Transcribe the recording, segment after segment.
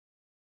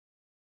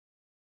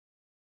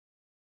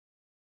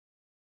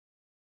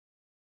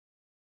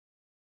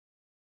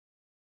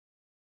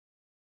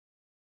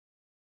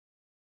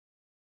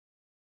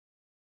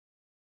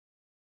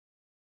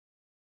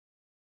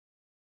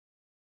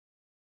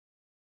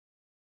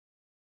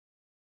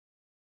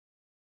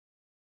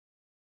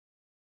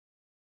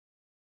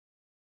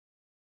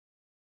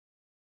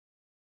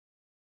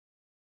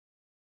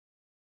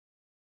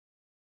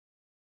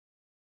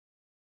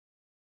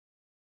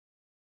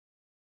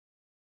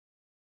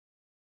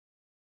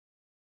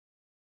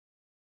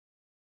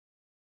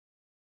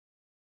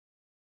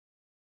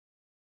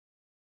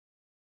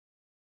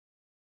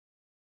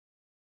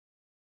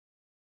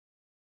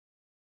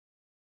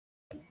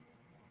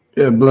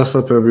Yeah, bless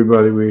up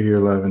everybody. We're here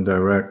live and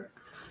direct.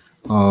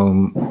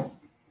 Um,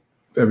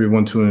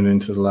 Everyone tuning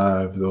into the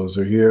live, those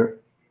are here.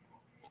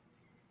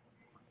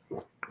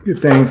 Good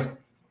things.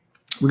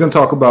 We're gonna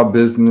talk about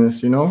business.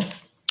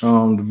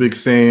 The big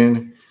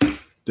saying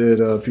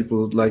that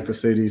people like to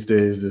say these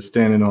days is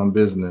standing on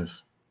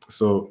business.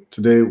 So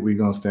today we're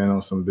gonna stand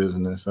on some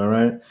business. All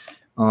right.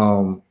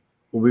 What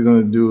we're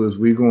gonna do is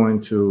we're going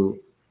to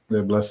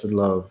their blessed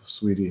love,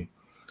 sweetie.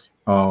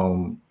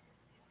 Um,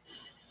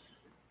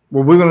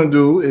 what we're gonna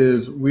do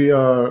is we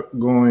are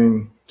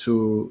going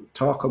to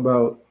talk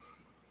about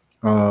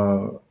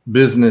uh,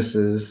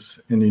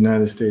 businesses in the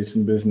United States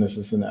and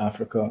businesses in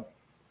Africa.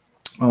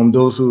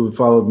 Those who have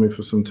followed me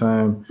for some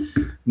time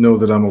know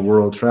that I'm a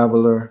world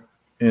traveler.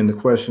 And the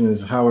question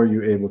is, how are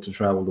you able to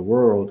travel the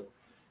world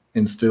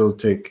and still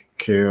take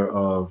care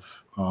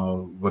of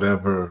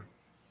whatever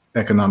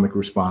economic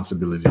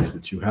responsibilities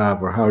that you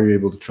have, or how are you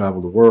able to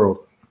travel the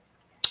world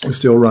and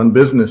still run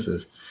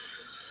businesses?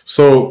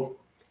 So,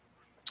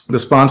 the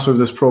sponsor of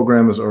this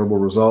program is Herbal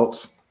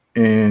Results.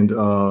 And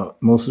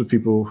most of the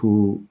people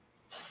who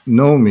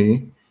know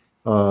me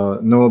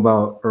know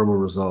about Herbal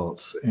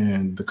Results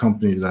and the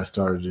company that I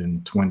started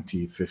in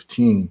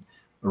 2015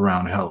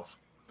 around health.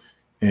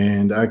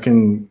 And I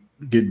can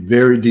get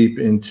very deep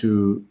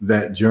into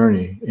that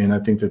journey. And I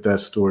think that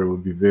that story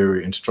would be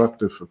very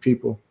instructive for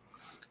people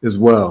as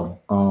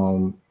well.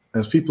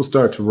 As people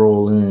start to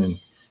roll in,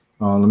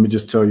 let me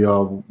just tell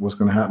y'all what's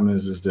going to happen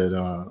is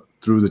that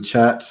through the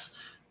chats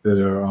that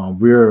are,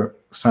 we're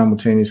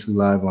simultaneously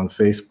live on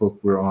Facebook,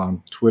 we're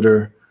on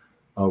Twitter,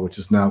 which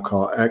is now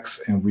called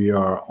X, and we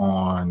are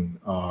on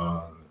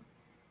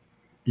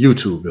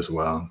YouTube as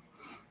well.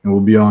 And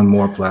we'll be on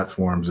more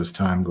platforms as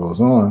time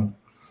goes on,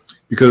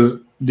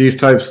 because these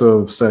types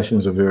of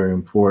sessions are very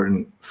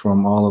important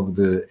from all of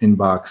the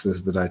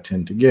inboxes that I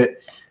tend to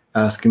get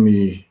asking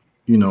me,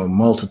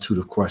 multitude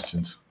of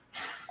questions.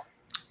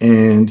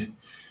 And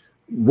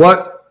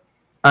what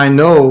I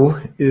know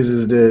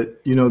is that,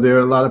 there are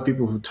a lot of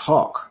people who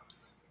talk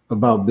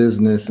about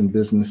business and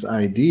business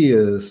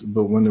ideas,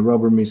 but when the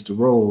rubber meets the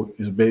road,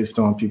 is based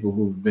on people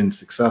who've been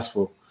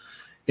successful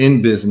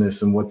in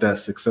business and what that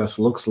success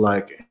looks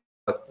like,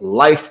 what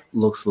life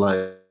looks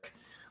like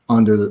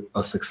under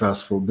a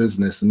successful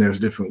business. And there's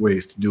different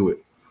ways to do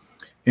it.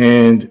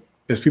 And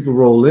as people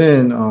roll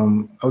in,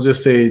 I'll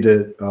just say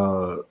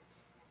that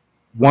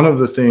one of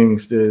the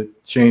things that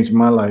changed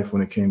my life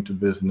when it came to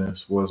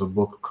business was a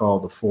book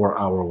called The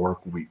 4-Hour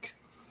Work Week.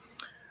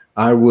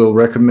 I will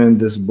recommend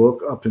this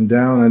book up and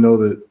down. I know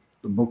that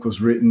the book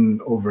was written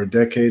over a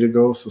decade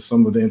ago, so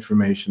some of the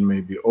information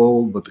may be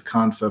old, but the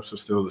concepts are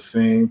still the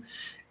same,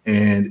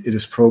 and it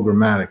is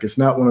programmatic. It's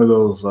not one of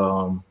those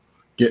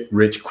get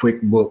rich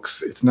quick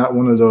books. It's not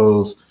one of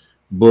those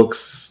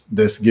books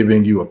that's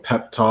giving you a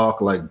pep talk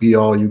like be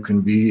all you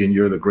can be and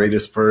you're the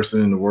greatest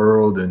person in the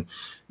world and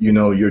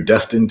you're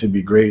destined to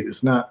be great.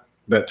 It's not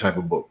that type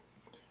of book.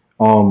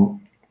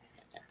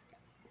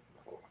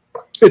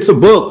 It's a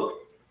book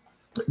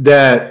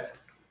that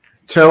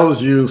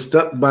tells you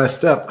step by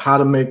step how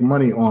to make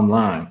money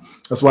online.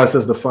 That's why it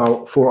says the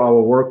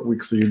 4-hour work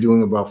week. So you're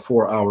doing about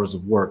 4 hours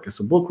of work. It's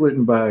a book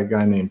written by a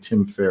guy named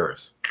Tim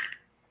Ferriss.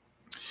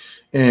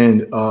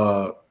 And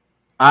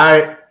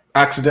I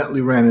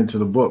accidentally ran into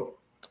the book.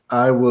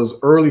 I was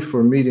early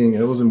for a meeting.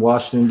 It was in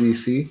Washington,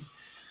 D.C.,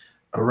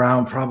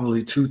 around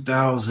probably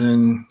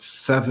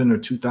 2007 or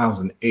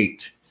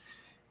 2008.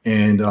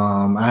 And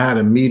I had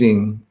a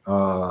meeting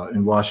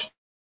in Washington,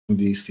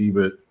 D.C.,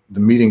 but the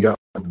meeting got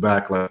moved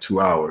back like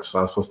 2 hours. So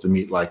I was supposed to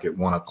meet like at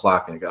 1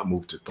 o'clock and it got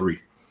moved to 3.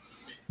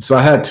 So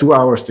I had 2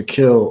 hours to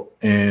kill.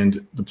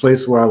 And the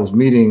place where I was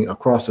meeting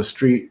across the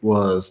street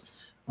was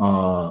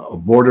a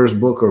Borders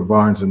book or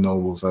Barnes and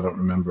Nobles. I don't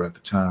remember at the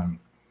time.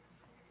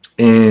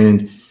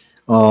 And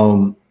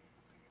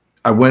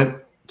I went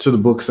to the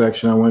book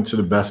section. I went to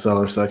the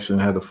bestseller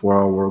section. It had the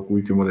 4-hour work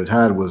week. And what it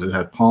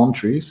had palm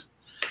trees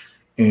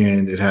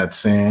and it had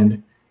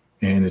sand.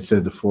 And it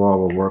said the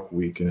 4-hour work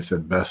week, and it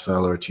said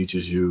bestseller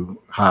teaches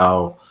you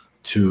how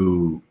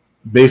to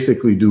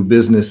basically do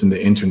business in the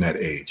internet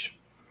age.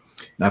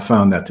 And I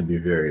found that to be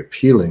very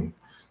appealing.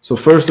 So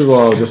first of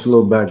all, just a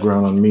little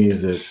background on me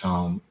is that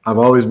I've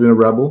always been a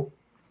rebel.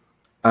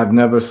 I've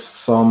never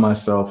saw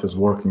myself as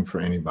working for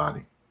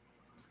anybody,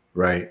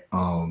 right?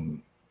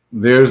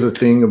 There's a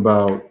thing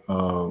about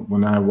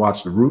when I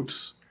watched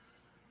Roots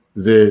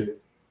that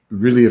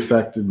really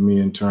affected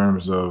me in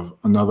terms of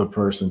another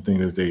person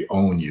thinking that they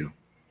own you,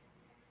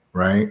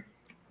 right?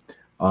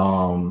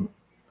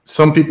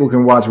 Some people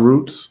can watch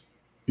Roots,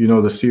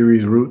 the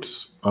series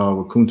Roots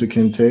with Kunta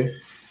Kinte,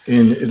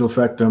 and it'll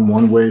affect them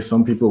one way.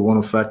 Some people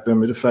won't affect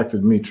them. It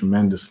affected me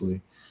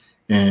tremendously.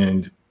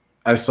 And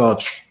I saw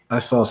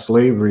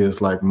slavery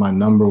as like my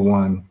number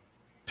one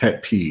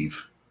pet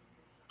peeve,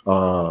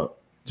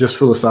 just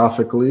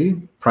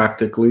philosophically,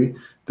 practically,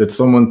 that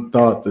someone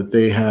thought that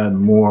they had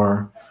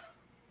more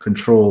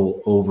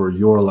control over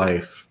your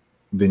life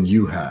than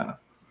you have.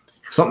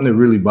 Something that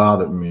really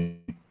bothered me.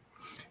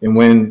 And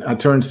when I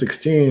turned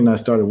 16 and I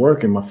started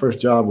working, my first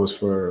job was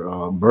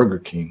for Burger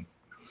King.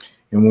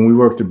 And when we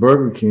worked at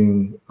Burger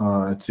King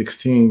at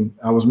 16,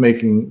 I was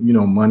making,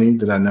 money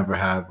that I never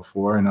had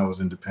before, and I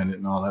was independent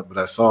and all that. But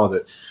I saw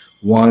that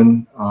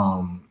one,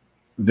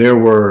 there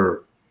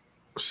were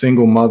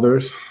single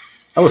mothers.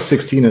 I was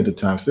 16 at the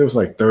time, so there was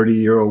like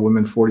 30-year-old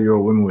women,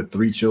 40-year-old women with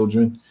 3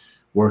 children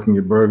working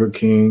at Burger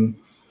King,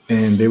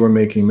 and they were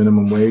making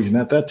minimum wage. And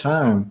at that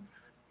time,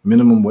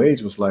 minimum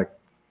wage was like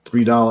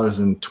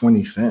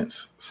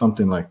 $3.20,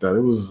 something like that.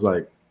 It was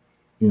like,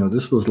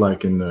 this was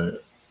like in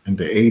the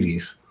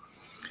 80s.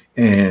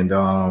 And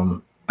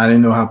I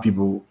didn't know how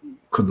people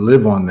could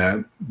live on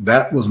that.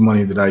 That was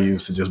money that I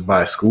used to just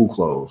buy school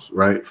clothes,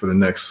 right, for the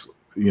next,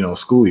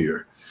 school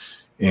year.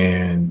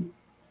 And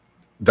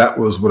that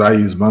was what I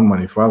used my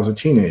money for. I was a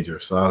teenager,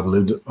 so I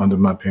lived under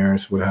my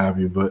parents, what have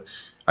you. But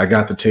I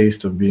got the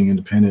taste of being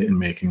independent and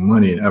making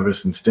money. And ever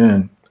since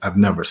then, I've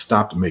never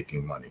stopped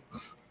making money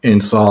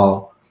and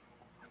saw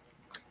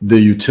the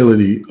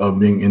utility of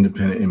being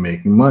independent and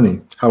making money.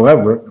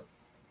 However,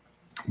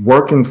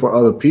 working for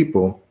other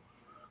people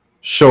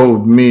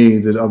showed me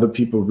that other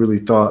people really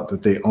thought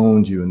that they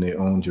owned you and they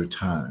owned your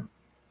time.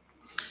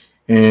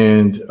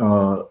 And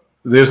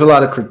there's a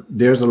lot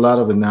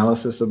of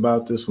analysis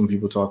about this when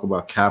people talk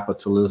about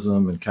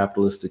capitalism and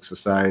capitalistic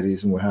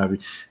societies and what have you.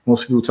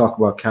 Most people who talk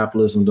about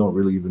capitalism don't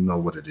really even know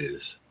what it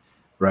is,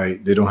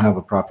 right? They don't have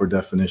a proper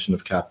definition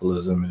of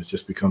capitalism, and it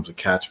just becomes a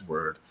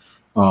catchword.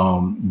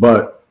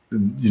 But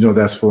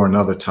that's for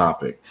another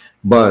topic.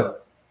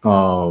 But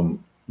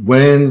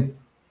when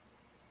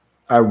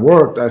I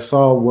worked, I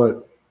saw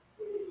what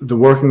the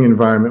working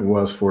environment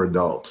was for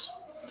adults.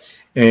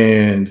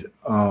 And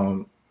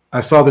I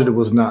saw that it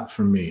was not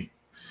for me.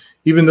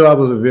 Even though I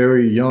was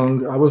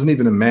I wasn't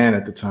even a man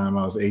at the time.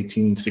 I was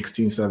 18,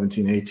 16,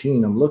 17,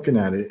 18. I'm looking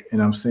at it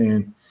and I'm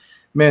saying,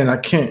 man,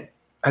 I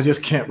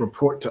just can't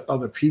report to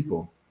other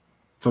people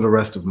for the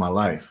rest of my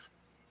life.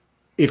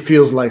 It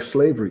feels like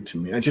slavery to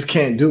me. I just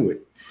can't do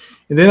it.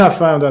 And then I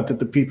found out that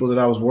the people that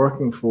I was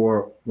working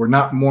for were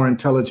not more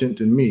intelligent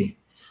than me.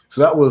 So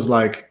that was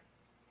like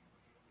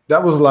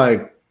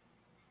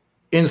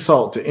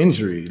insult to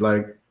injury.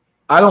 Like,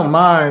 I don't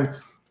mind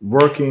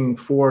working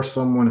for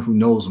someone who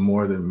knows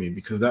more than me,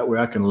 because that way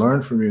I can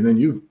learn from you. And then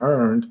you've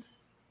earned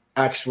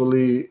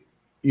actually,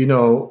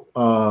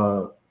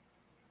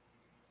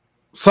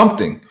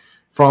 something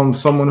from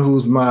someone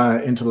who's my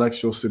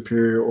intellectual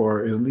superior,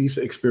 or at least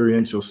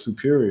experiential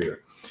superior.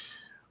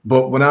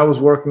 But when I was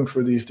working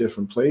for these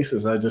different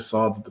places, I just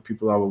saw that the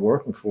people I was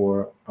working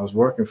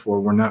for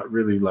were not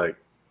really like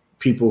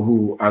people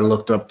who I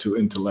looked up to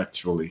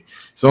intellectually.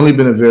 It's only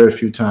been a very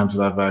few times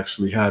that I've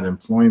actually had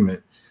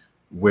employment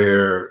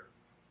where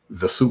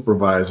the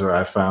supervisor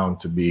I found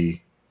to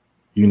be,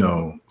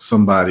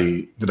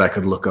 somebody that I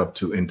could look up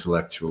to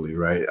intellectually,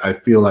 right? I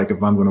feel like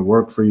if I'm going to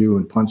work for you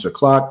and punch a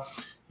clock,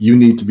 you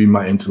need to be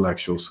my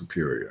intellectual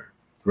superior,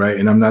 right?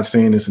 And I'm not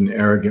saying this in an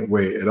arrogant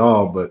way at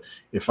all, but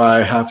if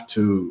I have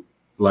to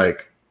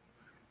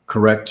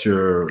correct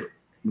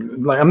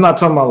I'm not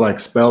talking about like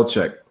spell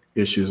check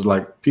issues,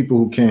 like people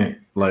who can't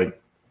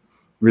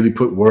really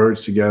put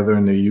words together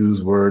and they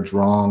use words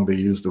wrong. They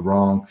use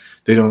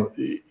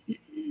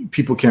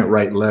people can't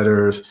write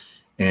letters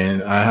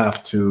and I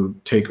have to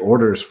take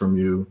orders from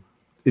you.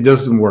 It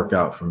doesn't work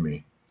out for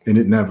me. And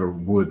it never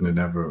would, and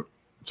it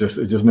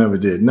just never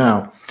did.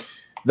 Now,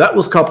 that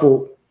was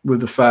coupled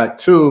with the fact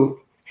too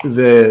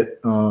that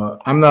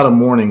I'm not a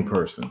morning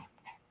person.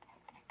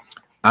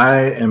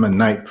 I am a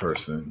night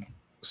person.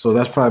 So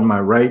that's probably my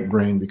right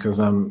brain, because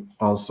I'm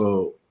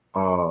also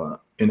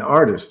an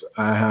artist.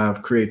 I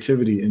have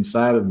creativity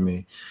inside of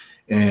me,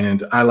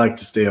 and I like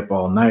to stay up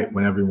all night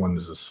when everyone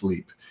is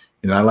asleep,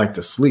 and I like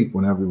to sleep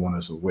when everyone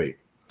is awake.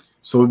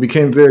 So it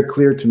became very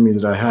clear to me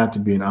that I had to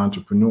be an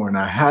entrepreneur, and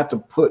I had to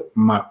put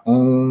my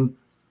own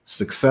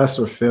success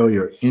or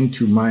failure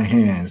into my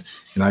hands,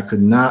 and I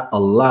could not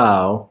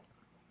allow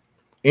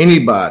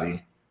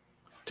anybody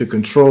to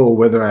control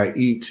whether I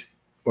eat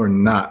or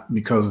not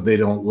because they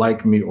don't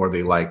like me or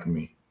they like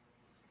me.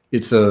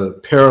 It's a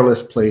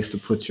perilous place to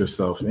put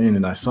yourself in,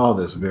 and I saw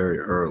this very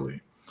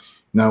early.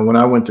 Now, when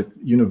I went to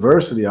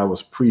university, I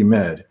was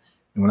pre-med,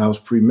 and when I was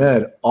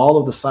pre-med, all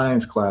of the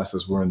science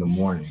classes were in the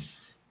morning,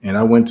 and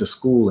I went to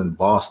school in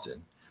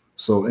Boston.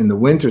 So in the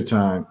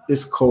wintertime,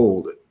 it's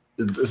cold.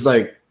 It's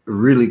like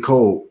really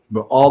cold,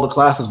 but all the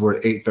classes were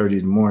at 8:30 in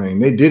the morning.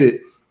 They did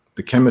it,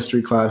 the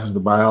chemistry classes, the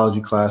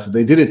biology classes,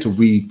 they did it to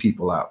weed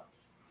people out.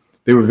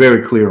 They were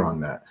very clear on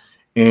that.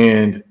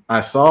 And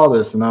I saw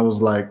this and I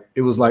was like,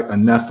 it was like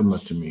anathema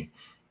to me.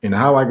 And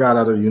how I got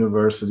out of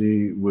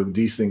university with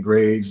decent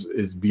grades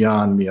is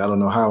beyond me. I don't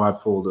know how I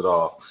pulled it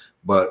off,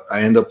 but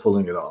I end up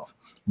pulling it off.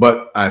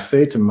 But I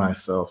say to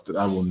myself that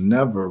I will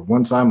never,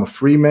 once I'm a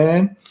free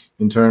man,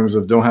 in terms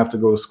of don't have to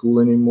go to school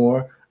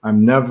anymore,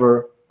 I'm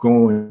never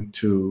going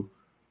to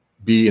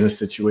be in a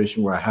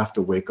situation where I have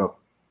to wake up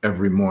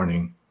every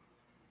morning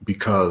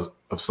because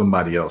of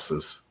somebody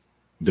else's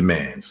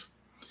demands.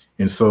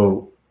 And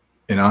so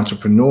an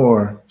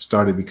entrepreneur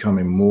started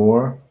becoming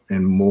more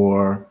and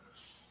more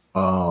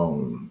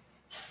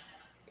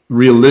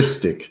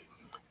realistic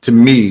to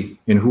me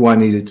and who I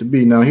needed to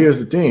be. Now,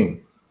 here's the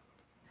thing.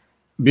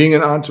 Being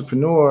an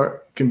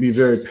entrepreneur can be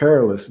very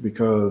perilous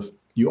because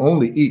you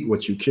only eat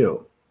what you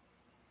kill.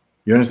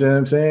 You understand what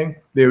I'm saying?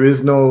 There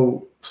is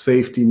no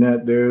safety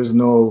net. There is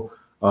no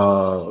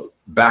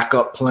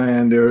backup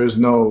plan. There is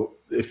no,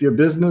 if your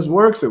business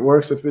works, it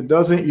works. If it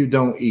doesn't, you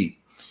don't eat.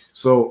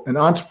 So an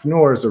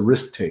entrepreneur is a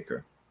risk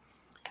taker.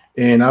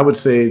 And I would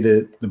say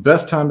that the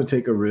best time to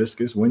take a risk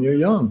is when you're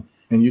young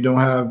and you don't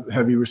have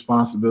heavy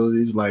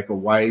responsibilities like a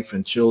wife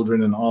and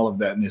children and all of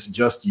that. And it's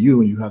just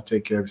you and you have to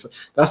take care of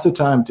yourself. That's the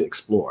time to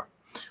explore.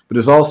 But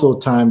it's also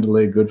time to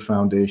lay good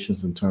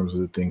foundations in terms of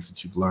the things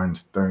that you've learned,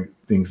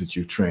 things that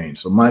you've trained.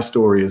 So my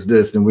story is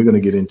this, and we're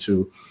going to get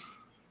into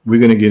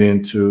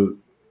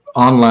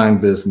online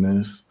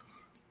business,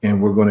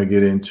 and we're going to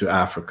get into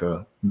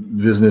Africa,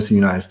 business in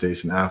the United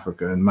States and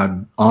Africa. And my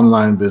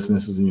online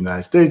business in the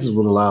United States is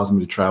what allows me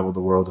to travel the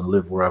world and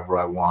live wherever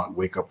I want,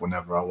 wake up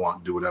whenever I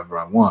want, do whatever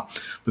I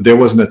want. But there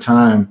was a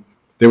time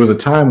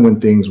when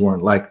things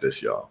weren't like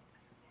this, y'all.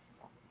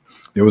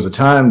 There was a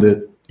time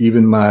that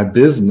even my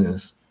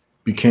business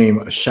became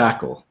a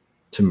shackle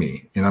to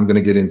me. And I'm going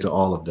to get into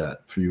all of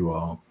that for you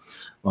all.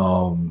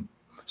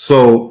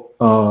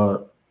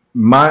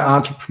 My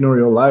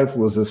entrepreneurial life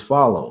was as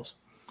follows.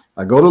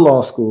 I go to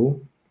law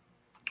school.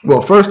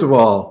 Well, first of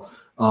all,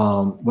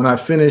 when I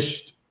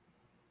finished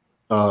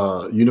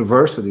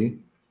university,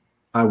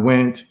 I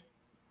went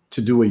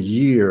to do a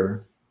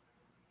year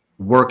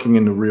working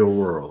in the real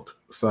world.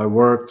 So I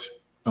worked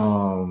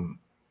for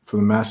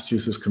the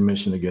Massachusetts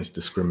Commission Against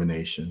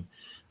Discrimination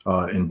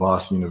in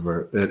Boston,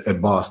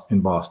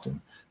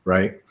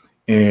 right?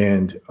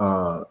 And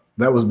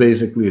that was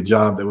basically a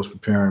job that was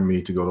preparing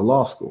me to go to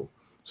law school.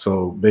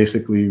 So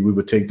basically, we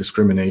would take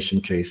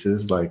discrimination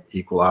cases like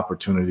equal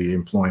opportunity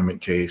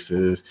employment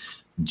cases,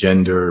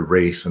 gender,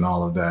 race, and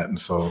all of that. And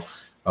so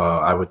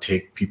I would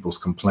take people's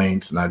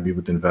complaints and I'd be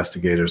with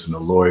investigators and the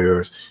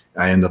lawyers.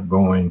 I ended up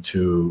going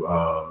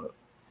to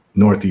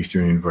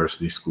Northeastern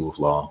University School of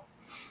Law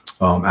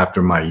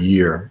after my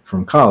year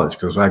from college,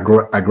 because I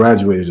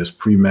graduated as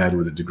pre-med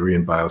with a degree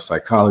in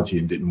biopsychology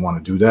and didn't want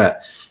to do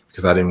that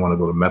because I didn't want to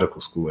go to medical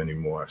school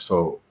anymore.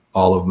 So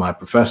all of my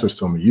professors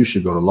told me, you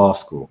should go to law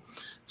school.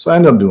 So I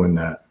ended up doing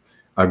that.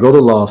 I go to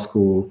law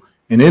school,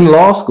 and in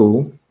law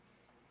school,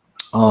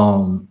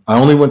 I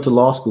only went to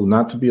law school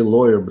not to be a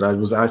lawyer, but I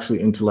was actually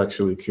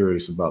intellectually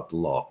curious about the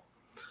law.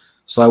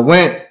 So I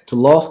went to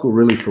law school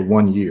really for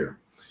 1 year.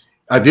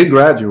 I did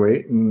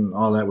graduate and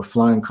all that with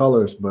flying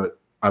colors, but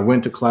I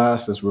went to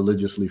classes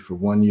religiously for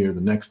 1 year.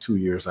 The next 2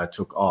 years I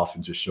took off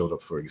and just showed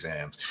up for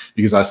exams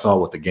because I saw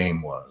what the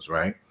game was,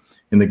 right?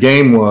 And the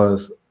game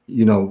was,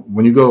 you know,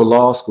 when you go to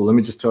law school, let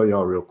me just tell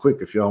y'all real quick,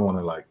 if y'all want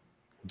to like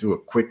do a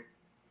quick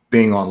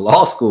thing on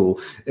law school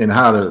and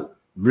how to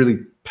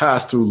really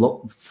pass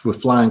through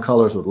with flying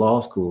colors with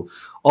law school.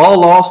 All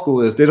law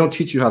school is, they don't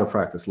teach you how to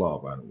practice law,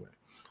 by the way.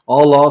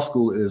 All law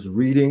school is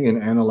reading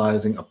and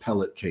analyzing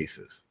appellate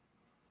cases.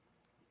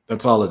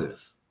 That's all it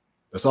is.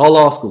 That's all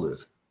law school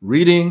is.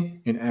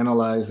 Reading and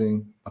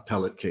analyzing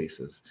appellate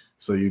cases.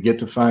 So you get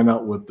to find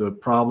out what the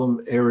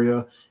problem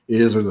area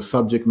is or the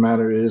subject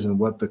matter is and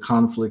what the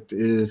conflict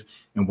is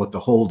and what the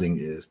holding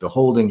is. The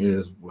holding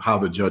is how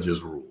the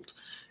judges ruled.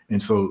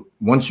 And so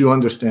once you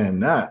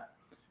understand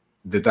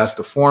that's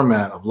the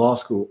format of law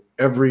school,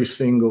 every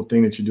single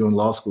thing that you do in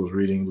law school is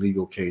reading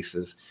legal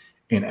cases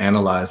and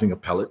analyzing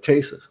appellate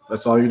cases.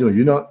 That's all you're doing.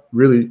 You're not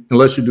really,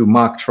 unless you do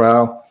mock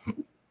trial,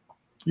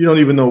 you don't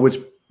even know which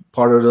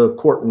part of the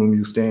courtroom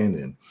you stand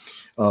in.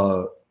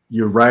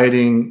 You're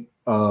writing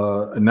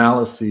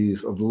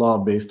analyses of the law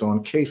based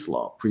on case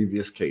law,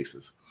 previous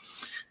cases.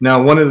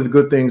 Now, one of the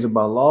good things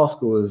about law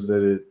school is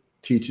that it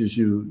teaches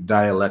you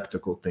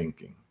dialectical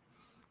thinking.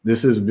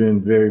 This has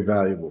been very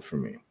valuable for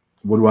me.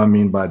 What do I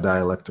mean by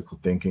dialectical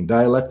thinking?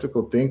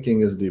 Dialectical thinking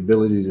is the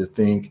ability to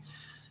think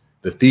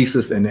the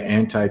thesis and the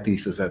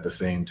antithesis at the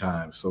same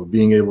time. So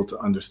being able to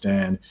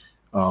understand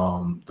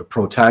the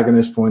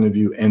protagonist point of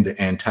view and the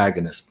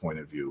antagonist point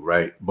of view,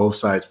 right? Both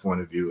sides'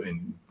 point of view,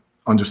 and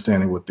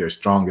understanding what their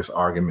strongest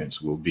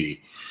arguments will be.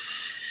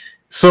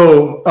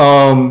 So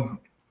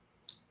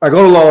I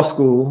go to law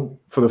school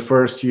for the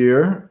first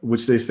year,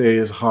 which they say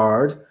is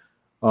hard.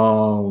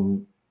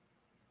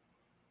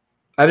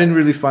 I didn't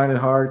really find it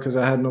hard because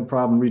I had no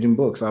problem reading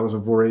books. I was a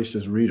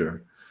voracious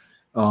reader.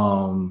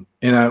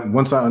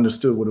 Once I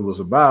understood what it was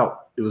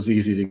about, it was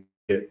easy to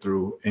get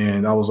through.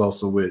 And I was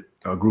also with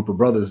a group of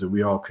brothers that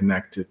we all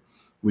connected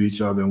with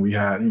each other, and we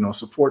had,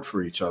 support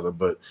for each other.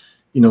 But,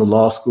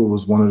 law school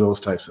was one of those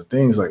types of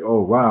things like,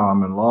 oh, wow,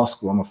 I'm in law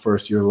school. I'm a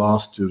first-year law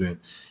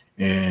student,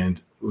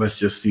 and let's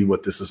just see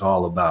what this is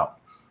all about.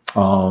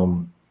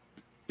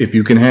 If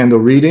you can handle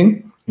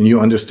reading and you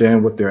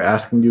understand what they're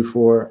asking you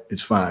for,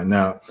 it's fine.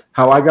 Now,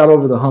 how I got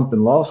over the hump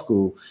in law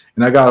school,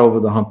 and I got over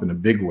the hump in a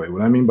big way.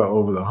 What I mean by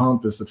over the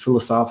hump is the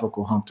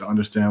philosophical hump to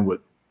understand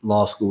what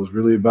law school is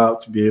really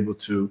about, to be able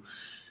to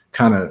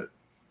kind of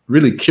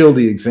really kill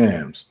the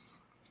exams.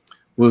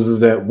 was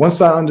that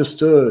once I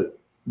understood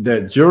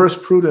that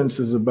jurisprudence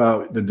is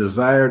about the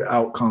desired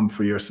outcome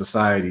for your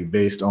society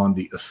based on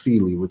the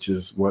asili, which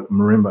is what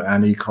Marimba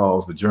Ani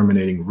calls the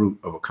germinating root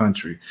of a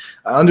country.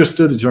 I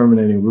understood the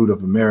germinating root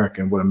of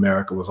America and what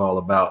America was all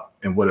about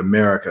and what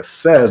America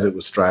says it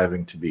was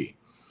striving to be.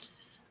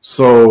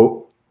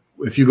 So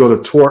if you go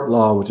to tort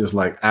law, which is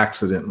like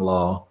accident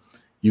law,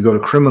 you go to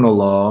criminal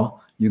law,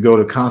 you go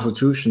to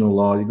constitutional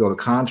law, you go to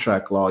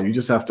contract law, you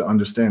just have to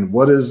understand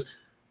what is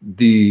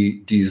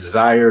the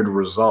desired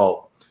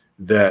result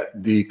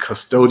that the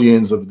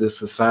custodians of this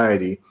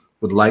society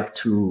would like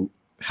to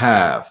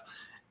have.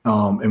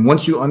 And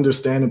once you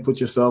understand and put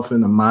yourself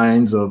in the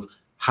minds of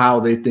how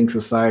they think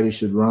society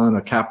should run,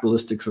 a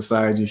capitalistic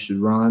society should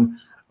run,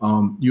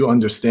 you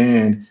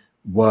understand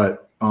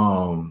what,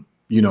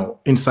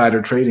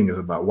 insider trading is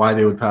about, why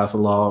they would pass a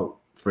law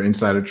for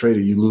insider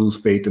trading. You lose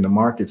faith in the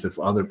markets if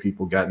other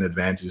people got an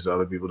advantage that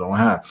other people don't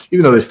have,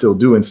 even though they still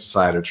do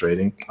insider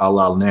trading, a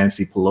la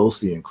Nancy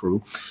Pelosi and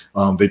crew.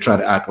 They try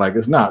to act like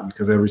it's not,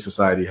 because every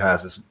society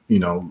has its,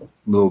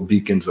 little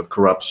beacons of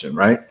corruption,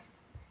 right?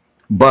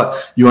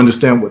 But you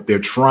understand what they're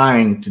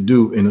trying to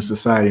do in a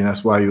society, and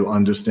that's why you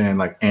understand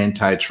like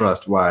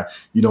antitrust, why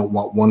you don't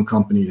want one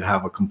company to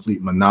have a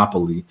complete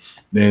monopoly.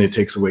 Then it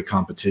takes away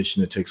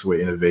competition, it takes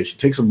away innovation, it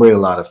takes away a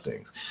lot of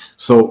things.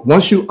 So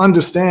once you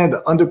understand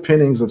the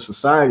underpinnings of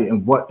society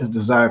and what is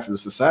desired for the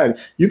society,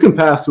 you can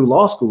pass through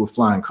law school with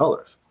flying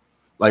colors.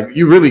 Like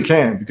you really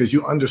can, because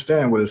you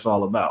understand what it's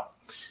all about.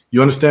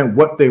 You understand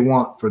what they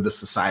want for the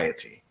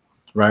society,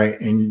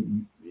 right?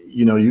 And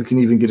you can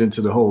even get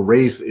into the whole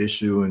race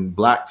issue and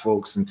black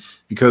folks. And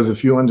because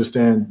if you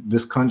understand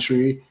this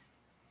country,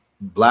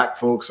 black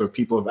folks are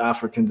people of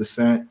African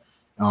descent,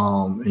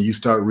 and you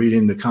start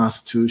reading the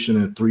Constitution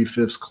and the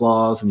 3/5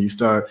 clause, and you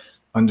start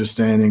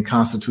understanding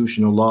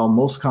constitutional law,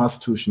 most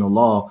constitutional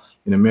law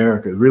in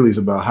America really is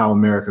about how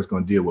America is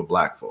going to deal with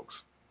black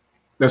folks.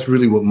 That's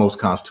really what most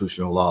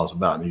constitutional law is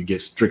about. And you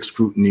get strict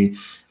scrutiny,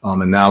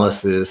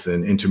 analysis,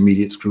 and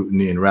intermediate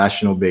scrutiny, and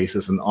rational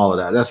basis, and all of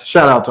that. That's a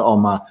shout out to all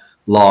my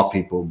law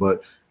people,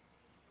 but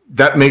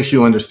that makes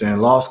you understand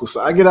law school.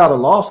 So I get out of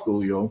law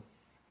school,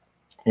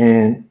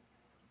 and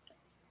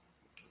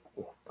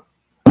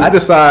I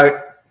decide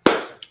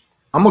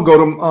I'm gonna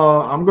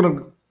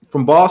go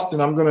from Boston.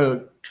 I'm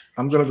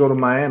gonna go to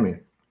Miami.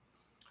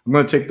 I'm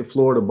gonna take the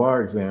Florida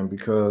bar exam,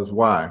 because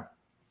why?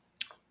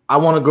 I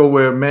want to go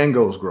where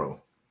mangoes grow.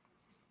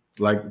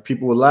 Like,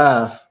 people will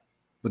laugh,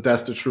 but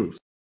that's the truth.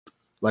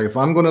 Like, if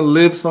I'm going to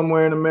live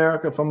somewhere in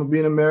America, if I'm going to be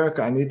in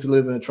America, I need to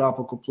live in a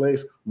tropical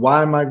place.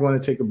 Why am I going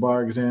to take a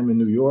bar exam in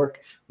New York?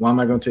 Why am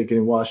I going to take it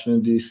in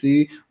Washington,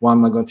 D.C.? Why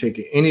am I going to take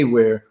it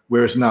anywhere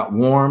where it's not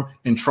warm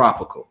and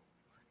tropical?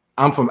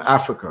 I'm from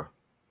Africa.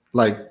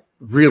 Like,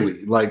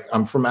 really, like,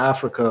 I'm from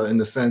Africa in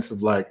the sense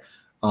of like,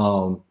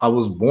 I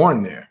was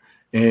born there.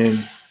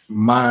 And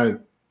my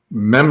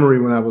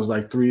memory when I was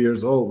like 3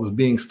 years old was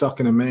being stuck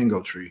in a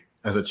mango tree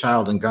as a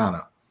child in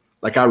Ghana.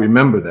 Like, I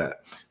remember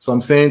that. So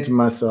I'm saying to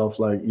myself,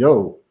 like,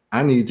 yo,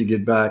 I need to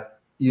get back,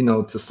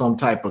 to some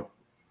type of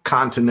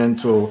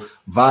continental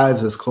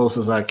vibes as close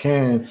as I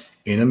can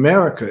in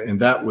America. And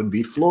that would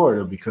be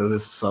Florida, because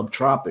it's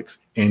subtropics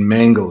and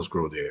mangoes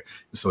grow there.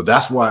 So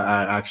that's why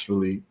I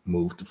actually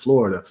moved to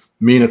Florida.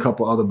 Me and a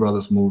couple other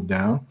brothers moved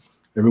down.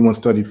 Everyone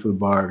studied for the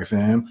bar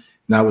exam.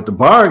 Now with the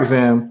bar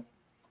exam,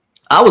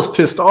 I was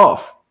pissed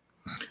off,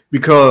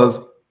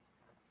 because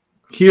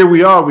here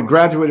we are, we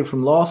graduated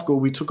from law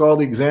school. We took all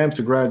the exams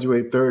to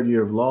graduate third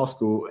year of law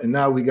school. And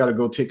now we got to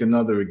go take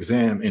another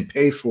exam and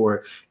pay for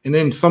it. And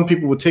then some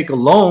people would take a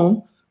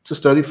loan to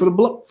study for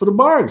the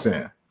bar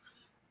exam.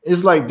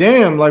 It's like,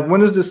 damn, like,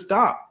 when does this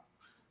stop?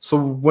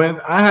 So when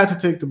I had to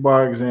take the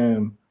bar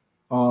exam,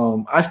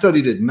 I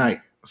studied at night.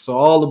 So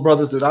all the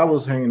brothers that I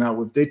was hanging out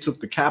with, they took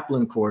the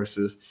Kaplan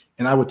courses,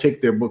 and I would take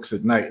their books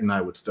at night and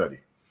I would study.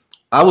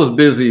 I was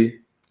busy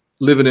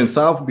living in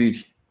South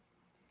Beach,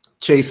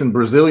 chasing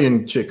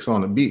Brazilian chicks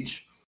on the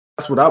beach.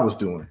 That's what I was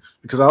doing,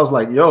 because I was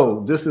like,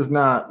 yo, this is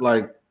not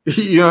like,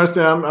 you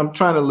understand? I'm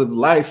trying to live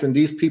life, and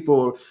these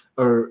people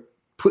are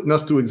putting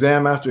us through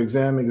exam after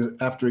exam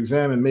after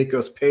exam and making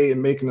us pay.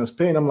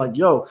 And I'm like,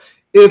 yo,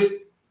 if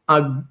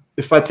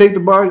I take the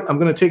bar, I'm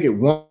going to take it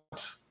once,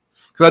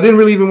 because I didn't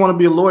really even want to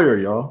be a lawyer,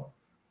 y'all.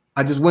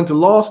 I just went to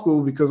law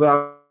school because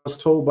I was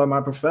told by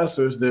my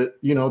professors that,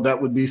 that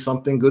would be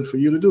something good for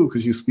you to do,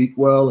 because you speak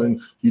well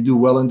and you do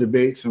well in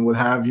debates and what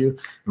have you.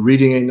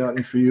 Reading ain't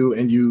nothing for you,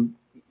 and you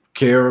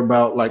care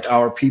about like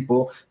our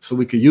people, so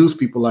we could use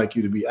people like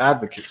you to be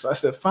advocates. So I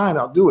said, fine,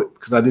 I'll do it,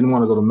 because I didn't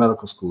want to go to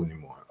medical school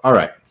anymore. All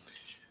right.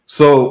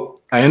 So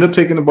I ended up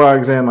taking the bar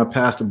exam. I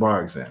passed the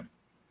bar exam.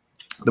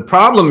 The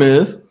problem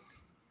is,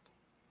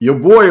 your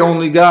boy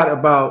only got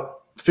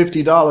about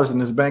 $50 in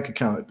his bank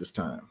account at this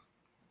time.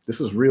 This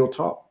is real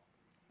talk.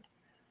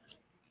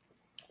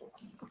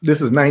 This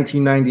is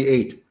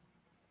 1998.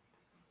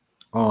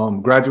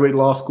 Graduate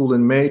law school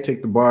in May,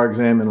 take the bar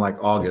exam in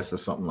like August or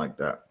something like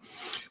that.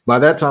 By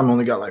that time, I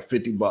only got like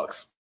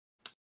 $50.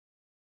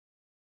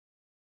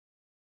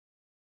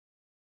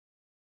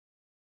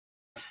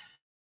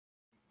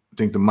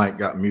 think the mic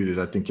got muted.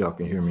 I think y'all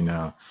can hear me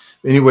now.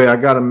 Anyway, I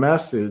got a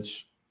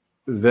message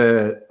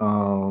that,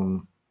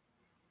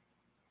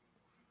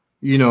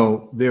 you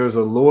know, there's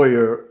a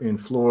lawyer in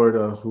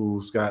Florida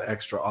who's got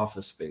extra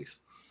office space.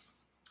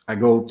 I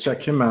go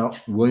check him out,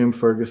 William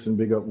Ferguson,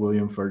 big up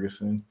William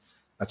Ferguson.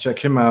 I check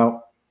him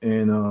out,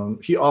 and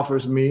he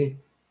offers me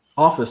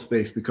office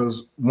space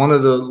because one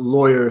of the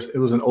lawyers, it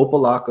was in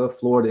Ofori-Atta,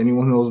 Florida.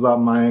 Anyone who knows about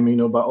Miami,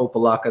 know about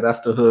Ofori-Atta, that's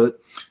the hood.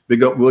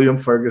 Big up William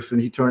Ferguson.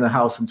 He turned a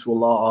house into a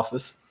law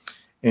office,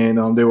 and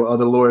there were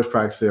other lawyers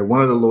practicing there.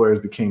 One of the lawyers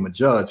became a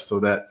judge, so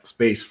that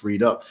space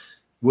freed up.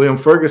 William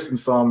Ferguson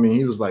saw me.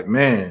 He was like,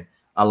 man,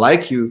 I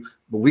like you,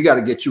 but we got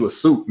to get you a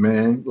suit,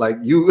 man. Like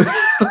you,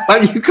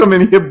 like you come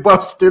in here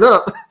busted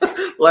up.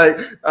 Like,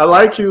 I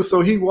like you.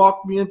 So he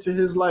walked me into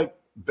his like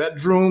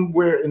bedroom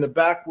where in the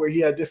back where he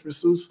had different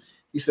suits.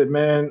 He said,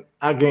 man,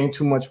 I gained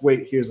too much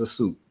weight. Here's a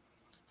suit.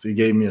 So he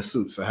gave me a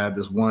suit. So I had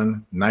this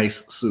one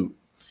nice suit,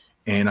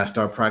 and I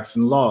started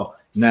practicing law.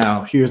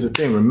 Now, here's the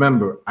thing.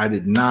 Remember, I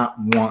did not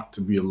want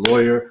to be a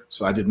lawyer,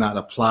 so I did not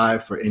apply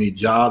for any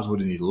jobs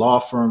with any law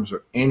firms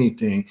or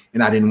anything,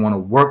 and I didn't want to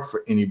work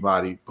for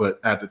anybody.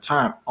 But at the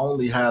time, I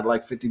only had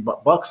like 50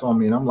 bucks on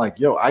me, and I'm like,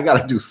 yo, I got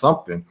to do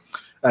something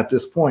at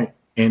this point,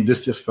 and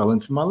this just fell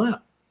into my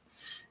lap.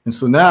 And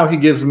so now he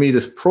gives me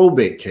this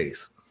probate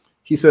case.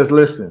 He says,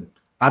 listen,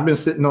 I've been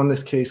sitting on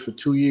this case for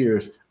 2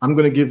 years. I'm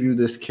going to give you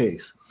this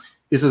case.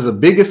 This is a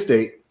big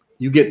estate.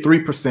 You get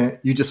 3%.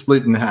 You just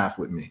split it in half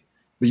with me,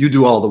 but you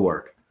do all the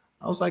work.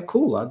 I was like,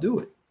 cool, I'll do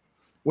it.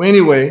 Well,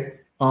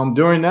 anyway,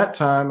 during that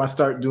time, I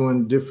start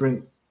doing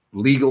different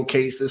legal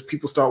cases.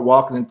 People start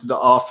walking into the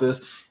office.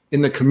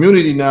 In the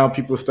community now,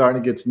 people are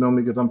starting to get to know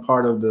me because I'm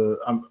part of the,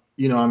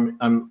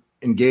 I'm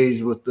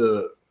engaged with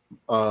the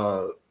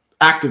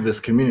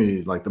activist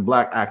community, like the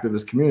Black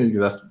activist community,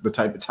 because that's the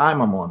type of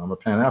time I'm on. I'm a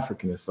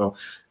Pan-Africanist. So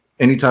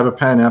any type of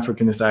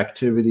Pan-Africanist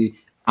activity,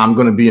 I'm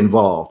going to be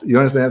involved. You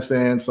understand what I'm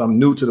saying? So I'm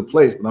new to the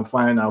place, but I'm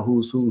finding out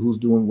who's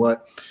doing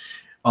what.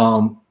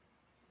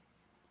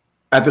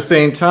 At the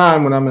same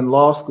time, when I'm in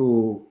law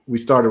school, we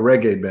start a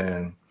reggae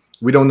band.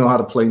 We don't know how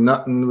to play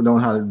nothing. We don't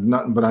know how to do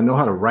nothing, but I know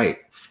how to write,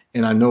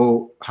 and I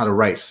know how to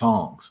write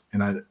songs.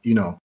 And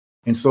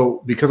and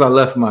so because I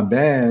left my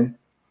band,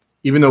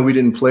 even though we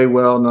didn't play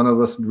well, none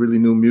of us really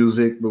knew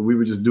music, but we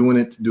were just doing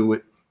it to do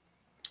it,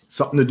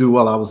 something to do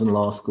while I was in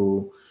law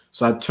school.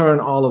 So I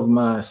turned all of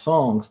my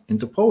songs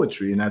into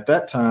poetry. And at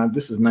that time,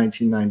 this is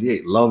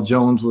 1998. Love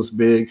Jones was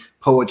big,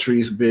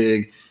 poetry's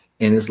big.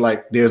 And it's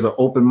like there's an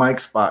open mic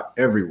spot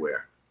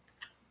everywhere.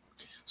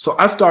 So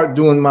I start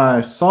doing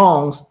my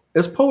songs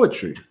as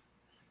poetry.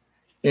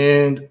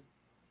 And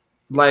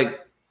like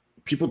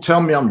people tell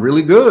me I'm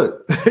really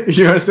good.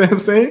 You understand what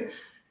I'm saying?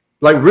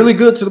 Like really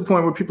good to the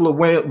point where people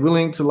are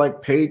willing to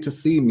like pay to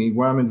see me,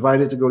 where I'm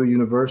invited to go to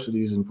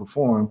universities and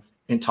perform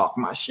and talk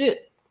my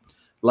shit.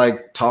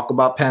 Like talk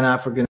about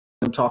Pan-African,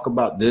 talk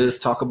about this,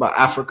 talk about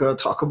Africa,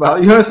 talk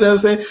about, you understand what I'm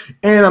saying?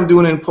 And I'm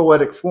doing it in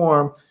poetic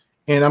form.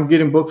 And I'm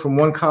getting booked from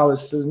one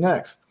college to the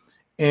next.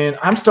 And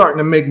I'm starting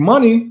to make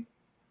money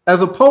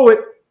as a poet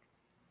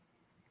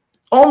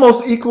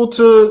almost equal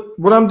to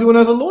what I'm doing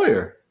as a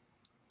lawyer.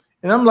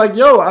 And I'm like,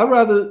 yo, I'd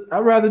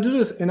rather do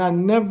this. And I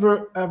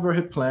never, ever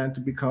had planned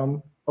to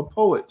become a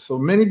poet. So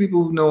many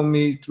people who know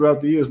me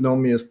throughout the years know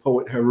me as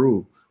Poet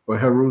Heru, or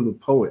Heru the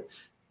Poet,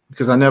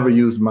 because I never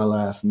used my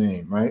last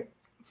name, right?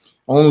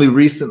 Only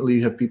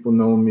recently have people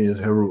known me as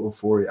Heru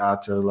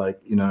Ofori-Atta, like,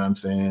 you know what I'm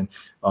saying?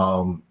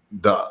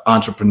 The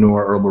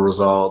entrepreneur, herbal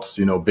results,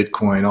 you know,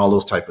 Bitcoin, all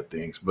those type of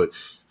things. But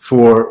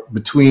for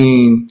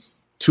between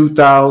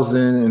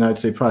 2000 and I'd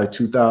say probably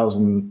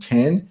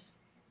 2010,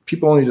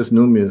 people only just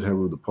knew me as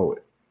Heru the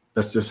Poet.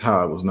 That's just how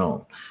I was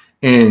known.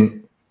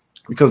 And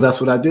because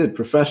that's what I did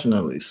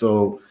professionally.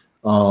 So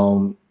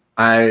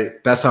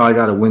that's how I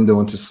got a window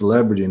into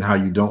celebrity and how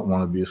you don't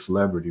want to be a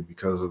celebrity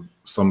because of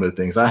some of the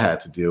things I had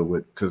to deal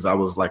with, because I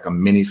was like a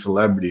mini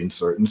celebrity in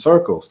certain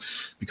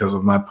circles because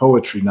of my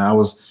poetry.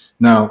 Now,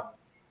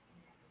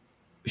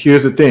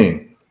 here's the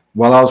thing.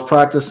 While I was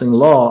practicing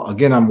law,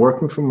 again, I'm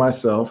working for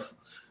myself.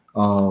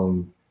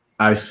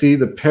 I see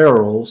the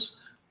perils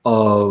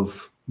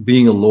of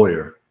being a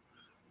lawyer,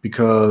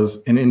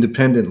 because an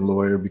independent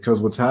lawyer,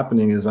 because what's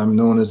happening is I'm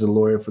known as a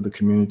lawyer for the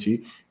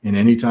community. And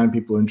anytime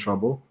people are in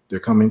trouble, they're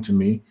coming to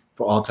me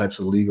for all types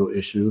of legal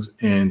issues.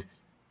 And,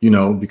 you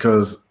know,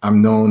 because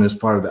I'm known as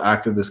part of the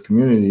activist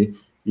community,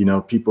 you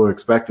know, people are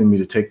expecting me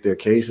to take their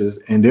cases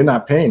and they're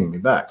not paying me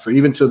back. So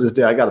even till this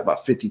day, I got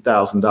about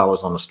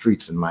 $50,000 on the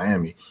streets in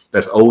Miami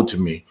that's owed to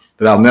me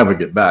that I'll never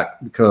get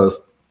back, because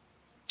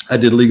I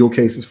did legal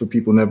cases for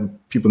people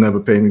never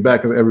pay me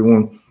back, because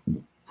everyone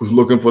was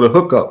looking for the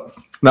hookup.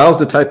 Now I was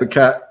the type of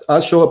cat,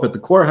 I'd show up at the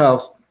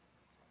courthouse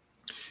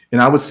and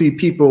I would see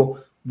people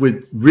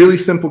with really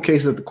simple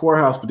cases at the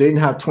courthouse, but they didn't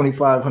have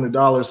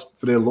 $2,500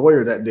 for their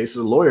lawyer that day.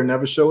 So the lawyer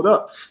never showed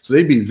up. So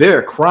they'd be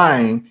there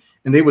crying,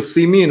 and they would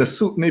see me in a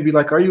suit and they'd be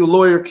like, are you a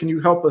lawyer? Can you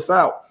help us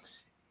out?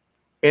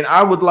 And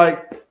I would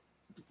like,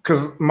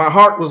 because my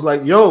heart was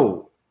like,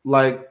 yo,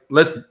 like,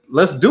 let's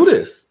do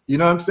this. You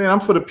know what I'm saying? I'm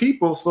for the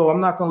people, so I'm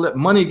not gonna let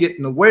money get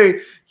in the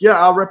way. Yeah,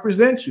 I'll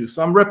represent you.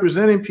 So I'm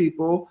representing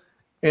people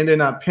and they're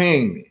not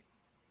paying me.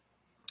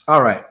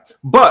 All right.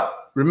 But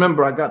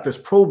remember, I got this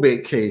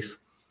probate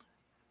case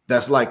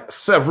that's like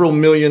several $1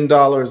 million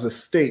a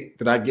state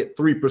that I get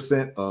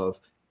 3% of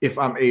if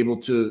I'm able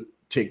to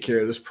take care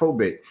of this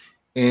probate.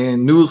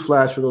 And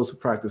newsflash for those who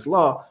practice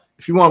law,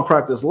 if you want to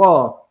practice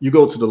law, you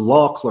go to the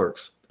law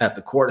clerks at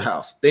the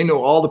courthouse. They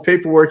know all the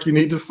paperwork you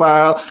need to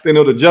file. They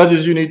know the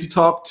judges you need to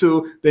talk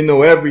to. They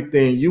know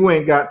everything. You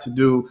ain't got to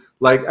do,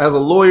 like, as a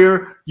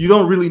lawyer, you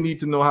don't really need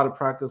to know how to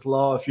practice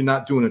law if you're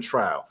not doing a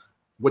trial.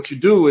 What you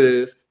do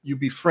is you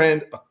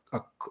befriend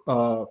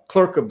a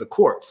clerk of the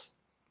courts.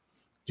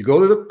 You go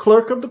to the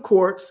clerk of the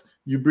courts,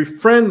 you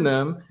befriend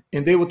them,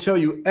 and they will tell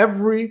you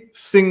every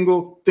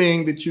single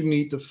thing that you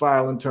need to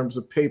file in terms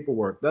of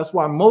paperwork. That's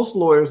why most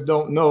lawyers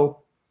don't know.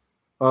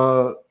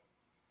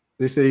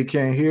 They say you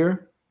can't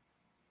hear.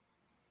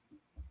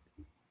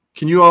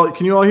 Can you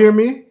all hear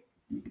me?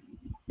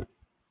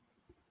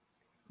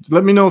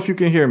 Let me know if you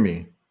can hear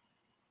me.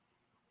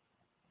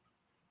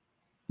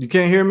 You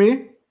can't hear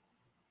me?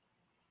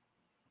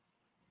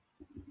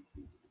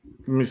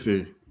 Let me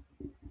see.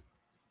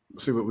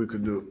 See what we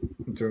could do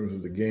in terms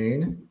of the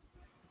gain.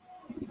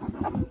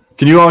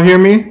 Can you all hear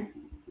me?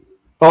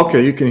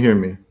 Okay, you can hear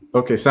me.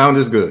 Okay, sound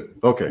is good.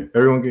 Okay,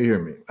 everyone can hear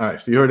me. All right,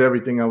 so you heard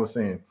everything I was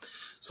saying.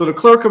 So the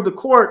clerk of the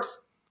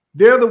courts,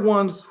 they're the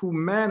ones who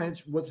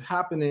manage what's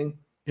happening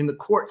in the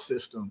court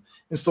system.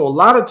 And so a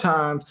lot of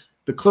times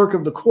the clerk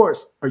of the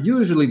courts are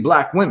usually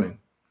Black women,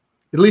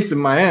 at least in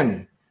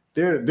Miami.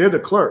 They're the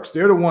clerks.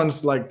 They're the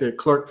ones like the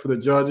clerk for the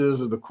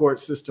judges or the court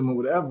system or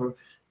whatever.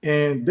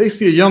 And they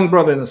see a young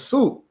brother in a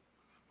suit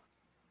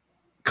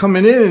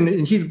coming in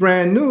and he's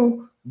brand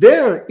new.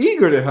 They're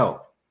eager to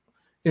help.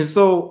 And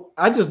so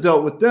I just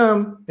dealt with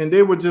them and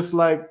they were just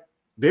like,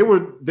 they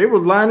were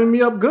lining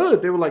me up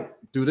good. They were like,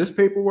 do this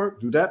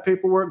paperwork, do that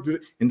paperwork.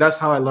 And that's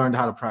how I learned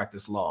how to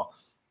practice law.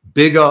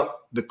 Big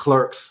up the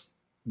clerks,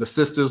 the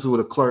sisters who were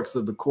the clerks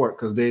of the court,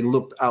 because they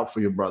looked out for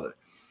your brother.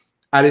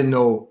 I didn't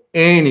know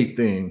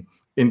anything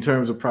in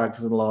terms of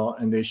practicing law,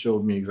 and they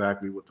showed me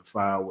exactly what to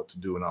file, what to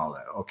do, and all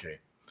that. Okay.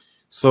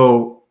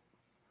 So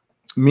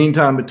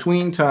meantime,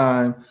 between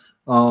time,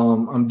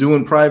 I'm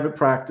doing private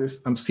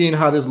practice. I'm seeing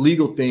how this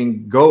legal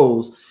thing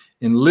goes.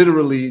 And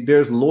literally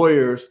there's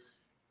lawyers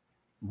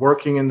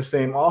working in the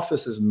same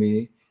office as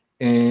me.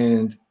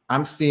 And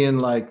I'm seeing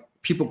like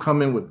people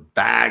come in with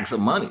bags of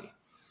money,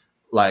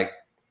 like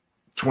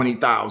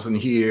 20,000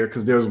 here.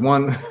 Cause there's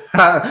one,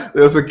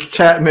 there's a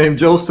cat named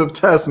Joseph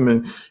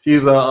Tessman.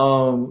 He's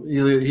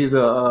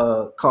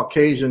a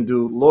Caucasian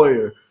dude,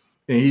 lawyer,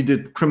 and he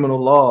did criminal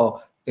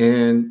law.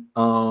 And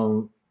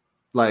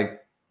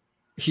like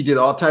he did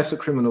all types of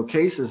criminal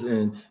cases,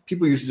 and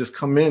people used to just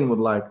come in with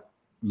like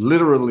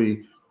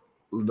literally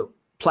the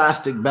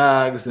plastic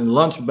bags and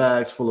lunch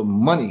bags full of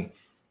money,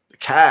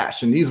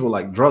 cash, and these were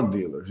like drug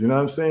dealers, you know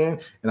what I'm saying?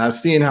 And I've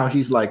seen how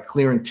he's like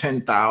clearing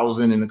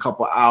 10,000 in a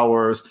couple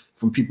hours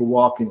from people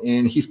walking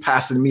in. He's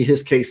passing me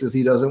his cases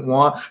he doesn't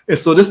want. And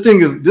so this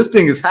thing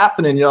is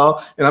happening,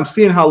 y'all. And I'm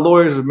seeing how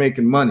lawyers are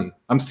making money.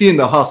 I'm seeing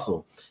the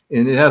hustle.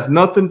 And it has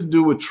nothing to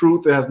do with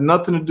truth. It has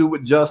nothing to do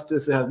with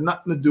justice. It has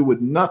nothing to do with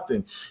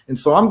nothing. And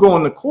so I'm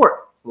going to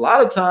court. A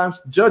lot of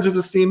times judges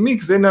have seen me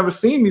because they never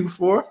seen me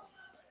before.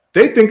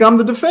 They think I'm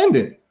the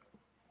defendant,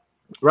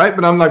 right?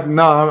 But I'm like,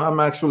 no, I'm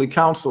actually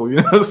counsel. You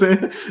know what I'm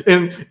saying?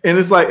 And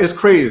it's like, it's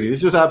crazy.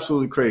 It's just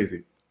absolutely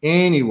crazy.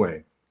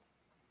 Anyway,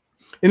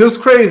 and it was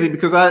crazy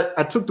because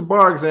I took the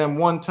bar exam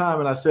one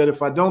time and I said,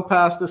 if I don't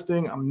pass this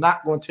thing, I'm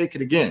not going to take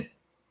it again.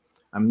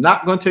 I'm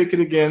not going to take it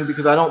again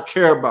because I don't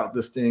care about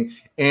this thing.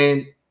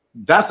 And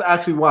that's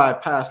actually why I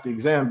passed the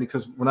exam,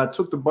 because when I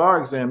took the bar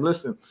exam,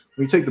 listen,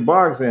 when you take the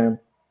bar exam,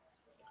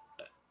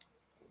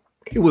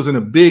 it was in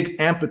a big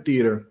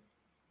amphitheater,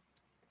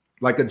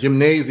 like a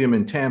gymnasium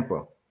in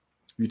Tampa.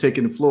 You take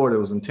it in Florida, it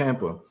was in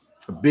Tampa,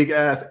 a big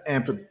ass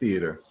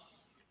amphitheater.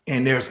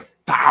 And there's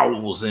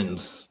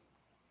thousands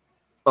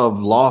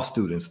of law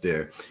students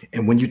there.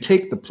 And when you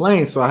take the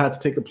plane, so I had to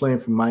take a plane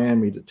from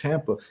Miami to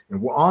Tampa,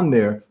 and we're on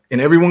there,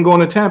 and everyone going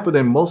to Tampa,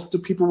 then most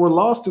of the people were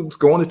law students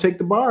going to take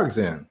the bar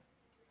exam.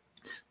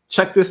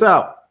 Check this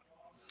out.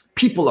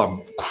 People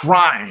are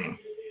crying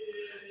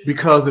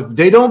because if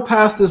they don't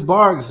pass this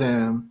bar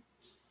exam,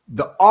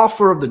 the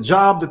offer of the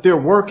job that they're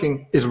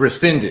working is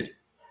rescinded.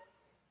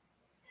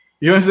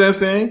 You understand what I'm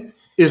saying?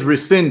 Is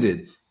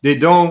rescinded. They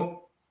don't,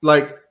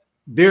 like,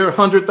 their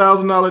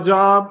 $100,000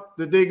 job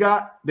that they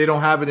got, they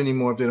don't have it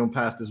anymore if they don't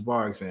pass this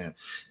bar exam.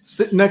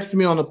 Sitting next to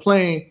me on the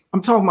plane,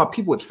 I'm talking about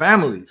people with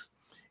families,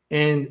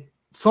 and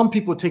some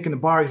people are taking the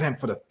bar exam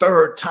for the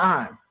third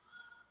time.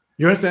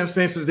 You understand what I'm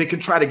saying? So they can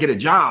try to get a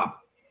job.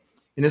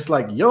 And it's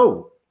like,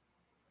 yo,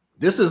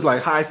 this is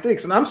like high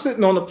stakes. And I'm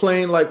sitting on the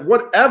plane like,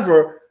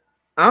 whatever.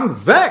 I'm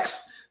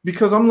vexed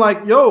because I'm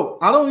like, yo,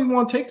 I don't even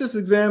want to take this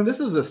exam. This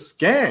is a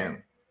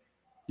scam.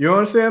 You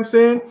understand what I'm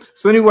saying?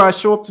 So anyway, I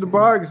show up to the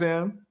bar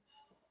exam.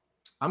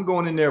 I'm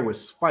going in there with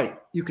spite.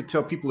 You could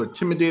tell people are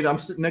intimidated. I'm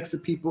sitting next to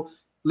people.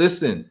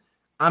 Listen,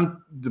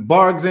 the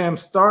bar exam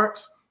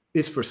starts.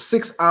 It's for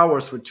 6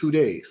 hours for 2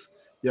 days.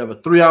 You have a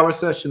 3-hour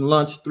session,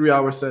 lunch,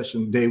 3-hour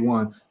session, day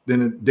one.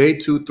 Then a day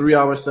two,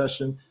 3-hour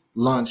session,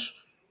 lunch,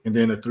 and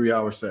then a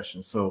 3-hour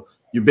session. So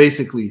you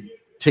basically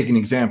take an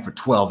exam for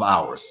 12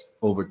 hours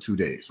over 2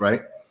 days,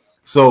 right?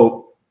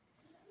 So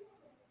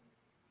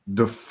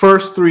the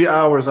first 3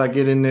 hours I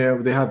get in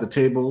there, they have the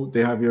table,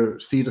 they have your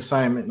seat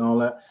assignment and all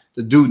that.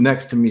 The dude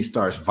next to me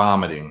starts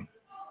vomiting.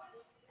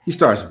 He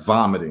starts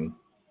vomiting.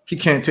 He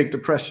can't take the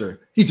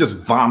pressure. He's just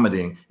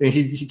vomiting, and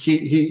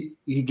he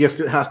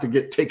has to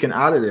get taken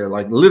out of there.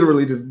 Like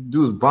literally, this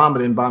dude's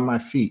vomiting by my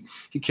feet.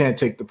 He can't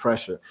take the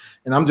pressure,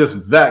 and I'm just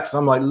vexed.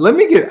 I'm like, let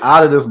me get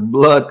out of this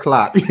blood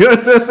clot. You know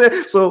what I'm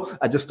saying? So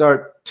I just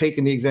start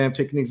taking the exam,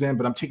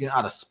 but I'm taking it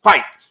out of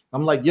spite.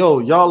 I'm like, yo,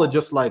 y'all are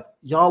just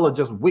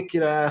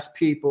wicked ass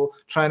people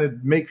trying to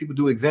make people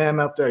do exam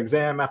after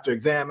exam after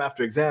exam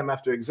after exam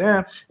after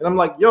exam, and I'm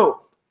like,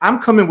 yo, I'm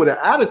coming with an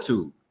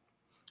attitude.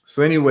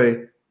 So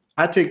anyway,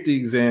 I take the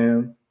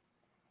exam,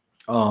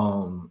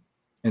 and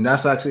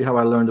that's actually how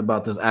I learned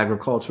about this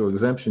agricultural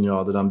exemption,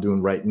 y'all, that I'm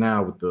doing right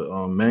now with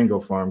the mango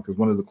farm. Because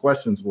one of the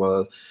questions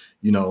was,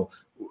 you know,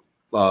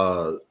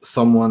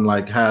 someone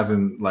like has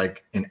an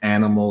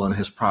animal on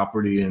his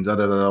property and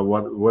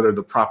what are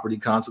the property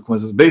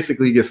consequences?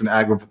 Basically, he gets an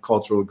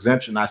agricultural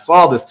exemption. I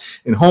saw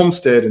this in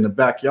Homestead in the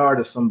backyard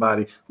of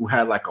somebody who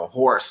had like a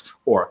horse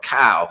or a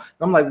cow. And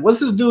I'm like, what's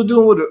this dude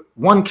doing with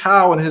one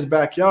cow in his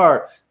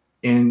backyard?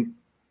 And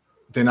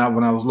then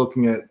when I was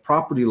looking at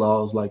property law,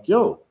 I was like,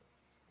 yo,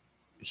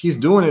 he's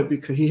doing it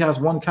because he has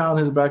one cow in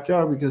his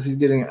backyard because he's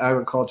getting an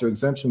agriculture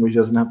exemption where he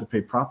doesn't have to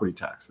pay property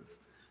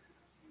taxes.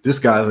 This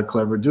guy's a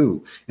clever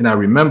dude. And I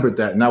remembered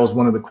that. And that was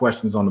one of the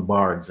questions on the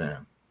bar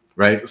exam,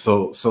 right?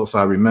 So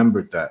I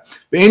remembered that.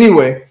 But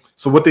anyway,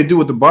 so what they do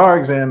with the bar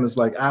exam is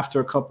like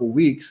after a couple of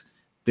weeks,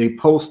 they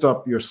post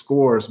up your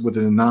scores with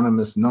an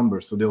anonymous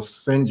number. So they'll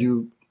send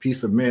you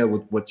piece of mail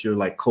with what your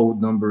like code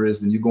number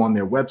is, and you go on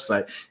their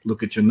website,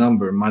 look at your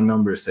number. My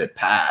number said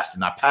passed,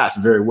 and I passed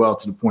very well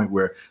to the point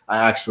where I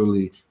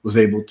actually was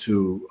able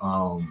to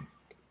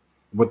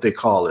what they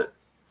call it,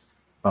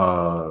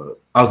 I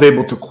was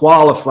able to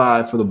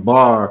qualify for the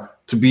bar,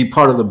 to be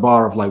part of the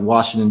bar of like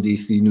Washington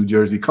DC, New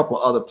Jersey, a couple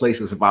other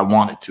places if I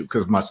wanted to,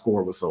 because my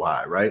score was so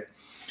high, right?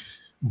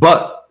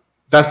 But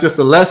that's just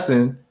a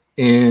lesson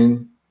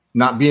in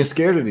not being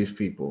scared of these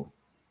people.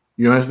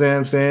 You understand what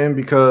I'm saying?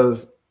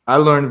 Because I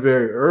learned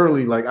very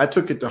early, like I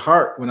took it to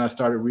heart when I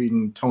started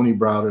reading Tony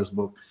Browder's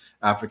book,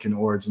 African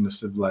Origin of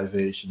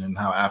Civilization, and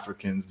how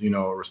Africans, you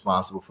know, are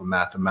responsible for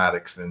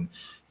mathematics and,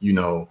 you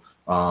know,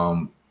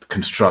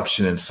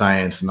 construction and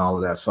science and all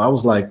of that. So I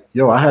was like,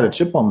 yo, I had a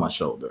chip on my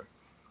shoulder.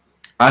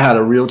 I had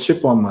a real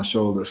chip on my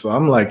shoulder. So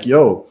I'm like,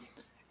 yo,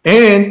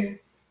 and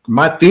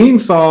my theme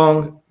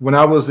song when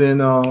I was in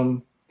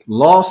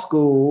law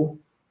school,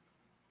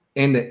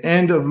 in the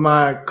end of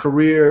my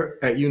career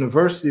at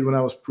university when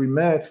I was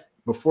pre-med,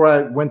 before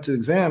I went to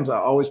exams, I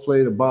always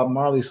played a Bob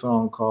Marley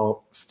song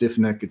called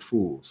Stiff-Necked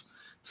Fools.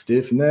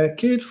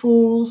 Stiff-necked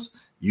fools,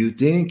 you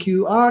think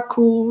you are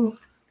cool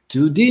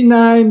to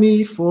deny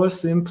me for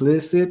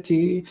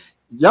simplicity.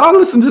 Y'all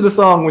listen to the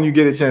song when you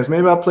get a chance.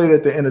 Maybe I'll play it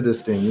at the end of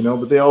this thing, you know,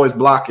 but they always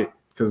block it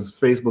because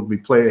Facebook be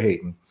player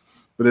hating.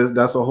 But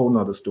that's a whole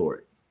nother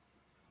story.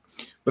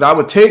 But I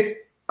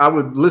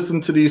would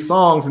listen to these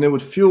songs and it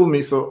would fuel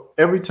me. So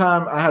every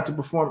time I had to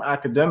perform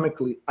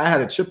academically, I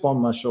had a chip on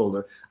my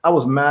shoulder. I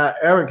was mad,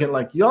 arrogant,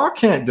 like, y'all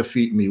can't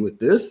defeat me with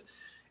this.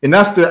 And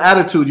that's the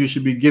attitude you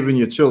should be giving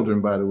your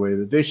children, by the way,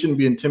 that they shouldn't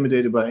be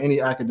intimidated by any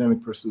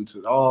academic pursuits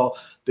at all.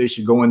 They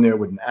should go in there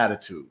with an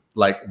attitude.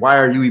 Like, why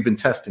are you even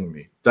testing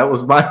me? That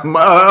was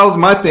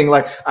my thing.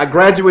 Like, I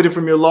graduated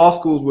from your law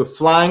schools with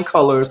flying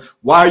colors.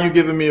 Why are you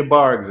giving me a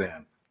bar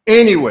exam?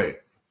 Anyway,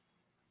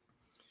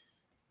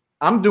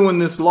 I'm doing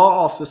this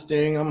law office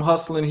thing. I'm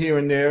hustling here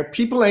and there.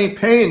 People ain't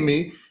paying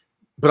me,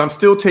 but I'm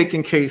still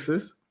taking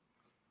cases.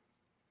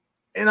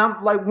 And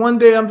I'm like, one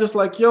day I'm just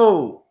like,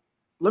 yo,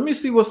 let me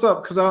see what's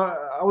up. Cause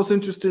I was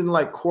interested in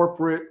like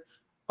corporate,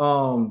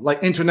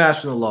 like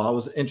international law. I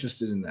was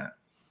interested in that.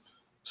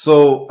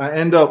 So I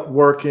end up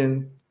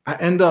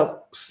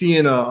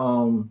seeing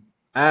a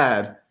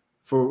ad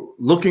for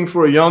looking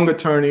for a young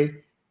attorney,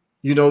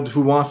 you know,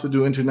 who wants to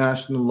do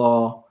international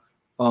law,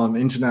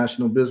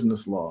 international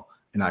business law.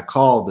 And I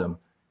called them,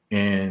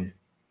 and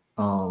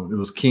it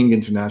was King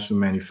International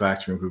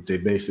Manufacturing Group. They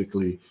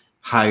basically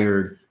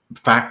hired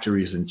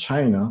factories in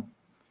China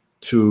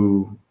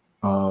to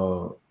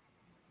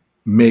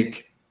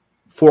make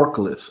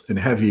forklifts and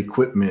heavy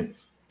equipment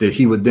that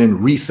he would then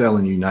resell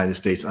in the United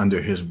States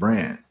under his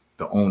brand,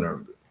 the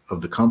owner of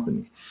the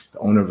company. The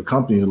owner of the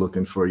company is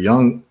looking for a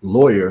young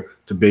lawyer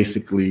to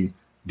basically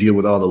deal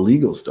with all the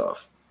legal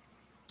stuff.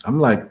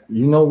 I'm like,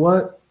 you know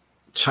what?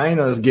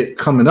 China is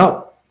coming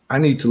up. I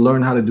need to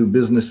learn how to do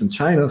business in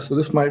China, so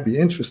this might be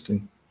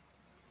interesting.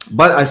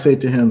 But I say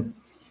to him,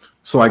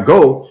 so I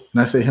go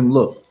and I say to him,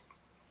 look,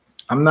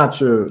 I'm not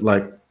your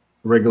like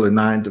regular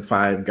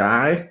 9-to-5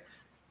 guy.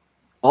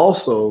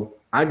 Also,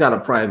 I got a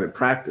private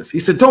practice. He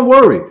said, don't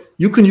worry.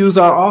 You can use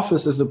our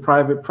office as a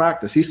private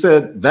practice. He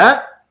said,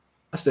 that?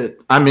 I said,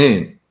 I'm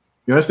in.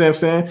 You understand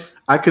what I'm saying?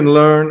 I can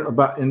learn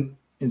about, and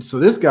so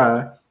this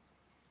guy,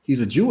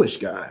 he's a Jewish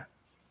guy,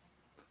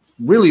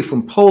 really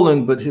from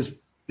Poland, but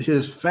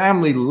his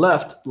family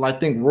left, I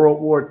think,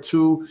 World War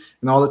II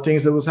and all the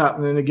things that was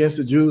happening against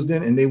the Jews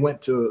then, and they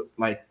went to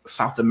like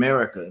South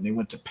America, and they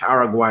went to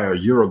Paraguay or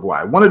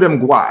Uruguay, one of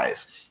them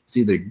guys. It's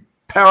either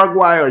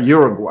Paraguay or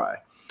Uruguay.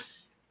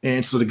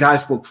 And so the guy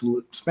spoke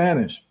fluent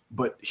Spanish,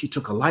 but he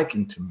took a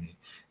liking to me.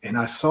 And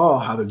I saw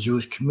how the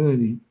Jewish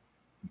community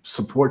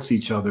supports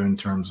each other in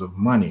terms of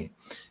money.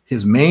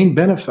 His main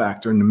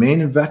benefactor and the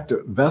main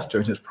investor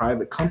in his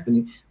private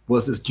company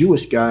was this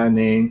Jewish guy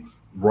named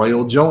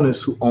Royal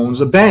Jonas, who owns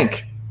a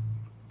bank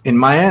in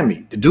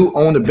Miami. The dude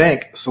owned a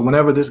bank. So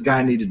whenever this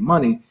guy needed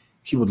money,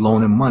 he would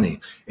loan him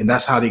money. And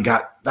that's how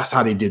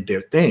they did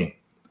their thing.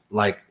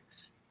 Like,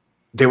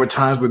 there were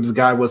times where this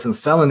guy wasn't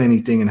selling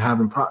anything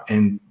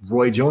and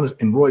Roy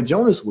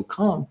Jonas would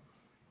come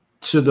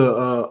to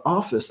the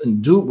office,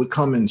 and dude would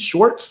come in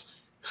shorts,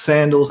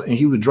 sandals, and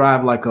he would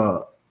drive like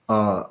a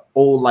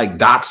old like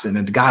Datsun,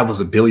 and the guy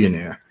was a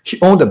billionaire.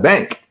 He owned a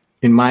bank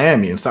in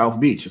Miami, in South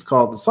Beach. It's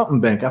called the something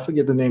bank. I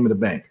forget the name of the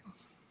bank.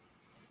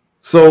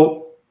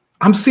 So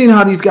I'm seeing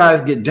how these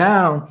guys get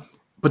down,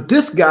 but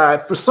this guy,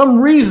 for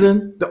some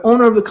reason, the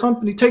owner of the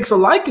company takes a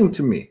liking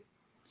to me.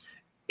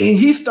 And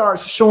he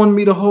starts showing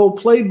me the whole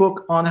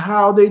playbook on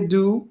how they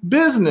do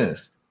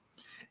business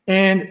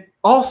and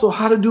also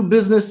how to do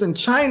business in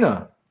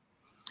China.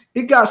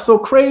 It got so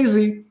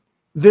crazy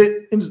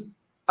that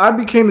I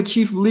became the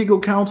chief legal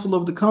counsel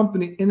of the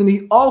company. And then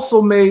he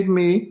also made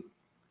me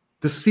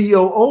the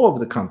COO of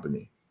the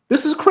company.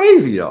 This is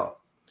crazy, y'all.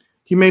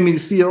 He made me the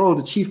COO,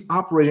 the chief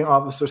operating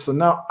officer. So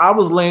now I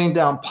was laying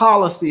down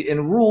policy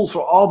and rules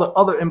for all the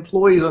other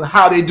employees on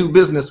how they do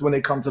business when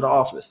they come to the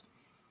office.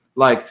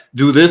 Like,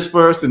 do this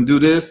first and do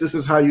this. This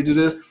is how you do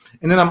this.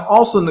 And then I'm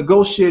also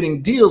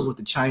negotiating deals with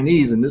the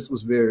Chinese. And this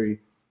was very,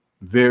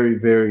 very,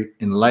 very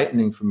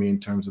enlightening for me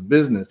in terms of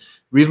business. The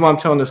reason why I'm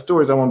telling this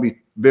story is I want to be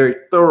very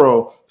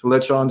thorough to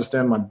let y'all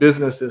understand my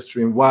business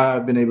history and why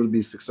I've been able to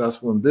be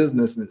successful in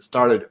business. And it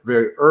started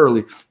very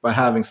early by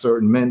having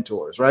certain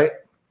mentors, right?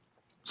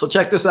 So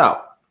check this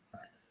out.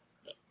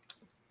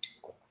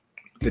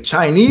 The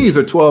Chinese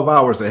are 12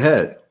 hours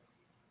ahead.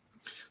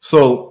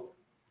 So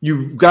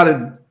you've got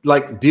to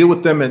like deal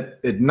with them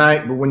at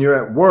night, but when you're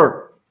at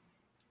work,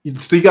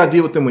 you got to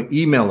deal with them with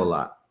email a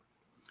lot.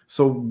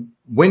 So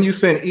when you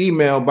send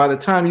email, by the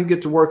time you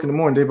get to work in the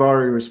morning, they've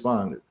already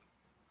responded.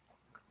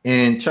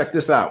 And check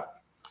this out.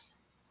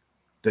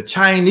 The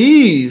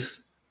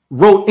Chinese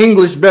wrote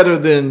English better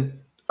than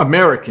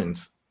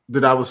Americans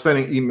that I was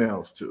sending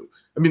emails to.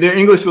 I mean, their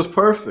English was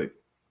perfect.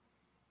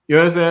 You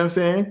understand what I'm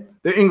saying?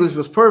 Their English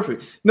was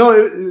perfect. No,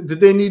 did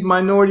they need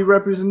minority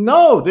representation?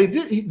 No, they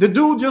did. The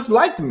dude just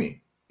liked me.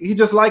 He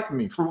just liked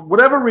me for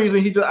whatever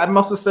reason. I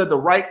must have said the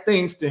right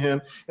things to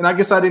him. And I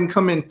guess I didn't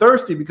come in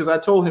thirsty because I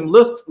told him,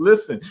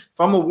 listen, if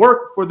I'm going to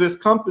work for this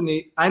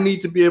company, I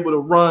need to be able to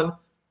run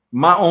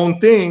my own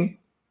thing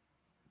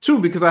too,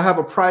 because I have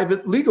a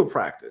private legal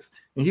practice.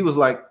 And he was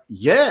like,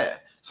 yeah.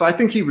 So I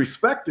think he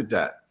respected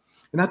that.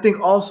 And I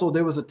think also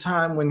there was a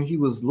time when he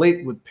was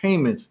late with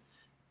payments.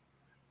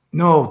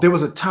 No, there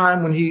was a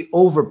time when he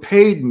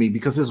overpaid me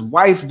because his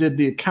wife did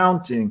the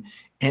accounting.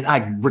 And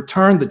I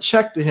returned the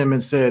check to him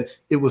and said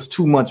it was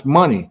too much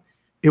money.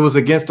 It was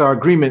against our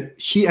agreement.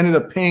 She ended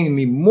up paying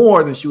me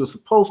more than she was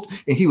supposed to.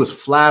 And he was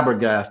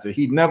flabbergasted.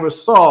 He never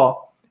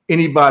saw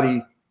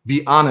anybody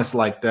be honest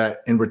like that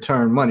and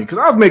return money. Because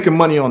I was making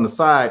money on the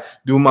side,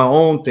 doing my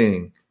own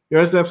thing. You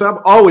understand? So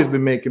I've always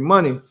been making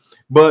money.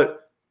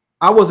 But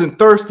I wasn't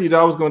thirsty that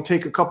I was going to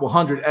take a couple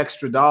 $100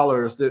 extra.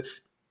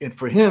 And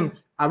for him,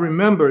 I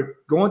remember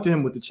going to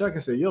him with the check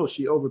and say, yo,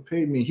 she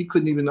overpaid me. He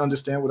couldn't even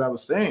understand what I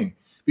was saying,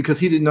 because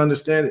he didn't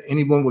understand that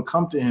anyone would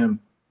come to him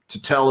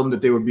to tell him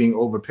that they were being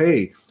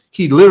overpaid.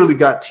 He literally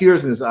got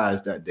tears in his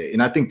eyes that day.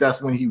 And I think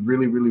that's when he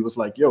really, really was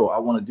like, yo, I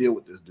want to deal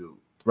with this dude.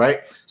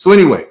 Right. So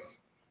anyway,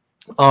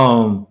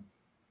 the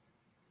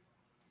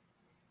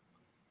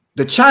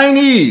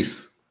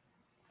Chinese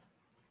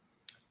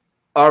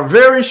are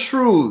very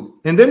shrewd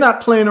and they're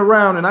not playing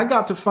around. And I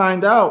got to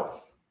find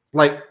out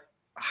like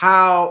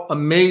how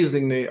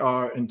amazing they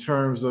are in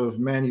terms of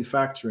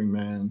manufacturing,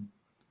 man.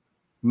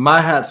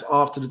 My hat's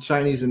off to the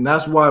Chinese. And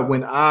that's why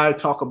when I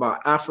talk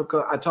about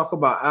Africa, I talk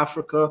about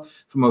Africa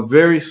from a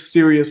very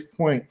serious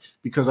point,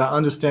 because I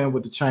understand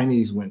what the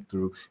Chinese went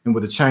through and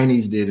what the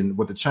Chinese did and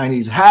what the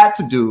Chinese had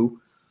to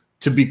do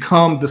to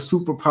become the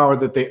superpower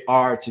that they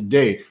are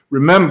today.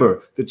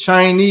 Remember, the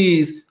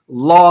Chinese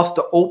lost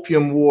the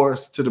Opium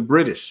Wars to the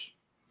British.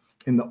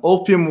 And the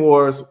Opium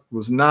Wars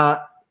was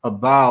not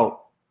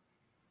about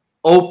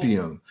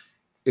opium.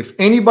 If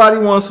anybody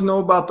wants to know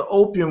about the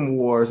Opium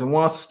Wars and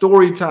wants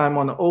story time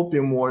on the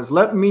Opium Wars,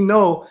 let me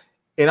know,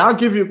 and I'll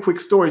give you a quick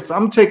story. So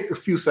I'm going to take a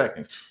few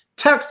seconds.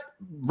 Text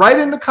right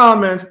in the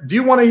comments, do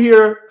you want to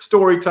hear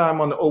story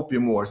time on the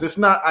Opium Wars? If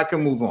not, I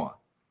can move on.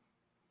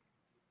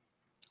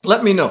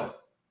 Let me know.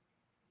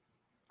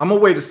 I'm gonna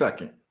wait a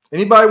second.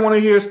 Anybody want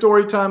to hear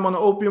story time on the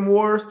Opium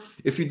Wars?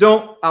 If you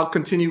don't, I'll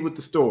continue with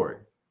the story.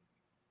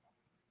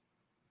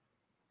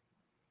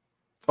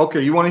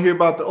 Okay, you want to hear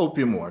about the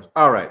Opium Wars?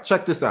 All right,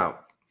 check this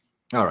out.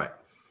 All right,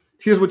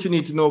 here's what you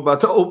need to know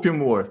about the Opium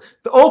Wars.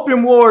 The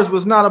Opium Wars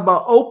was not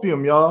about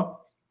opium,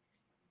 y'all.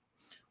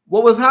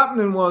 What was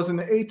happening was in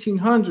the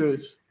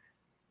 1800s,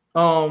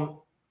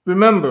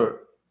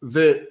 remember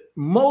that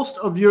most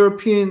of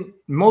European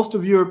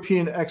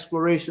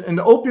exploration, and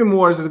the Opium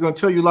Wars is going to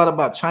tell you a lot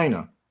about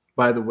China,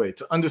 by the way,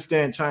 to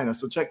understand China.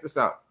 So check this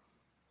out.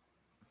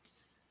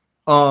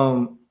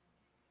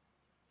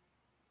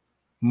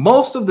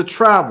 Most of the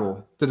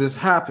travel that has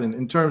happened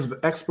in terms of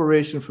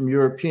exploration from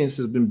Europeans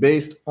has been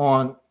based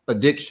on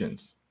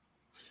addictions.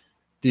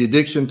 The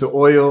addiction to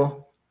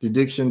oil, the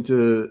addiction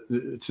to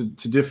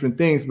different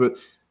things, but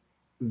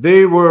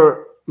they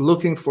were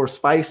looking for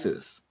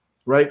spices,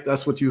 right?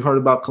 That's what you heard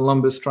about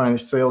Columbus trying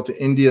to sail to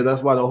India.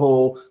 That's why the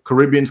whole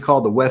Caribbean's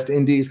called the West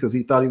Indies, because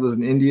he thought he was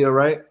in India,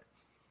 right?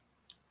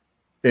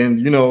 And,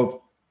 you know, if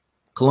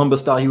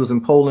Columbus thought he was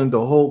in Poland,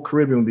 the whole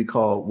Caribbean would be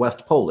called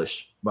West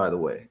Polish, by the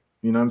way.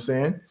 You know what I'm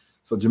saying?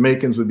 So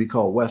Jamaicans would be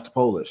called West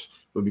Polish,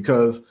 but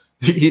because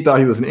he thought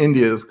he was in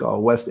India, it's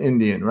called West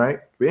Indian, right?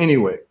 But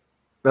anyway,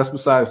 that's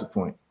besides the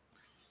point.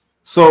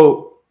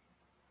 So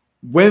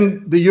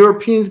when the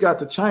Europeans got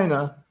to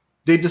China,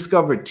 they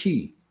discovered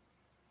tea.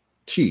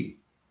 Tea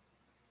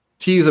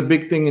is a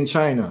big thing in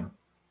China.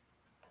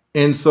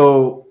 And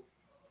so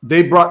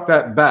they brought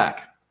that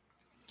back.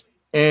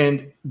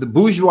 And the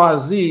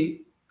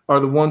bourgeoisie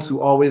are the ones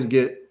who always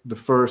get the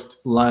first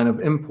line of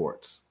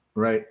imports.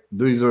 Right,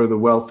 these are the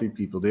wealthy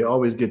people. They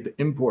always get the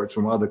imports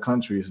from other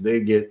countries. They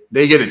get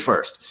it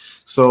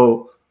first.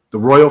 So the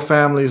royal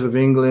families of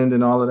England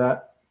and all of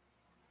that,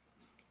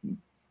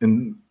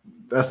 and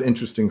that's an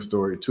interesting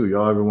story too.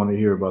 Y'all ever want to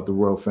hear about the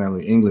royal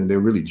family of England? They're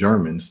really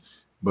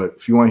Germans, but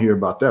if you want to hear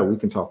about that, we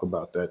can talk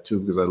about that too,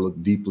 because I look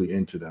deeply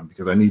into them,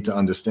 because I need to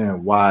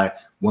understand why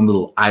one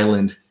little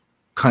island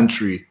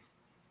country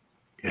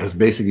has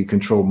basically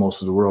controlled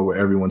most of the world, where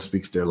everyone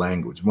speaks their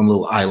language. One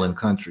little island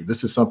country.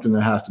 This is something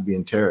that has to be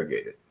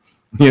interrogated.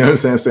 You know what I'm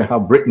saying? Saying how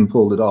Britain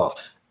pulled it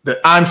off. That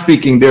I'm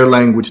speaking their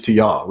language to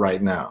y'all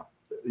right now.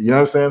 You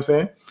know what I'm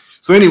saying?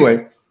 So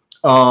anyway,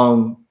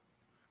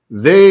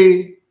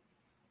 they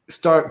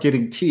start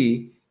getting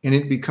tea, and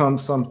it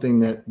becomes something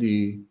that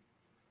the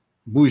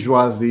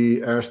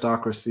bourgeoisie,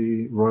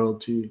 aristocracy,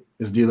 royalty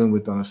is dealing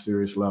with on a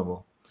serious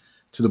level,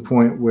 to the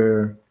point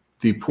where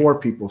the poor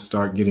people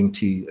start getting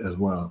tea as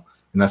well.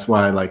 And that's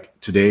why, like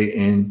today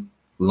in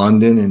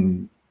London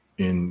and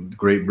in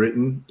Great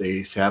Britain,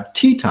 they have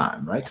tea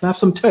time, right? Can I have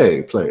some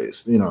tea,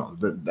 please? You know,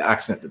 the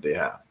accent that they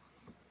have.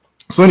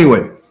 So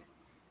anyway,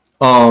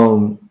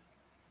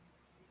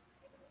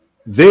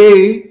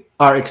 they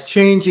are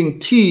exchanging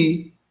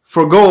tea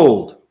for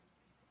gold.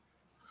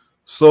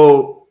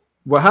 So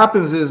what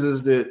happens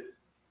is that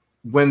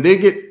when they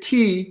get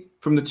tea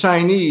from the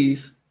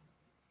Chinese,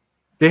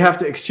 they have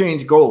to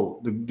exchange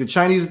gold. The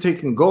Chinese are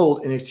taking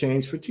gold in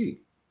exchange for tea.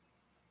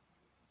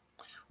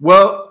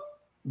 Well,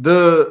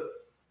 the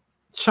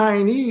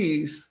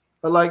Chinese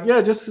are like, yeah,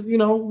 just, you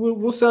know,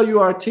 we'll sell you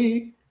our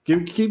tea.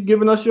 Keep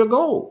giving us your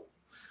gold.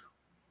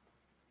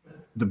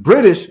 The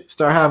British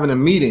start having a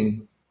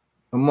meeting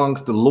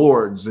amongst the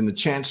lords and the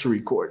chancery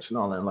courts and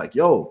all that. Like,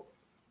 yo,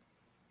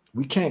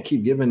 we can't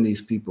keep giving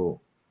these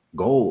people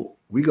gold.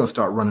 We're going to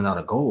start running out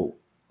of gold.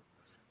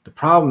 The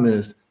problem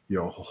is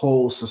your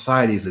whole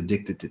society is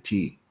addicted to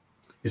tea.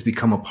 It's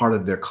become a part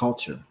of their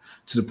culture,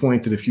 to the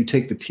point that if you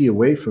take the tea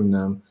away from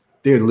them,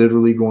 they're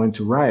literally going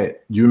to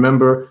riot. Do you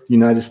remember the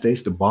United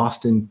States, the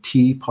Boston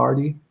Tea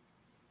Party?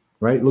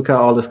 Right? Look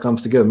how all this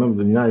comes together. Remember,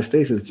 the United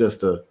States is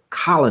just a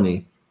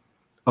colony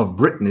of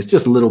Britain. It's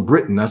just Little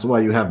Britain. That's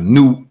why you have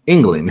New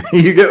England.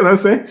 You get what I'm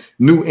saying?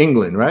 New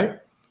England, right?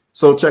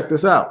 So check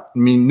this out. I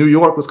mean, New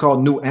York was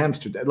called New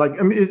Amsterdam. Like,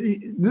 I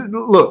mean,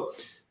 look.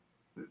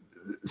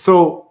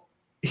 So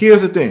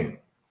here's the thing.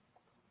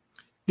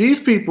 These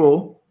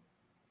people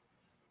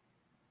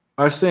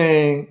are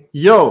saying,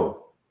 yo,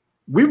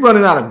 we're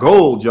running out of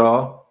gold,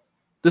 y'all.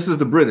 This is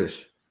the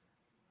British.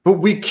 But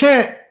we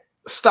can't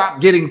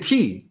stop getting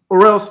tea,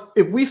 or else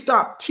if we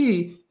stop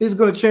tea, it's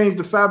going to change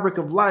the fabric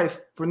of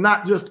life for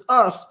not just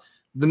us,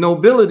 the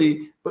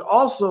nobility, but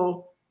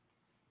also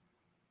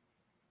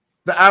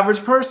the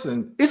average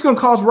person. It's going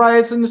to cause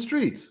riots in the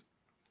streets.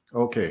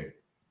 Okay.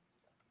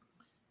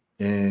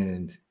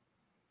 And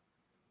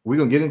we're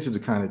going to get into the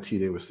kind of tea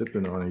they were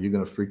sipping on, and you're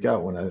going to freak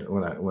out when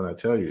I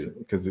tell you,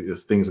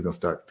 because things are going to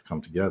start to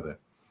come together.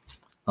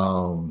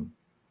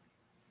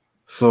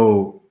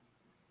 So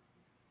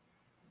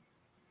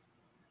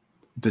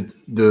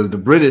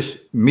the British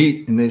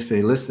meet and they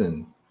say,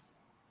 listen,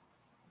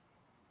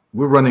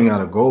 we're running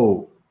out of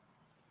gold.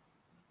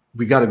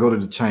 We got to go to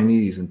the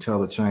Chinese and tell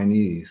the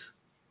Chinese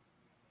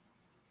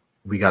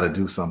we got to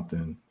do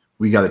something.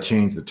 We got to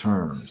change the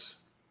terms.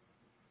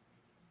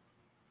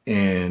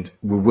 And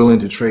we're willing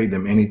to trade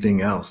them anything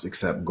else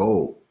except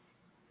gold.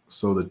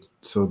 So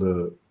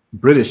the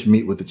British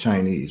meet with the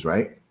Chinese,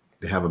 right?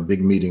 They have a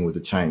big meeting with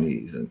the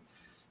Chinese, and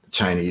the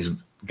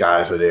Chinese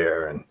guys are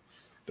there, and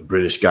the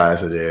British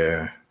guys are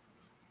there,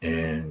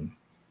 and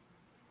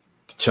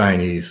the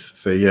Chinese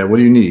say, yeah, what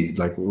do you need?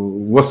 Like,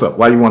 what's up?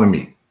 Why do you want to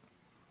meet?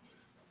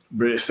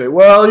 British say,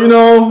 well, you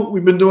know,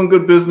 we've been doing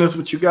good business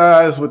with you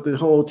guys with the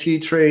whole tea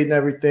trade and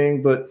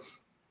everything, but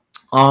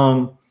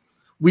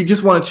we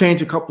just want to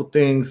change a couple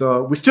things.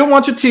 We still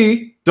want your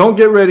tea. Don't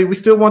get ready. We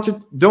still want you.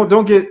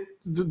 Don't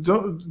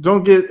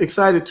get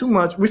excited too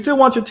much. We still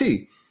want your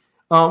tea,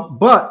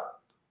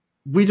 but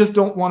we just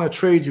don't want to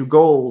trade you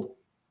gold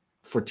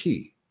for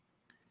tea.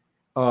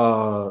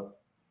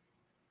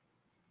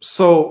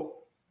 So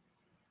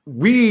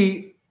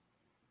we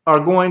are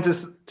going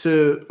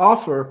to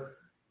offer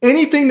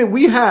anything that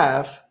we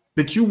have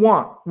that you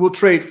want. We'll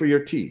trade for your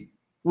tea.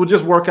 We'll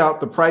just work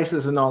out the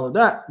prices and all of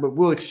that, but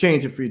we'll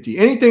exchange it for your tea.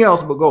 Anything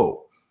else but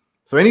gold.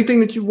 So anything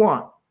that you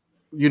want,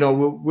 you know,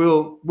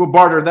 we'll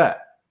barter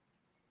that.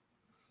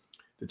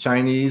 The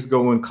Chinese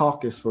go in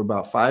caucus for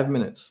about 5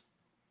 minutes,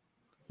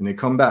 and they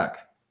come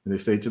back and they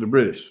say to the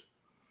British,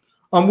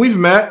 we've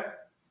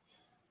met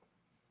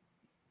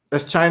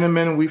as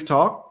Chinamen and we've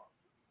talked,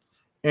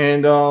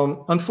 and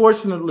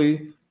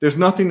unfortunately, there's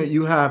nothing that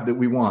you have that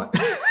we want.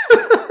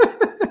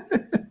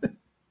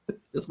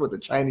 That's what the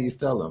Chinese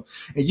tell them.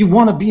 And you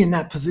want to be in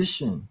that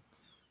position.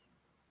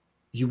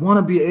 You want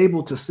to be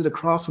able to sit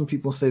across from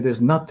people and say,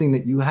 there's nothing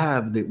that you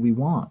have that we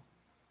want.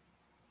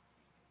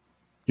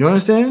 You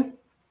understand?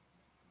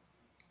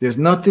 There's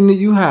nothing that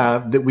you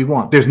have that we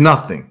want. There's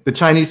nothing. The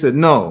Chinese said,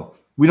 no,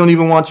 we don't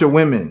even want your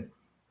women.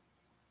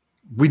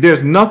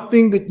 There's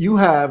nothing that you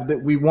have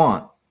that we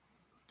want.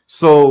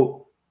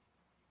 So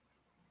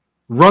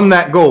run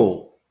that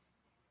gold.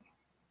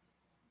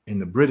 And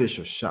the British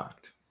are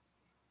shocked,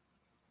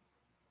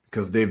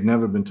 because they've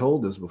never been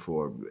told this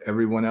before.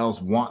 Everyone else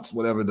wants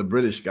whatever the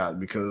British got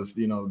because,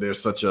 you know,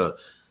 there's such a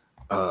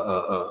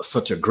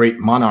great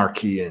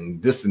monarchy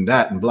and this and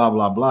that and blah,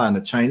 blah, blah. And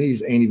the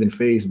Chinese ain't even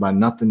fazed by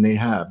nothing they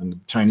have. And the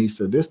Chinese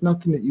said, there's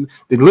nothing that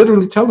they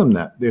literally tell them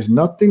that. There's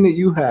nothing that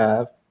you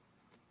have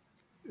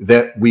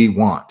that we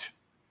want.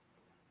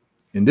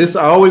 And this,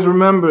 I always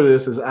remember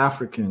this as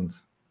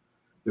Africans,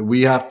 that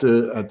we have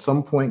to at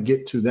some point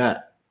get to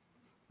that,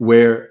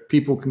 where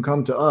people can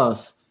come to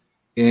us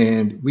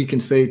and we can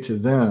say to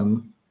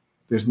them,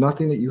 there's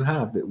nothing that you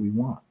have that we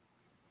want,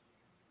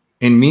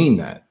 and mean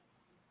that.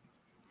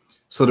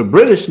 So the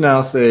British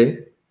now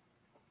say,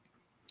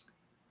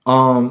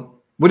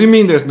 what do you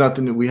mean there's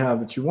nothing that we have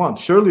that you want?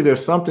 Surely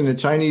there's something. The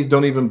Chinese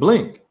don't even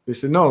blink. They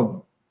said,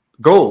 no,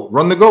 gold,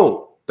 run the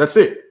gold. That's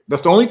it.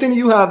 That's the only thing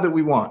you have that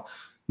we want.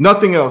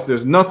 Nothing else.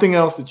 There's nothing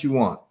else that you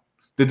want.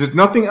 There's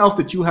nothing else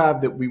that you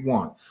have that we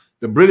want.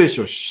 The British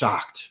are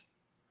shocked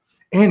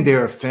and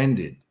they're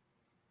offended.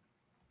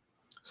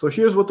 So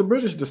here's what the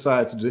British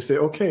decide to do. They say,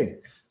 okay,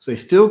 so they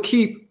still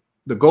keep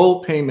the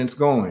gold payments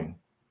going.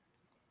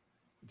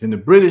 Then the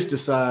British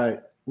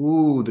decide,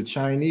 ooh, the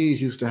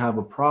Chinese used to have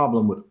a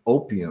problem with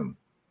opium.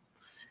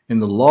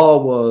 And the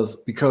law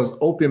was, because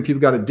opium,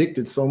 people got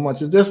addicted so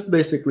much. It's just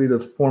basically the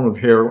form of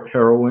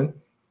heroin,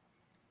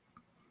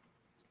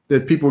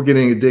 that people were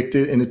getting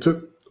addicted, and it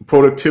took the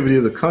productivity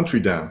of the country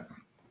down.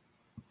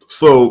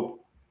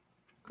 So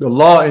the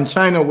law in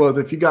China was,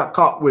 if you got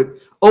caught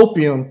with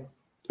opium,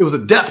 it was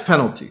a death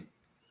penalty,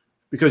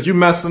 because you're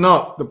messing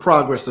up the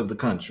progress of the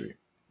country.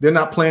 They're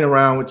not playing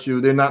around with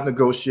you. They're not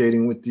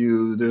negotiating with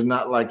you. There's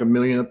not like a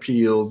million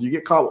appeals. You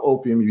get caught with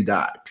opium, you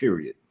die,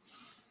 period.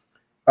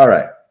 All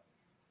right.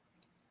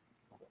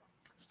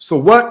 So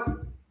what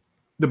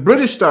the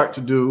British start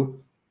to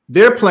do,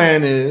 their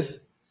plan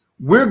is,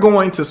 we're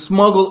going to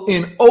smuggle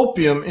in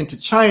opium into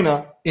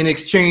China in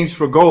exchange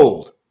for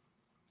gold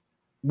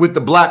with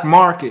the black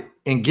market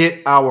and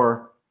get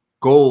our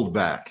gold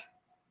back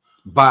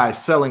by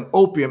selling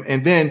opium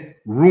and then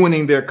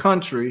ruining their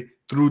country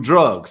through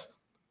drugs.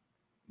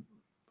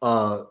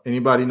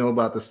 Anybody know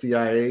about the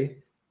CIA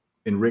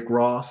and Rick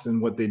Ross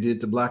and what they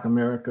did to Black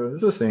America?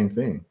 It's the same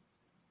thing.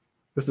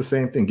 It's the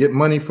same thing. Get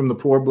money from the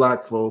poor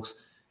black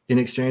folks in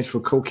exchange for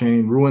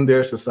cocaine, ruin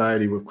their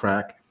society with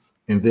crack,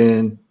 and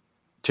then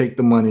take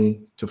the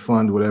money to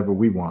fund whatever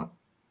we want.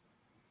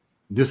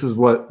 This is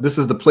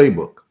the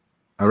playbook.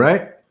 All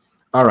right.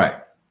 All right.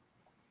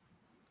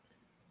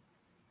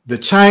 The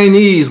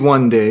Chinese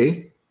one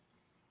day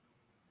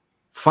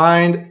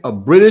find a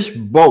British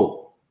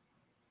boat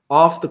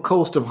off the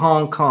coast of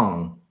Hong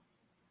Kong,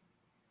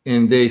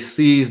 and they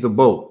seize the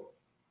boat.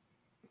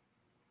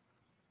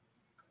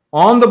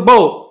 On the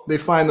boat, they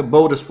find the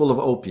boat is full of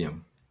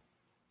opium.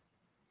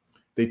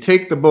 They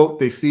take the boat,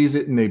 they seize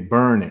it, and they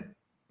burn it.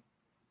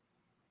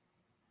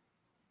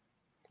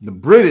 The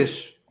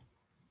British,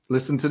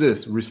 listen to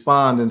this,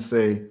 respond and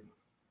say,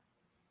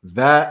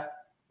 that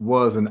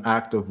was an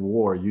act of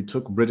war. You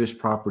took British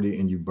property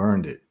and you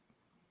burned it.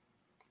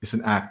 It's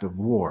an act of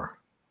war.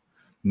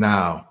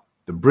 Now,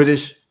 the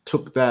British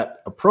took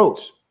that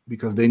approach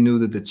because they knew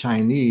that the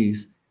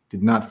Chinese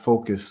did not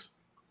focus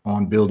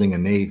on building a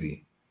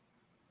navy.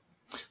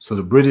 So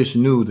the British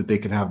knew that they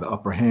could have the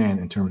upper hand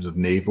in terms of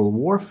naval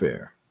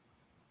warfare.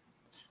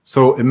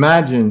 So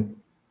imagine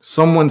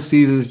someone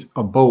seizes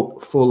a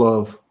boat full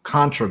of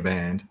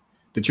contraband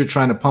that you're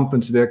trying to pump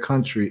into their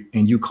country,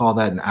 and you call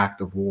that an act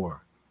of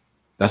war.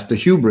 That's the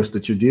hubris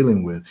that you're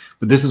dealing with.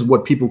 But this is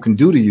what people can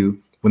do to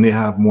you when they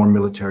have more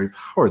military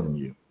power than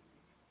you.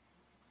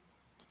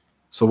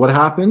 So what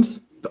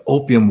happens? The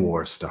Opium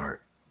Wars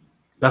start.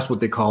 That's what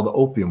they call the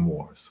Opium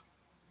Wars.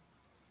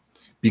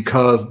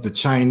 Because the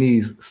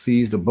Chinese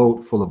seized a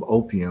boat full of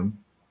opium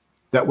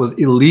that was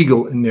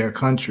illegal in their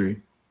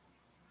country,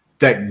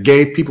 that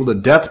gave people the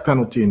death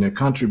penalty in their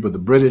country, but the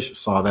British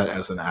saw that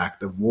as an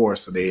act of war,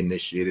 so they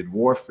initiated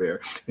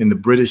warfare. And the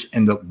British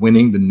end up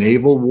winning the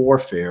naval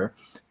warfare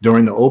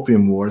during the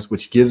Opium Wars,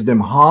 which gives them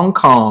Hong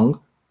Kong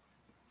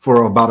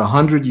for about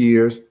 100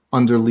 years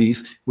under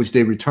lease, which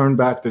they returned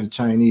back to the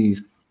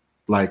Chinese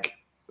like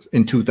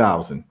in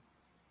 2000.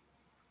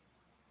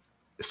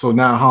 So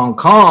now Hong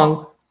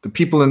Kong, the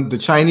people in the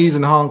Chinese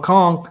in Hong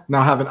Kong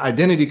now have an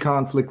identity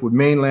conflict with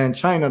mainland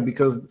China,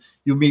 because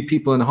you meet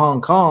people in Hong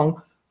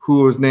Kong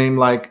who is named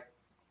like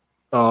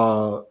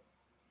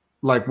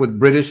with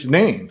British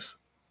names,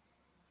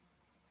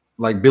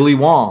 like Billy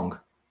Wong.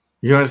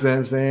 You understand what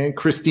I'm saying?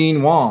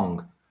 Christine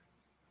Wong,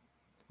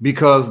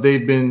 because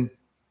they've been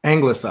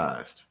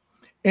anglicized.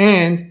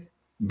 And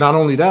not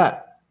only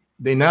that,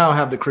 they now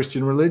have the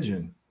Christian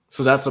religion.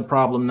 So that's a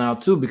problem now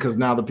too, because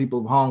now the people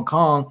of Hong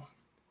Kong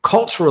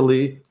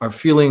culturally are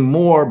feeling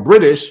more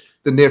British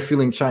than they're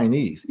feeling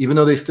Chinese, even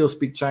though they still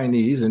speak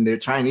Chinese and they're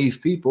Chinese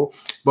people.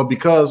 But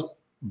because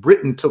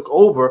Britain took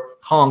over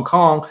Hong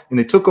Kong, and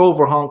they took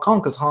over Hong Kong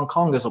because Hong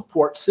Kong is a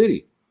port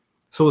city.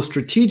 So it's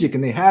strategic,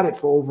 and they had it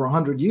for over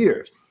 100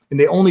 years. And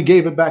they only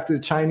gave it back to the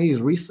Chinese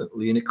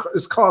recently. And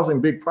it's causing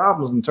big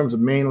problems in terms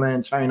of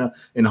mainland China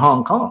and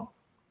Hong Kong.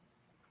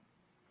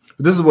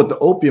 But this is what the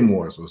Opium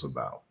Wars was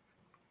about.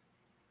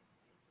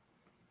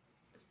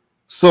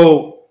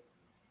 So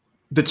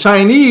the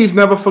Chinese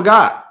never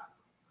forgot.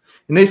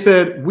 And they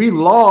said, we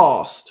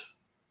lost.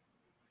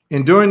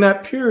 And during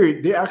that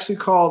period, they actually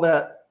call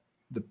that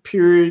the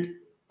period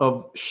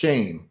of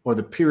shame, or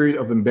the period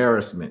of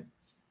embarrassment.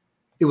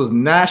 It was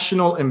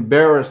national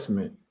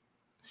embarrassment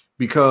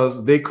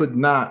because they could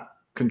not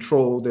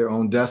control their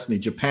own destiny.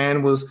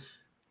 Japan was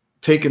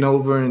taking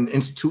over and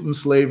instituting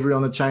slavery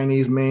on the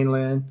Chinese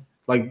mainland.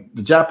 Like,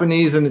 the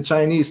Japanese and the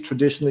Chinese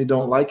traditionally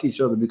don't like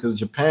each other because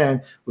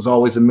Japan was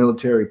always a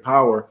military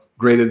power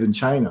greater than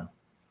China.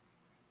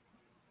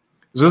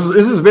 This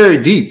is very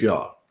deep,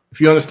 y'all. If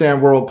you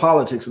understand world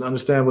politics and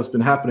understand what's been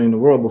happening in the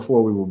world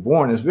before we were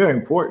born, it's very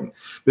important.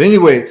 But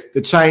anyway,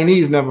 the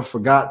Chinese never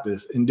forgot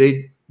this. And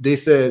they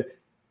said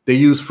they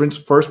used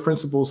first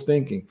principles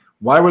thinking.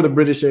 Why were the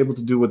British able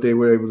to do what they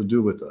were able to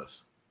do with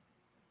us?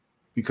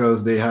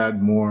 Because they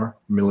had more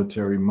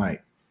military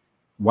might.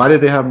 Why did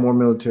they have more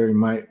military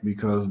might?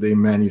 Because they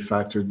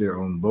manufactured their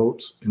own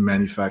boats and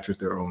manufactured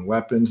their own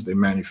weapons.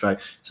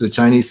 So the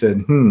Chinese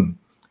said,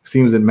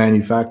 seems that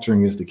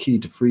manufacturing is the key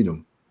to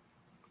freedom.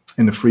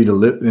 And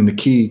the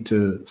key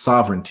to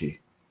sovereignty.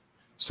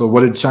 So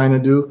what did China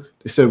do?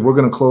 They said, we're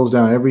going to close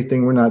down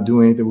everything. We're not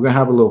doing anything. We're going to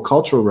have a little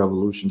cultural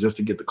revolution just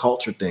to get the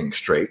culture thing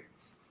straight,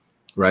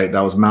 right?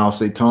 That was Mao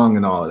Zedong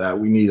and all of that.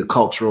 We need a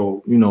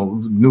cultural,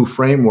 new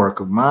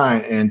framework of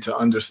mind, and to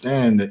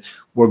understand that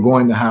we're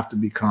going to have to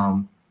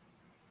become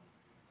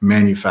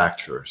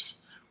manufacturers.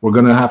 We're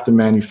going to have to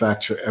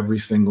manufacture every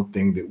single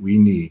thing that we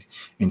need.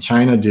 And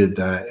China did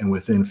that. And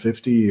within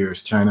 50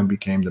 years, China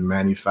became the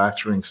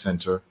manufacturing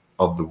center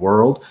of the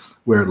world,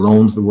 where it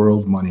loans the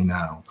world money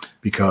now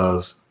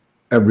because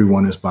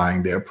everyone is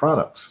buying their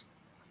products.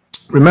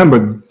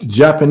 Remember, the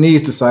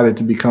Japanese decided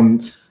to become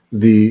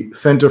the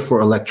center for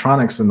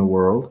electronics in the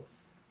world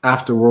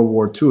after World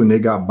War II, and they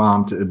got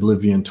bombed to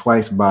oblivion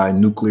twice by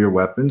nuclear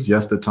weapons.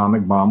 Yes, the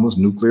atomic bomb was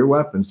nuclear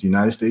weapons. The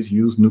United States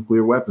used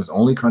nuclear weapons, the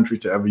only country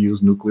to ever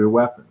use nuclear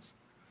weapons.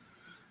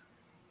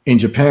 In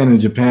Japan, and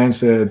Japan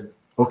said,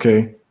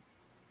 okay,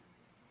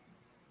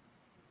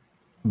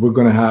 we're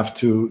going to have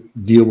to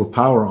deal with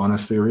power on a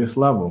serious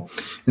level.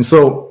 And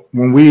so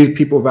when we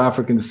people of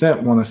African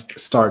descent want to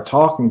start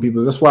talking to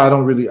people, that's why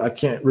I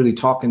can't really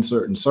talk in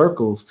certain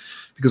circles,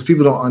 because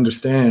people don't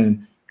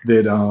understand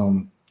that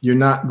you're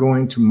not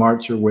going to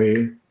march your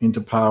way into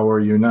power.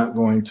 You're not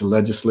going to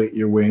legislate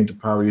your way into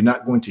power. You're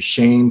not going to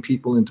shame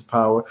people into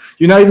power.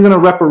 You're not even going to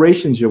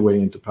reparations your way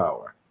into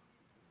power.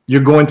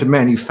 You're going to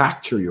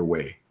manufacture your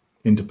way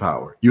into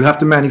power. You have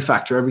to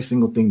manufacture every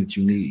single thing that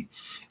you need.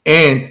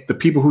 And the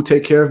people who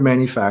take care of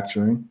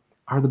manufacturing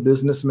are the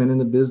businessmen and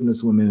the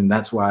businesswomen. And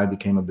that's why I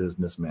became a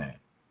businessman,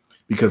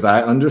 because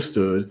I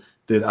understood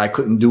that I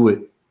couldn't do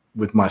it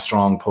with my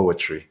strong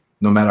poetry.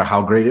 No matter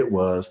how great it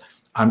was,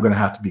 I'm going to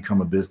have to become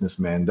a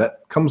businessman.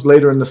 That comes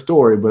later in the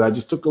story, but I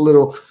just took a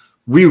little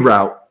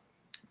reroute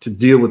to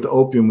deal with the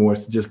Opium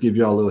Wars, to just give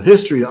y'all a little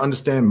history, to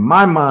understand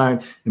my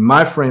mind and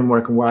my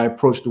framework and why I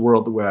approach the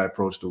world the way I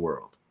approach the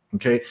world.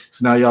 Okay,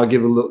 so now y'all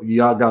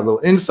got a little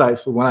insight.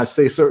 So when I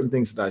say certain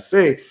things that I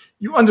say,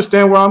 you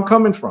understand where I'm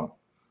coming from.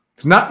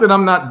 It's not that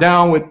I'm not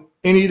down with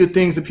any of the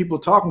things that people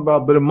are talking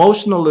about, but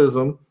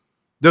emotionalism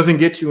doesn't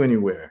get you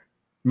anywhere.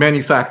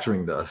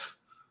 Manufacturing does.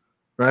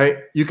 right?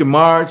 You can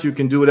march, you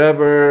can do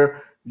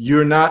whatever.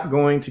 You're not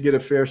going to get a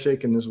fair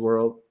shake in this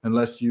world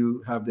unless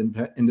you have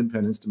the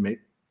independence to make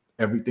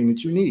everything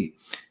that you need.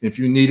 If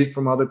you need it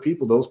from other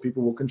people, those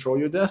people will control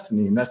your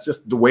destiny. And that's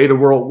just the way the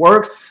world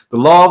works. The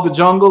law of the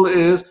jungle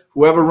is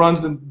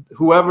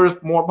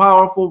whoever's more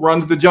powerful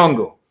runs the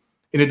jungle.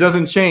 And it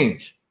doesn't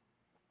change.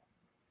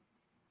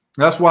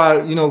 That's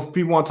why, you know, if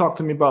people want to talk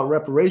to me about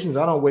reparations,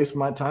 I don't waste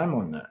my time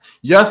on that.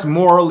 Yes,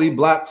 morally,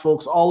 black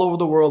folks all over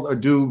the world are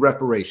due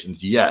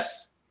reparations.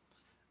 Yes.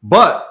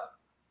 But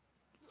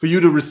for you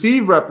to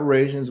receive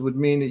reparations would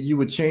mean that you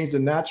would change the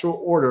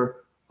natural order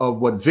of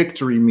what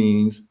victory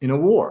means in a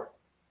war.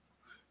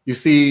 You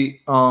see,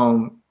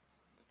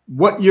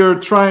 what you're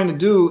trying to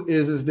do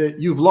is that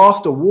you've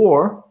lost a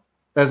war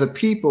as a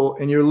people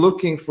and you're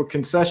looking for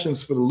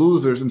concessions for the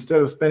losers instead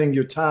of spending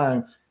your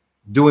time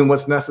doing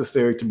what's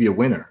necessary to be a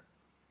winner.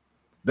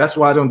 That's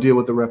why I don't deal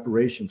with the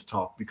reparations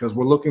talk, because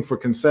we're looking for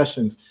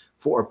concessions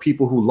for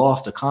people who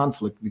lost a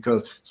conflict,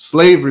 because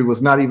slavery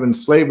was not even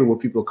slavery, what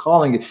people are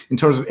calling it. In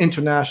terms of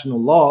international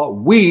law,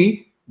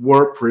 we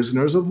were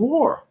prisoners of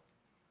war.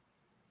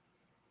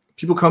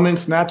 People come in,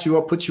 snatch you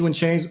up, put you in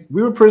chains.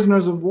 We were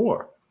prisoners of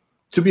war.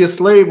 To be a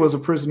slave was a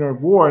prisoner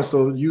of war. And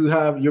so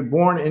you're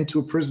born into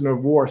a prisoner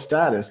of war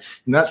status.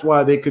 And that's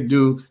why they could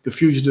do the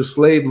fugitive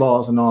slave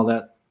laws and all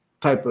that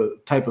type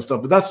of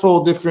stuff. But that's a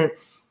whole different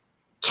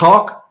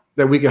talk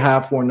that we could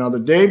have for another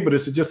day. But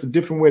it's just a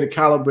different way to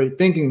calibrate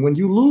thinking. When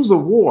you lose a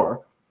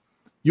war,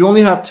 you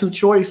only have two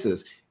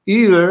choices.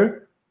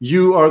 Either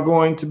you are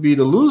going to be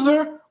the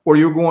loser or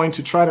you're going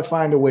to try to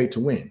find a way to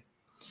win.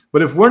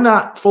 But if we're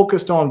not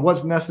focused on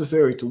what's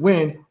necessary to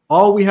win,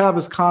 all we have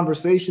is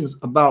conversations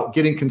about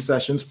getting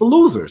concessions for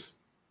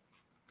losers,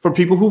 for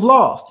people who've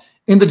lost.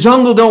 In the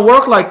jungle don't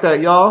work like that,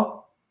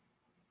 y'all.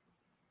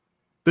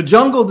 The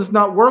jungle does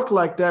not work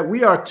like that.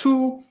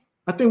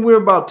 I think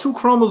we're about 2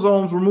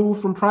 chromosomes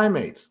removed from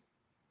primates.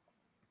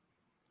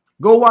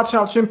 Go watch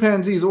how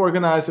chimpanzees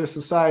organize their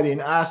society and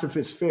ask if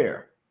it's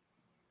fair.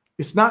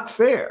 It's not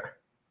fair.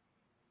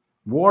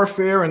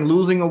 Warfare and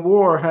losing a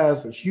war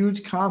has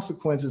huge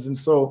consequences. And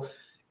so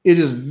it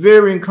is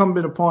very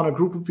incumbent upon a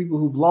group of people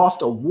who've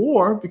lost a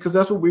war, because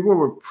that's what we were.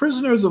 We're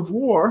prisoners of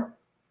war,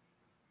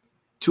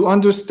 to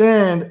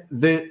understand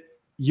that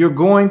you're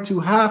going to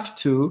have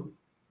to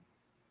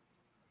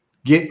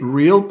get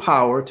real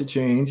power to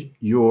change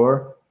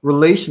your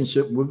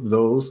relationship with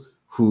those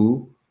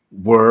who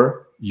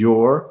were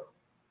your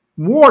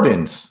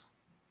wardens.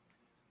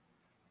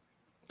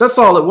 That's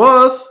all it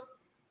was.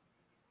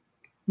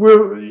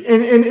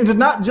 And it's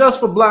not just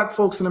for black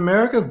folks in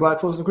America, black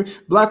folks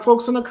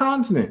in the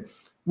continent.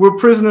 We're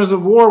prisoners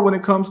of war when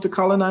it comes to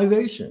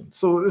colonization.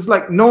 So it's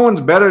like no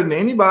one's better than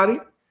anybody.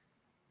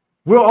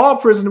 We're all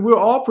prisoners. We're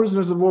all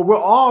prisoners of war. We're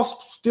all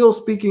still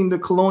speaking the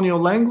colonial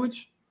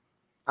language.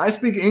 I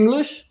speak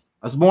English.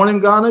 I was born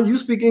in Ghana. You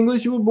speak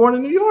English. You were born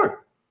in New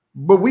York.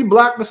 But we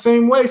black the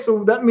same way.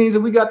 So that means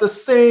that we got the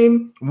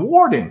same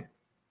warden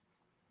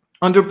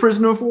under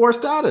prisoner of war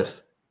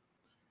status.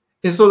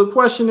 And so the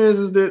question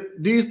is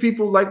that these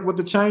people, like with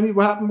the Chinese,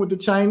 what happened with the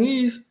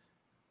Chinese,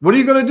 what are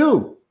you going to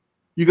do?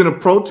 You're going to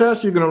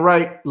protest? You're going to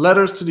write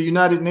letters to the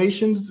United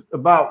Nations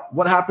about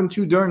what happened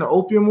to you during the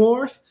Opium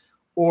Wars?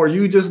 Or are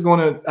you just going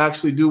to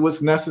actually do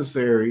what's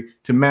necessary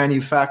to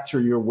manufacture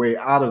your way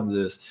out of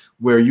this,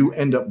 where you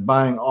end up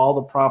buying all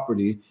the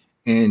property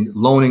and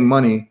loaning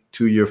money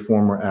to your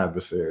former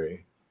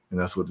adversary? And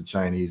that's what the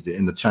Chinese did.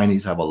 And the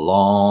Chinese have a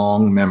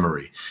long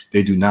memory.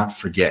 They do not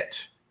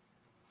forget.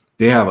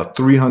 They have a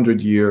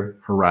 300-year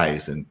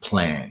horizon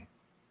plan.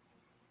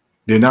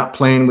 They're not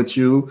playing with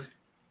you,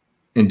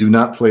 and do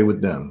not play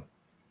with them.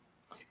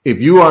 If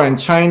you are in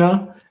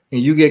China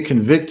and you get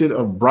convicted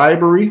of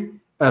bribery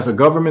as a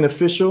government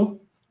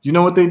official, you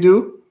know what they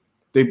do?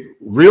 They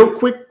real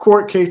quick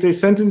court case, they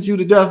sentence you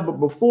to death. But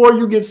before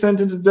you get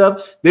sentenced to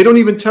death, they don't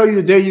even tell you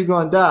the day you're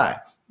going to die.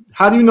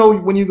 How do you know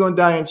when you're going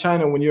to die in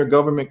China when you're a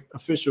government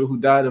official who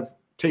died of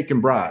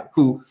taking bribes,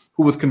 who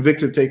was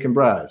convicted of taking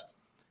bribes?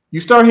 You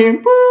start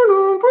hearing,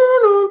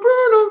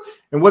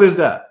 and what is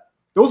that?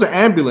 Those are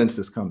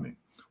ambulances coming.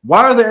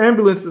 Why are there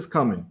ambulances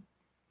coming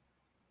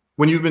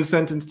when you've been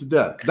sentenced to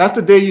death? That's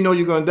the day you know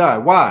you're going to die.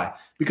 Why?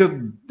 Because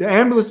the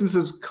ambulances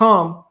have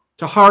come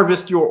to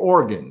harvest your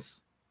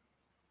organs.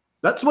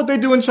 That's what they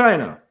do in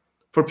China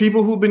for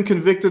people who've been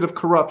convicted of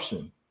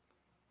corruption.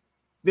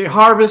 They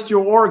harvest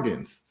your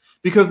organs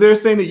because they're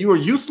saying that you are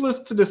useless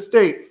to the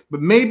state,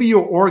 but maybe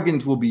your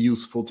organs will be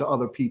useful to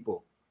other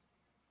people.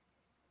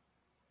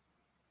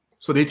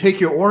 So they take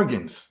your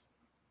organs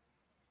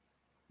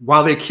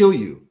while they kill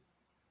you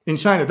in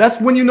China. That's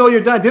when you know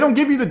you're dying. They don't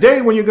give you the day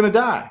when you're going to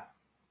die.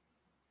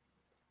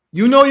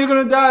 You know you're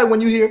going to die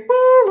when you hear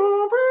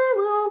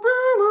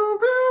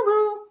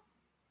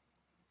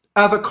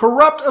as a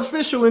corrupt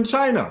official in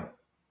China.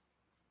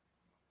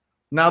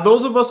 Now,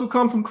 those of us who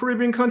come from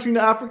Caribbean countries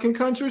and African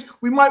countries,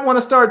 we might want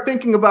to start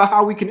thinking about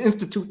how we can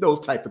institute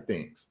those type of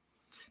things,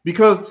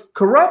 because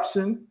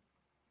corruption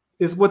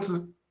is what's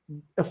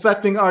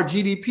affecting our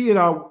GDP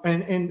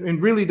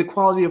and really the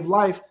quality of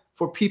life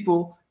for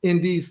people in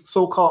these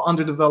so-called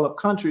underdeveloped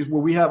countries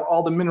where we have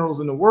all the minerals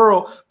in the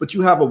world, but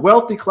you have a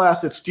wealthy class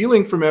that's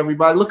stealing from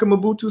everybody. Look at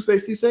Mobutu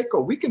Sese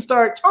Seko. We can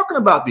start talking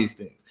about these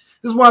things.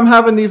 This is why I'm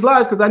having these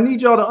lives, because I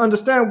need y'all to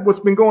understand what's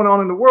been going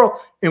on in the world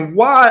and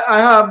why I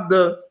have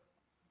the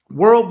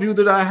worldview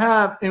that I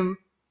have. And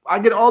I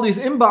get all these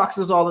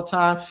inboxes all the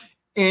time.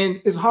 And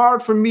it's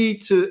hard for me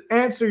to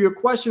answer your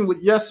question with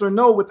yes or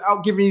no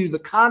without giving you the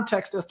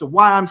context as to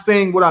why I'm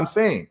saying what I'm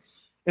saying.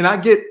 And I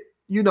get,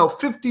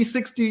 50,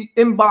 60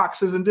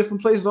 inboxes in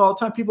different places all the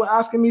time. People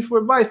asking me for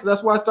advice. So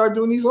that's why I started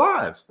doing these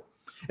lives.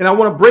 And I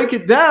want to break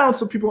it down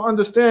so people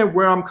understand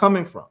where I'm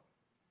coming from.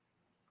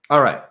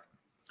 All right.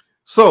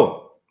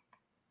 So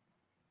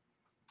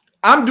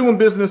I'm doing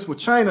business with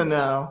China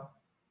now,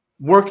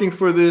 working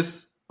for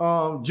this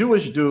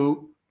Jewish dude.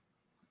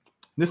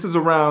 This is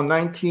around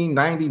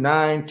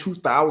 1999,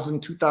 2000,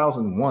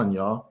 2001,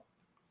 y'all.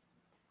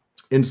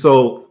 And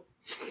so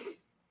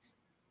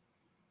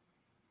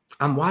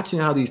I'm watching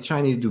how these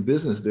Chinese do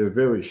business. They're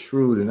very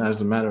shrewd. And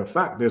as a matter of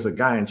fact, there's a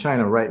guy in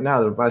China right now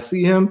that if I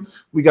see him,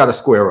 we got to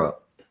square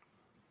up.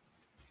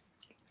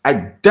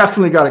 I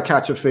definitely got to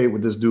catch a fade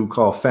with this dude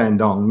called Fan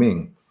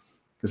Dongming,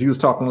 because he was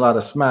talking a lot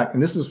of smack.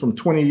 And this is from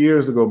 20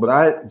 years ago. But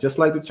I, just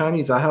like the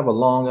Chinese, I have a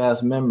long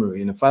ass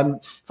memory. And if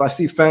I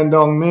see Fan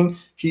Dongming,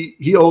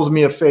 he owes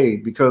me a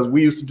fade, because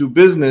we used to do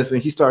business and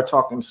he started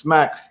talking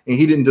smack and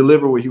he didn't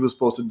deliver what he was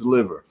supposed to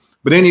deliver.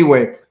 But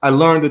anyway, I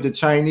learned that the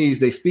Chinese,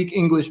 they speak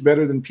English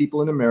better than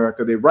people in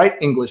America. They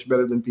write English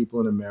better than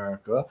people in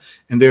America.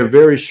 And they're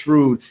very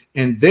shrewd.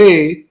 And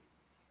they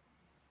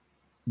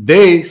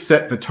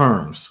set the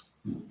terms,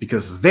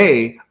 because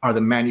they are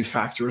the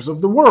manufacturers of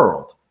the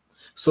world.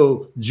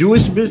 So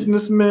Jewish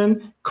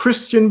businessmen,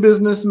 Christian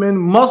businessmen,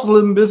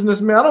 Muslim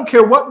businessmen, I don't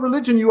care what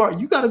religion you are,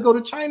 you got to go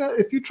to China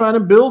if you're trying to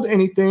build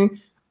anything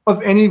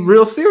of any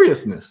real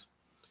seriousness.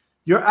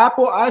 Your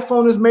Apple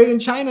iPhone is made in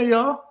China,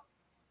 y'all.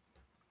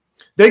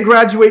 They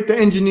graduate the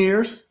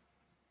engineers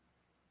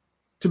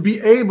to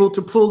be able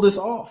to pull this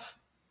off.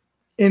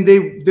 And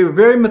they're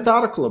very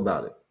methodical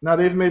about it. Now,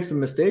 they've made some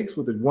mistakes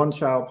with the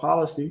one-child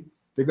policy.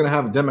 They're going to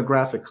have a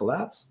demographic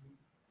collapse.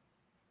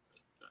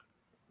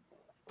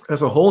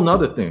 That's a whole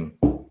nother thing.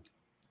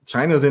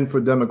 China's in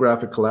for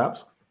demographic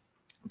collapse.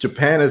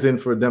 Japan is in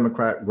for a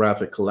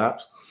demographic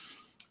collapse.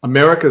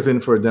 America's in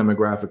for a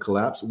demographic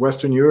collapse.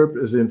 Western Europe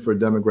is in for a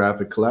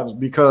demographic collapse,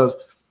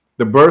 because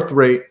the birth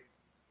rate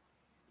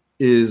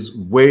is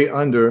way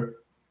under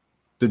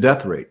the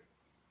death rate.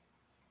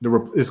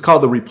 It's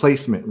called the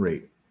replacement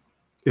rate.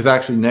 It's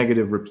actually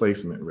negative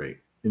replacement rate.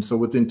 And so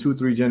within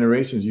 2-3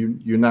 generations,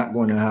 you're not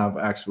going to have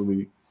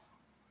actually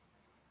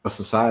a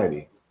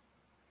society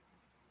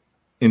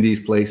in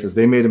these places.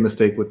 They made a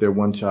mistake with their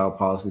one-child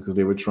policy because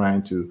they were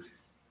trying to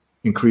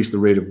increase the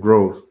rate of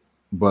growth,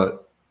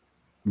 but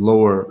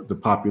lower the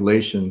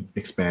population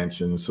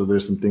expansion. So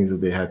there's some things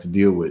that they had to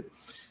deal with.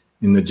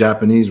 In the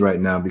Japanese right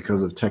now,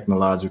 because of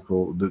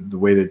technological, the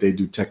way that they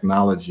do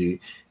technology,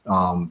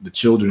 the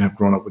children have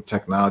grown up with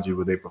technology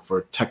where they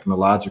prefer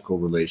technological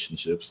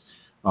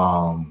relationships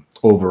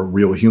over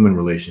real human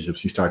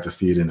relationships. You start to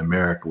see it in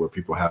America where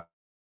people have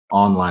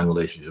online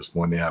relationships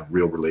more than they have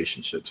real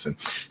relationships. And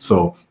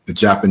so the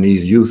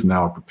Japanese youth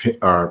now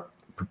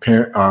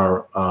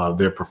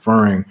they're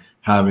preferring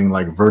having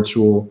like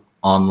virtual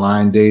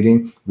online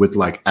dating with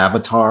like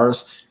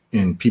avatars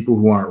and people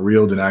who aren't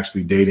real than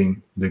actually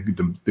dating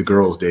the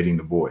girls dating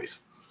the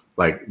boys.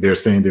 Like they're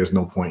saying there's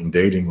no point in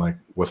dating. Like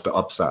what's the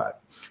upside?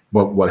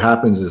 But what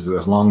happens is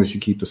as long as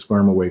you keep the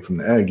sperm away from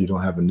the egg, you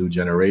don't have a new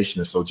generation.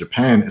 And so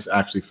Japan is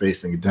actually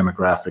facing a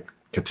demographic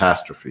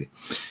catastrophe.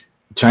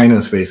 China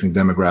is facing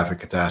demographic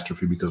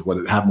catastrophe because what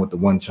had happened with the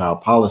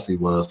one-child policy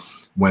was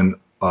when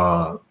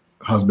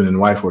husband and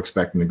wife were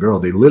expecting a girl,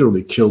 they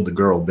literally killed the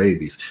girl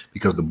babies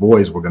because the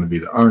boys were going to be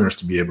the earners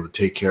to be able to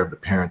take care of the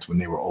parents when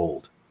they were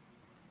old.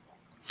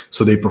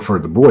 So they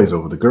preferred the boys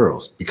over the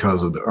girls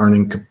because of the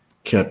earning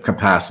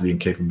capacity and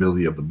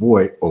capability of the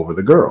boy over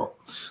the girl.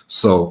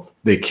 So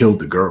they killed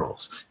the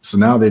girls. So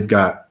now they've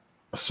got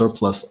a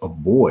surplus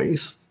of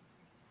boys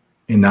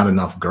and not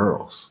enough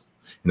girls.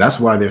 And that's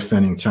why they're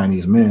sending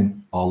Chinese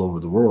men all over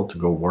the world to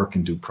go work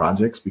and do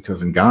projects,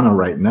 because in Ghana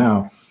right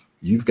now,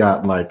 you've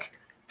got like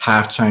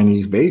half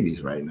Chinese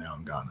babies right now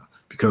in Ghana,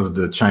 because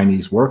the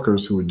Chinese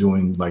workers who are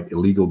doing like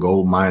illegal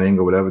gold mining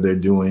or whatever they're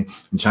doing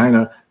in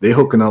China, they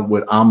hooking up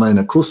with Ama and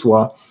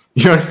Akuswa.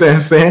 You understand what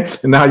I'm saying?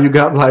 And now you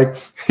got like,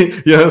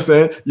 you know what I'm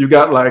saying? You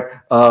got like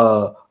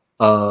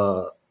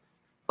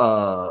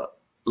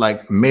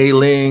Mei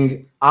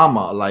Ling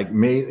Ama, like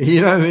Mei, you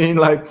know what I mean?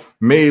 Like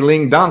Mei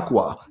Ling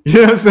Dankwa.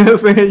 You know what I'm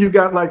saying? You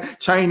got like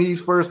Chinese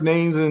first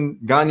names and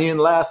Ghanaian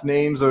last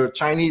names, or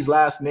Chinese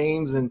last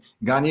names and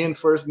Ghanaian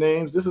first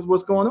names. This is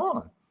what's going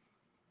on.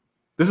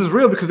 This is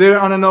real because there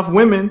aren't enough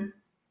women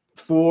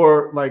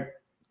for like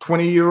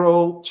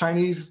 20-year-old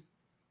Chinese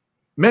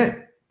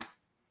men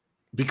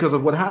because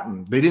of what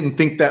happened. They didn't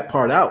think that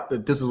part out,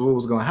 that this is what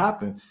was going to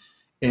happen.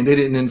 And they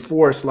didn't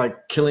enforce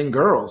like killing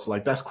girls.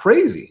 Like that's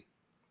crazy.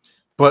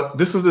 But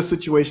this is the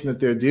situation that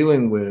they're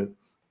dealing with.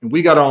 And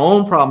we got our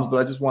own problems, but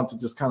I just want to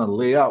just kind of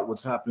lay out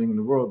what's happening in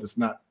the world that's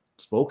not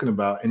spoken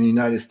about. In the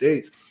United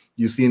States,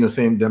 you're seeing the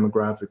same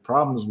demographic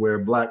problems where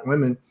Black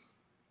women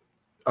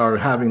are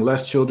having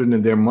less children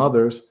than their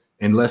mothers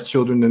and less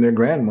children than their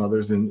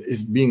grandmothers, and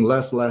it's being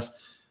less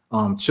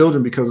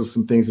children because of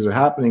some things that are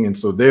happening. And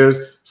so there's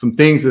some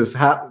things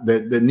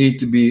that need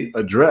to be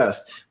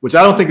addressed, which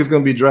I don't think is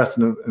going to be addressed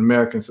in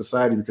American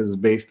society because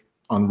it's based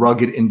on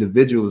rugged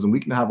individualism. We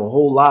can have a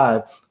whole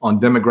live on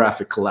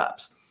demographic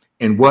collapse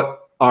and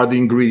what are the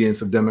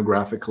ingredients of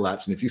demographic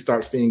collapse. And if you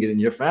start seeing it in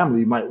your family,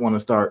 you might want to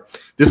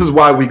start. This is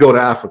why we go to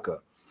Africa.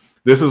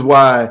 This is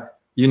why,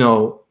 you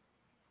know,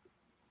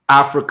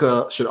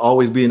 Africa should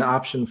always be an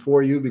option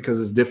for you, because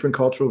it's different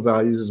cultural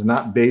values. It's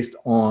not based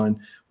on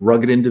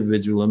rugged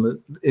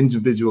individualism.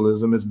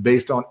 It's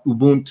based on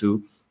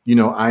Ubuntu. You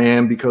know, I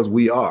am because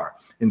we are.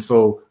 And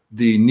so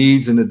the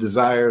needs and the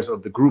desires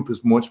of the group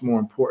is much more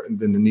important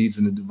than the needs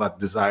and the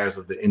desires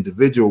of the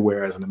individual.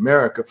 Whereas in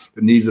America,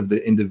 the needs of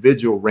the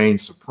individual reign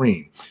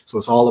supreme. So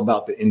it's all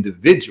about the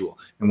individual.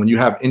 And when you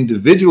have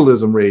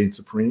individualism reign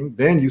supreme,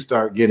 then you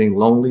start getting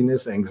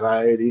loneliness,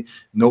 anxiety,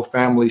 no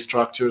family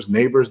structures,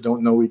 neighbors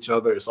don't know each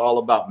other. It's all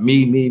about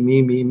me, me,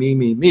 me, me, me,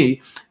 me,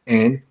 me.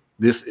 And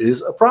this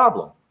is a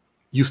problem.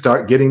 You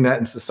start getting that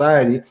in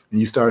society, and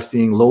you start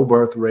seeing low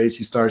birth rates.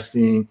 You start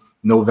seeing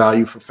no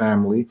value for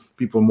family.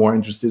 People are more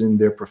interested in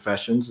their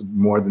professions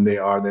more than they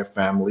are their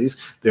families.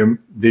 They're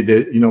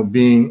you know,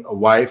 being a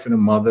wife and a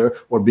mother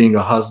or being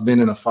a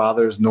husband and a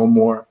father is no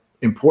more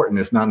important.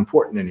 It's not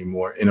important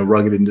anymore in a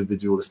rugged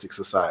individualistic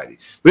society.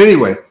 But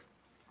anyway,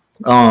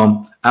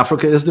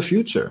 Africa is the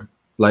future.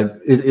 Like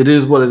it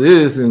is what it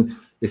is. And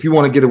if you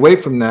want to get away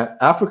from that,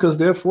 Africa is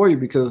there for you,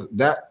 because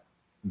that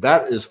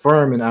is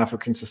firm in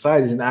African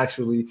societies. And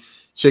actually,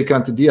 Cheikh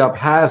Anta Diop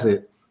has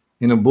it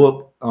in a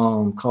book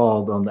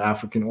called The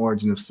African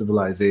Origin of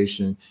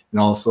Civilization. And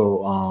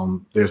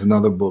also there's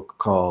another book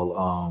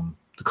called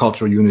The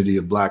Cultural Unity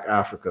of Black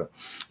Africa.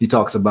 He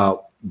talks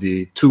about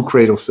the two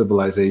cradle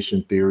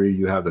civilization theory.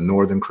 You have the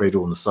northern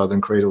cradle and the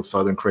southern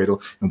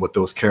cradle, and what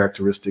those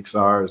characteristics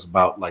are is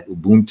about like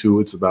Ubuntu.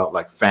 It's about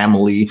like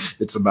family.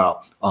 It's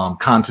about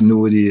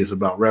continuity. It's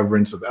about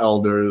reverence of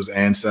elders,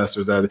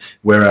 ancestors.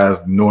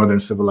 Whereas northern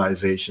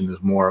civilization is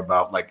more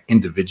about like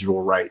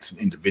individual rights and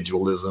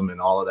individualism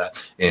and all of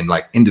that, and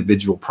like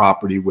individual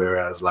property.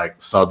 Whereas like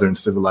southern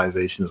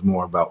civilization is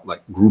more about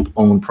like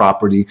group-owned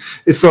property.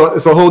 It's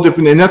a whole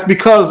different, and that's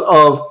because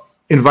of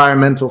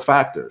environmental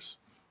factors.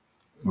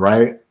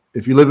 Right?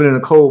 If you're living in a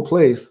cold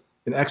place,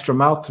 an extra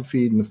mouth to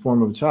feed in the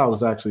form of a child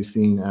is actually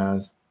seen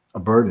as a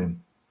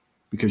burden,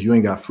 because you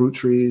ain't got fruit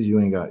trees, you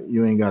ain't got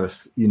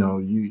to, you know,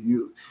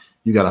 you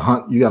got to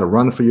hunt, you got to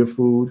run for your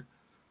food.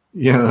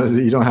 You know,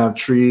 you don't have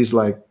trees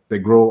like that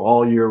grow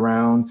all year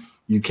round.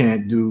 You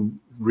can't do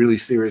really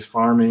serious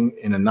farming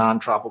in a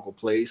non-tropical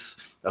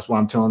place. That's why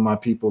I'm telling my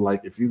people,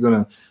 like, if you're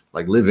gonna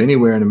like live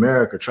anywhere in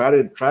America, try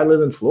to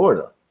live in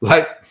Florida.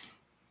 Like,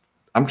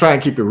 I'm trying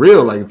to keep it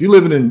real. Like, if you're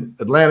living in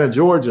Atlanta,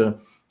 Georgia,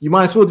 you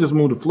might as well just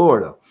move to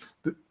Florida.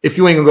 If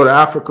you ain't gonna go to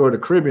Africa or the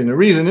Caribbean, the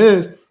reason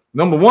is,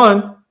 number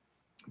one,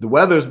 the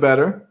weather's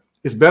better.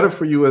 It's better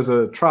for you as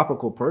a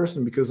tropical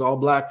person, because all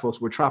Black folks,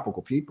 we're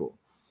tropical people.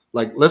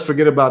 Like, let's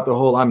forget about the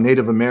whole I'm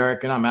Native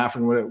American, I'm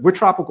African, whatever. We're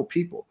tropical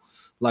people.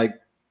 Like,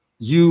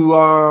 you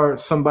are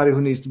somebody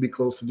who needs to be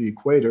close to the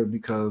equator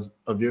because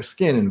of your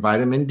skin and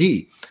vitamin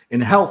D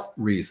and health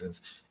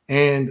reasons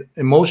and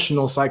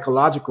emotional,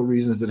 psychological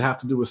reasons that have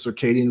to do with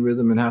circadian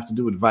rhythm and have to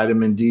do with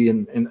vitamin D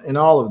and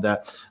all of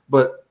that.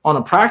 But on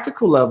a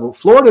practical level,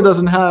 Florida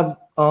doesn't have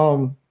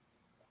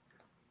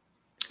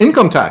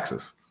income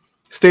taxes,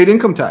 state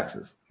income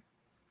taxes.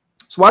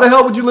 So why the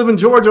hell would you live in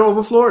Georgia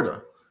over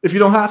Florida if you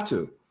don't have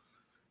to?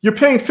 You're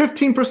paying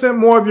 15%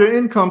 more of your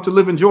income to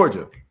live in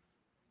Georgia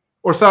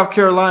or South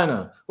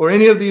Carolina or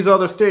any of these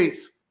other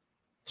states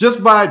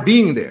just by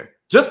being there.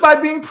 Just by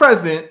being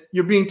present,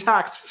 you're being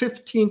taxed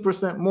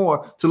 15%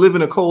 more to live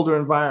in a colder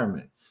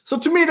environment. So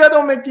to me, that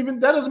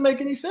doesn't make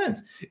any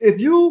sense. If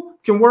you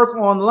can work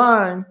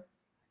online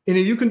and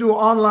if you can do an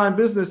online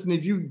business, and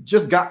if you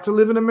just got to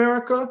live in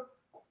America,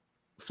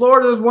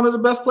 Florida is one of the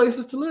best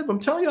places to live. I'm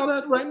telling y'all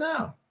that right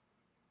now.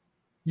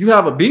 You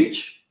have a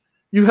beach.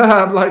 You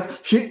have like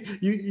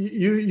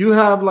you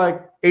have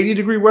like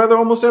 80-degree weather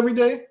almost every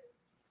day.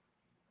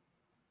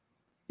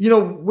 You know,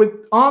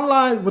 with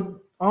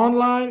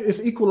online,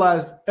 it's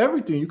equalized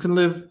everything. You can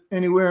live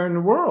anywhere in the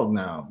world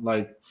now.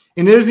 Like,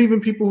 and there's even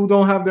people who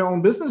don't have their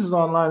own businesses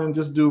online and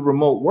just do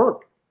remote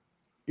work.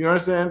 You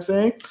understand what I'm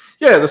saying?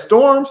 Yeah, the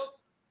storms.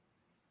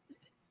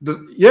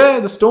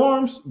 The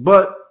storms.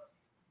 But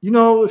you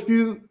know, if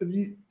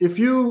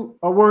you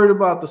are worried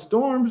about the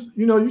storms,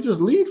 you know, you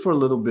just leave for a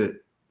little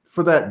bit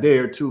for that day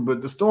or two.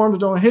 But the storms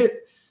don't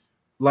hit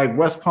like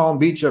West Palm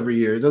Beach every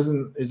year.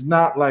 It's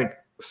not like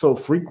so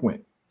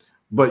frequent.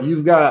 But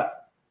you've got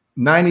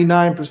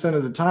 99%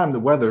 of the time the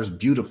weather is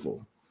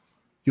beautiful.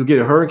 You'll get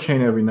a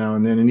hurricane every now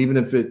and then, and even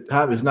if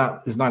it's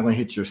not going to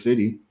hit your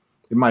city,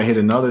 it might hit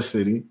another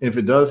city. If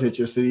it does hit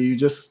your city, you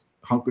just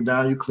hunker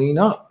down, you clean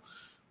up.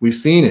 We've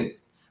seen it.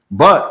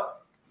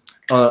 But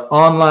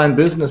Online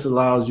business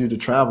allows you to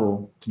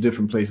travel to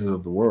different places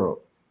of the world.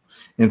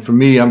 And for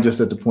me, I'm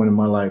just at the point in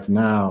my life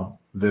now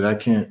that I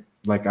can't,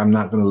 like, I'm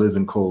not going to live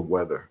in cold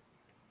weather.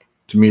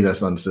 To me,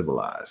 that's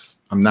uncivilized.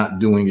 I'm not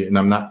doing it, and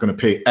I'm not going to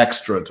pay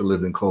extra to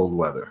live in cold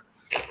weather.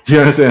 You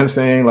understand what I'm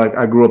saying? Like,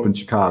 I grew up in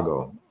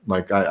Chicago.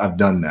 Like, I've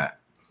done that.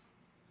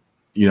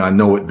 You know, I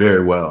know it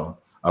very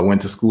well. I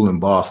went to school in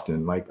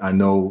Boston. Like, I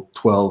know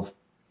 12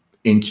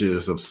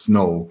 inches of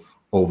snow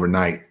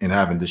overnight and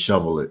having to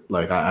shovel it.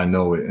 Like, I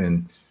know it.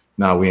 And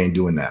now we ain't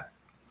doing that.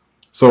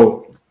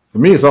 So for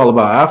me, it's all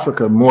about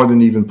Africa more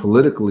than even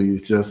politically.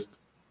 It's just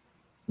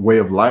way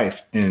of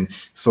life. And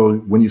so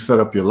when you set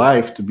up your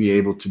life to be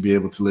able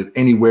to live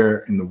anywhere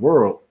in the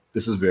world,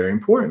 this is very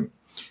important.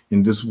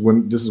 And this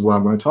is what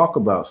I'm going to talk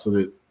about. So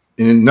that,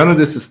 and none of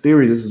this is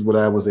theory. This is what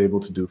I was able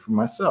to do for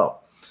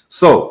myself.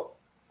 So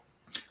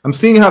I'm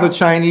seeing how the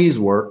Chinese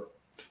work.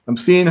 I'm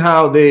seeing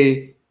how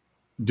they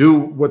do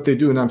what they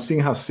do, and I'm seeing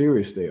how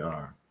serious they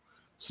are.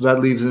 So that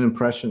leaves an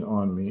impression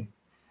on me.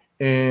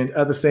 And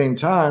at the same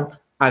time,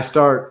 I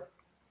start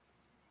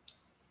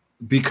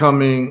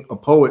becoming a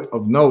poet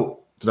of note.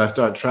 That I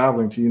start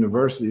traveling to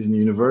universities, and the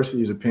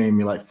universities are paying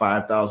me like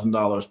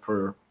 $5,000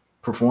 per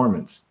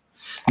performance.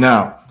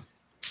 Now,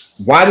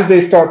 why did they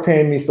start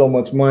paying me so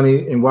much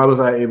money, and why was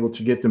I able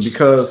to get them?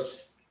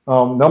 Because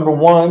number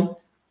one,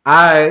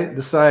 I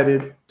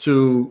decided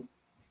to,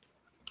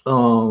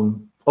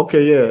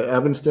 okay, yeah,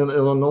 Evanston,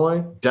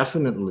 Illinois,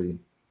 definitely.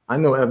 I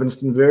know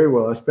Evanston very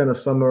well. I spent a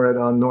summer at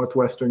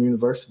Northwestern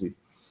University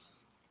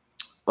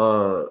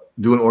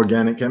doing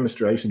organic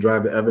chemistry. I used to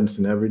drive to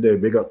Evanston every day.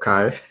 Big up,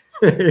 Kai.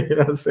 You know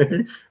what I'm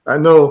saying? I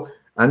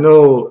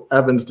know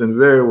Evanston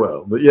very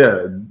well. But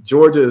yeah,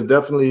 Georgia is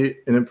definitely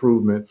an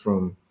improvement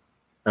from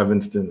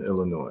Evanston,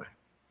 Illinois,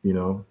 you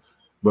know.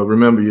 But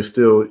remember, you're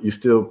still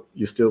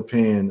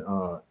paying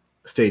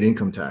state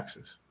income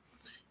taxes.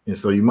 And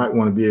so you might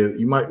want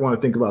to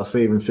think about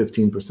saving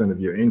 15% of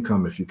your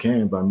income if you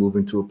can by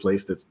moving to a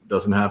place that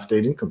doesn't have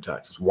state income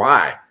taxes.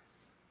 Why?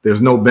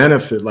 There's no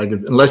benefit, like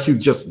unless you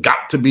just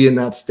got to be in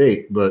that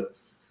state. But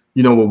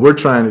you know, what we're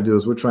trying to do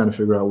is we're trying to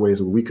figure out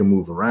ways where we can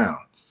move around,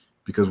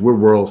 because we're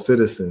world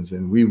citizens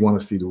and we want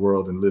to see the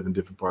world and live in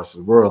different parts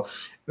of the world.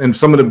 And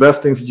some of the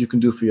best things that you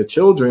can do for your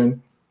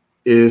children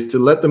is to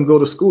let them go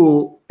to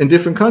school in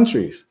different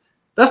countries.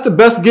 That's the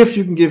best gift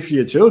you can give for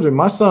your children.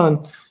 My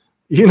son,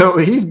 you know,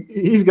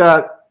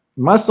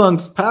 my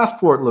son's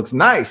passport looks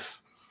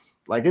nice.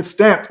 Like, it's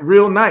stamped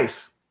real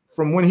nice.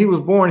 From when he was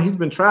born, he's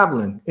been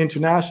traveling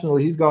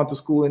internationally. He's gone to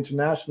school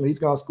internationally. He's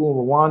gone to school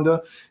in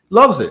Rwanda.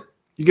 Loves it.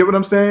 You get what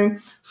I'm saying?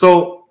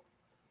 So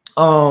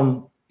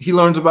he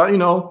learns about, you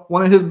know,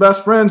 one of his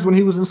best friends when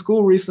he was in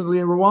school recently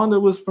in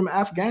Rwanda was from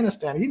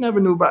Afghanistan. He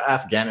never knew about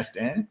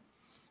Afghanistan.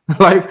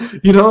 Like,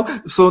 you know,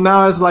 so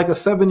now as like a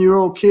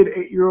 7-year-old kid,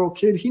 8-year-old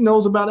kid, he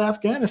knows about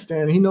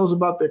Afghanistan. He knows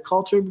about their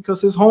culture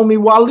because his homie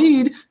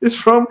Waleed is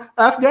from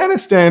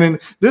Afghanistan. And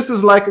this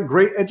is like a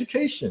great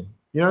education.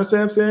 You know what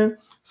I'm saying?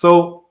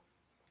 So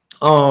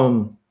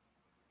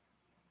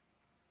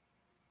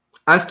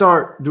I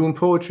start doing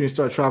poetry and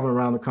start traveling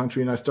around the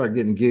country, and I start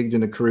getting gigs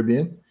in the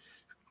Caribbean.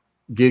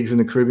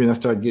 I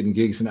start getting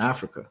gigs in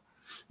Africa.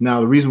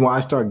 Now, the reason why I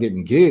start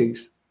getting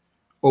gigs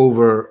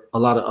over a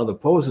lot of other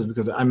poets is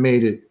because I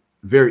made it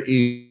very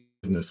easy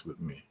business with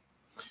me.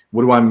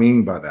 What do I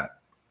mean by that?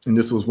 And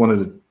this was one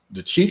of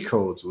the cheat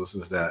codes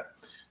is that,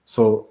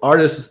 so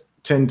artists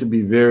tend to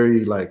be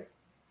very like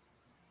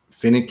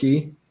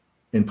finicky.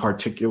 In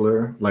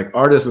particular, like,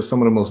 artists are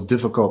some of the most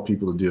difficult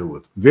people to deal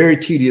with. Very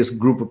tedious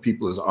group of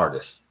people is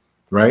artists,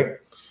 right?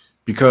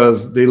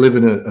 Because they live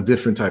in a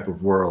different type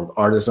of world.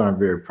 Artists aren't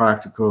very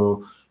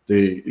practical.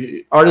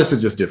 Artists are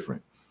just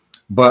different.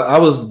 But I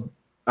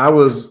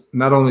was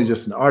not only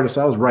just an artist,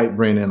 I was right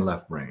brain and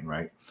left brain,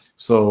 right?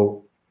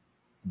 So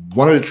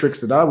one of the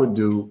tricks that I would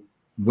do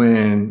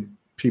when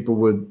people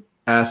would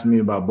ask me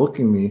about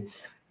booking me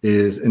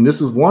is, and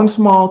this is one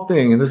small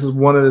thing, and this is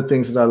one of the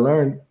things that I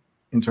learned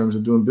in terms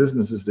of doing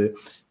business, is that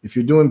if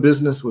you're doing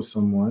business with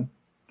someone,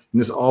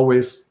 and this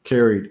always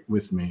carried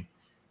with me,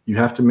 you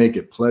have to make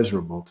it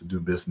pleasurable to do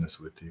business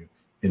with you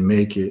and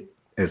make it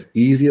as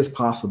easy as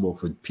possible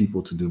for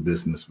people to do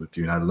business with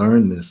you. And I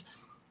learned this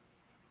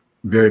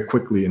very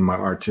quickly in my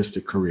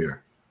artistic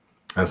career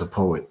as a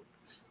poet.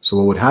 So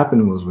what would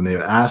happen was, when they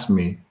would ask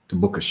me to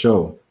book a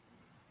show,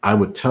 I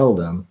would tell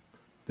them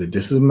that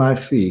this is my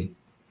fee,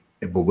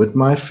 but with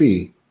my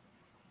fee,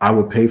 I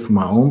would pay for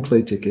my own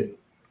play ticket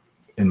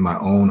in my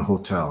own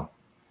hotel.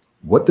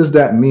 What does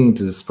that mean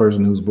to this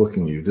person who's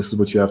booking you? This is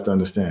what you have to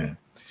understand.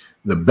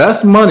 The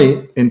best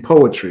money in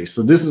poetry,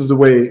 so this is the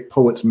way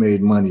poets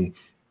made money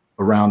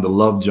around the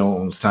Love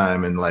Jones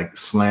time and like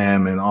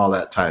slam and all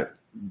that type.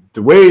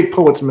 The way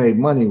poets made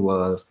money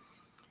was,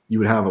 you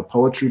would have a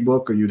poetry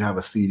book or you'd have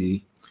a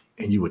CD,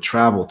 and you would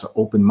travel to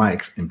open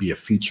mics and be a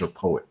feature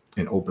poet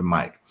in open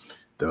mic.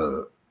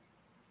 The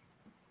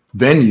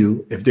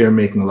venue, if they're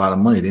making a lot of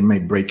money, they may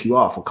break you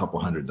off a couple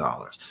 $100,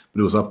 but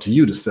it was up to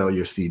you to sell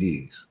your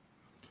CDs.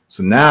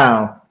 So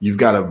now you've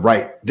got to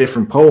write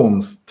different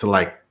poems to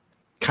like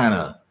kind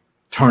of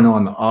turn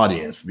on the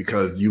audience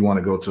because you want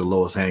to go to the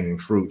lowest hanging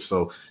fruit.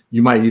 So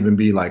you might even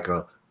be like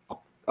a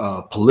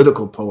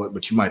political poet,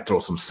 but you might throw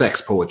some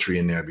sex poetry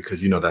in there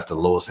because you know that's the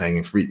lowest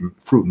hanging fruit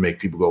and make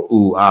people go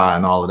ooh ah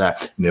and all of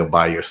that, and they'll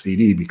buy your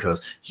CD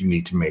because you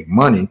need to make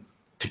money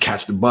to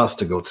catch the bus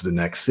to go to the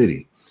next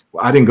city.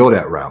 Well, I didn't go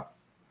that route.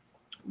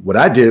 What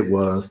I did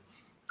was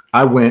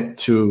I went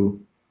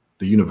to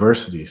the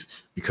universities.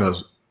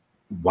 Because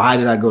why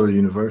did I go to the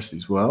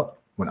universities? Well,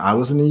 when I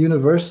was in the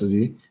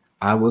university,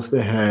 I was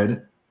the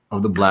head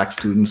of the Black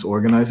Students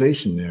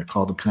Organization there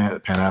called the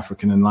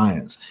Pan-African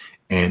Alliance.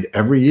 And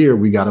every year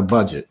we got a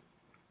budget.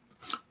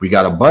 We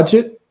got a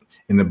budget,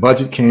 and the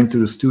budget came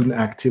through the Student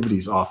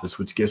Activities Office,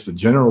 which gets the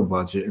general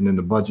budget, and then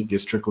the budget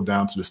gets trickled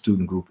down to the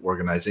student group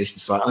organization.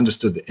 So I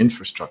understood the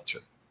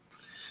infrastructure.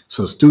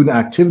 So Student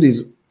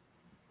Activities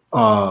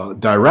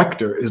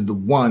director is the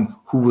one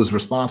who was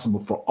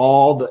responsible for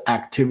all the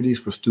activities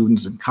for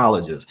students in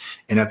colleges.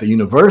 And at the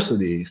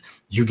universities,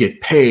 you get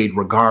paid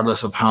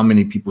regardless of how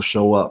many people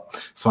show up.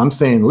 So I'm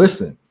saying,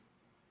 listen,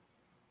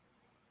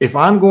 if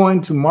I'm going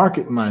to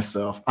market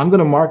myself, I'm going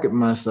to market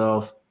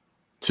myself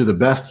to the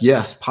best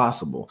yes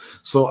possible.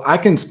 So I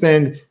can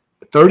spend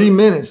 30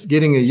 minutes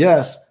getting a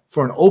yes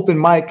for an open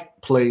mic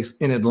place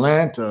in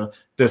Atlanta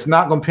that's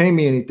not going to pay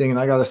me anything, and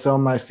I got to sell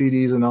my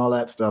CDs and all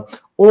that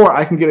stuff. Or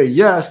I can get a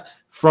yes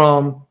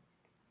from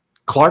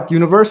Clark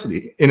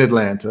University in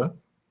Atlanta,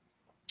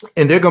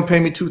 and they're going to pay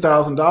me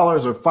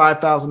 $2,000 or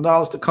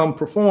 $5,000 to come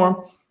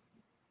perform.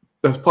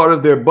 That's part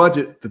of their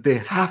budget that they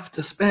have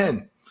to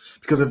spend.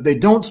 Because if they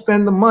don't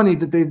spend the money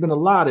that they've been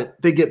allotted,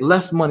 they get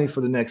less money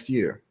for the next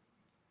year.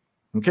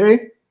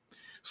 Okay?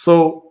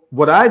 So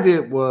what I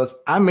did was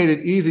I made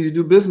it easy to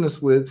do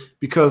business with,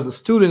 because the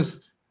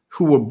students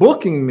who were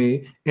booking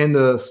me and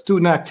the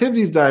student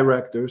activities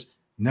directors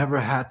never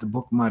had to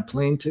book my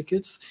plane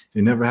tickets.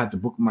 They never had to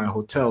book my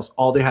hotels.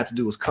 All they had to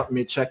do was cut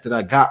me a check that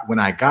I got when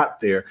I got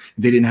there.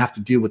 They didn't have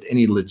to deal with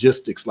any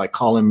logistics like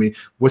calling me,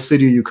 what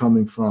city are you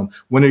coming from?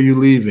 When are you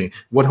leaving?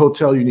 What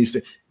hotel you need to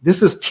stay?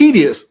 This is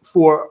tedious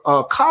for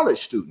a college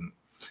student.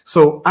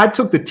 So I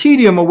took the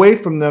tedium away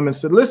from them and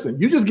said, listen,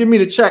 you just give me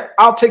the check.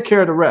 I'll take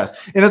care of the rest.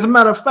 And as a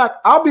matter of fact,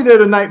 I'll be there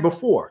the night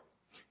before.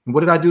 And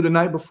what did I do the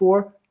night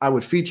before? I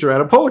would feature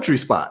at a poetry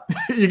spot.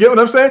 You get what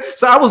I'm saying?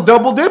 So I was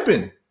double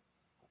dipping.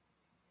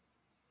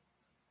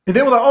 And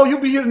they were like, oh,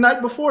 you'll be here the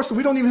night before, so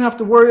we don't even have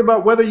to worry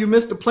about whether you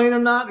missed the plane or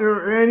not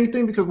or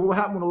anything, because what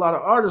happened with a lot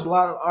of artists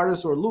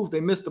are aloof.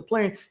 They missed the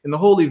plane, and the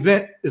whole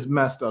event is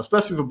messed up,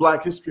 especially for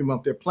Black History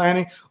Month. They're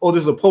planning, oh,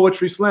 there's a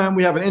poetry slam.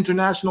 We have an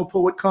international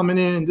poet coming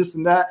in and this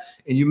and that,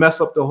 and you mess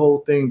up the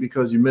whole thing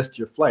because you missed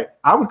your flight.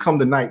 I would come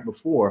the night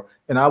before,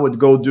 and I would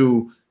go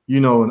do,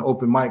 you know, an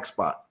open mic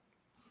spot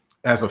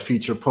as a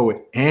feature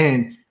poet,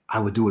 and I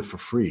would do it for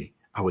free.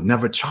 I would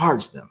never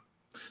charge them.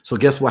 So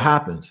guess what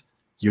happens?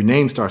 Your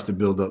name starts to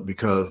build up,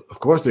 because of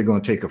course they're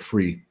going to take a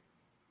free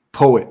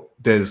poet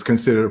that is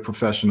considered a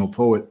professional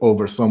poet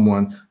over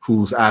someone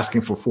who's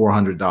asking for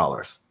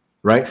 $400,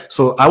 right?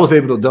 So I was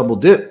able to double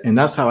dip, and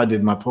that's how I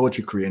did my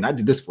poetry career. And I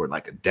did this for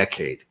like a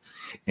decade,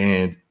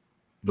 and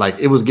like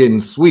it was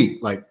getting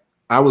sweet. Like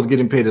I was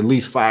getting paid at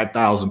least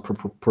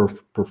 $5,000 per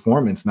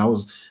performance, and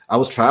I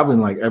was traveling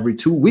like every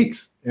 2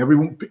 weeks.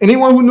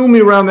 Anyone who knew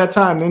me around that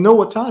time, they know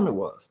what time it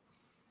was.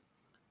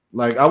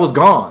 Like I was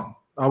gone.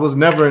 I was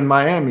never in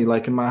Miami,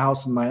 like in my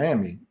house in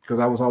Miami, because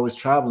I was always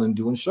traveling,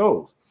 doing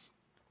shows.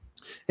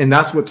 And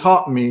that's what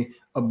taught me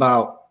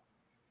about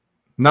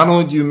not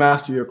only do you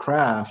master your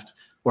craft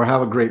or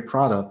have a great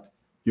product,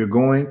 you're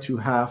going to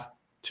have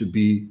to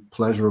be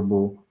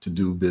pleasurable to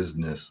do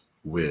business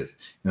with.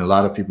 And a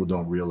lot of people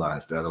don't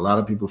realize that. A lot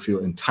of people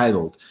feel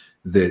entitled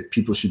that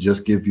people should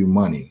just give you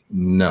money.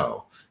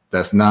 No,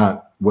 that's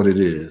not what it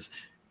is.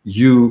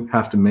 You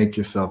have to make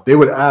yourself. They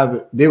would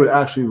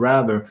actually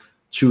rather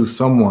choose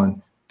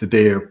someone that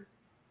they are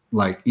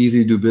like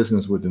easy to do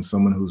business with than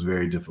someone who's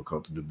very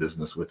difficult to do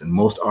business with. And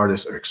most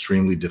artists are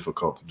extremely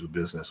difficult to do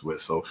business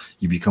with. So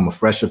you become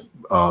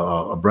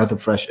a breath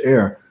of fresh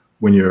air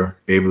when you're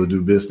able to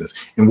do business.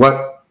 And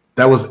what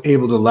that was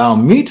able to allow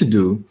me to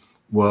do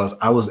was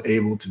I was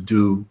able to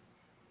do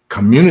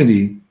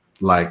community,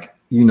 like,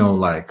 you know,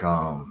 like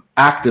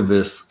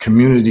activist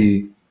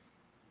community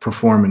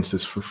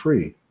performances for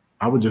free.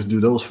 I would just do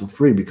those for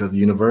free because the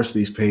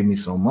universities paid me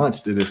so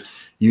much that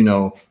if, you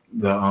know,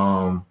 the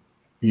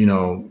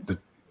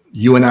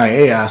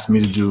UNIA asked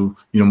me to do,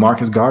 you know,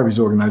 Marcus Garvey's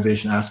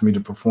organization asked me to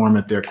perform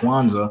at their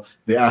Kwanzaa.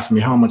 They asked me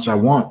how much I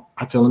want.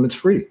 I tell them it's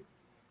free.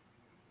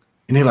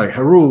 And they're like,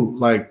 Heru,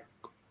 like,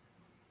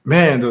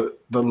 man,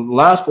 the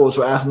last poets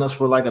were asking us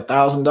for like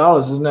 $1,000.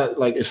 Isn't that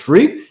like, it's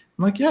free?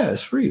 I'm like, yeah,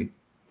 it's free.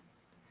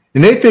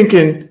 And they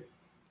thinking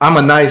I'm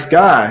a nice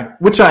guy,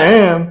 which I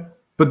am.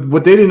 But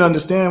what they didn't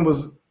understand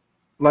was,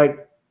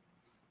 like,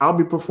 I'll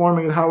be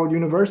performing at Howard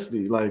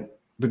University like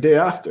the day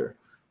after.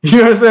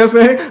 You know what I'm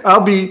saying?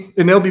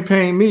 And they'll be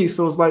paying me.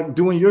 So it's like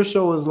doing your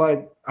show is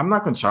like, I'm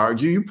not gonna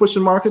charge you. You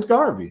pushing Marcus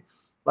Garvey.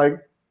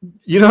 Like,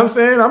 you know what I'm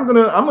saying? I'm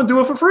gonna do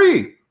it for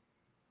free.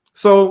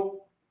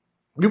 So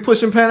You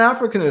pushing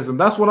Pan-Africanism.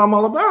 That's what I'm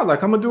all about.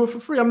 Like, I'm gonna do it for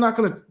free. I'm not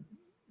gonna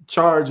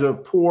charge a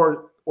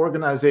poor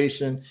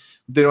organization.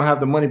 They don't have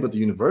the money, but the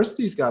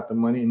university's got the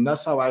money. And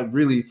that's how I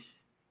really,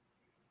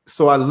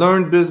 so I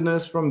learned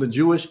business from the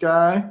Jewish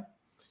guy.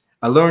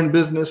 I learned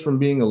business from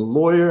being a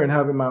lawyer and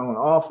having my own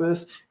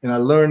office. And I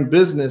learned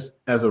business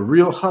as a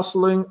real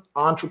hustling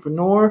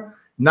entrepreneur,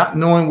 not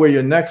knowing where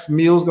your next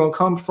meal is going to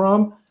come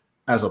from.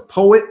 As a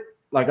poet,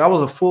 like I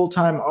was a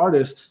full-time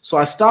artist. So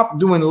I stopped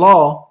doing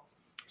law.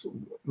 So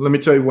let me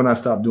tell you when I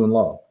stopped doing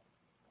law.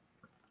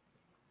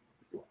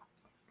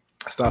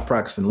 I stopped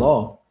practicing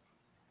law.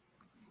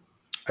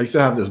 I used to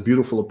have this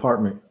beautiful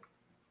apartment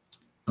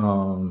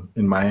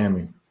in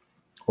Miami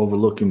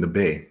overlooking the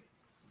bay.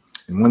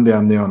 And one day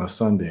I'm there on a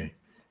Sunday,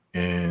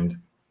 and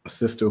a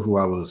sister who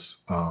I was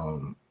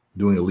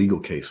doing a legal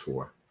case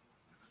for,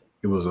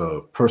 it was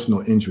a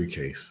personal injury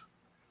case.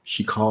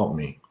 She called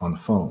me on the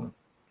phone.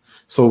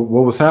 So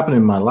what was happening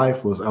in my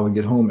life was I would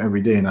get home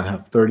every day and I'd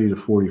have 30 to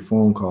 40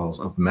 phone calls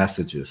of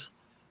messages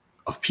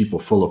of people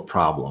full of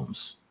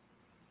problems,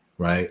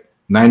 right?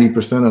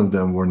 90% of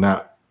them were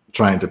not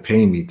trying to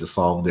pay me to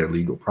solve their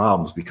legal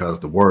problems because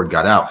the word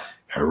got out.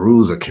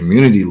 Heru's a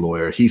community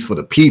lawyer. He's for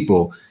the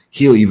people.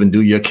 He'll even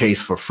do your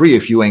case for free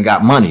if you ain't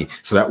got money.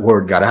 So that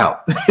word got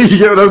out. You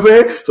get what I'm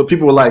saying? So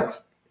people were like,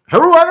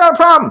 Heru, I got a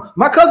problem.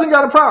 My cousin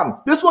got a problem.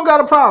 This one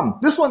got a problem.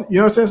 This one, you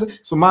know what I'm saying?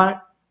 So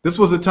this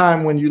was the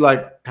time when you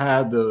like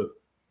had the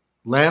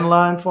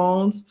landline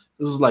phones.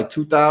 This was like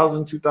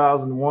 2000,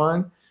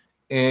 2001.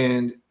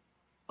 And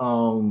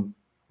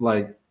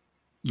like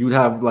you'd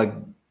have like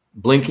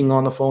blinking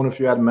on the phone if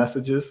you had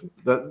messages.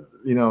 That,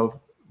 you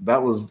know,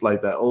 that was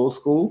like that old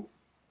school.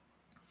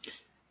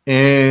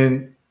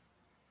 And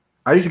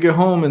I used to get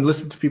home and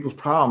listen to people's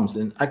problems,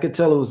 and I could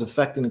tell it was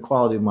affecting the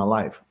quality of my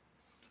life.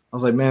 I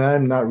was like, man,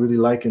 I'm not really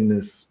liking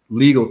this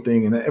legal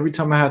thing. And every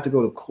time I had to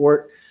go to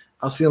court,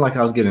 I was feeling like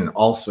I was getting an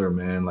ulcer,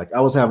 man. Like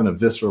I was having a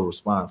visceral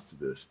response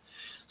to this.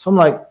 So I'm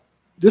like,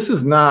 this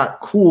is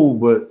not cool,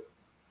 but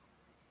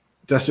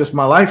that's just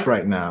my life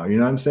right now. You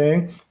know what I'm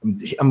saying?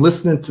 I'm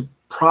listening to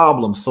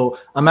problems. So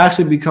I'm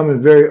actually becoming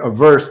very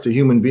averse to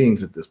human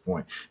beings at this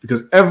point,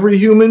 because every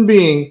human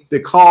being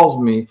that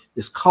calls me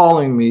is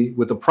calling me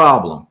with a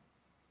problem.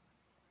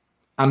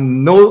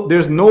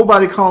 There's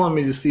nobody calling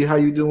me to see how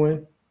you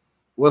doing,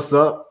 what's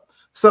up,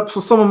 except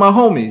for some of my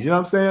homies. You know what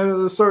I'm saying?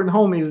 There's certain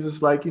homies,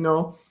 it's like, you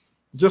know,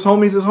 just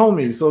homies is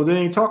homies. So they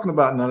ain't talking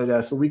about none of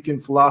that. So we can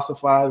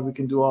philosophize, we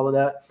can do all of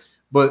that.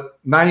 But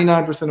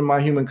 99% of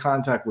my human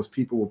contact was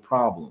people with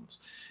problems.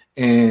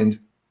 And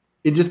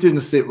it just didn't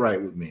sit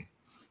right with me.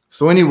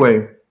 So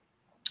anyway,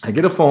 I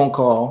get a phone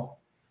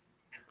call,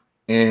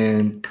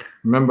 and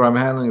remember, I'm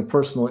handling a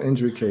personal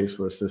injury case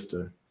for a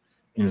sister,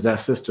 and that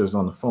sister is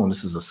on the phone.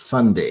 This is a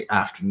Sunday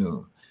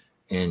afternoon,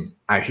 and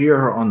I hear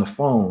her on the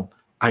phone.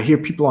 I hear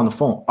people on the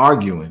phone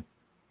arguing.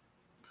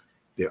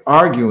 They're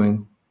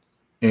arguing,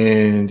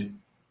 and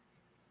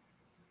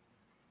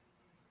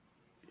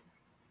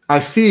I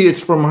see it's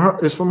from her.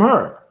 It's from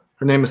her.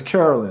 Her name is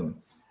Carolyn,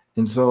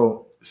 and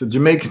so it's a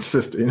Jamaican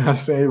sister, you know what I'm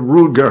saying?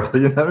 Rude girl,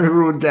 you know,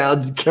 rude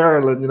gal,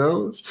 Carolyn, you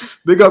know?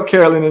 Big up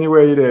Carolyn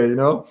anywhere you're there, you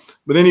know?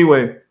 But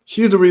anyway,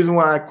 she's the reason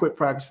why I quit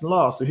practicing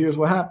law. So here's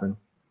what happened.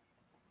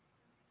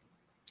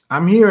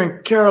 I'm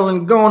hearing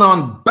Carolyn going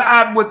on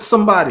bad with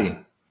somebody.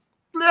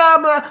 Blah,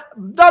 blah,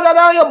 da, da,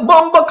 da, you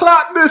bumper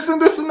clock, this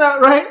and that,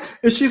 right?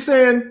 And she's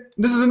saying,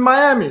 this is in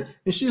Miami.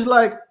 And she's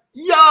like,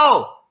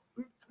 yo,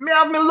 me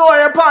have my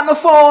lawyer on the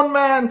phone,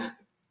 man.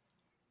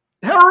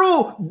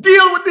 Heru,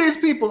 deal with these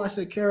people. I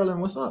said, Carolyn,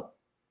 what's up?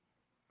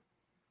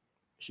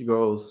 She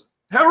goes,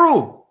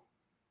 Heru,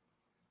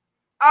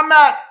 I'm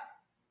at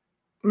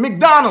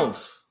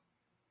McDonald's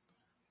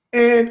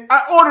and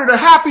I ordered a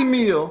Happy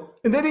Meal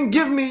and they didn't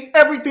give me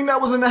everything that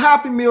was in the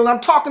Happy Meal. And I'm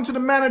talking to the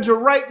manager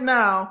right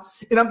now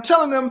and I'm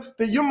telling them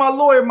that you're my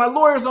lawyer. My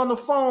lawyer's on the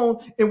phone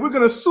and we're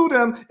going to sue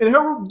them, and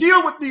Heru,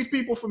 deal with these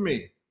people for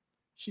me.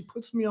 She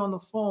puts me on the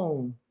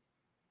phone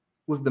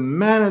with the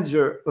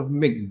manager of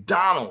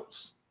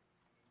McDonald's,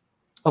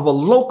 of a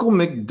local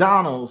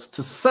McDonald's,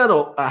 to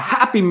settle a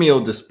Happy Meal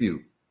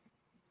dispute.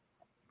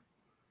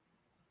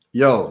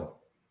 Yo,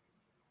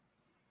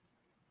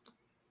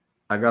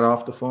 I got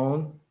off the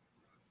phone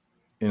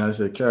and I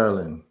said,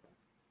 Carolyn,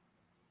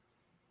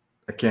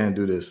 I can't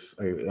do this.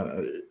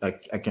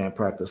 I can't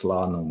practice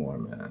law no more,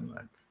 man.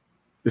 Like,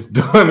 it's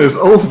done, it's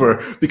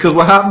over. Because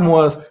what happened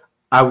was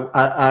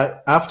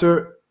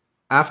after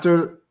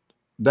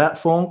that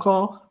phone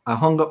call, I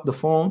hung up the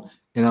phone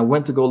and I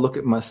went to go look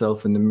at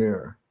myself in the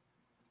mirror.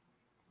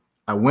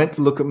 I went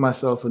to look at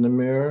myself in the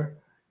mirror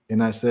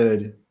and I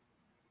said,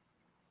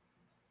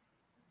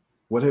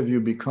 what have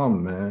you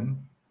become,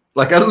 man?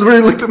 Like, I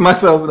really looked at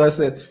myself and I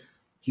said,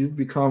 you've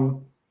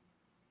become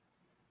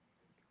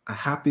a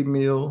Happy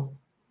Meal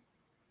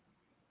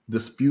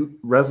dispute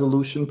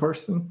resolution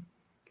person?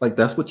 Like,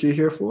 that's what you're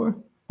here for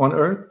on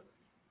earth?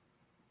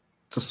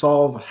 To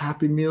solve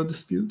Happy Meal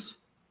disputes?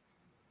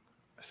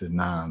 I said,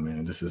 nah,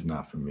 man, this is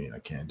not for me. I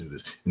can't do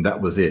this. And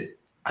that was it.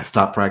 I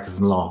stopped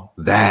practicing law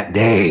that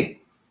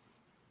day.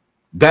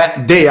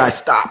 That day I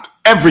stopped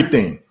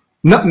everything.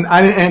 Nothing.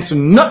 I didn't answer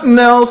nothing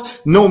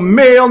else. No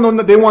mail. No.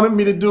 They wanted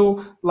me to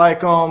do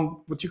like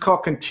what you call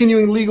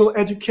continuing legal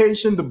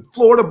education. The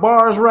Florida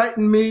bars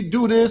writing me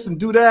do this and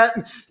do that.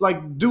 And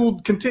like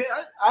dude, continue.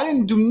 I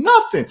didn't do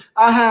nothing.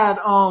 I had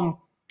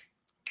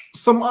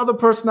some other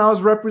person I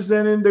was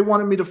representing. They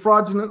wanted me to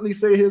fraudulently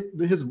say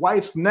his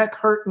wife's neck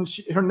hurt and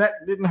her neck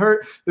didn't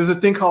hurt. There's a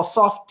thing called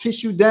soft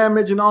tissue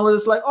damage and all of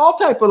this, like all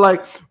type of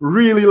like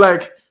really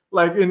like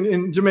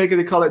in Jamaica,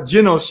 they call it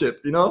genoship,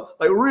 you know,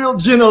 like real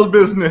geno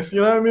business, you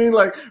know what I mean?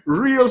 Like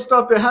real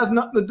stuff that has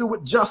nothing to do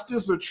with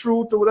justice or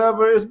truth or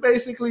whatever. It's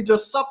basically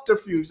just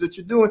subterfuge that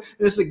you're doing.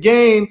 It's a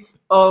game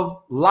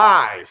of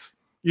lies.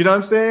 You know what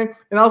I'm saying?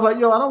 And I was like,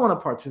 yo, I don't want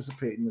to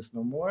participate in this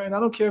no more. And I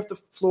don't care if the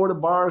Florida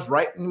bar is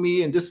writing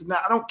me and this and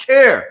that. I don't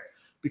care.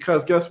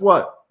 Because guess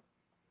what?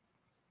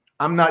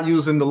 I'm not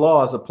using the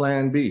law as a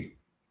plan B.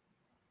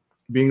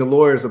 Being a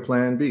lawyer is a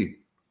plan B.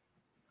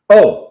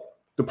 Oh,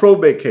 the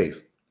probate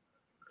case.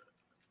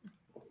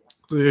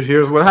 So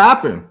here's what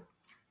happened.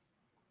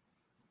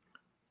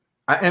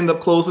 I end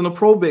up closing the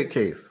probate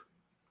case.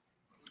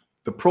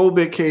 The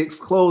probate case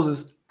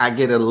closes. I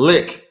get a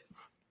lick.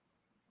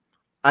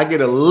 I get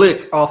a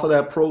lick off of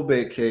that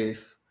probate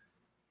case.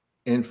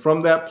 And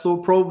from that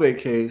probate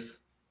case,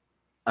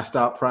 I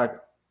stopped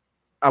practicing.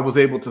 I was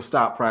able to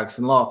stop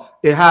practicing law.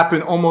 It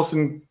happened almost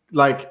in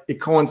like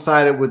it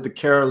coincided with the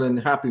Carolyn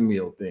Happy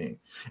Meal thing.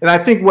 And I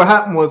think what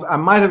happened was I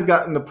might have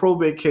gotten the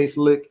probate case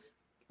lick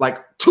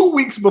like 2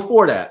 weeks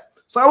before that.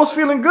 So I was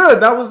feeling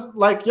good. That was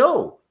like,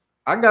 yo,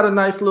 I got a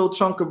nice little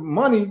chunk of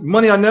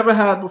money I never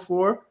had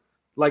before,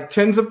 like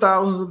tens of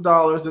thousands of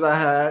dollars that I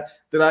had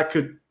that I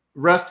could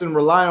rest and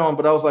rely on.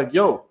 But I was like,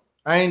 yo,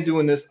 I ain't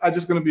doing this. I'm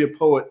just going to be a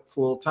poet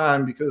full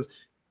time, because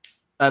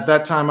at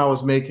that time I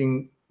was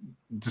making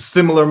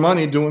similar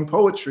money doing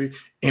poetry,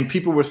 and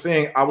people were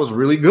saying I was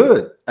really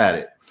good at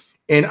it.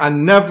 And I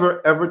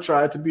never, ever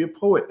tried to be a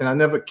poet, and I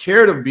never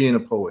cared of being a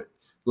poet.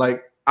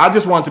 Like, I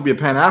just wanted to be a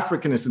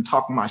Pan-Africanist and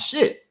talk my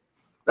shit.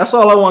 That's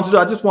all I wanted to do.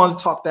 I just wanted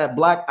to talk that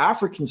Black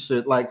African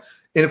shit. Like,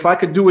 and if I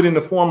could do it in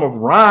the form of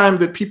rhyme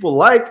that people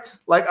liked,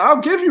 like,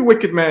 I'll give you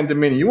Wicked Man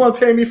Dominion. You want to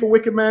pay me for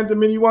Wicked Man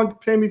Dominion? You want to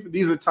pay me for,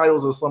 these are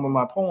titles of some of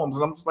my poems.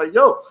 And I'm just like,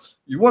 yo,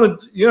 you want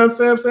to, you know what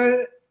I'm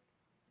saying?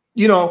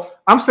 You know,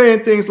 I'm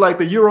saying things like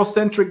the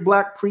Eurocentric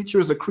Black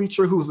preacher is a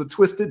creature who's a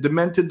twisted,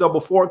 demented,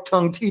 double fork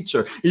tongue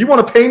teacher. You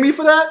want to pay me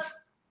for that?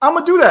 I'm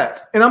gonna do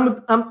that, and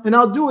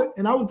I'll do it,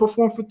 and I would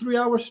perform for 3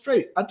 hours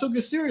straight. I took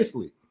it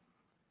seriously.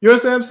 You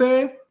understand what I'm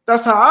saying?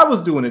 That's how I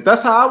was doing it.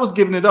 That's how I was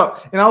giving it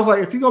up. And I was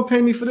like, if you're gonna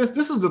pay me for this,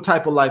 this is the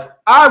type of life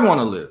I want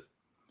to live.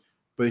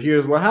 But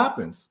here's what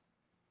happens: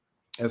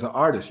 as an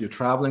artist, you're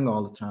traveling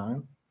all the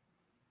time.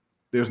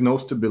 There's no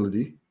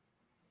stability,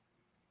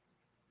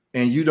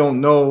 and you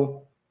don't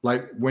know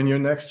like when your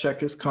next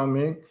check is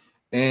coming.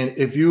 And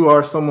if you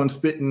are someone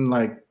spitting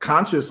like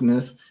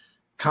consciousness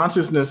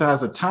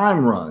has a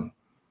time run.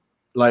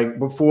 Like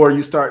before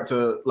you start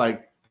to,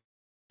 like,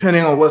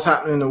 depending on what's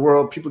happening in the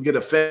world, people get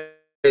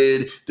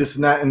offended, this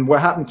and that. And what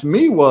happened to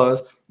me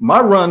was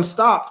my run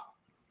stopped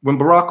when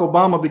Barack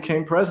Obama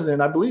became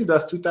president. I believe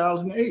that's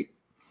 2008.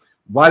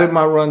 Why did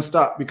my run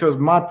stop? Because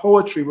my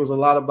poetry was a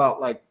lot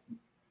about like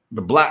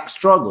the Black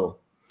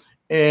struggle.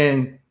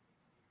 And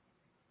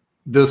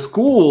the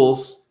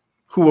schools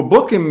who were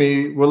booking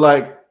me were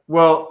like,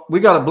 well, we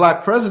got a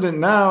Black president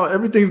now.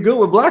 Everything's good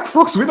with Black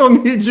folks. We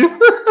don't need you.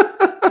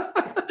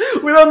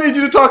 We don't need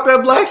you to talk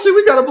that Black shit.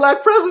 We got a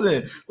Black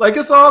president. Like,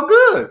 it's all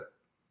good.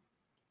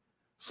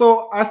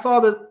 So I saw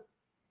that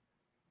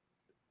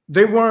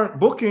they weren't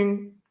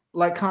booking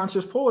like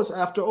conscious poets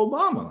after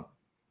Obama.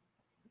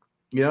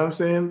 You know what I'm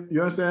saying?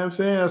 You understand what I'm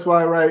saying? That's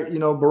why I write, you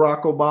know,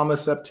 Barack Obama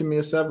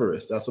Septimia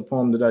Severus. That's a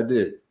poem that I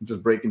did. I'm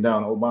just breaking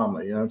down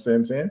Obama. You know what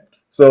I'm saying?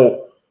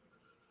 So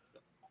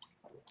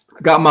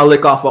I got my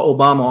lick off of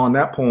Obama on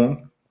that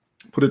poem.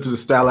 Put it to the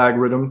Stalag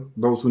rhythm.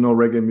 Those who know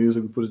reggae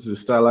music, put it to the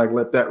Stalag,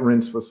 let that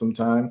rinse for some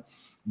time.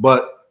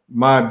 But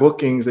my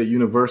bookings at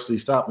university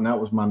stopped, and that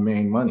was my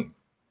main money.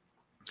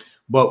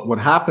 But what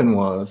happened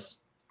was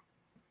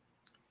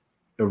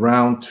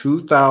around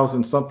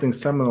 2000, something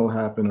seminal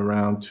happened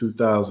around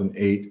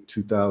 2008,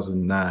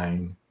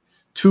 2009.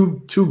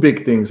 Two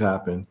big things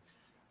happened.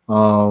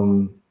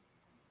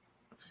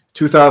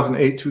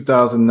 2008,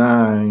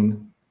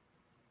 2009,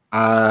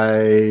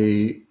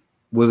 I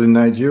was in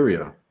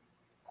Nigeria.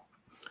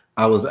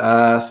 I was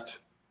asked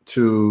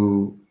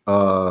to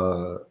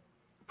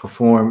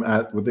perform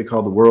at what they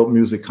call the World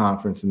Music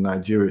Conference in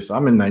Nigeria. So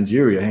I'm in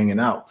Nigeria hanging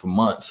out for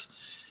months,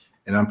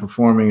 and I'm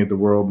performing at the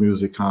World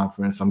Music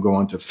Conference. I'm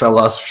going to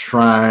Fela's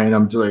Shrine.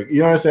 I'm just like,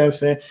 you understand what I'm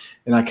saying?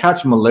 And I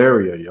catch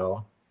malaria,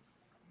 y'all.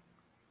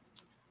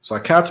 So I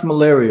catch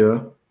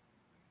malaria,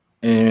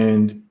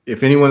 and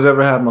if anyone's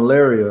ever had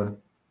malaria,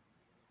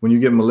 when you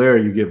get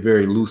malaria, you get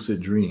very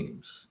lucid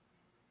dreams.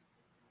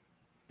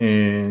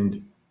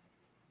 And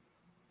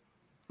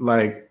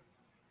like,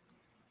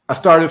 I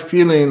started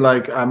feeling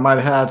like I might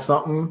have had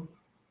something,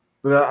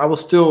 but I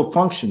was still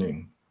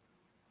functioning.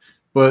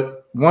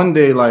 But one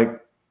day,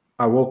 like,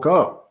 I woke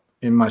up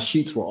and my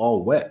sheets were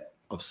all wet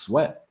of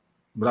sweat,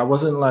 but I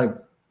wasn't like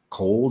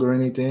cold or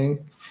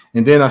anything.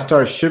 And then I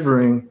started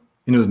shivering,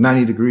 and it was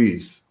 90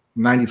 degrees,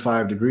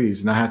 95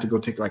 degrees, and I had to go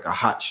take like a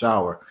hot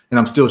shower, and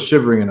I'm still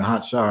shivering in a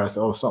hot shower. I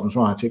said, oh, something's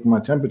wrong. I take my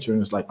temperature,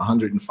 and it's like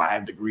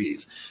 105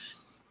 degrees.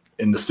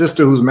 And the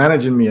sister who's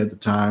managing me at the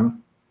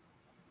time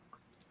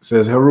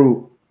says,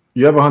 Heru,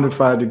 you have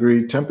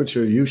 105-degree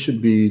temperature. You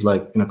should be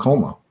like in a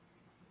coma.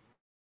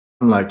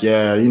 I'm like,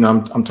 yeah, you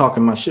know, I'm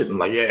talking my shit. I'm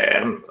like,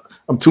 yeah,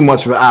 I'm too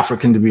much of an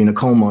African to be in a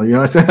coma. You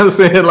know what I'm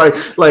saying?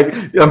 Like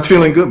I'm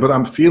feeling good, but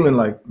I'm feeling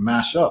like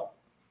mash up.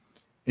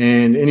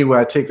 And anyway,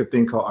 I take a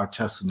thing called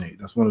artesunate.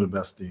 That's one of the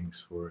best things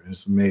for it.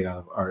 It's made out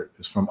of art.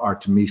 It's from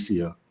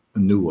Artemisia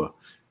annua.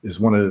 It's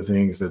one of the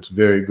things that's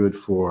very good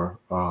for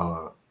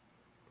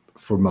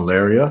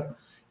malaria.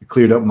 It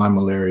cleared up my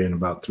malaria in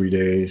about 3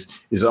 days.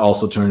 It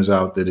also turns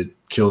out that it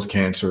kills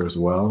cancer as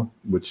well,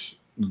 which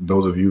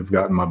those of you who've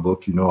gotten my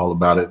book, you know all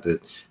about it,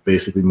 that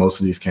basically most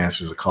of these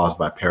cancers are caused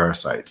by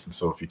parasites. And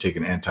so if you take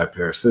an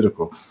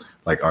anti-parasitical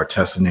like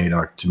artesunate,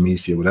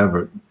 Artemisia,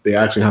 whatever, they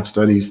actually have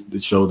studies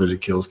that show that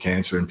it kills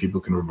cancer and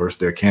people can reverse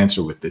their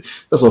cancer with it.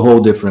 That's a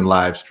whole different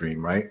live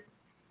stream, right?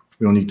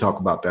 We don't need to talk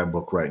about that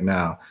book right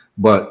now.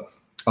 But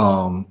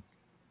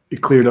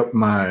it cleared up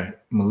my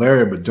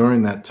malaria. But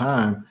during that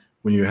time,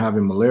 when you're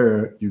having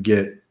malaria, you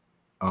get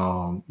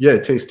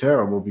it tastes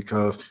terrible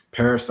because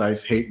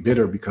parasites hate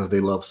bitter because they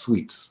love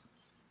sweets.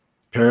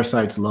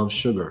 Parasites love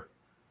sugar.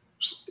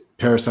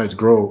 Parasites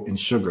grow in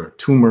sugar.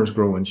 Tumors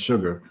grow in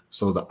sugar.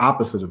 So the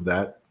opposite of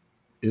that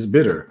is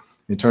bitter.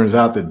 It turns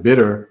out that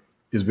bitter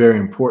is very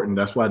important.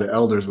 That's why the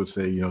elders would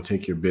say, you know,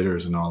 take your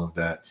bitters and all of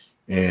that.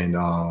 And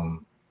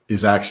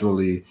is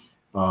actually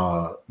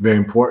very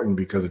important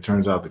because it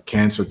turns out that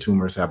cancer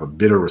tumors have a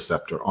bitter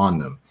receptor on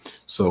them.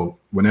 So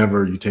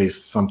whenever you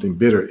taste something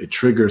bitter, it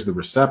triggers the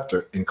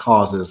receptor and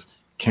causes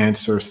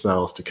cancer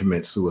cells to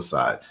commit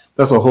suicide.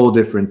 That's a whole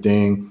different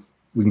thing.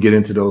 We can get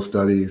into those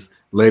studies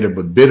later,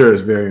 but bitter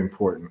is very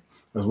important.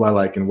 That's why,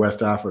 like in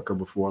West Africa,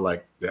 before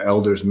like the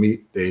elders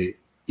meet, they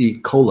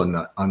eat cola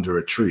nut under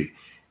a tree.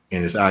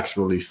 And it's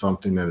actually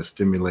something that is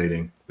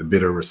stimulating the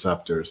bitter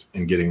receptors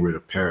and getting rid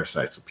of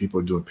parasites. So people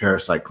are doing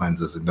parasite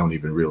cleanses and don't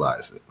even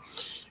realize it.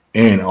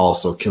 And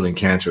also killing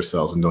cancer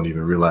cells and don't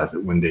even realize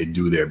it when they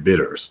do their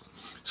bitters.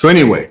 So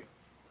anyway,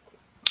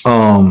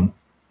 I'm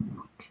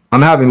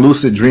having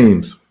lucid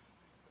dreams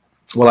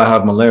while I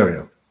have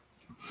malaria.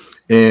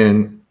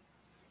 And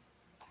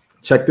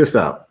check this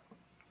out.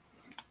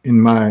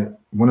 In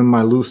one of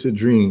my lucid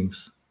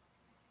dreams,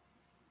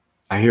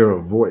 I hear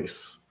a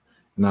voice.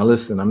 Now,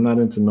 listen, I'm not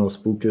into no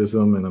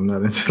spookism, and I'm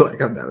not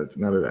into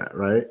none of that,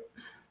 right?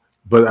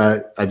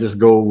 But I just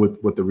go with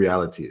what the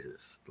reality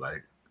is.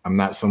 Like, I'm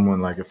not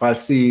someone like, if I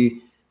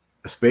see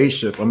a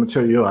spaceship, I'm gonna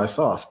tell you, yo, I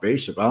saw a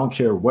spaceship. I don't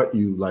care what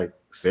you like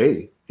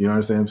say. You know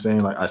what I'm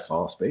saying? Like, I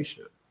saw a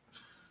spaceship.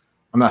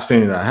 I'm not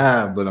saying that I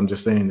have, but I'm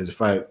just saying that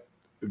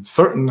if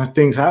certain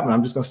things happen,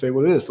 I'm just gonna say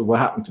what it is. So what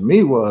happened to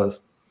me was,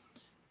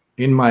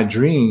 in my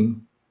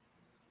dream,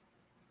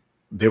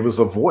 there was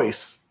a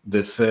voice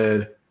that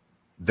said,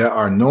 there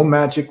are no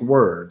magic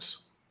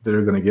words that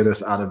are going to get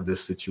us out of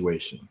this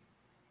situation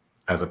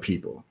as a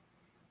people.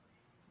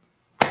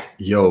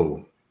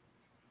 Yo,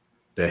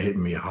 that hit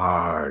me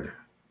hard,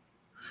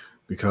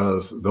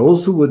 because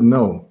those who would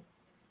know,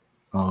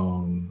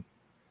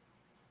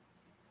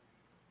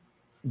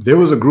 there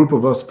was a group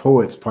of us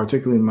poets,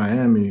 particularly in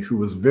Miami, who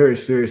was very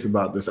serious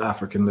about this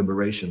African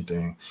liberation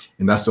thing.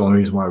 And that's the only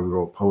reason why we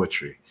wrote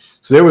poetry.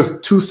 So there was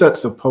two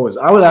sets of poets.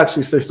 I would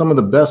actually say some of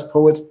the best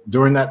poets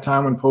during that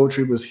time when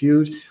poetry was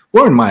huge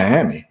were in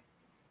Miami.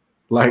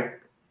 Like,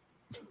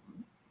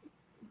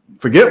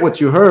 forget what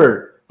you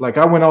heard. Like,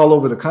 I went all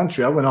over the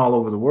country. I went all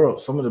over the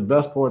world. Some of the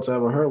best poets I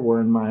ever heard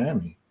were in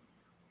Miami.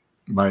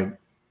 Like,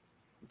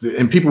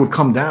 and people would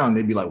come down.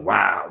 They'd be like,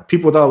 wow.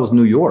 People thought it was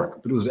New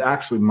York, but it was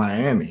actually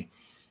Miami.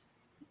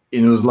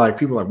 And it was like,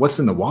 people were like, what's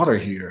in the water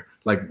here?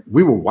 Like,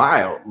 we were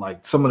wild.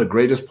 Like, some of the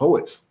greatest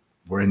poets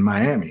were in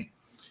Miami,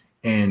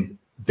 and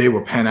they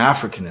were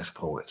Pan-Africanist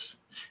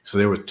poets. So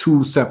there were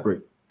two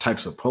separate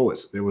types of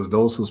poets. There was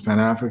those who was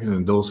Pan-Africans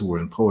and those who were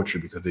in poetry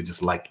because they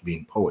just liked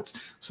being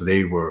poets. So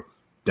they were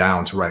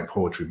down to write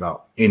poetry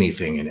about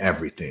anything and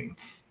everything.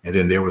 And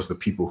then there was the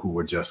people who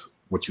were just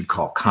what you'd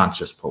call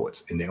conscious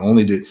poets. And they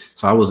only did,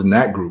 so I was in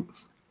that group.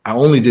 I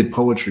only did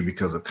poetry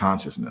because of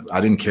consciousness.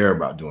 I didn't care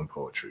about doing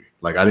poetry.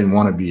 Like, I didn't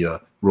want to be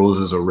a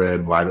roses are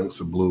red, violets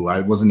are blue.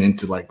 I wasn't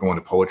into like going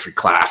to poetry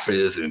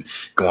classes and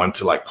going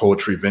to like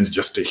poetry events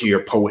just to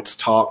hear poets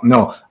talk.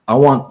 No, I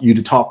want you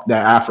to talk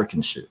that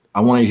African shit.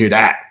 I want to hear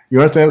that. You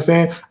understand what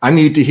I'm saying? I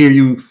need to hear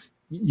you.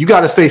 You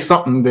got to say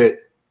something that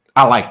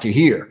I like to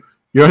hear.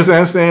 You understand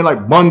what I'm saying?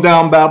 Like, Bun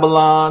Down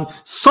Babylon,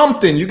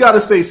 something. You got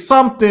to say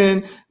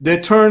something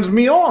that turns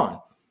me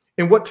on.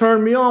 And what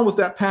turned me on was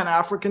that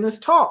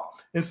Pan-Africanist talk.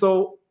 And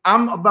so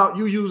I'm about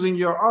you using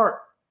your art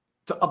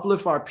to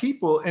uplift our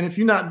people. And if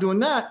you're not doing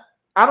that,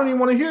 I don't even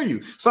want to hear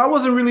you. So I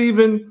wasn't really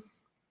even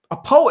a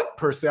poet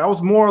per se. I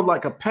was more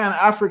like a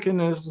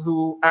Pan-Africanist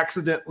who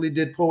accidentally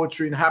did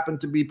poetry and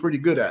happened to be pretty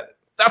good at it.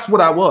 That's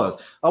what I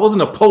was. I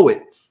wasn't a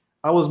poet.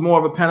 I was more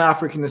of a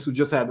Pan-Africanist who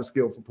just had the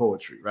skill for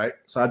poetry, right?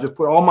 So I just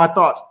put all my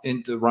thoughts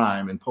into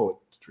rhyme and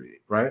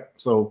poetry, right?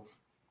 So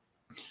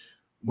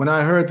when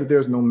I heard that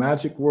there's no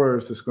magic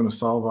words that's going to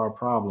solve our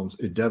problems,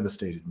 it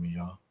devastated me,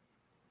 y'all.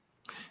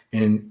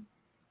 And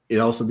it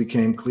also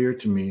became clear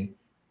to me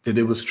that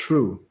it was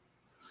true.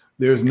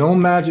 There's no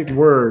magic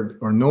word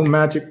or no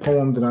magic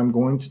poem that I'm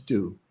going to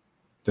do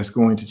that's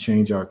going to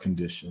change our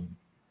condition.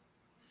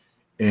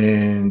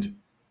 And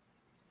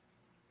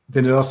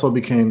then it also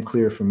became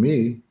clear for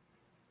me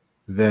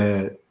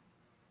that,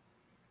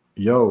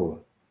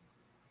 yo,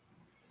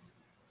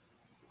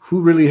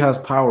 who really has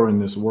power in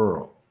this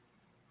world?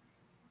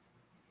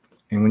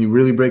 And when you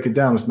really break it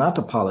down, it's not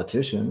the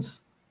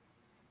politicians,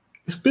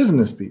 it's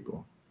business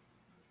people.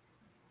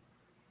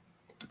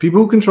 The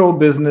people who control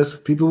business,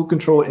 people who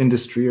control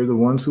industry are the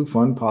ones who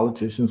fund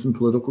politicians and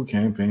political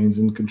campaigns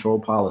and control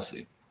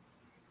policy.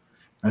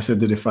 I said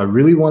that if I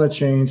really want to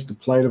change the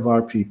plight of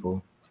our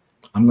people,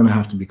 I'm going to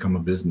have to become a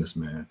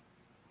businessman,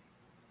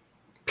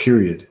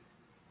 period.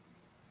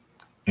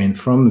 And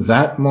from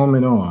that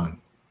moment on,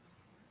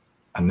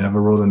 I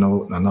never wrote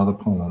another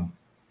poem.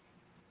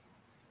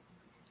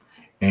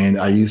 And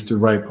I used to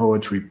write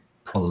poetry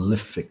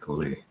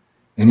prolifically.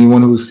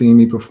 Anyone who's seen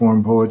me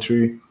perform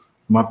poetry,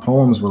 my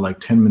poems were like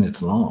 10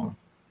 minutes long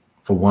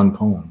for one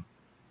poem.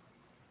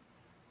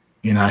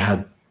 And I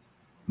had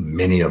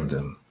many of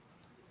them.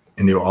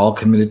 And they were all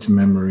committed to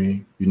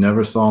memory. You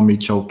never saw me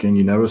choking.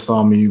 You never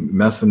saw me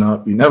messing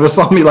up. You never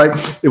saw me like,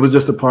 it was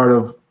just a part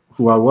of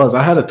who I was.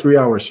 I had a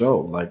 3-hour show.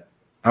 Like,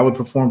 I would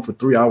perform for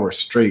 3 hours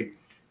straight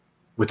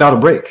without a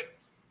break.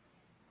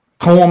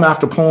 Poem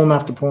after poem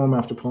after poem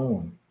after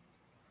poem.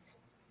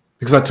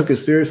 Because I took it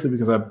seriously,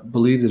 because I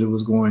believed that it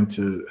was going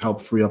to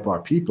help free up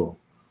our people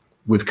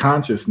with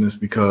consciousness,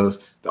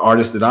 because the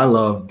artists that I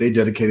love, they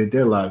dedicated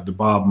their lives, the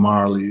Bob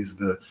Marleys,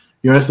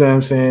 you understand what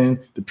I'm saying?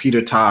 The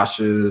Peter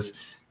Tosches,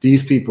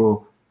 these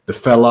people, the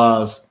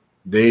Fellas,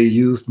 they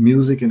used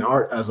music and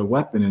art as a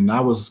weapon, and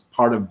I was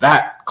part of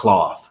that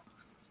cloth.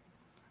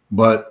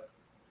 But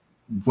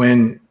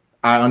when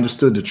I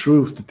understood the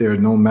truth that there are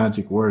no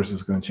magic words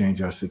that's going to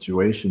change our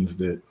situations,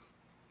 that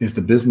it's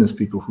the business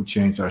people who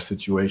change our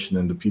situation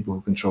and the people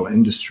who control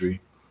industry,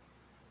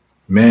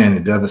 man,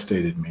 it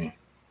devastated me.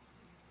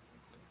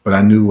 But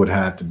I knew what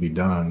had to be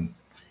done,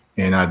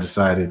 and I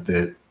decided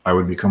that I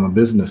would become a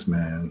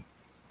businessman.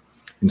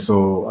 And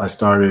so I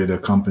started a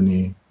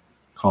company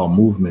called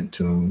Movement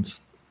Tunes.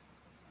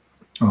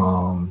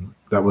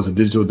 That was a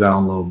digital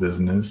download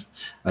business.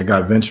 I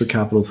got venture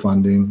capital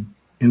funding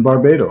in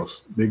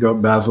Barbados. Big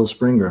up Basil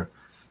Springer.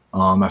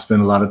 I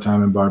spent a lot of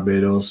time in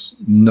Barbados.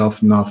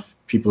 Enough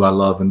people I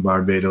love in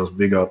Barbados.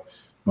 Big up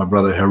my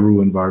brother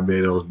Heru in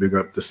Barbados. Big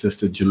up the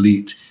sister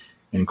Jalit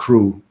and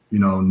crew. You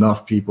know,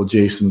 enough people,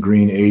 Jason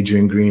Green,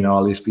 Adrian Green,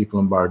 all these people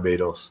in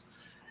Barbados.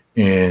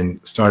 And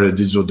started a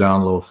digital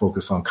download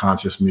focused on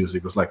conscious music.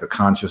 It was like a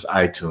conscious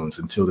iTunes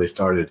until they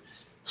started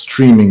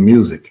streaming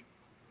music.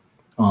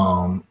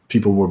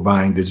 People were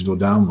buying digital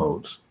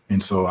downloads.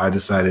 And so I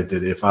decided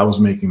that if I was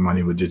making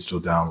money with digital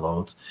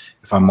downloads,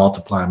 if I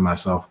multiplied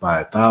myself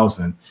by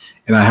 1,000,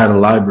 and I had a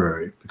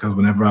library, because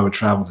whenever I would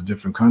travel to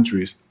different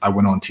countries, I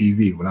went on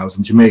TV. When I was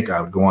in Jamaica,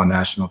 I would go on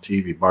national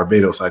TV.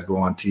 Barbados, I'd go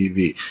on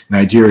TV.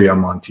 Nigeria,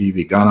 I'm on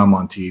TV. Ghana, I'm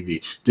on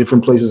TV.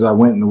 Different places I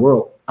went in the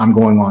world, I'm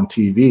going on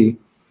TV.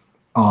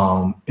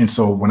 And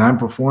so when I'm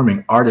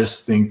performing,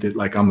 artists think that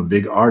like I'm a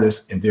big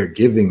artist and they're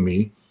giving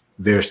me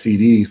their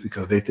CDs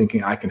because they're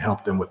thinking I can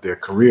help them with their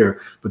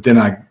career. But then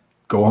I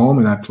go home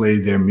and I play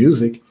their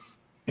music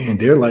and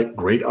they're like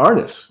great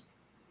artists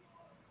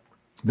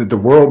that the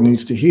world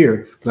needs to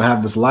hear. But I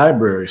have this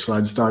library. So I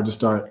just started to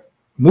start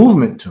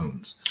Movement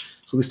Tunes.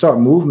 So we start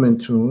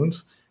Movement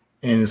Tunes,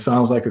 and it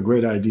sounds like a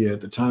great idea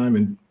at the time.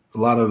 And a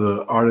lot of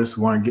the artists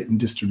who aren't getting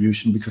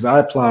distribution, because I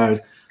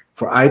applied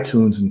for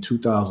iTunes in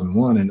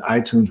 2001 and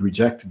iTunes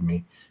rejected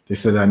me. They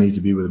said I need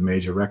to be with a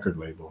major record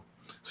label.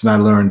 So then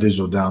I learned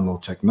digital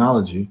download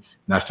technology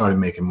and I started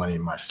making money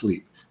in my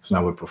sleep. So I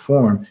would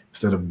perform,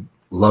 instead of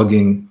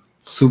lugging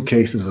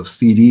suitcases of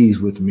CDs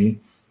with me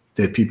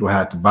that people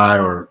had to buy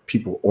or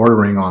people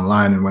ordering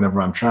online. And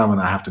whenever I'm traveling,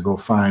 I have to go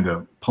find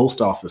a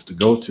post office to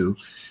go to,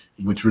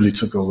 which really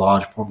took a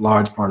large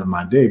part of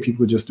my day.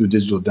 People would just do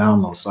digital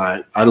download.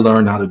 So I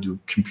learned how to do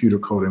computer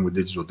coding with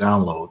digital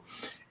download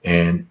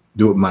and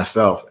do it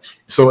myself.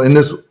 So in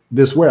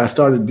this way, I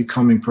started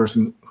becoming a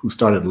person who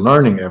started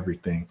learning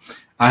everything.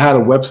 I had a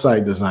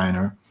website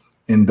designer,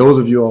 and those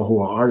of you all who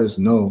are artists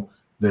know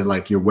that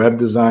like your web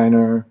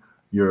designer,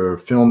 your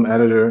film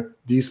editor,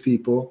 these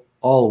people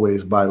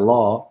always by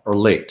law are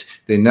late.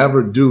 They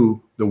never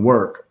do the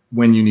work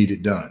when you need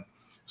it done.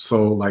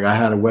 So like I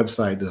had a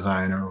website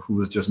designer who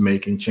was just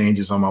making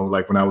changes on my,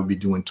 like when I would be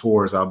doing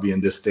tours, I'll be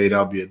in this state,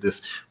 I'll be at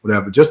this,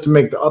 whatever, just to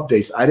make the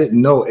updates. I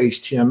didn't know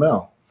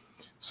HTML.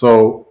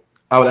 So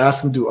I would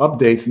ask him to do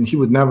updates and he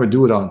would never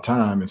do it on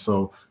time. And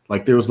so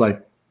like there was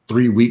like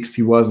 3 weeks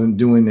he wasn't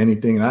doing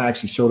anything. And I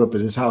actually showed up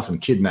at his house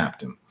and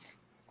kidnapped him.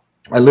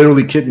 I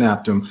literally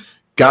kidnapped him,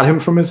 got him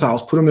from his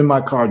house, put him in my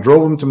car,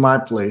 drove him to my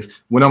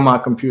place, went on my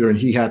computer, and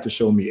he had to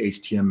show me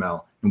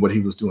HTML and what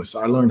he was doing.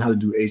 So I learned how to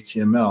do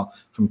HTML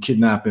from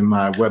kidnapping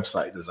my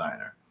website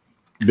designer.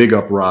 Big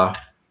up Ra.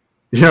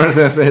 You know what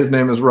I'm saying? His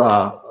name is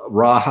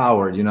Ra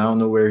Howard. You know, I don't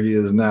know where he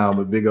is now,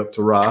 but big up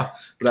to Ra.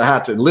 But I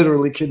had to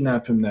literally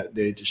kidnap him that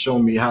day to show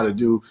me how to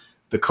do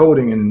the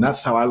coding. And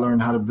that's how I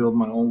learned how to build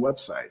my own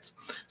websites.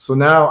 So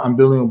now I'm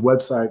building a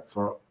website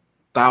for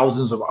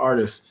thousands of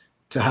artists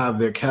to have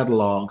their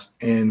catalogs,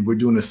 and we're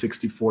doing a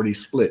 60-40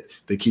 split.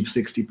 They keep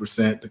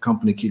 60%, the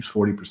company keeps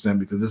 40%,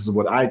 because this is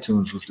what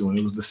iTunes was doing.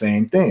 It was the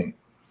same thing.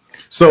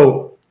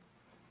 So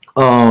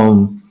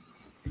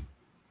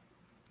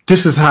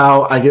this is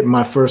how I get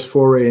my first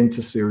foray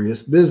into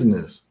serious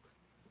business.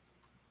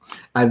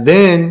 I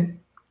then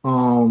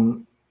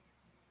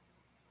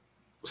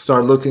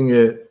start looking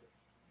at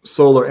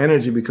solar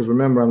energy, because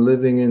remember, I'm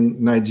living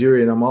in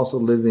Nigeria and I'm also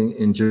living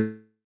in Japan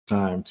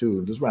time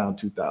too. This around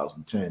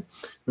 2010.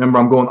 Remember,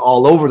 I'm going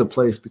all over the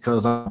place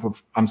because I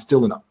was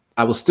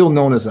still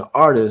known as an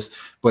artist,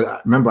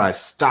 but remember, I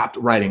stopped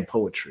writing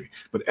poetry.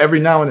 But every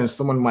now and then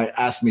someone might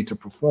ask me to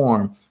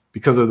perform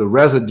because of the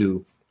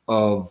residue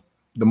of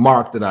the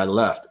mark that I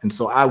left. And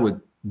so I would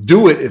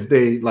do it if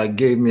they like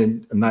gave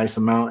me a nice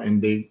amount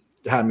and they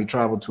had me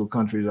travel to a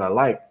country that I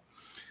liked.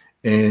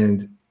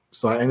 And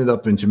so I ended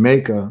up in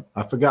Jamaica.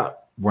 I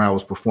forgot where I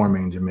was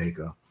performing in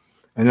Jamaica.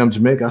 And in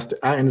Jamaica,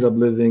 I ended up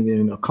living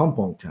in a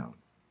compound town,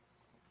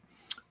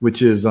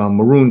 which is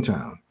Maroon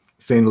Town,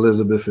 St.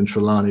 Elizabeth and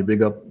Trelawney.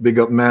 Big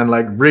up man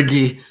like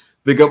Riggy.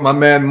 Big up my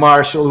man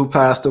Marshall, who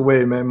passed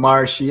away, man.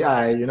 Marshy,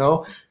 you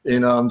know,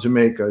 in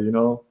Jamaica. You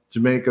know,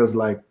 Jamaica's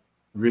like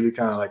really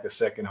kind of like a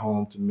second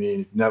home to me.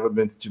 And if you've never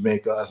been to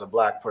Jamaica as a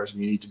Black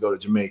person, you need to go to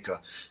Jamaica,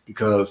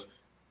 because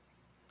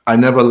I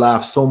never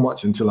laugh so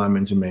much until I'm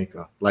in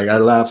Jamaica. Like, I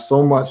laugh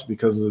so much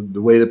because of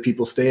the way that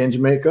people stay in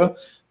Jamaica,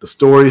 the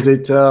stories they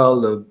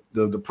tell,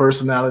 the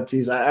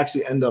personalities. I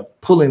actually end up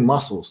pulling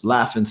muscles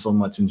laughing so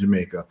much in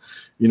Jamaica,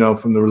 you know,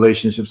 from the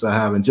relationships I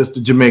have. And just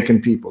the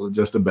Jamaican people are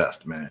just the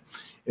best, man.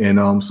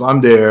 And so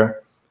I'm there,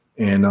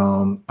 and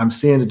I'm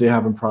seeing that they're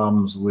having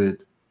problems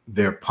with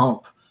their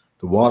pump,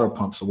 the water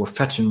pump. So we're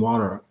fetching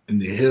water in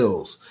the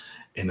hills,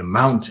 in the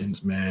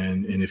mountains,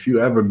 man. And if you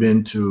ever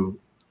been to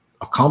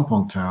a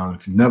compound town,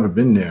 if you've never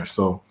been there,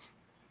 so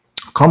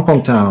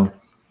compound town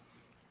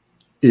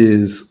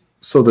is,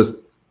 so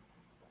the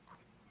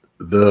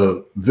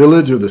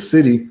village or the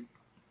city,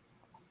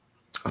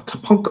 a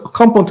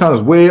compound town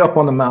is way up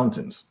on the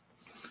mountains.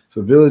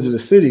 So village or the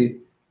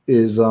city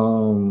is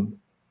Magati.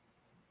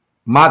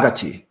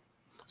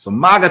 So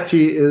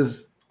Magati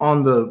is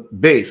on the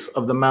base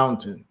of the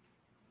mountain.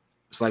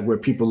 It's like where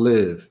people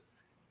live.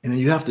 And then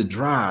you have to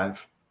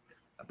drive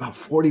about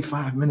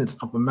 45 minutes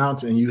up a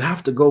mountain, and you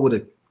have to go with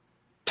a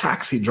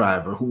taxi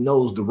driver who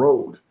knows the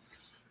road.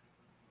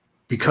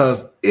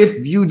 Because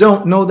if you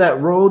don't know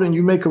that road and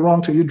you make a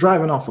wrong turn, you're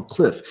driving off a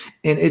cliff,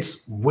 and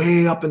it's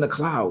way up in the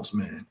clouds,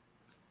 man.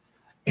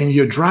 And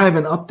you're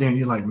driving up there and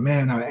you're like,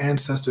 man, our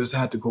ancestors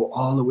had to go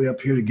all the way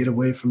up here to get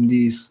away from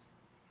these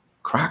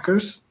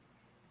crackers.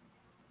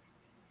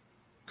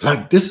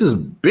 Like, this is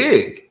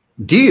big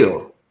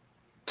deal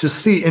to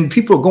see, and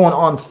people going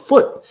on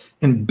foot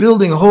and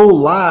building whole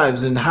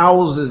lives and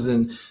houses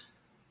and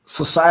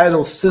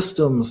societal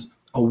systems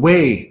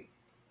away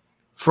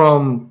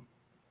from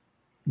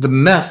the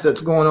mess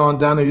that's going on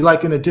down there. You're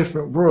like in a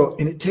different world,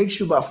 and it takes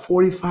you about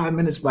 45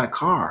 minutes by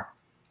car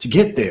to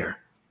get there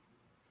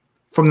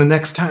from the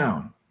next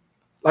town.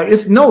 Like,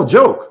 it's no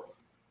joke.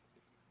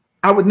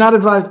 I would not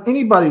advise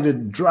anybody to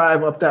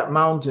drive up that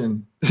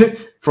mountain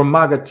from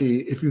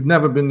Magati if you've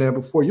never been there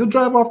before. You'll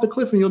drive off the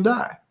cliff and you'll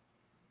die.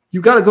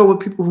 You got to go with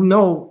people who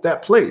know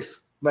that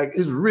place. Like,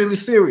 it's really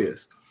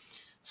serious.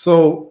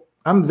 So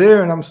I'm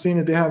there and I'm seeing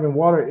that they're having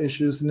water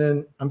issues. And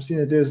then I'm seeing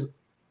that there's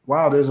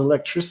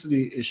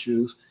electricity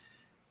issues.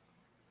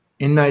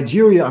 In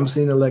Nigeria, I'm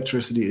seeing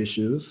electricity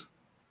issues.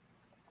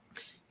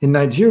 In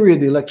Nigeria,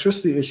 the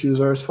electricity issues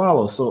are as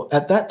follows. So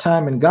at that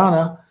time in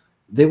Ghana,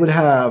 they would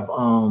have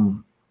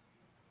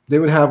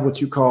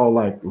what you call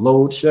like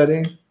load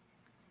shedding.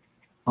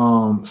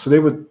 So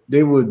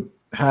they would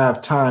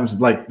have times,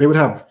 like they would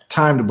have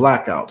timed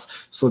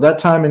blackouts. So that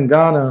time in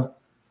Ghana,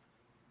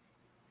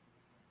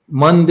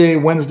 Monday,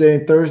 Wednesday,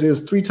 and Thursday, it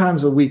was 3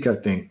 times a week, I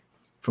think.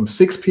 From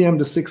 6 p.m.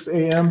 to 6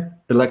 a.m.,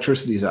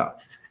 electricity is out.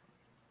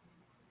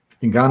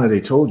 In Ghana, they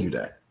told you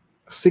that.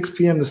 6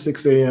 p.m. to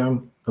 6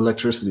 a.m.,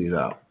 electricity is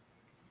out.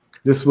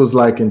 This was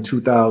like in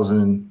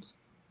 2000.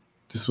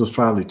 This was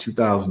probably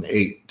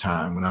 2008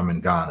 time when I'm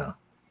in Ghana,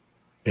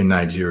 in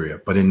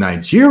Nigeria. But in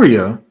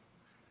Nigeria,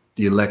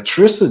 the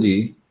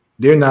electricity,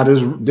 they're not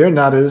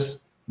as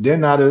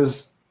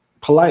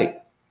polite.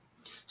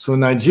 So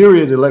in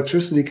Nigeria, the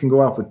electricity can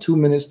go out for 2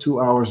 minutes,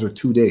 2 hours, or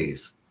 2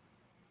 days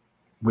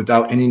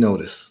without any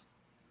notice.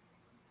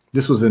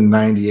 This was in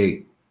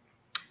 98.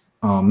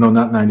 No,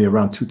 not 90,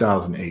 around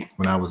 2008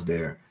 when I was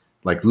there.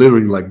 Like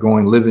literally like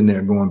living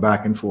there, going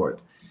back and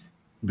forth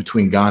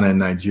between Ghana and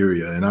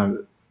Nigeria. And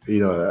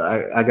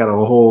I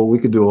got we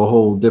could do a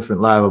whole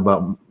different live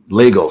about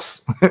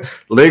Lagos.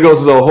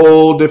 Lagos is a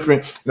whole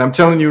different, and I'm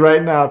telling you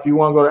right now, if you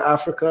want to go to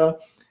Africa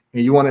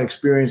and you want to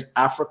experience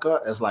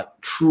Africa as like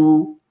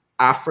true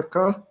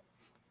Africa,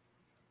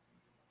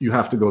 you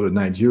have to go to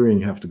Nigeria and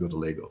you have to go to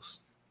Lagos.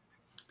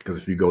 Because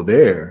if you go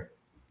there,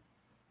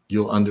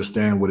 you'll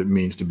understand what it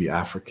means to be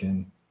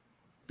African.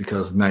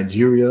 Because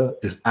Nigeria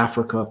is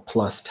Africa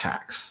plus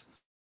tax.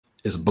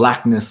 It's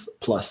blackness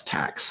plus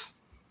tax.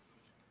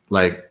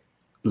 Like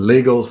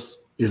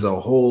Lagos is a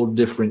whole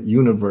different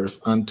universe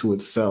unto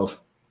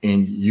itself.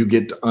 And you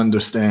get to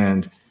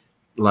understand,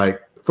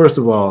 like, first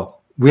of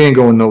all, we ain't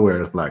going nowhere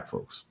as black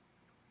folks.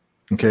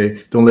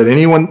 Okay? Don't let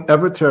anyone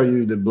ever tell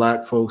you that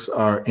black folks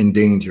are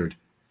endangered.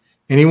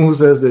 Anyone who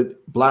says that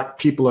black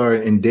people are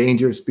an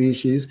endangered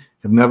species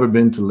have never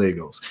been to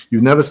Lagos.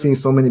 You've never seen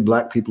so many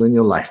black people in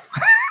your life.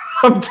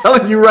 I'm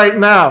telling you right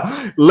now,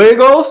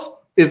 Lagos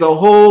is a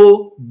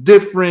whole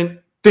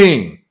different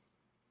thing.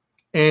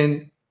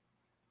 And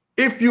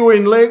if you're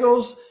in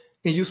Lagos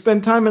and you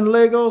spend time in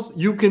Lagos,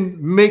 you can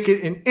make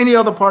it in any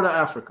other part of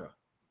Africa.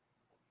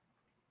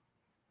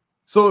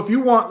 So if you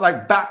want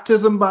like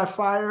baptism by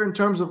fire in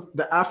terms of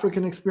the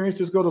African experience,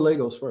 just go to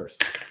Lagos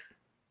first.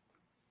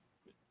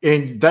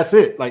 And that's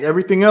it. Like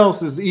everything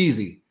else is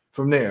easy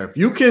from there. If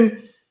you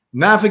can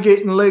navigate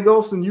in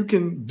Lagos and you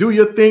can do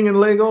your thing in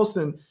Lagos,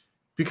 and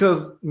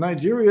because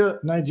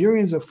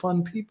Nigerians are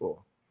fun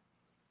people.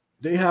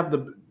 They have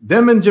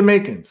them and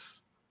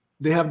Jamaicans,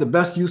 they have the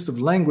best use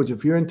of language.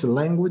 If you're into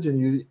language and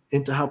you're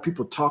into how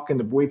people talk and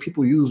the way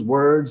people use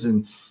words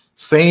and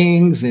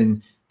sayings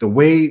and the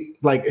way,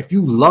 like if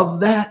you love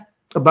that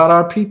about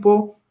our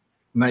people,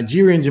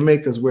 Nigeria and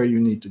Jamaica is where you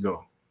need to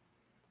go.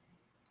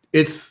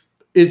 It's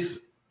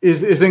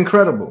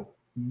incredible.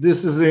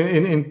 This is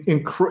an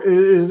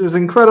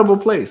incredible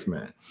place,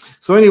 man.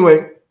 So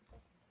anyway,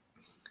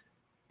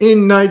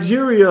 in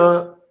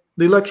Nigeria,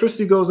 the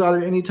electricity goes out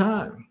at any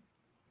time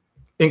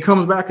and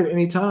comes back at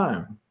any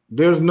time.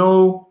 There's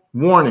no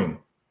warning.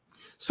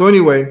 So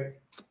anyway,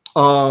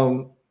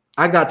 I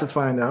got to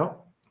find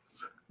out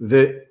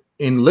that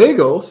in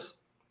Lagos,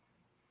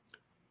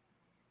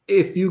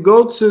 if you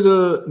go to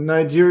the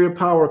Nigeria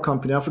Power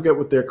Company, I forget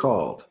what they're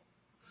called,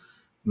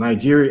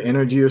 Nigeria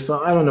Energy or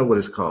something. I don't know what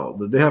it's called,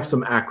 but they have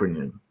some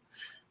acronym.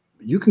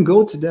 You can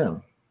go to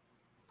them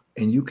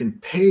and you can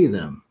pay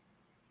them.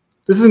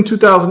 This is in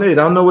 2008. I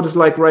don't know what it's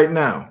like right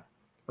now.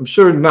 I'm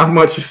sure not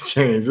much has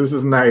changed. This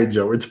is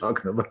Niger we're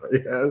talking about.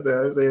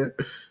 Yeah,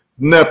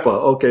 NEPA.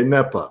 Okay,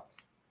 NEPA.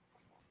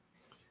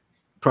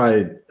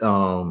 Probably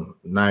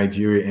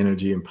Nigeria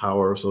Energy and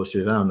Power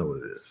Association. I don't know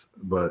what it is,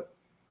 but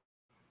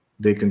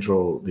they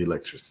control the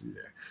electricity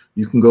there.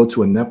 You can go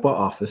to a NEPA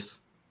office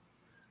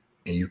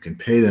and you can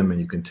pay them and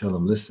you can tell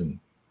them, listen,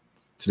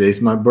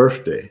 today's my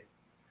birthday.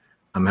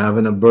 I'm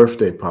having a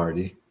birthday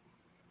party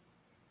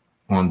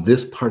on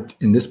this part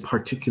in this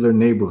particular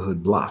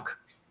neighborhood block.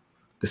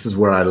 This is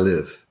where I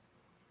live.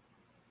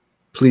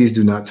 Please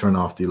do not turn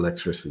off the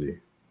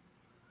electricity.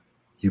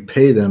 You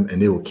pay them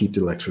and they will keep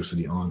the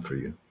electricity on for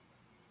you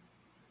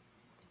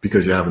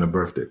because you're having a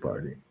birthday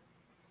party.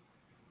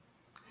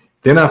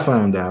 Then I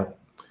found out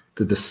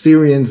that the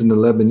Syrians and the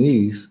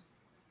Lebanese,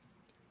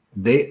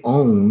 they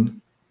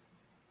own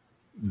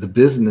the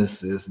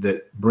businesses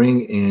that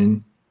bring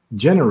in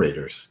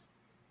generators.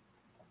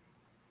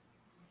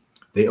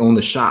 They own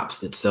the shops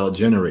that sell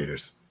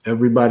generators.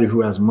 Everybody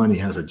who has money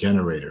has a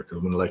generator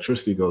because when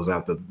electricity goes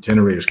out, the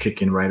generators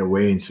kick in right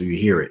away, and so you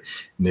hear it.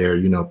 And they're,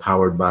 you know,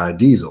 powered by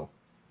diesel.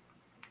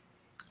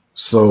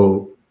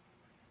 So,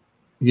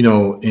 you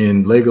know,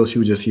 in Lagos,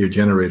 you would just hear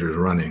generators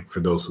running for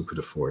those who could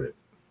afford it.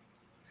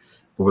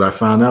 But what I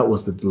found out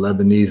was that the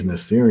Lebanese and the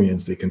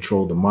Syrians, they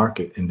controlled the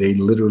market, and they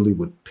literally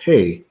would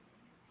pay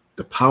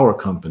the power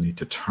company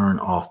to turn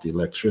off the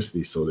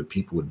electricity so that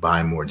people would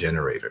buy more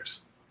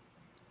generators.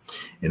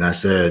 And I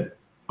said,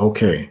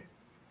 okay,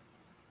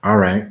 all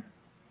right.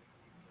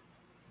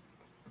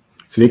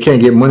 So they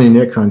can't get money in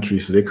their country,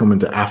 so they come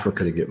into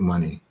Africa to get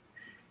money.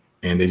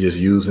 And they're just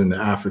using the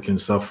African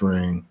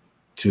suffering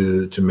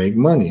to make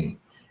money.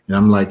 And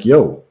I'm like,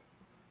 yo,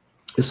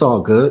 it's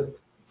all good.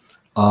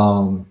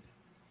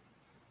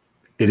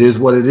 It is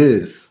what it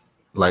is.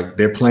 Like,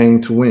 they're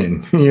playing to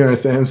win. You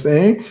understand what I'm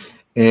saying?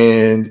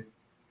 And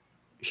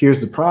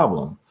here's the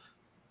problem.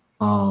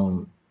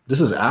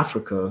 This is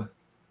Africa.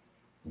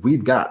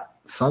 We've got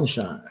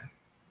sunshine.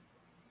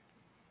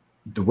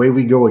 The way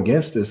we go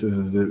against this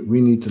is that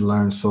we need to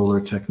learn solar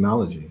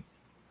technology.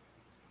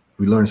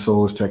 We learn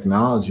solar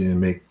technology and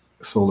make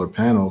solar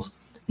panels.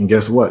 And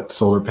guess what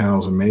solar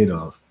panels are made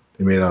of?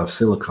 They're made out of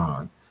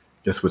silicon.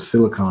 Guess what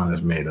silicon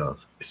is made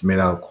of? It's made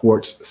out of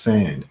quartz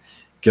sand.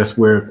 Guess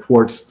where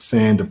quartz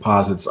sand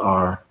deposits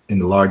are in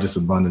the largest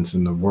abundance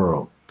in the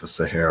world? The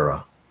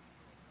Sahara.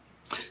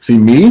 See,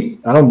 me,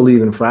 I don't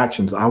believe in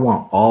fractions. I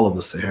want all of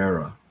the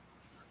Sahara.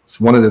 It's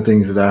one of the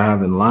things that I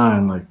have in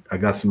line. Like, I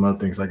got some other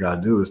things I got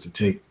to do is to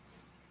take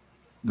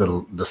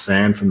the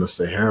sand from the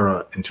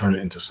Sahara and turn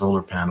it into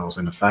solar panels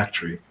in a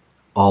factory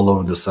all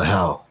over the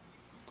Sahel.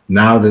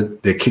 Now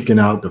that they're kicking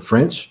out the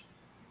French,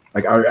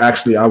 like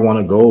I want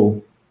to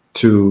go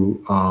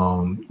to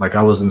like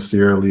I was in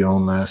Sierra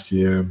Leone last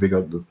year. Big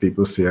up the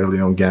people of Sierra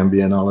Leone,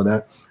 Gambia, and all of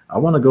that. I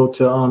want to go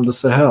to the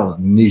Sahel,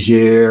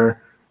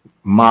 Niger,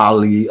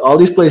 Mali, all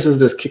these places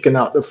that's kicking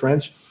out the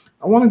French.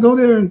 I want to go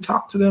there and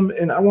talk to them,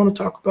 and I want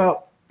to talk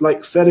about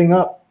like setting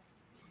up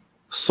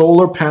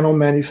solar panel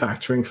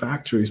manufacturing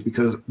factories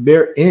because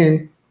they're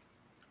in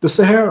the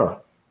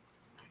Sahara.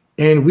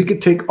 And we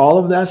could take all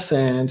of that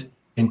sand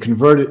and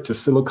convert it to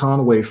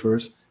silicon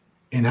wafers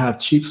and have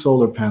cheap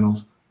solar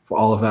panels for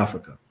all of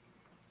Africa.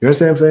 You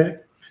understand what I'm saying?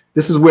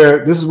 This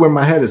is where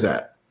my head is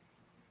at.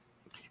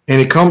 And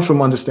it comes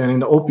from understanding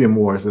the opium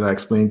wars that I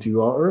explained to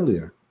you all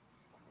earlier.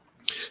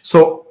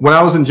 So when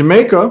I was in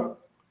Jamaica,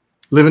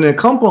 living in a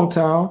compound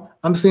town,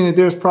 I'm seeing that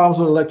there's problems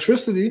with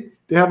electricity.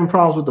 They're having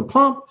problems with the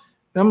pump.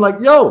 And I'm like,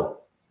 yo,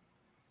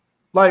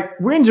 like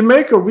we're in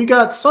Jamaica, we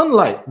got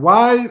sunlight.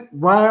 Why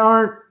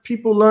aren't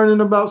people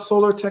learning about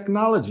solar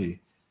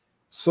technology?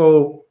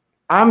 So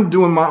I'm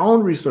doing my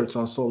own research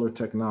on solar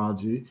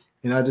technology,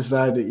 and I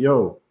decided,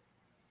 yo,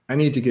 I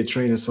need to get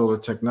trained in solar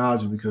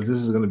technology because this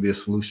is going to be a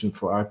solution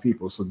for our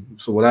people.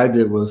 So what I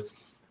did was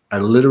I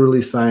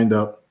literally signed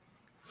up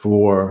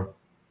for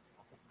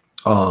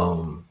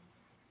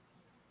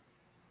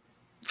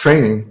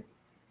training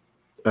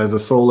as a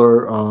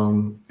solar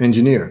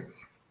engineer,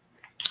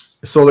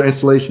 solar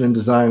installation and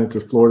design at the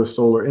Florida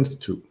Solar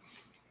Institute,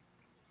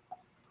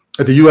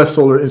 at the U.S.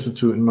 Solar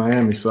Institute in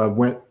Miami. So I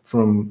went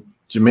from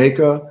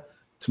Jamaica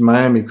to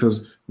Miami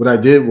because what I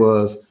did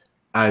was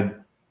I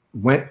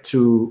went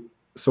to,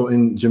 so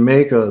in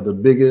Jamaica, the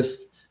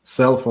biggest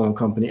cell phone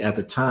company at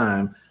the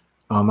time,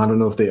 I don't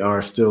know if they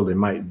are still, they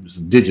might,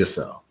 was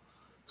Digicel.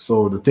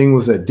 So the thing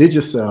was that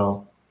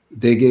Digicel,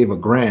 they gave a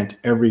grant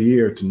every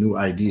year to new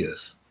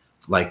ideas.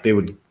 Like they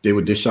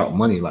would dish out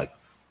money like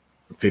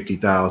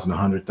 50,000,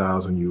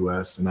 100,000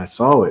 US, and I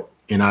saw it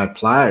and I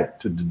applied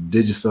to the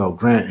Digicel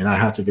grant and I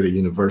had to get a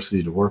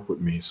university to work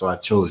with me. So I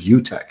chose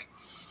UTech.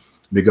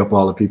 Big up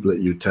all the people at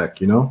UTech,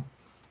 you know.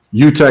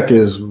 UTech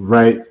is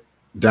right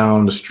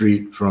down the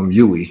street from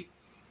UWI.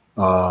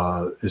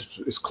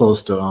 It's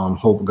close to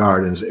Hope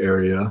Gardens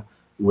area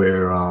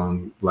where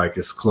like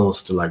it's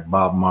close to like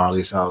Bob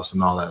Marley's house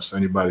and all that. So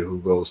anybody who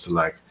goes to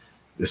like,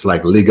 it's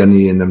like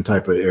Ligani and them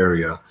type of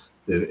area.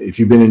 If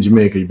you've been in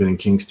Jamaica, you've been in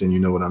Kingston, you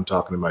know what I'm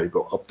talking about. You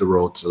go up the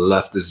road, to the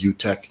left is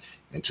UTech,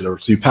 and to the,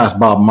 so you pass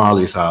Bob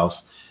Marley's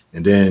house,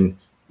 and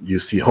you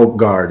see Hope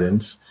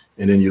Gardens,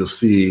 and then you'll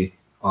see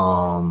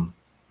UTech,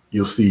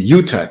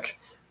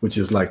 which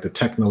is like the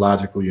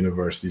technological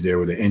university there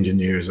where the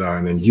engineers are,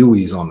 and then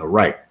UWI's on the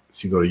right.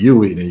 So you go to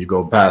UWI, and then you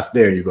go past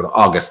there, you go to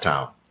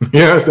Augustown.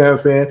 You understand what I'm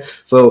saying?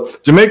 So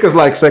Jamaica's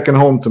like second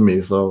home to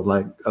me. So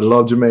like I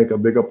love Jamaica,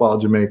 big up all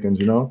Jamaicans,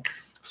 you know.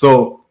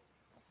 So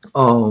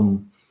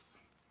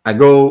I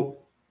go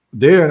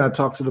there and I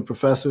talk to the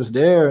professors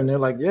there, and they're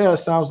like, yeah, it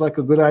sounds like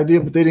a good idea,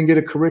 but they didn't get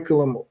a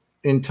curriculum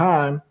in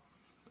time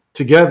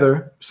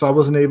together. So I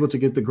wasn't able to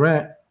get the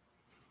grant,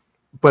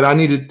 but I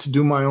needed to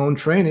do my own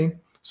training.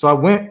 So I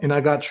went and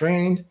I got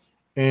trained,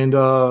 and,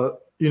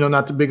 you know,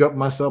 not to big up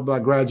myself, but I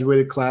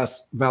graduated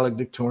class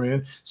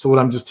valedictorian. So what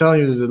I'm just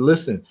telling you is that,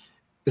 listen,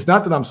 it's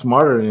not that I'm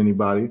smarter than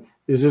anybody.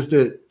 It's just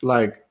that,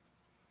 like,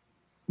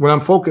 when I'm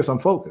focused, I'm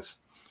focused.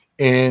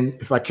 And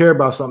if I care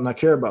about something, I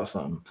care about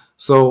something.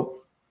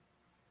 So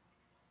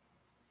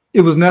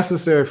it was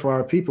necessary for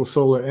our people,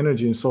 solar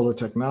energy and solar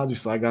technology.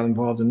 So I got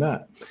involved in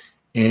that.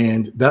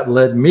 And that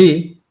led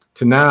me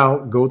to now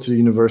go to the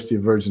University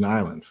of Virgin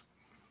Islands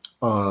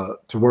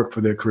to work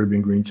for their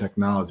Caribbean Green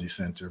Technology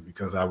Center,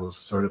 because I was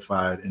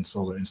certified in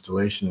solar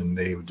installation and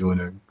they were doing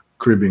a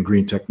Caribbean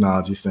Green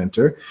Technology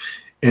Center.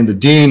 And the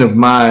dean of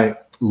my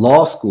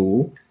law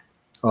school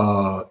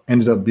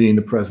ended up being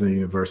the president of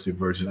the University of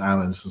Virgin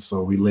Islands. And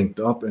so we linked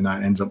up and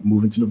I ended up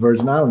moving to the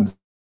Virgin Islands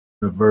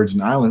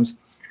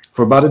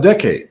for about a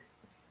decade.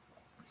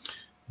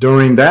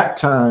 During that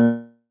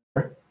time,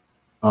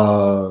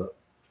 I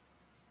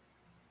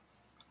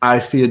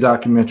see a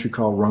documentary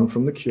called Run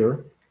from the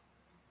Cure.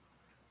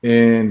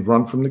 And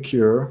Run from the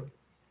Cure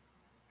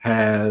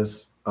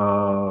has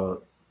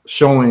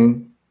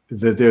showing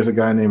that there's a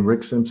guy named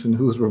Rick Simpson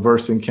who's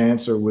reversing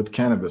cancer with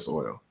cannabis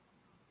oil.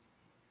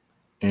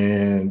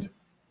 And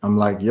I'm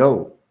like,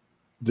 yo,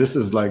 this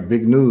is like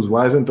big news.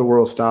 Why isn't the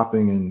world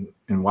stopping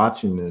and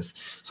watching this?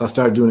 So I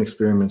started doing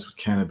experiments with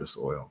cannabis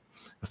oil.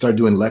 I started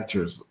doing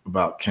lectures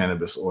about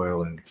cannabis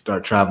oil and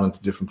start traveling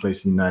to different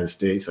places in the United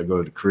States. I go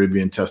to the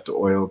Caribbean, test the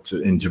oil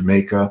in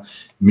Jamaica,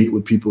 meet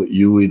with people at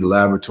UWI, the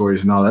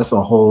laboratories and all. That's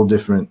a whole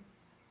different,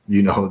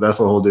 you know, that's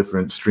a whole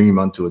different stream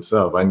unto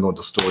itself. I can go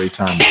into story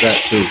time with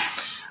that too.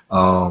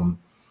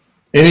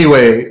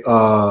 Anyway,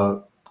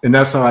 and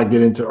that's how I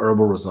get into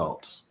herbal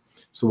results.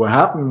 So what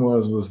happened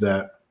was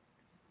that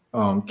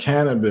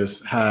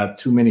cannabis had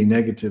too many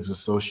negatives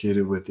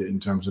associated with it in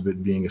terms of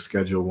it being a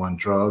Schedule I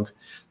drug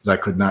that I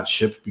could not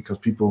ship, because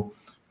people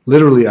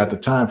literally at the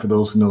time, for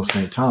those who know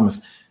St.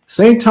 Thomas,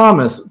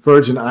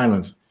 Virgin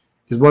Islands,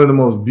 is one of the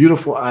most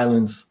beautiful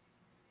islands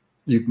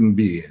you can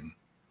be in.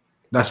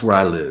 That's where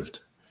I lived.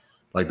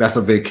 Like, that's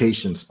a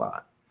vacation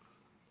spot.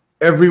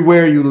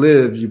 everywhere you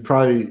live, you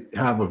probably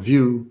have a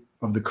view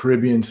of the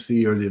Caribbean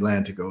Sea or the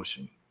Atlantic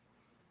Ocean,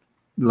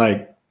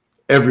 like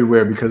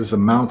everywhere, because it's a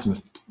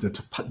mountainous.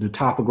 The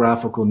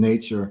topographical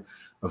nature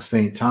of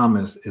St.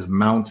 Thomas is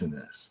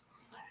mountainous,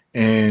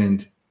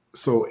 and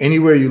so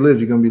anywhere you live,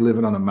 you're going to be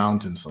living on a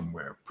mountain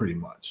somewhere, pretty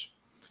much,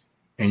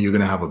 and you're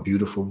going to have a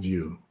beautiful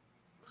view,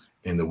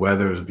 and the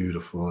weather is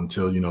beautiful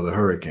until, you know, the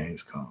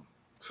hurricanes come.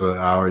 So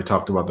I already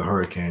talked about the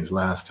hurricanes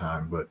last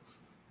time, but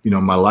you know,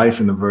 my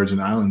life in the Virgin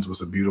Islands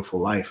was a beautiful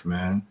life,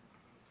 man.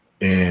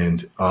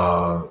 And,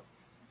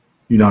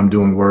 you know, I'm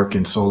doing work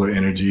in solar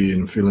energy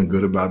and feeling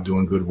good about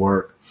doing good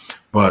work.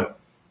 But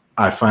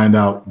I find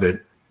out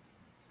that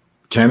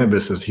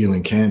cannabis is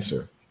healing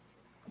cancer.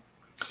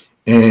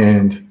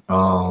 And,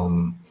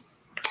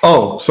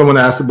 oh, someone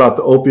asked about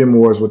the opium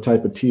wars. What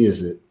type of tea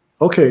is it?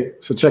 Okay,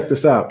 so check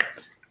this out.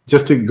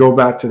 Just to go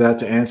back to that,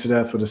 to answer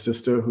that for the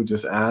sister who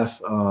just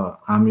asked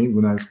Ami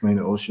when I explained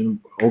the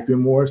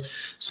opium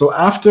wars. So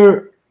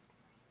after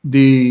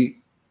the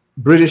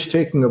British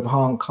taking of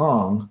Hong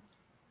Kong,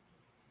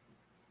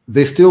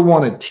 they still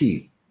wanted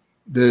tea.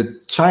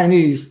 The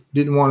Chinese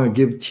didn't want to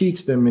give tea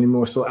to them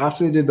anymore. So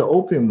after they did the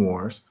opium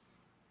wars,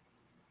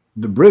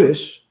 the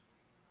British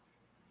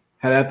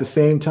had at the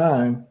same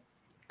time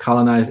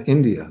colonized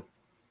India.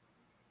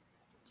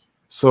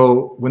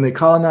 So when they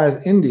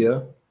colonized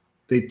India,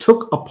 they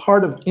took a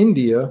part of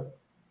India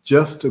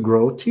just to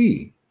grow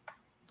tea.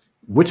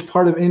 Which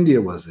part of India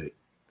was it?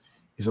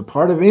 It's a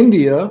part of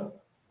India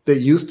that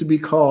used to be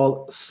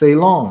called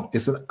Ceylon.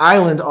 It's an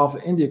island off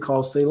of India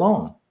called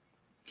Ceylon.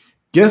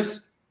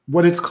 Guess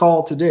what it's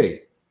called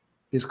today?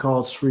 It's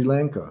called Sri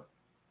Lanka.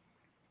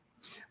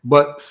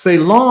 But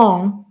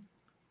Ceylon,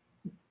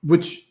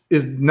 which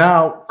is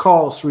now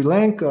called Sri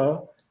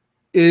Lanka,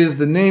 is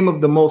the name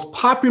of the most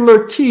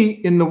popular tea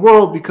in the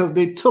world because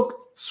they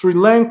took Sri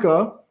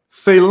Lanka,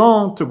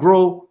 Ceylon, to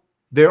grow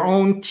their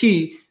own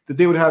tea that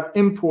they would have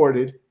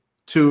imported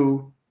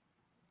to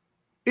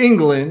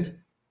England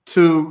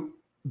to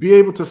be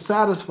able to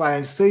satisfy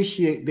and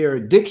satiate their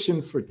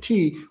addiction for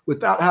tea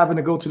without having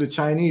to go to the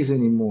Chinese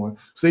anymore.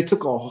 So they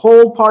took a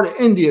whole part of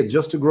India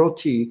just to grow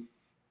tea,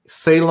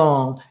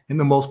 Ceylon, and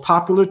the most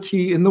popular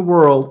tea in the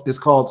world is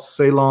called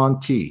Ceylon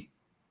tea.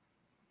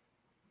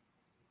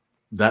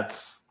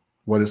 That's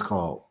what it's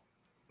called.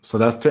 So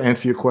that's to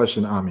answer your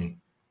question, Ami.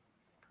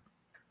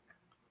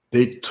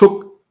 They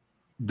took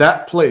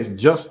that place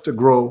just to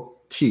grow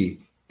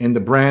tea, and the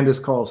brand is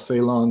called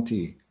Ceylon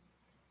tea.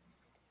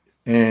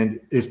 And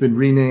it's been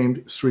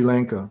renamed Sri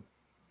Lanka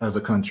as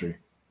a country.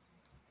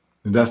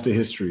 And that's the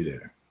history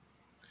there.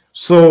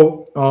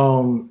 So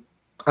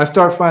I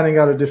start finding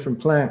out a different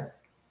plant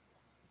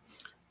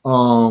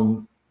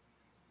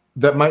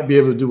that might be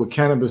able to do what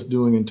cannabis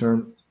doing in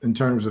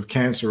terms of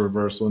cancer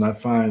reversal. And I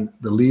find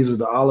the leaves of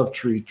the olive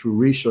tree, through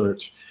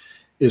research,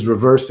 is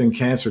reversing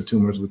cancer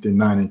tumors within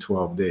 9 and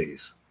 12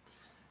 days.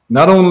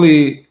 Not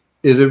only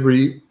is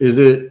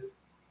it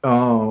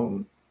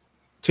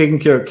taking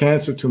care of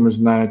cancer tumors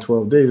in 9 and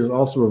 12 days, it's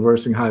also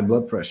reversing high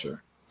blood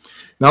pressure.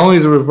 Not only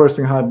is it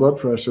reversing high blood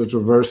pressure, it's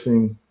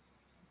reversing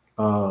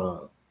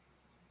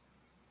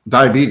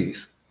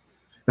diabetes.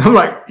 And I'm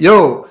like,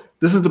 yo,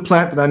 this is the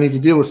plant that I need to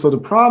deal with. So the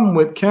problem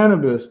with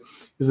cannabis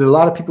is that a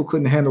lot of people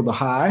couldn't handle the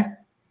high,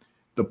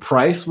 the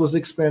price was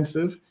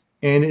expensive,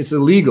 and it's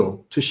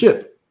illegal to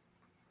ship.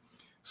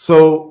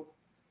 So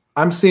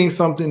I'm seeing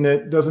something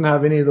that doesn't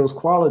have any of those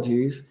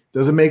qualities,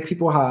 doesn't make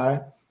people high,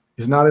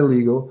 is not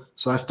illegal.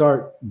 So I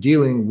start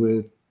dealing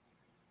with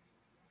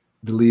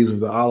the leaves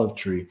of the olive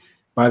tree.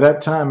 By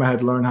that time, I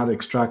had learned how to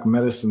extract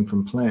medicine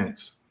from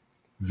plants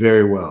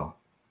very well.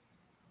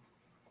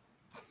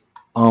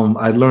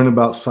 I learned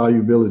about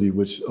solubility,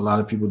 which a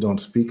lot of people don't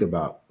speak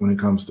about when it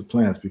comes to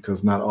plants,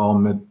 because not all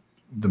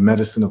the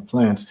medicine of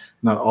plants,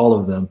 not all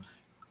of them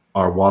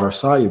are water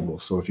soluble.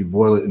 So if you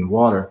boil it in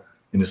water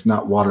and it's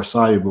not water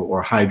soluble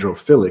or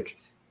hydrophilic,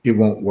 it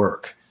won't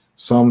work.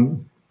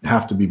 Some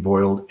have to be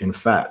boiled in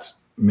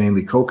fats,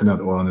 mainly coconut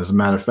oil. And as a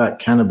matter of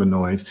fact,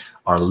 cannabinoids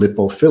are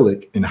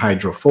lipophilic and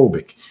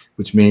hydrophobic,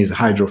 which means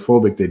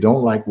hydrophobic, they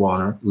don't like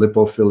water.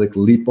 Lipophilic,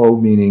 lipo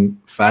meaning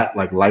fat,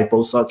 like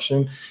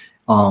liposuction.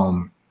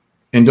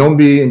 And don't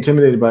be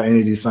intimidated by any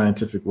of these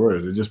scientific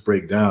words. They just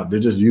break down. They're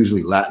just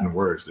usually Latin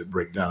words that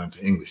break down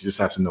into English. You just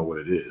have to know what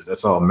it is.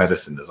 That's all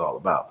medicine is all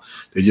about.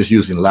 They're just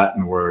using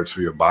Latin words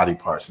for your body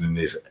parts, and then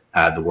they just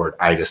add the word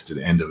itis to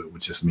the end of it,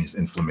 which just means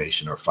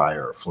inflammation or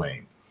fire or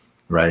flame,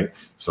 right?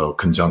 So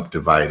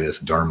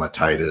conjunctivitis,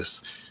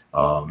 dermatitis,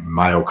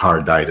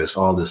 myocarditis,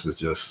 all this is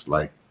just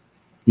like,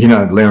 you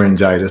know,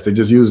 laryngitis. They're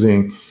just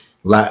using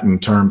Latin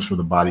terms for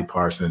the body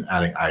parts and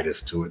adding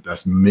itis to it.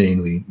 That's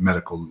mainly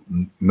medical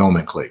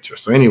nomenclature.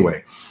 So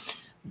anyway,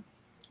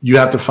 you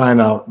have to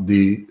find out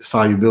the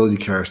solubility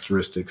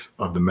characteristics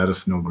of the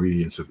medicinal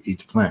ingredients of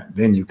each plant.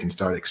 Then you can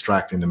start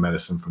extracting the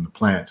medicine from the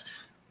plants,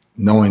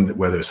 knowing that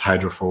whether it's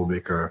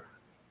hydrophobic or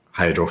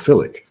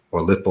hydrophilic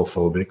or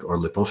lipophobic or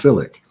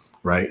lipophilic,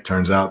 right? It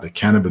turns out that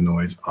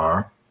cannabinoids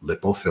are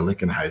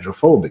lipophilic and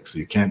hydrophobic. So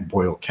you can't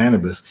boil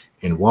cannabis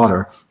in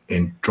water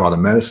and draw the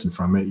medicine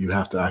from it. You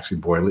have to actually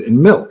boil it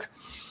in milk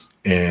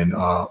and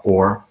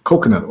or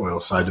coconut oil.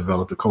 So I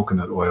developed a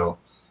coconut oil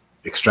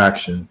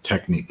extraction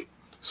technique.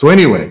 So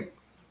anyway,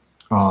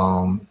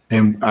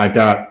 and I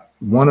got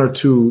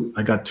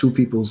two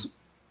people's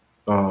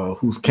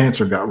whose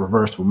cancer got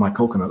reversed with my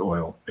coconut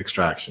oil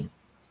extraction.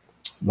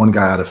 One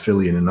guy out of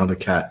Philly and another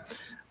cat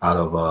out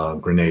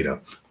of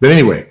Grenada. But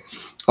anyway,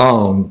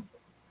 and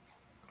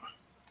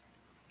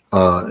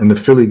the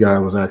Philly guy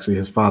was actually,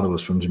 his father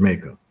was from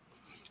Jamaica.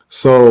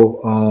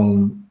 So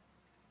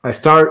I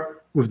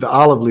start with the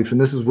olive leaf,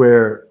 and this is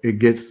where it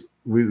gets,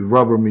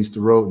 rubber meets the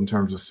road in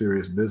terms of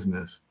serious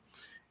business,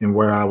 and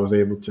where I was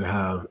able to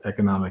have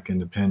economic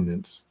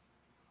independence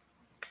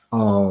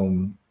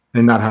and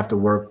not have to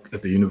work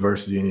at the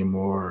university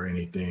anymore or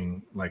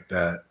anything like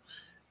that.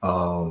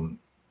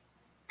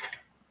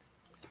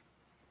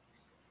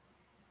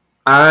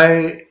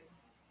 I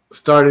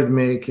started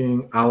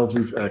making olive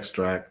leaf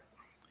extract,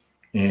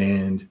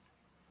 and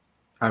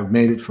I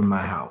made it from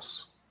my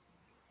house.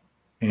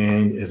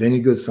 And as any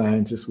good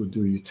scientist would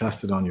do, you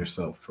test it on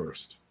yourself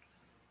first.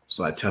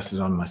 So I tested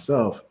it on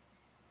myself,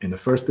 and the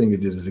first thing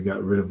it did is it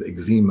got rid of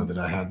eczema that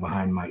I had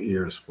behind my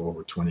ears for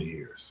over 20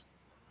 years.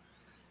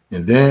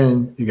 And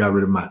then it got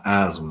rid of my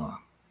asthma.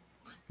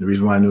 The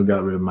reason why I knew it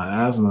got rid of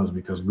my asthma is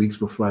because weeks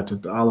before I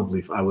took the olive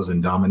leaf, I was in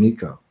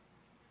Dominica.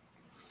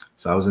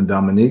 So I was in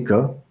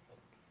Dominica.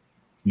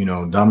 You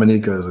know,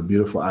 Dominica is a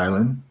beautiful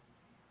island.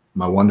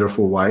 My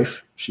wonderful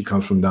wife, she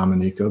comes from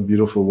Dominica,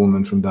 beautiful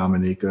woman from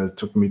Dominica,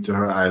 took me to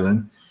her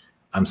island.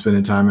 I'm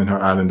spending time in her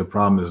island. The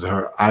problem is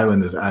her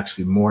island is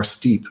actually more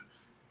steep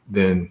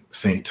than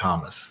St.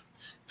 Thomas.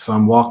 So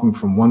I'm walking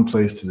from one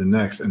place to the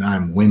next, and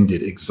I'm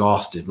winded,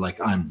 exhausted, like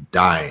I'm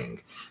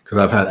dying, because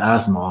I've had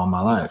asthma all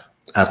my life,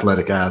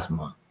 athletic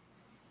asthma.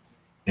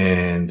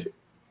 And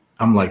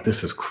I'm like,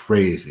 this is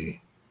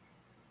crazy.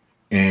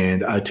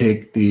 And I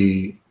take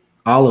the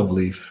olive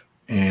leaf,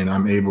 and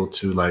I'm able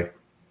to like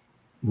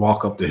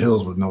walk up the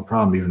hills with no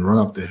problem, even run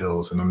up the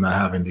hills, and I'm not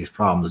having these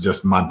problems. It's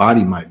just my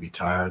body might be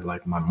tired,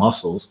 like my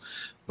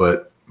muscles,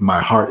 but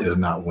my heart is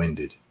not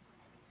winded,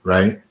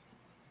 right?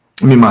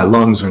 I mean, my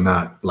lungs are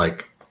not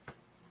like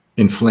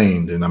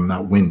inflamed, and I'm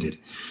not winded.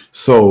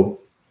 So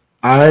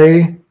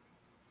I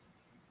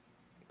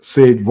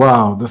said,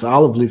 wow, this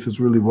olive leaf is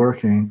really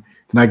working.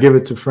 Then I give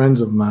it to friends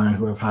of mine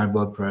who have high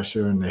blood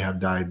pressure and they have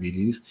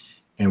diabetes,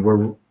 and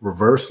we're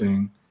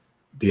reversing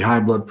the high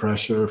blood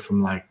pressure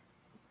from like,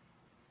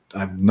 I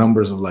have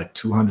numbers of like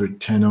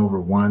 210 over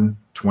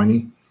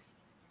 120,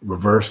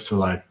 reversed to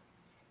like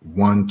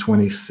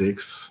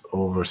 126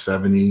 over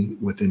 70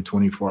 within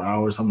 24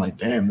 hours. I'm like,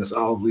 damn, this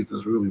olive leaf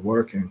is really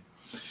working.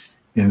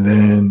 And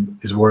then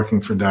it's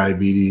working for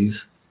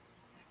diabetes.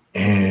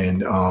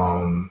 And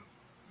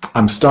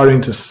I'm starting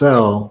to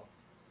sell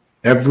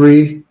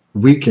every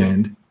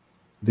weekend.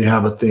 They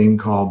have a thing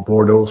called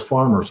Bordeaux's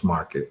Farmers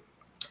Market.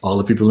 All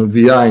the people in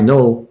VI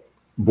know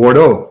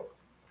Bordeaux.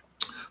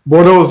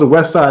 Bordeaux is the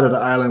west side of the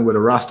island where the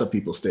Rasta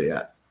people stay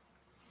at.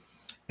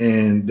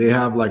 And they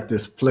have like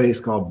this place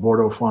called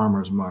Bordeaux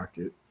Farmers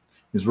Market.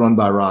 It's run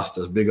by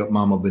Rastas. Big up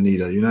Mama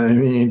Benita, you know what I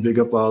mean? Big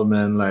up all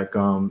men like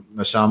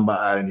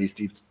Nashamba and these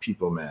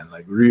people, man,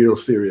 like real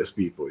serious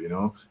people, you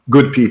know,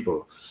 good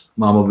people.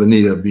 Mama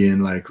Benita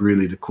being like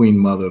really the queen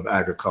mother of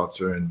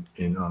agriculture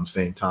in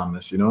St.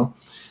 Thomas, you know?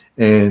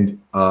 And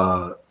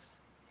I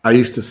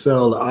used to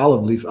sell the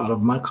olive leaf out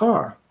of my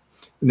car.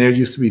 And there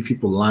used to be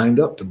people lined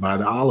up to buy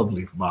the olive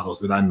leaf bottles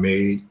that I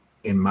made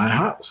in my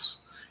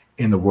house.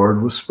 And the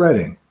word was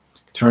spreading.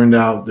 Turned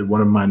out that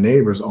one of my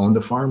neighbors owned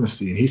a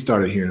pharmacy, and he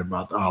started hearing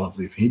about the olive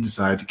leaf. He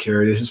decided to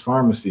carry it at his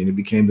pharmacy, and it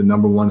became the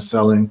 #1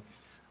 selling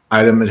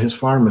item at his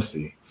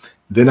pharmacy.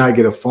 Then I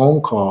get a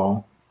phone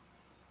call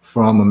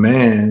from a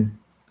man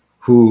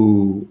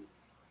who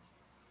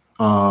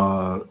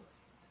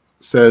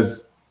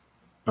says,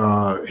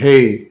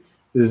 hey,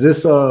 is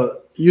this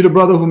you the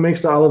brother who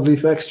makes the olive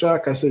leaf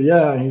extract? I said,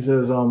 yeah. And he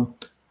says,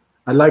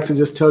 I'd like to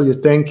just tell you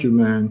thank you,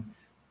 man.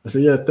 I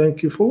said, yeah,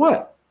 thank you for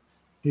what?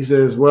 He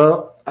says,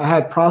 well, I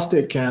had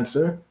prostate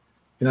cancer,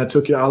 and I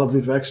took your olive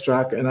leaf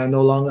extract, and I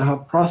no longer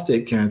have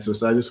prostate cancer.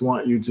 So I just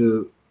want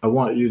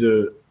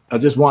I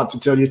just want to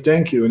tell you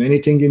thank you, and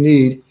anything you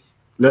need,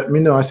 let me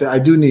know. I said, I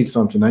do need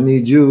something. I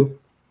need you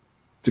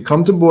to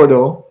come to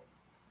Bordeaux.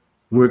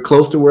 We're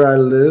close to where I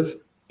live,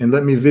 and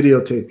let me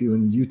videotape you,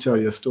 and you tell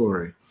your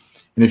story.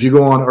 And if you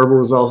go on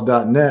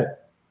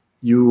herbalresults.net,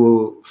 you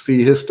will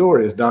see his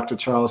story. It's Dr.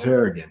 Charles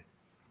Harrigan.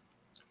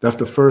 That's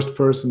the first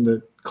person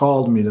that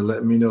called me to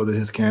let me know that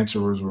his cancer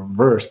was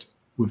reversed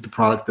with the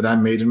product that I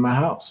made in my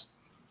house.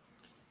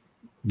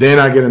 Then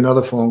I get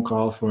another phone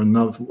call for a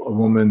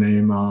woman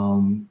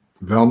named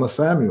Velma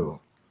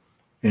Samuel.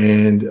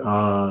 And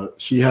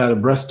she had a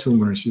breast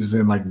tumor. She was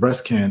in like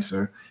breast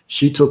cancer.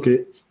 She took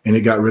it, and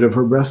it got rid of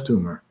her breast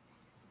tumor.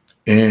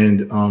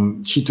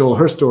 And she told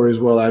her story as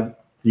well. I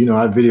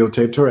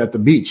videotaped her at the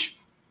beach.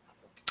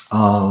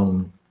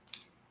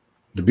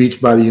 The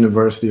beach by the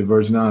University of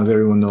Virgin Islands,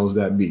 everyone knows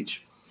that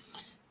beach.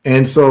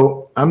 And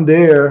so I'm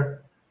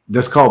there.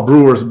 That's called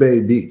Brewers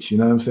Bay Beach. You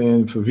know what I'm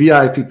saying? For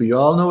VI people, you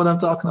all know what I'm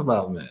talking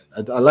about, man.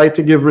 I like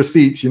to give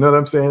receipts. You know what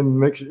I'm saying?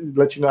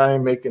 Let you know I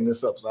ain't making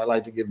this up. So I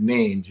like to give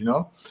names, you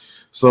know?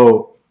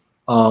 So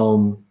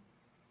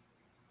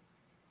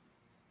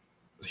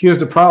here's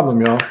the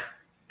problem, y'all.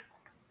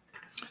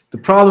 The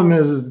problem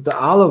is the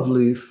olive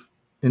leaf,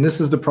 and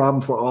this is the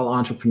problem for all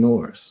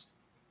entrepreneurs.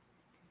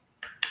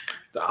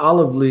 The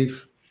olive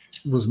leaf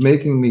was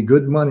making me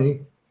good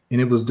money, and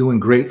it was doing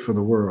great for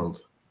the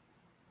world.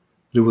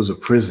 It was a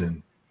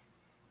prison.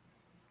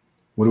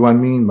 What do I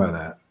mean by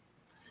that?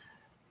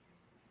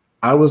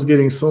 I was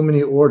getting so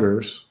many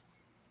orders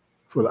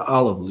for the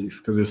olive leaf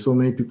because there's so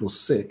many people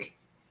sick.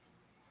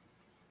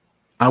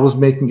 I was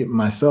making it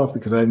myself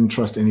because I didn't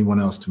trust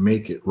anyone else to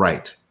make it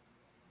right.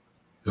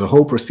 There's a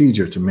whole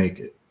procedure to make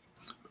it.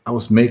 I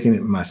was making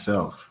it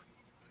myself.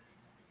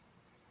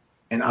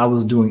 And I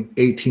was doing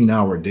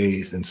 18-hour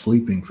days and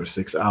sleeping for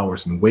 6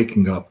 hours and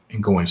waking up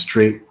and going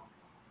straight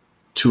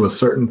to a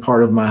certain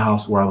part of my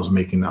house where I was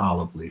making the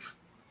olive leaf.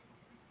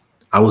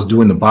 I was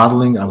doing the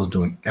bottling. I was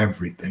doing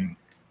everything.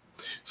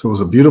 So it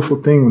was a beautiful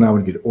thing when I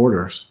would get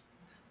orders,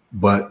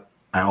 but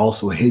I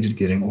also hated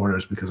getting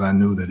orders because I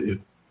knew that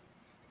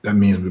that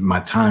means my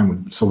time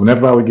would. So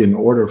whenever I would get an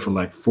order for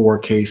like 4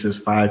 cases,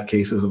 5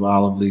 cases of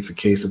olive leaf, a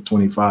case of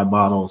 25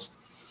 bottles,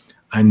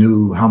 I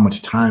knew how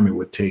much time it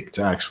would take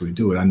to actually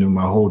do it. I knew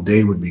my whole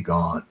day would be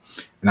gone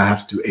and I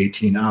have to do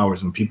 18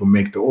 hours. When people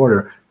make the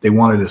order, they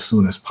want it as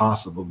soon as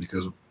possible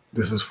because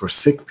this is for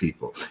sick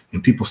people.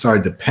 And people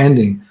started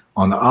depending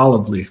on the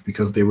olive leaf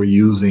because they were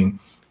using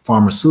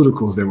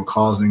pharmaceuticals. They were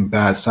causing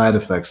bad side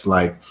effects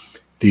like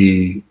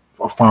the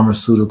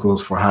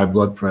pharmaceuticals for high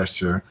blood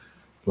pressure,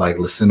 like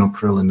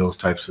lisinopril and those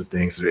types of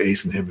things. They're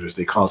ACE inhibitors.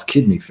 They cause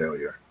kidney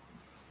failure,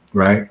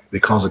 right? They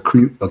cause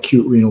acute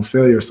renal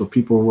failure. So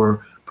people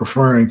were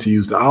preferring to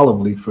use the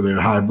olive leaf for their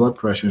high blood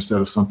pressure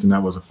instead of something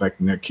that was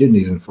affecting their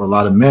kidneys. And for a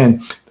lot of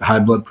men, the high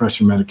blood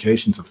pressure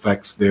medications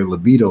affects their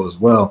libido as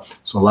well.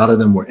 So a lot of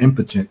them were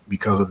impotent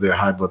because of their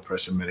high blood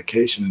pressure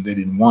medication, and they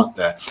didn't want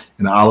that.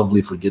 And the olive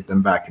leaf would get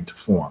them back into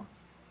form.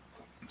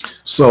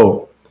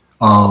 So,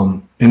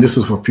 and this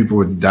was for people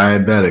with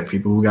diabetic,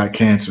 people who got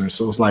cancer. And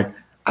so it's like,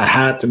 I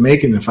had to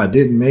make it. And if I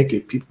didn't make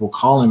it, people were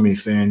calling me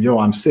saying, yo,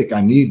 I'm sick.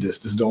 I need this.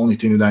 This is the only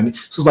thing that I need.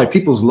 So it's like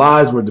people's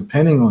lives were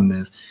depending on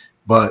this,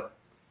 but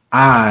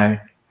I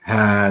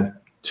had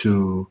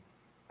to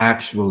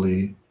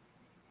actually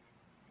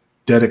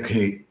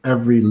dedicate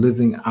every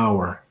living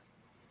hour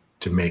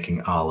to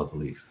making olive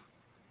leaf.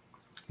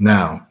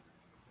 Now,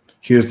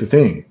 here's the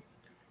thing.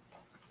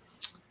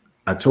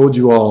 I told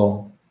you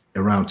all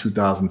around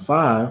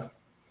 2005,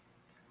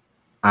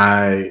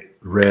 I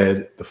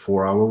read The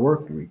 4-Hour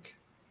Work Week.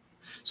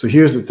 So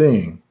here's the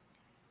thing.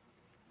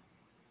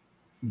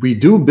 We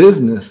do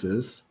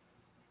businesses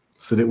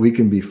so that we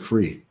can be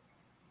free.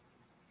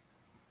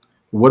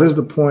 What is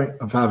the point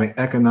of having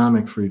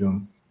economic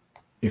freedom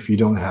if you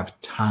don't have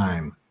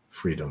time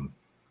freedom?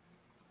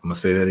 I'm going to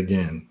say that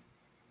again.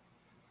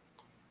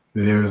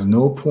 There is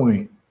no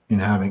point in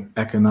having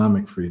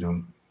economic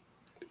freedom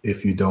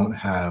if you don't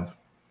have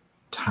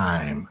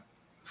time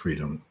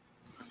freedom.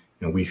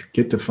 And we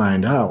get to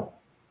find out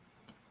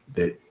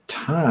that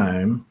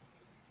time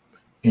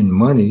and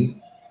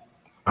money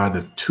are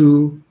the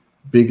 2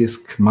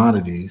 biggest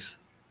commodities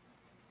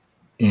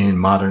in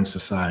modern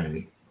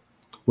society.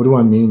 What do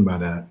I mean by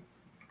that?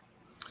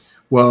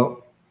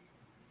 Well,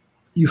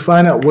 you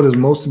find out what is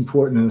most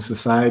important in a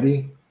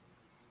society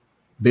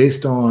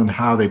based on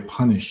how they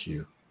punish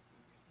you.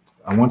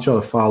 I want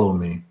y'all to follow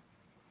me.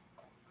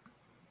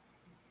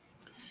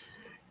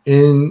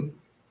 In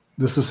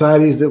the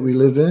societies that we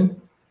live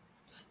in,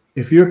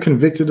 if you're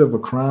convicted of a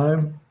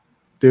crime,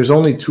 there's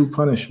only 2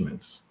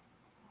 punishments.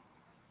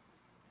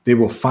 They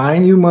will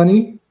fine you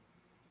money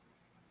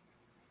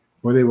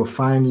or they will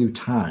fine you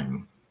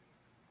time.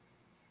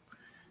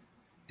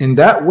 In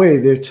that way,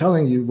 they're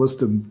telling you what's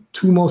the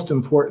 2 most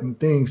important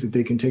things that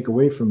they can take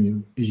away from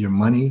you is your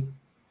money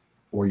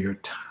or your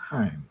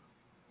time.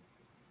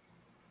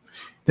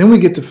 Then we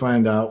get to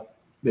find out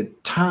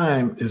that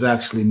time is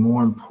actually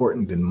more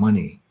important than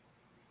money.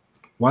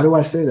 Why do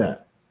I say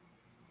that?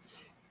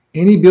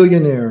 Any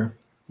billionaire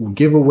will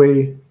give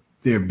away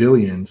their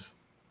billions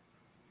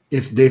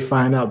if they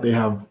find out they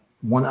have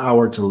 1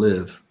 hour to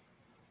live.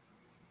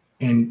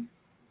 And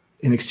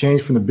in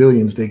exchange for the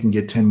billions, they can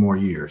get 10 more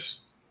years.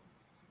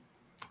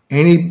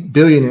 Any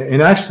billionaire,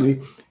 and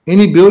actually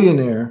any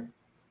billionaire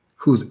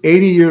who's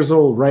 80 years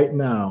old right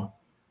now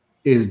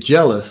is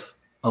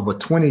jealous of a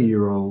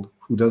 20-year-old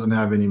who doesn't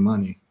have any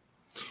money.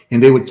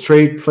 And they would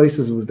trade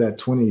places with that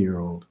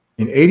 20-year-old.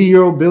 An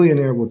 80-year-old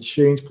billionaire will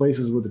change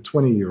places with a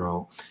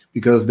 20-year-old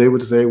because they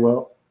would say,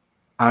 well,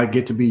 I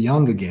get to be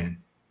young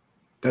again.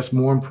 That's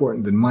more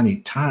important than money.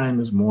 Time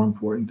is more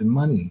important than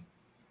money.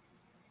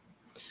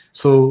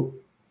 So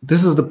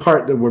this is the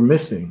part that we're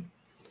missing.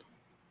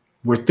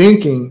 We're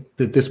thinking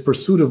that this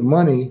pursuit of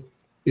money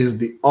is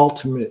the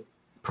ultimate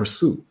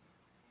pursuit.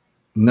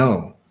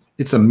 No,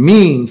 it's a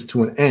means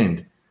to an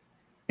end.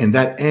 And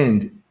that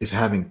end is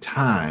having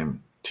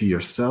time to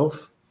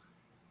yourself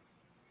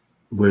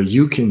where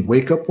you can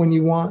wake up when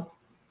you want,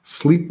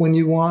 sleep when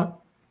you want,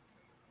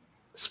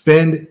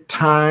 spend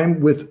time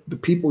with the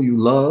people you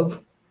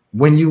love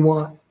when you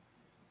want.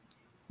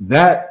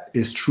 That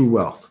is true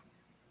wealth.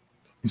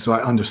 And so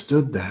I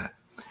understood that.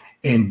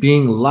 And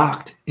being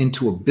locked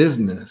into a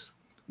business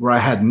where I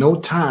had no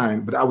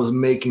time, but I was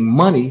making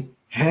money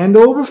hand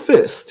over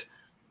fist.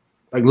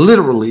 Like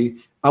literally,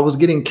 I was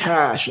getting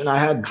cash and I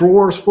had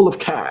drawers full of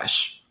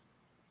cash,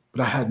 but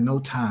I had no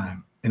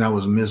time and I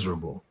was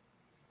miserable.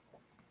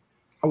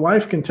 My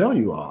wife can tell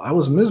you all, I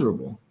was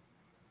miserable.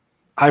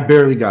 I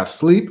barely got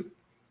sleep,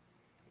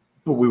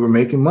 but we were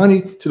making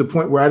money to the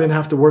point where I didn't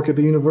have to work at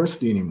the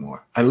university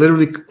anymore. I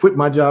literally quit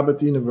my job at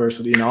the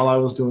university and all I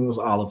was doing was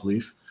olive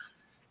leaf.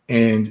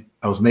 And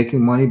I was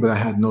making money, but I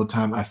had no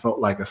time. I felt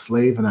like a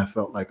slave and I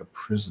felt like a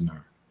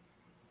prisoner.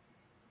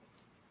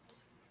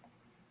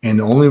 And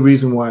the only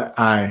reason why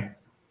I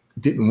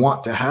didn't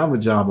want to have a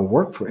job or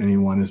work for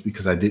anyone is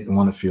because I didn't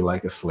want to feel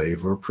like a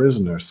slave or a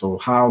prisoner. So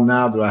how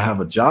now do I have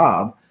a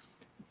job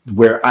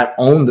where I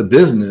own the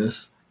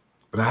business,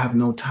 but I have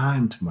no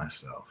time to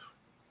myself?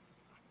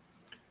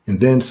 And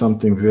then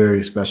something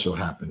very special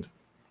happened.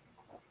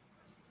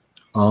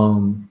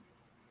 My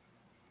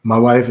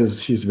wife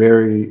she's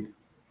very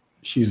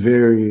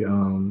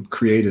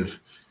creative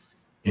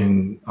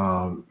in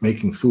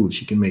making food.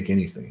 She can make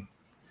anything.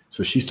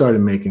 So she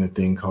started making a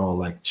thing called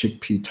like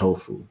chickpea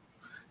tofu.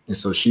 And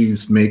so she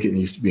used to make it and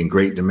it used to be in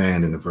great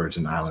demand in the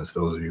Virgin Islands,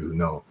 those of you who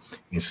know.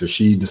 And so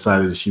she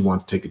decided that she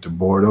wanted to take it to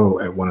Bordeaux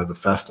at one of the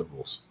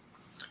festivals.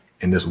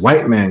 And this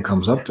white man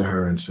comes up to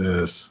her and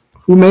says,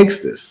 "Who makes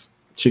this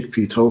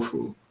chickpea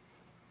tofu?"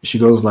 She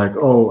goes like,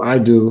 "Oh, I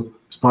do.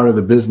 It's part of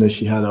the business."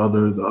 She had the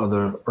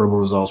other herbal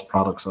results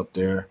products up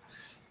there.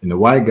 And the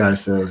white guy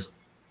says,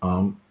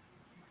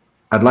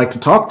 "I'd like to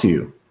talk to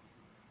you."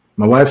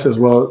 My wife says,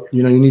 "Well,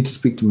 you need to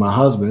speak to my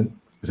husband,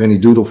 as any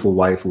dutiful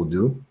wife will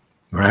do,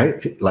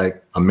 right?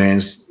 Like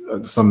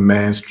some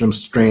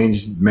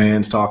strange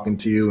man's talking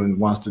to you and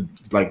wants to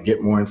like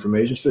get more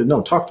information." She said,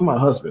 "No, talk to my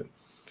husband,"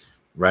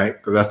 right?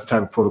 Because that's the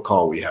type of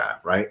protocol we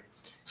have, right?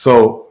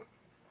 So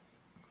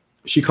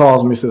she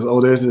calls me and says, "Oh,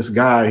 there's this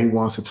guy. He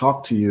wants to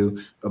talk to you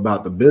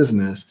about the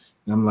business."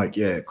 And I'm like,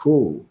 "Yeah,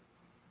 cool."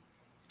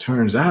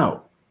 Turns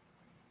out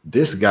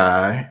this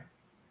guy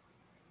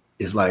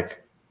is like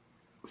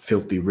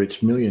filthy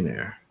rich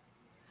millionaire.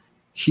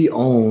 He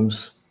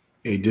owns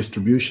a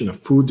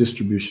food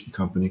distribution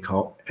company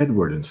called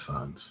Edward and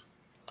Sons.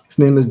 His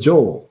name is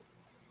Joel.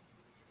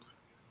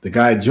 The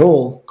guy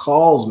Joel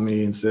calls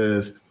me and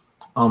says,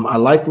 "I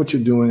like what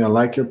you're doing. I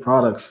like your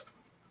products.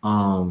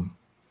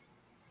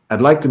 I'd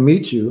like to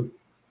meet you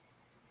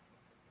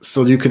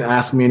so you can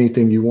ask me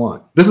anything you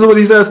want." This is what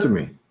he says to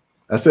me.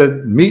 I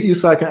said, "Meet you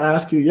so I can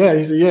ask you?" "Yeah."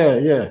 He said,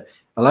 yeah.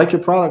 "I like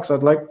your products.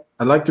 I'd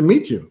like to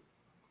meet you."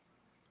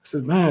 I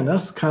said, "Man,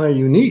 that's kind of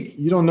unique.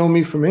 You don't know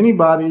me from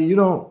anybody.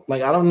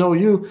 I don't know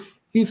you."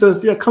 He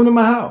says, "Yeah, come to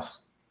my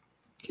house."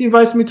 He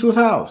invites me to his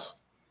house.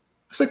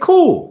 I said,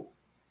 "Cool."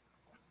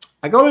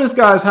 I go to this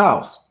guy's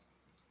house.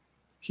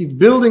 He's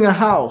building a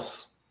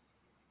house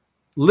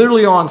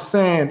literally on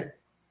sand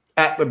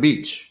at the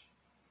beach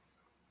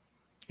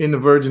in the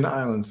Virgin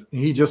Islands.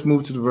 And he just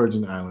moved to the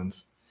Virgin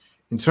Islands.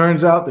 And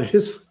turns out that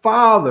his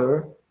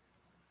father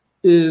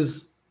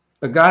is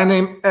a guy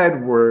named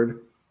Edward,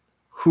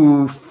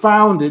 who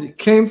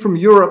came from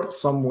Europe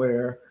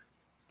somewhere,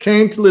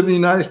 came to live in the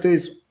United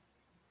States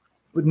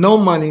with no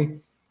money,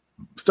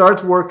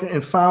 starts working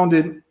and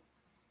founded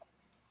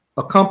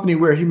a company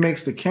where he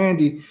makes the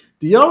candy.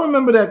 Do y'all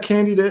remember that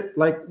candy that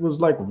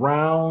was like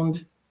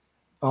round,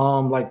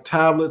 like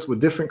tablets with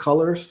different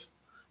colors?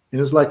 And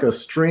it was like a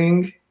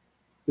string.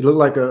 It looked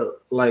like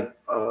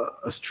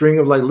a string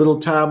of like little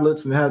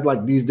tablets and had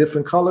like these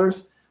different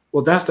colors.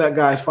 Well, that's that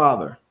guy's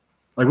father.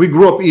 Like we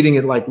grew up eating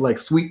it like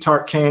sweet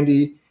tart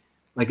candy.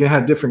 Like it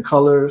had different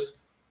colors.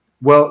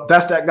 Well,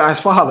 that's that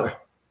guy's father.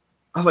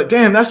 I was like,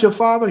 "Damn, that's your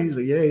father?" He's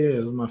like, yeah,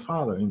 it was my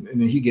father. And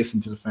then he gets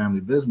into the family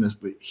business,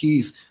 but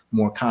he's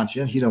more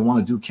conscientious. He don't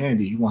want to do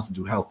candy. He wants to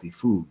do healthy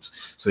foods.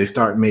 So they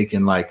start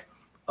making like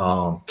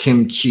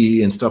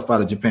kimchi and stuff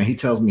out of Japan. He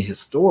tells me his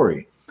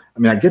story. I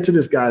mean, I get to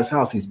this guy's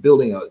house. He's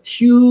building a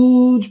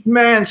huge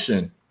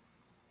mansion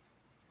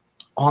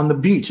on the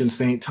beach in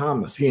St.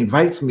 Thomas. He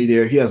invites me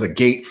there. He has a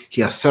gate.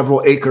 He has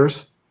several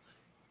acres.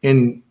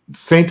 In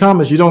St.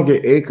 Thomas, you don't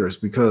get acres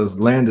because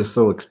land is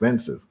so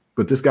expensive.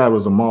 But this guy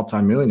was a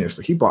multimillionaire,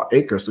 so he bought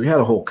acres. So he had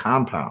a whole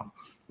compound,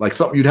 like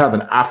something you'd have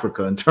in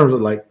Africa in terms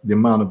of like the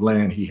amount of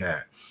land he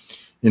had.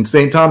 In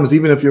St. Thomas,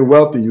 even if you're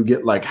wealthy, you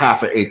get like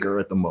half an acre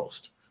at the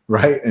most,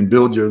 right? And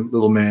build your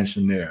little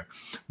mansion there.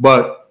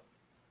 But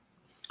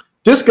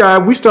this guy,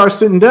 we start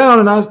sitting down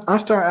and I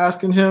start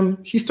asking him,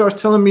 he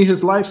starts telling me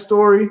his life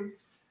story.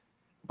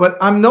 But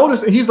I'm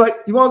noticing, he's like,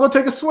 "You want to go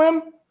take a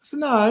swim?" I said,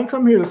 "No, I ain't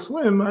come here to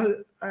swim.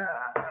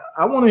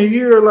 I want to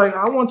hear,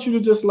 I want you to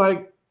just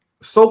like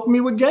soak me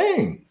with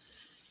game."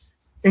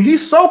 And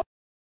he's so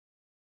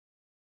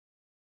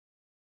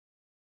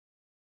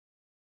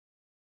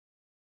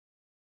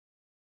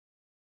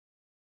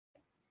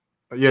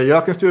Yeah,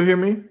 y'all can still hear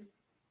me?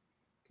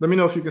 Let me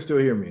know if you can still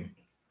hear me.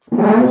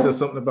 He said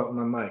something about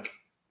my mic.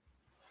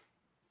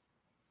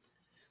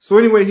 So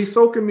anyway, he's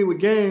soaking me with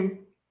game.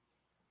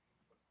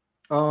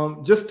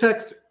 Just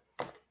text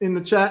in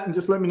the chat and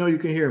just let me know you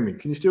can hear me.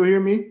 Can you still hear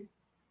me?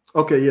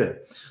 Okay, yeah.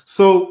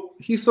 So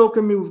he's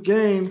soaking me with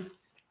game,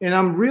 and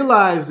I'm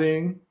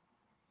realizing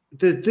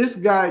that this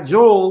guy,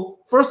 Joel,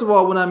 first of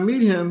all, when I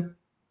meet him,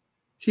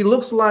 he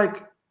looks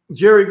like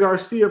Jerry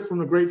Garcia from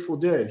the Grateful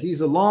Dead.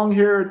 He's a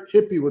long-haired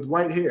hippie with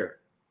white hair.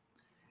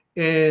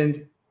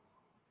 And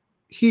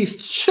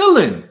he's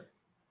chilling.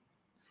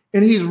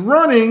 And he's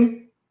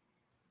running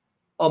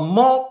a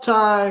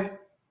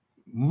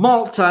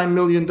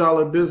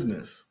multi-million-dollar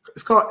business.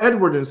 It's called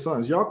Edward and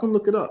Sons. Y'all can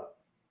look it up.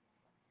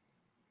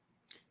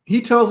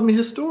 He tells me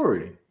his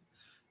story.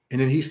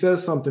 And then he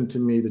says something to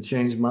me that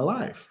changed my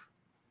life.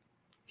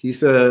 He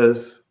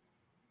says,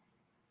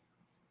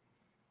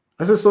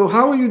 I said, so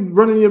how are you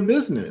running your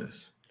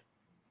business?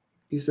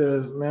 He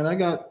says, man, I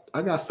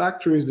got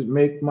factories that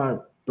make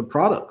the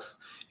products.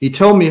 He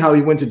told me how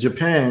he went to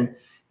Japan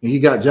and he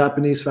got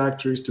Japanese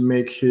factories to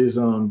make his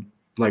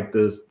like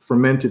the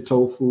fermented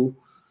tofu.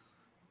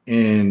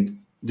 And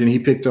then he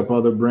picked up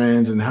other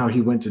brands and how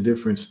he went to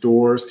different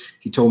stores.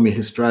 He told me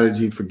his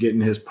strategy for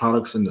getting his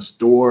products in the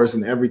stores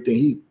and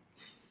everything.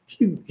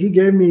 He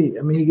gave me,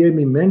 he gave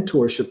me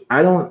mentorship.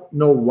 I don't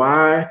know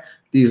why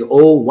these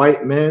old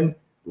white men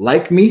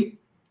like me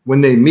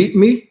when they meet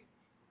me.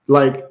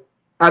 Like,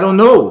 I don't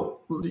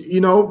know,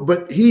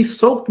 but he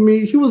soaked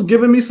me. He was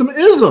giving me some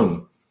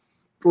ism.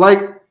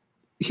 Like,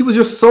 he was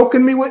just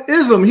soaking me with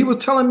ism. He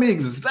was telling me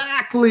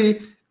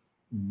exactly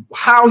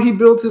how he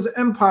built his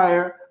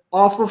empire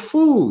off of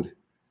food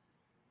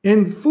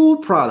and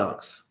food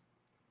products.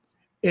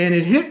 And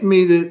it hit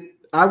me that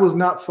I was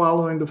not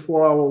following the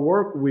 4-hour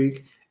work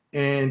week.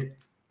 And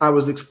I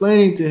was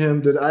explaining to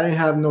him that I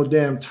have no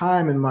damn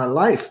time in my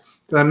life,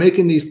 that I'm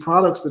making these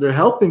products that are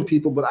helping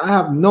people, but I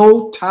have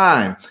no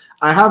time.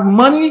 I have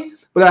money,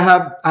 but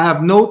I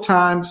have no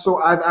time.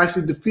 So I've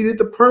actually defeated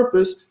the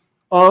purpose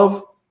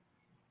of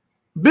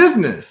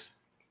business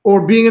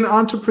or being an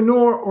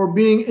entrepreneur or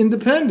being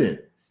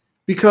independent.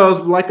 Because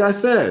like I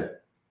said,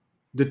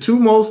 the two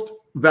most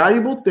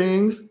valuable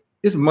things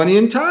is money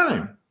and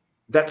time.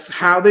 That's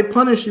how they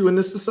punish you in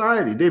this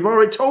society. They've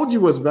already told you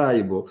what's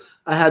valuable.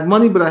 I had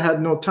money, but I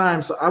had no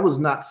time, so I was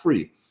not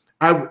free.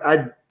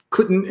 I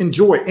couldn't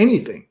enjoy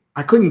anything.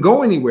 I couldn't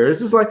go anywhere. It's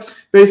just like,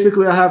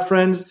 basically, I have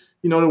friends,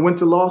 that went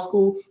to law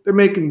school. They're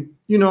making,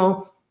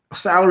 a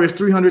salary of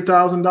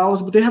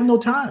 $300,000, but they have no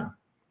time.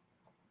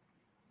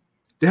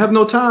 They have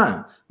no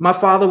time. My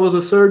father was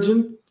a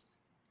surgeon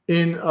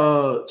in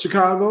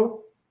Chicago.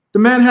 The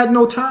man had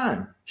no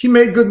time. He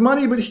made good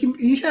money, but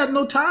he had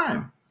no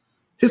time.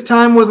 His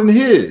time wasn't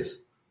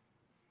his.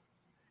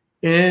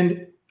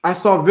 And I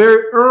saw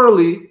very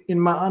early in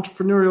my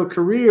entrepreneurial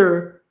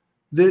career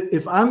that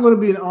if I'm going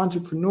to be an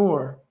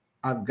entrepreneur,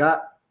 I've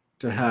got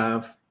to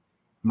have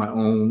my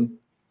own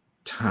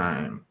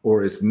time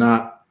or it's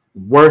not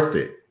worth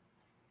it.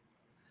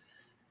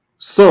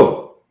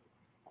 So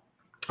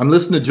I'm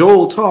listening to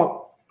Joel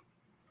talk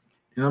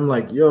and I'm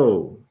like,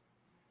 yo,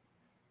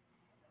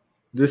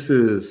 this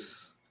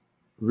is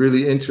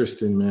really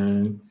interesting,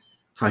 man.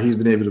 How he's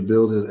been able to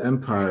build his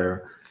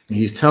empire. And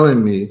he's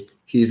telling me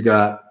he's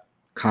got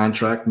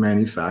contract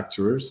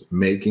manufacturers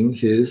making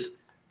his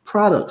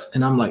products.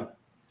 And I'm like,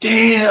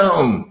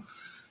 damn,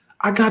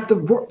 I got the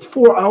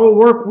 4-hour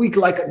work week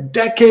like a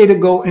decade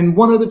ago. And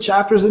one of the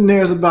chapters in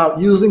there is about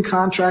using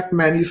contract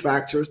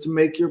manufacturers to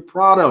make your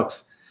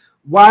products.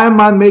 Why am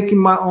I making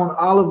my own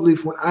olive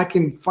leaf when I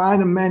can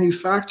find a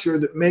manufacturer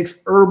that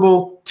makes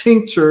herbal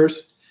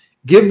tinctures,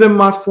 give them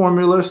my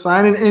formula,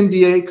 sign an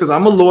NDA, because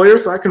I'm a lawyer,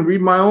 so I can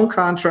read my own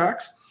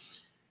contracts.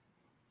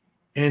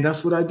 And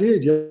that's what I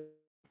did. Yeah.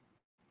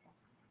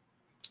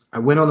 I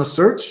went on a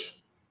search.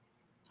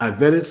 I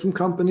vetted some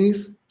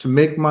companies to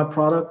make my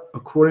product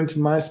according to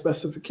my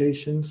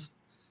specifications.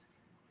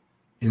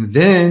 And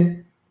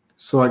then,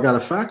 so I got a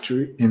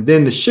factory, and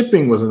then the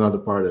shipping was another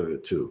part of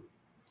it too.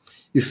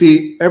 You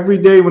see, every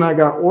day when I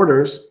got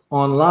orders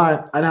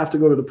online, I'd have to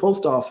go to the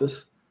post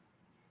office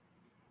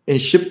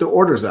and ship the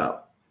orders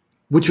out,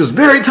 which was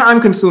very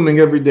time consuming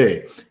every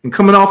day. And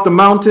coming off the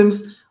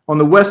mountains on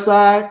the west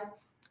side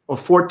of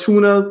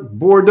Fortuna,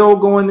 Bordeaux,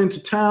 going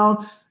into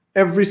town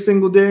every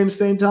single day in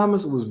St.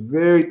 Thomas, it was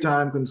very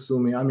time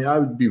consuming. I mean, I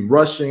would be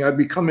rushing. I'd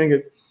be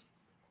coming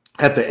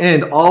at the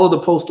end. All of the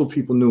postal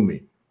people knew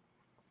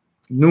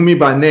me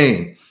by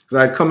name, because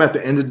I'd come at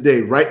the end of the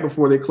day right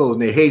before they closed,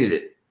 and they hated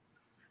it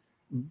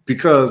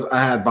because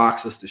I had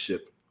boxes to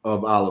ship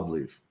of olive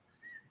leaf.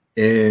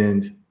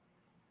 And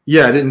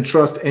yeah, I didn't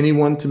trust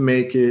anyone to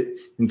make it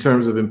in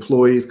terms of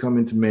employees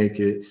coming to make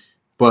it.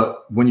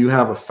 But when you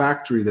have a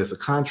factory that's a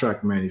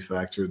contract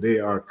manufacturer, they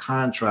are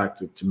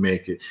contracted to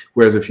make it.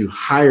 Whereas if you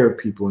hire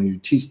people and you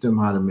teach them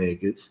how to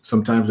make it,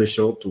 sometimes they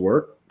show up to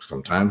work,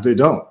 sometimes they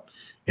don't.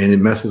 And it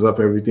messes up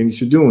everything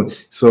that you're doing.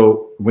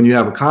 So when you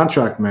have a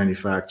contract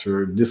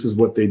manufacturer, this is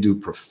what they do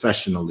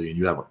professionally. And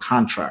you have a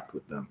contract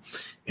with them.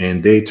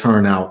 And they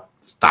turn out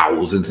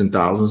thousands and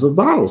thousands of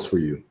bottles for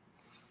you.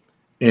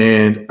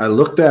 And I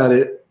looked at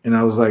it and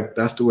I was like,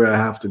 that's the way I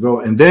have to go.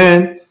 And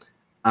then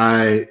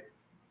I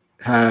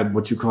had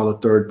what you call a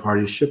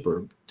third-party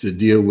shipper to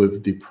deal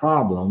with the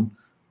problem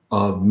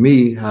of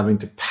me having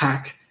to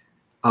pack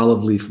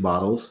olive leaf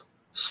bottles,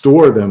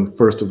 store them.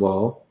 First of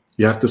all,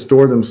 you have to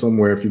store them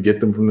somewhere. If you get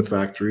them from the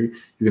factory,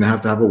 you're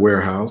going to have a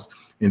warehouse.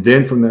 And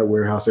then from that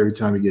warehouse, every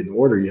time you get an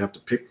order, you have to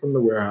pick from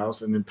the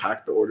warehouse and then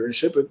pack the order and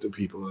ship it to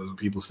people. And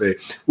people say,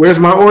 where's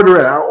my order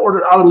at? I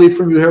ordered olive leaf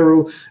from you,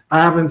 Heru. I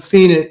haven't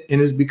seen it. And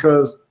it's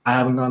because I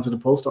haven't gone to the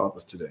post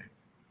office today.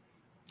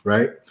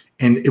 Right?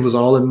 And it was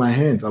all in my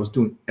hands. I was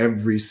doing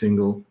every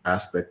single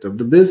aspect of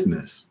the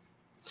business,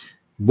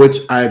 which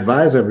I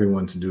advise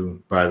everyone to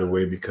do, by the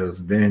way,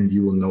 because then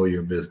you will know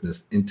your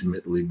business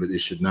intimately, but it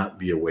should not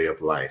be a way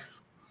of life.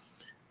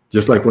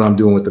 Just like what I'm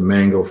doing with the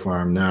mango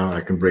farm now, I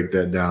can break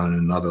that down in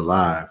another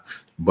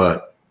live,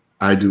 but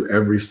I do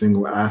every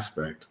single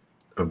aspect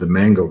of the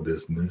mango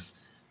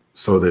business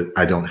so that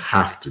I don't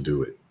have to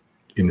do it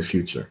in the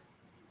future.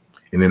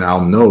 And then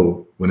I'll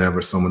know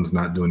whenever someone's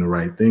not doing the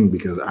right thing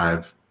because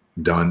I've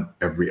done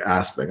every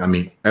aspect. I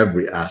mean,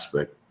 every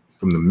aspect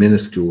from the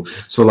minuscule.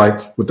 So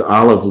like with the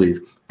olive leaf,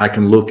 I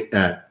can look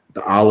at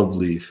the olive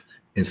leaf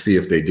and see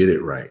if they did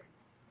it right,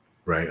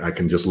 right? I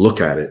can just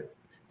look at it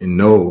and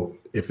know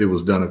if it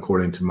was done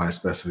according to my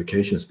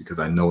specifications because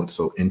I know it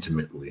so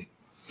intimately.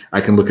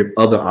 I can look at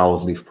other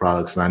olive leaf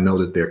products and I know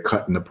that they're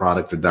cutting the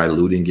product or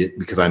diluting it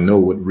because I know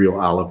what real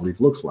olive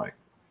leaf looks like.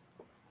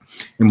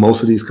 And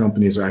most of these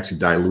companies are actually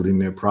diluting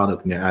their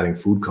product and they're adding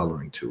food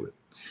coloring to it.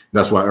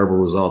 That's why Herbal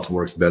Results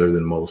works better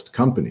than most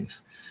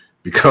companies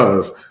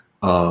because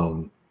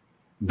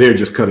they're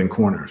just cutting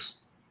corners,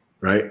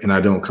 right? And I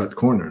don't cut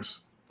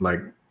corners.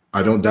 Like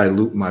I don't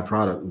dilute my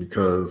product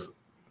because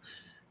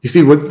you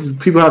see, what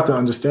people have to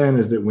understand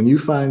is that when you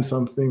find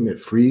something that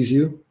frees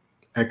you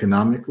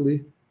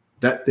economically,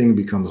 that thing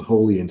becomes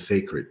holy and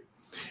sacred.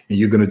 And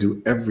you're going to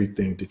do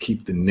everything to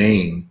keep the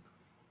name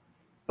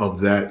of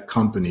that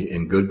company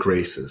in good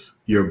graces,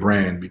 your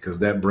brand, because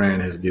that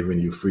brand has given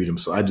you freedom.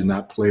 So I do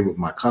not play with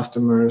my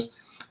customers.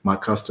 My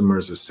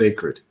customers are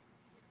sacred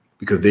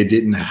because they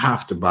didn't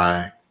have to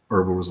buy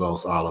Herbal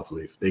Results olive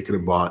leaf. They could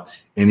have bought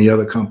any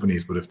other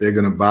companies, but if they're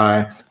going to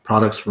buy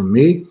products from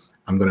me,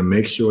 I'm going to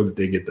make sure that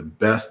they get the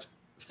best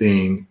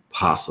thing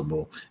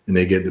possible and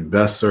they get the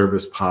best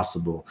service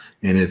possible.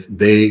 And if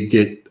they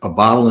get a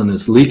bottle and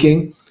it's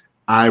leaking,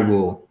 I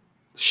will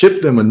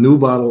ship them a new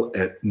bottle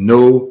at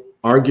no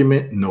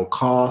argument, no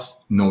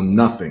cost, no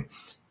nothing.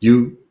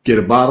 You get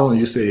a bottle and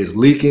you say it's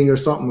leaking or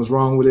something was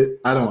wrong with it.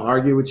 I don't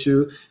argue with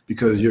you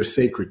because you're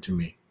sacred to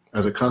me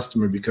as a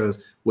customer,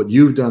 because what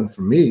you've done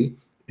for me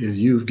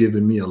is you've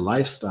given me a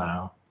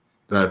lifestyle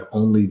that I've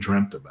only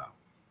dreamt about.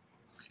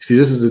 See,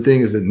 this is the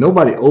thing, is that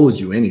nobody owes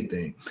you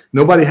anything.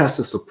 Nobody has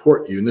to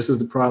support you. And this is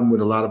the problem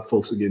with a lot of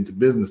folks who get into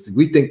business.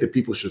 We think that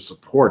people should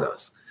support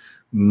us.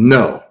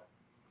 No,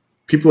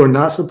 people are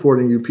not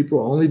supporting you. People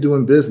are only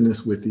doing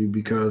business with you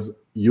because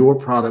your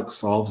product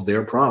solves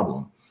their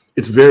problem.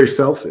 It's very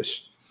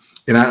selfish.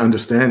 And I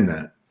understand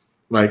that.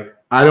 Like,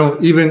 I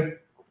don't even,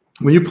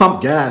 when you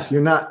pump gas,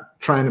 you're not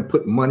trying to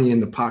put money in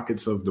the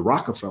pockets of the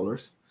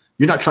Rockefellers.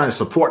 You're not trying to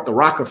support the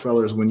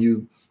Rockefellers when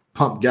you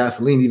pump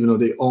gasoline, even though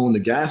they own the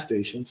gas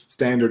stations,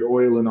 Standard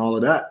Oil and all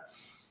of that,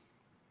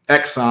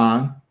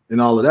 Exxon and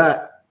all of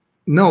that.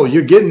 No,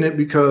 you're getting it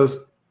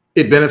because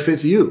it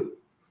benefits you.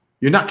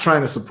 You're not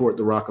trying to support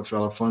the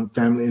Rockefeller Fund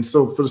family. And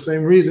so for the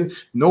same reason,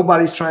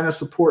 nobody's trying to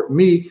support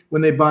me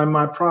when they buy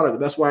my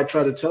product. That's why I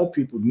try to tell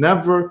people,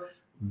 never,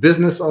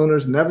 business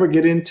owners, never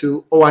get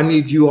into, oh, I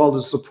need you all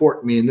to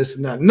support me and this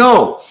and that.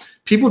 No,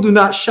 people do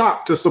not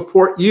shop to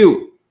support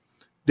you.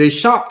 They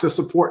shop to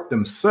support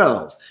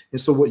themselves. And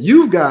so what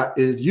you've got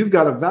is you've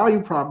got a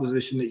value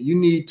proposition that you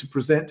need to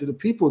present to the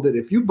people that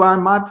if you buy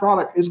my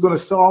product, it's going to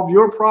solve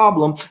your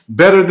problem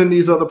better than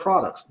these other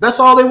products. That's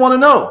all they want to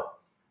know.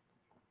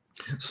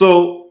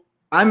 So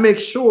I make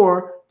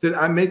sure that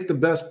I make the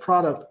best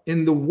product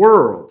in the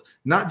world,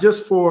 not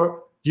just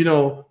for,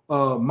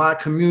 my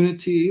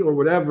community or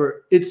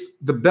whatever. It's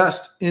the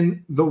best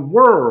in the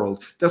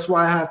world. That's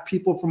why I have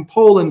people from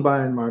Poland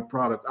buying my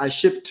product. I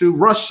ship to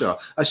Russia.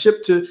 I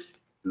ship to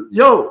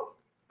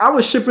I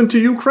was shipping to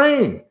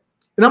Ukraine.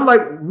 And I'm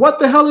like, what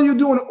the hell are you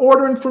doing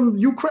ordering from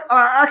Ukraine?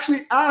 I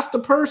actually asked the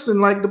person,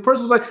 like the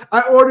person was like,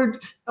 I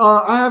ordered,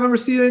 I haven't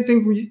received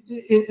anything from you.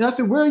 And I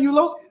said, where are you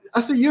located?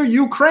 I said, you're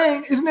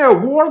Ukraine. Isn't there a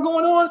war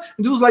going on?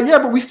 And dude was like, yeah,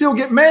 but we still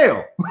get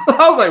mail.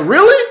 I was like,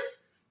 really?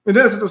 And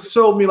then it just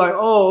showed me like,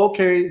 oh,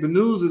 okay. The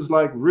news is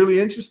like really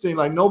interesting.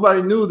 Like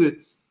nobody knew that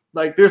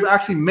like there's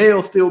actually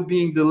mail still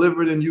being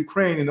delivered in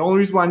Ukraine. And the only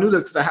reason why I knew that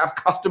is because I have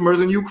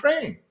customers in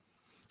Ukraine.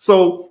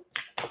 So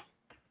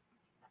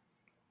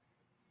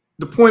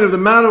the point of the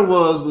matter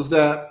was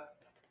that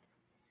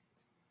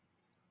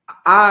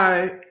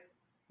I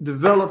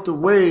developed a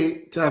way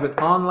to have an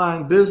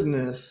online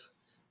business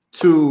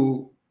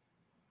to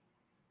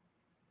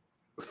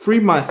free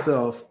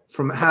myself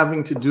from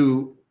having to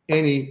do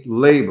any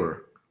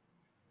labor.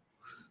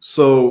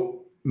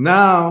 So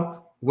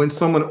now when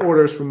someone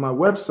orders from my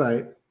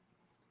website,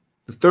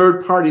 the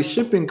third-party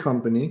shipping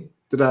company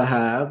that I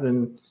have,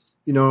 and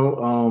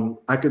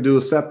I could do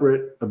a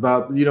separate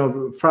about,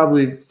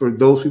 probably for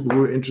those people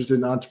who are interested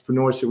in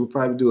entrepreneurship, we'll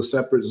probably do a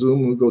separate Zoom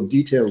and we'll go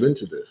detailed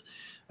into this.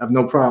 I have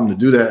no problem to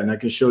do that. And I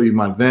can show you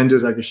my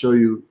vendors. I can show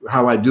you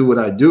how I do what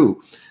I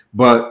do.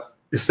 But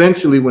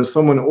essentially, when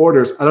someone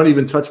orders, I don't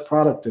even touch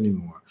product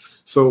anymore.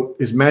 So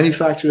it's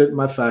manufactured at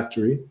my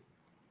factory.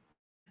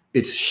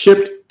 It's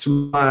shipped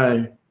to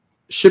my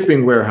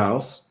shipping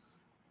warehouse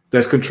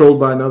that's controlled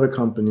by another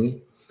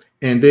company.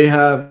 And they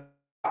have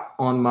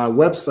on my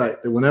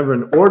website that whenever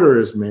an order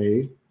is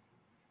made,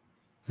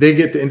 they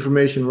get the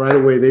information right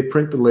away. They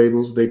print the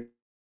labels, they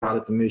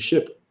product, and they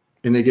ship it,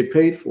 and they get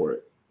paid for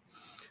it.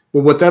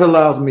 But what that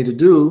allows me to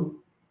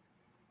do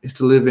is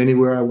to live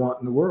anywhere I want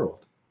in the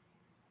world,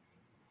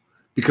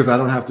 because I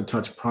don't have to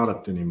touch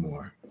product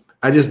anymore.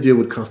 I just deal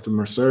with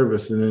customer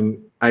service, and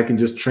then I can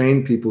just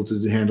train people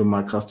to handle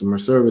my customer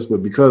service.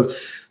 But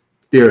because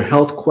there are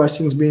health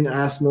questions being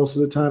asked most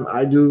of the time,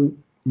 I do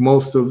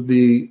most of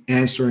the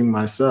answering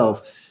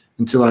myself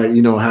until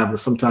I,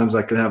 sometimes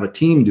I could have a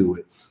team do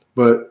it.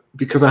 But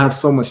because I have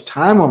so much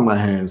time on my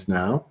hands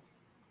now,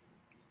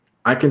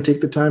 I can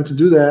take the time to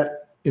do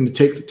that and to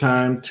take the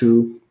time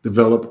to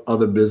develop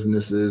other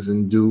businesses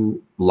and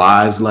do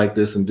lives like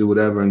this and do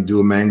whatever and do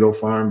a mango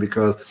farm,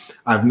 because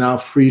I've now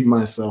freed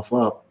myself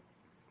up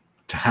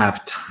to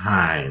have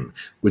time,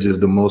 which is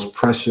the most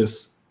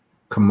precious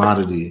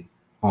commodity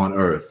on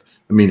earth.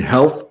 I mean,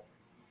 health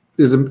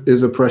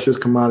is a precious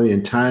commodity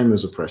and time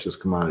is a precious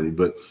commodity,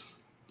 but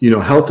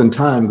health and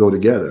time go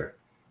together,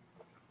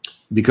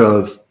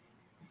 because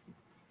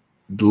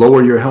the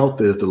lower your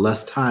health is, the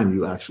less time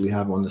you actually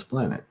have on this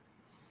planet.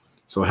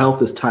 So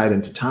health is tied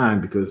into time,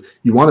 because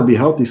you want to be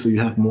healthy so you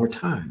have more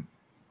time.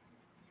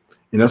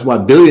 And that's why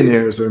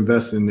billionaires are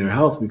investing in their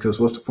health, because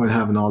what's the point of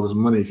having all this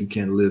money if you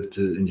can't live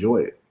to enjoy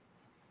it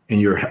and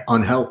you're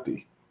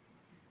unhealthy?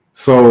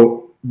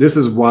 So this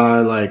is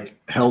why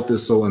health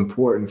is so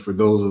important for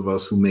those of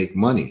us who make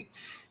money,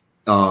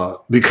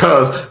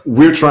 because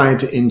we're trying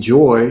to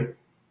enjoy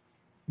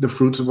the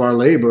fruits of our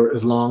labor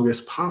as long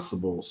as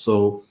possible.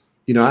 So,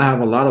 I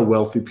have a lot of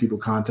wealthy people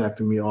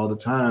contacting me all the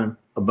time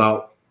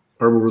about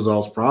Herbal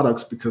Results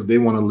products because they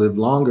want to live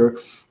longer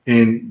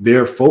and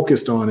they're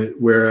focused on it.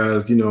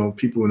 Whereas,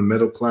 people in the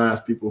middle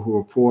class, people who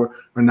are poor,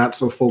 are not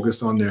so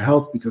focused on their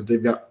health because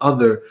they've got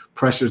other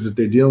pressures that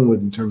they're dealing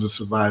with in terms of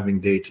surviving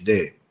day to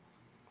day.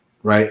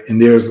 Right.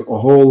 And there's a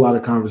whole lot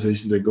of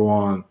conversations that go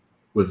on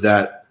with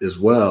that as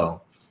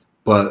well.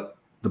 But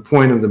the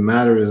point of the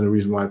matter is, and the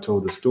reason why I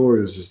told the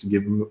story was just to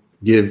give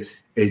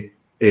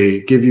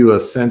you a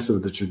sense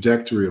of the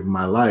trajectory of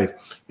my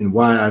life and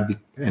why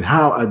and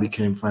how I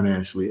became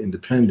financially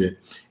independent.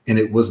 And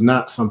it was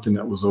not something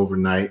that was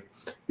overnight.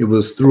 It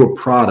was through a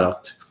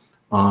product.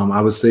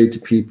 I would say to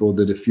people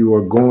that if you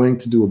are going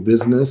to do a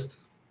business,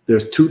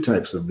 there's two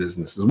types of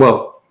businesses.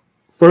 Well,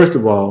 first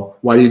of all,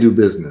 why do you do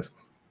business?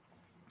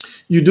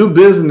 You do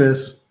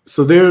business,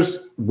 so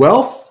there's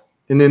wealth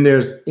and then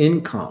there's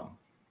income,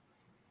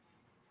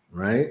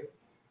 right?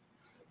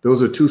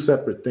 Those are two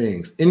separate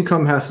things.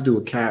 Income has to do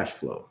with cash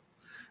flow.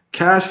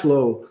 Cash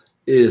flow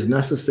is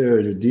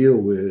necessary to deal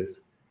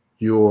with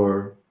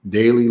your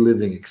daily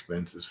living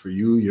expenses for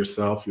you,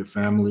 yourself, your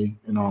family,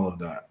 and all of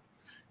that.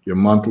 Your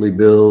monthly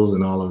bills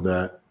and all of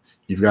that.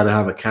 You've got to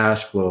have a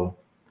cash flow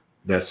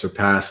that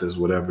surpasses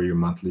whatever your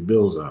monthly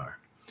bills are.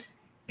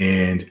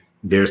 And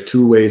there's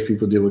two ways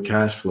people deal with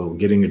cash flow: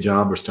 getting a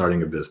job or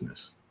starting a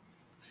business.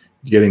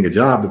 Getting a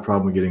job, the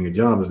problem with getting a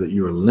job is that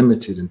you are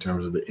limited in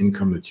terms of the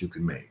income that you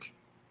can make.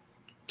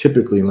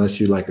 Typically, unless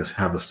you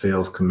have a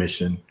sales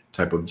commission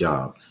type of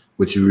job,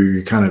 which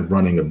you're kind of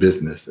running a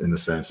business in a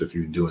sense if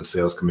you're doing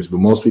sales commission, but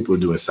most people are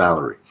doing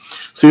salary.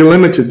 So you're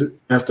limited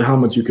as to how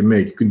much you can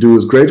make. You can do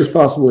as great as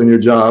possible in your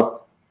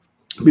job,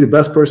 be the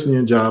best person in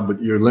your job,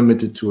 but you're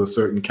limited to a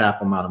certain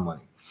cap amount of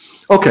money.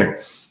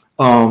 Okay.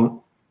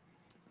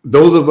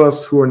 Those of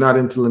us who are not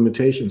into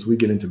limitations, we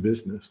get into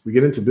business. We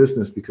get into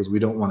business because we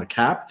don't want a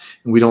cap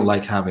and we don't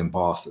like having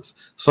bosses.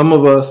 Some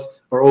of us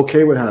are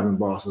okay with having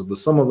bosses, but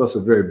some of us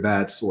are very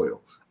bad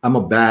soil. I'm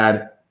a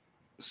bad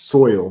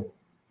soil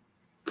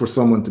for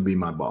someone to be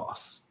my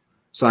boss.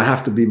 So I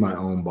have to be my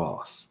own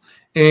boss.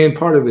 And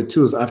part of it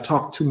too is I've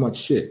talked too much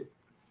shit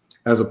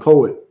as a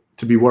poet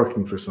to be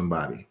working for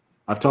somebody.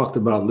 I've talked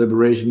about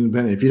liberation,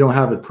 independence. If you don't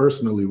have it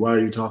personally, why are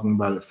you talking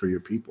about it for your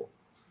people?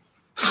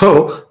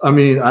 So, I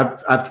mean,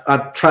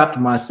 I've trapped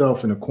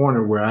myself in a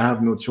corner where I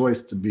have no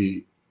choice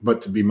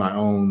but to be my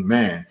own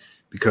man,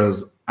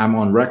 because I'm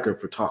on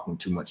record for talking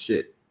too much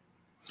shit.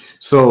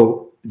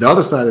 So the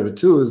other side of it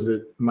too is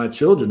that my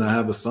children, I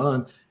have a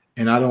son,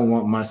 and I don't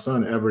want my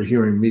son ever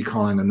hearing me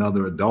calling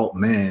another adult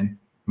man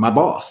my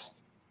boss.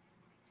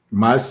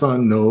 My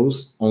son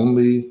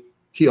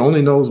he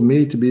only knows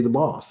me to be the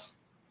boss,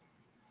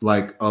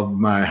 like of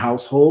my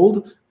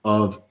household,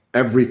 of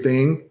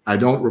everything. I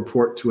don't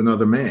report to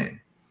another man.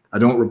 I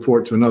don't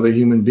report to another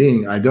human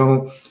being. I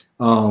don't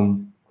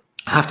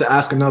have to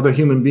ask another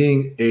human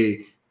being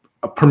a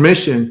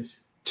permission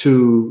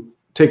to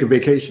take a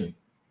vacation.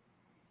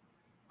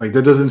 Like,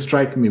 that doesn't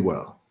strike me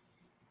well.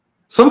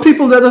 Some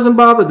people, that doesn't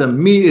bother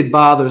them. Me, it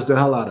bothers the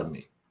hell out of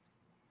me.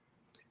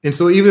 And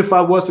so even if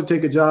I was to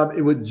take a job,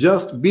 it would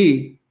just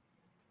be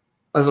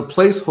as a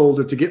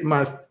placeholder to get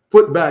my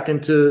foot back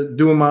into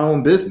doing my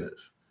own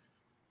business.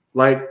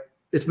 Like,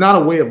 it's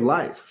not a way of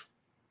life.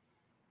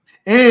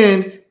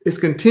 And it's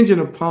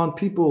contingent upon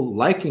people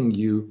liking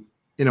you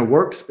in a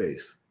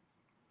workspace.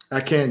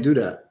 I can't do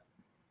that.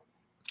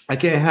 I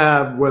can't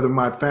have whether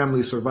my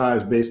family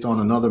survives based on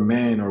another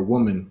man or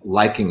woman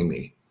liking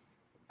me.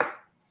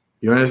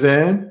 You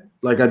understand?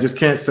 Like, I just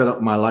can't set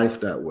up my life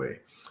that way.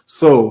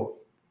 So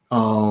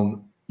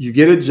you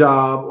get a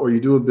job or you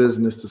do a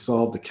business to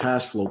solve the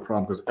cash flow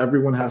problem, because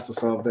everyone has to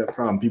solve that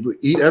problem. People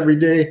eat every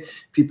day.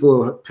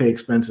 People pay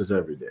expenses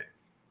every day.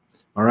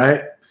 All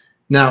right.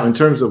 Now, in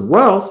terms of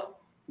wealth,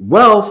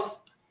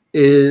 wealth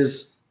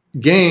is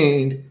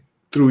gained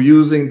through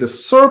using the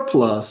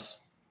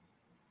surplus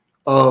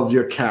of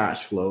your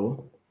cash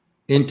flow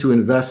into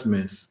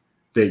investments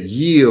that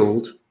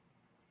yield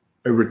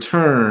a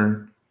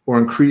return or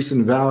increase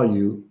in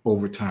value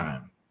over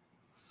time.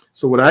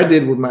 So what I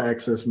did with my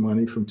excess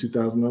money from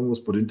 2011 was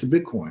put into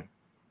Bitcoin.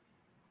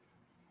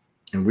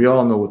 And we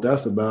all know what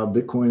that's about.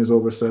 Bitcoin is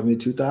over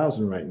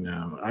 72,000 right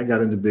now. I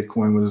got into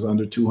Bitcoin when it was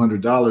under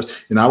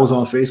 $200. And I was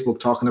on Facebook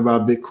talking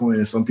about Bitcoin,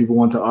 and some people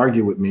want to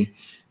argue with me.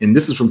 And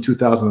this is from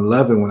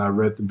 2011 when I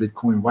read the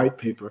Bitcoin white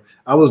paper.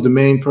 I was the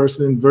main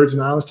person in Virgin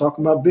Islands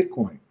talking about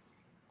Bitcoin.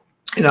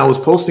 And I was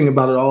posting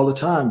about it all the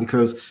time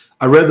because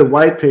I read the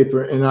white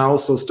paper and I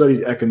also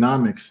studied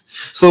economics.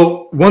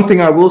 So one thing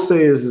I will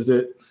say is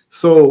that,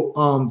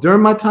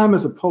 during my time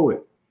as a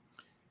poet,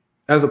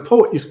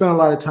 you spend a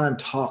lot of time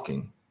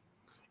talking.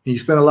 And you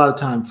spend a lot of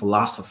time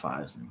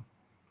philosophizing,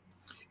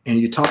 and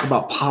you talk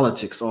about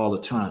politics all the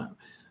time.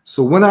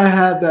 So when I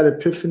had that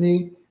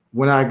epiphany,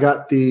 when I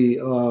got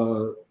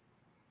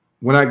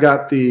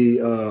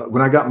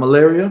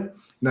malaria,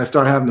 and I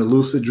started having a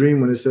lucid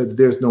dream when it said that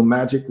there's no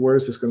magic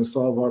words that's going to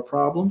solve our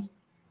problems.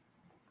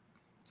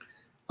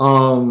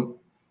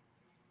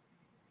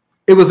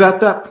 It was at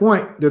that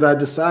point that I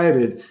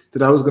decided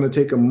that I was going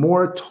to take a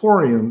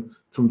moratorium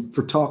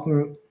for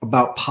talking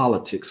about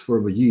politics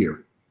for a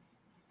year.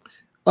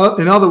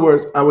 In other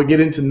words, I would get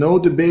into no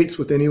debates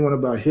with anyone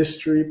about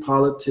history,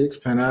 politics,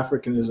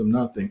 Pan-Africanism,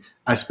 nothing.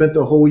 I spent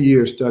the whole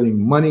year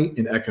studying money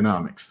and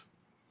economics.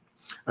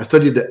 I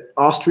studied the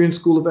Austrian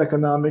School of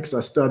Economics.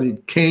 I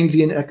studied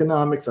Keynesian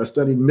economics. I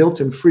studied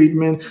Milton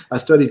Friedman. I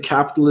studied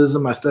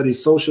capitalism. I studied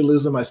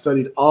socialism. I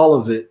studied all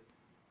of it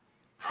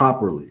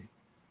properly.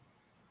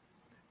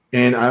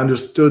 And I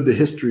understood the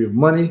history of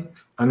money.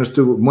 I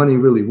understood what money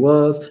really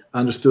was. I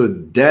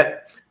understood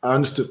debt. I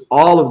understood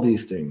all of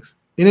these things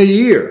in a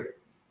year.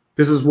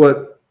 This is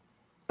what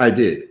I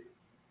did.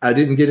 I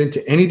didn't get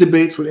into any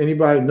debates with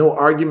anybody, no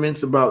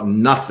arguments about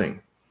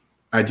nothing.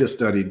 I just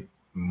studied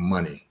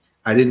money.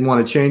 I didn't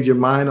want to change your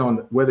mind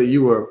on whether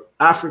you were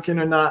African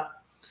or not,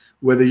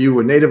 whether you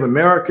were Native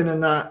American or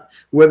not,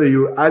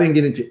 I didn't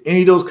get into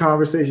any of those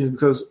conversations,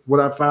 because what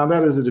I found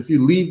out is that if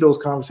you leave those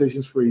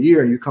conversations for a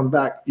year and you come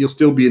back, you'll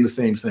still be in the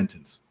same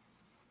sentence.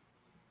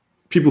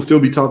 People still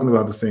be talking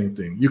about the same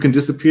thing. You can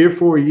disappear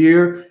for a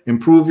year,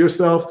 improve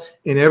yourself,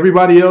 and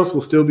everybody else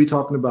will still be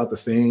talking about the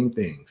same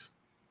things.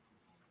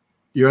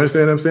 You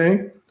understand what I'm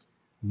saying?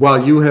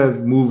 While you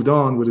have moved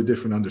on with a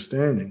different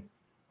understanding.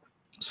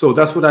 So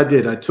that's what I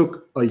did. I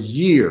took a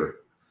year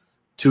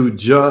to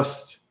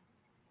just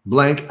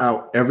blank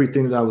out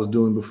everything that I was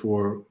doing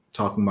before,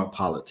 talking about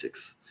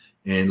politics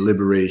and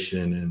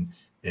liberation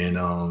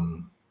and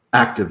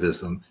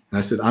activism. And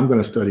I said, I'm going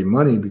to study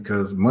money,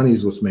 because money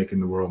is what's making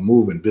the world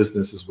move, and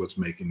business is what's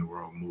making the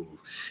world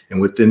move. And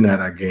within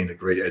that, I gained a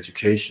great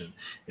education.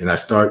 And I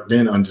start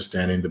then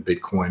understanding the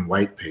Bitcoin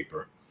white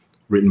paper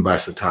written by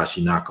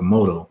Satoshi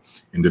Nakamoto.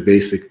 And the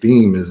basic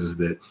theme is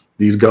that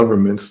these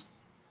governments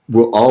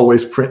will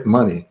always print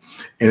money.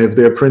 And if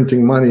they're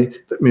printing money,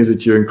 that means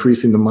that you're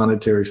increasing the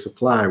monetary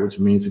supply, which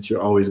means that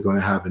you're always going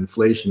to have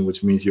inflation,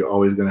 which means you're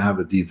always going to have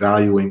a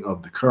devaluing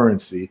of the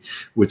currency,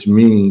 which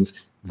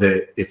means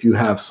that if you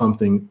have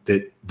something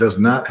that does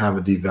not have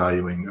a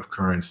devaluing of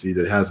currency,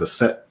 that has a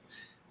set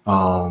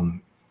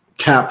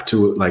cap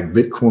to it, like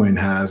Bitcoin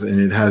has, and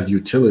it has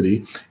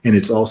utility, and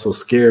it's also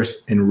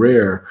scarce and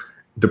rare,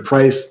 the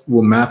price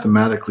will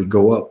mathematically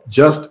go up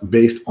just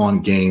based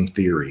on game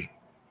theory.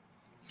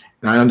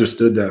 And I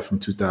understood that from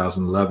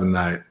 2011,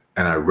 and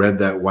I read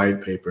that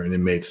white paper, and it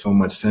made so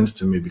much sense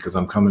to me, because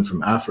I'm coming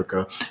from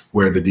Africa,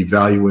 where the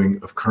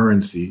devaluing of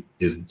currency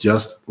is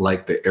just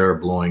like the air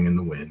blowing in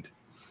the wind.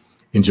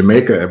 In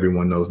Jamaica,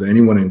 everyone knows that.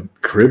 Anyone in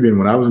Caribbean,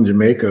 when I was in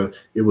Jamaica,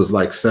 it was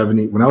like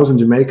 70. When I was in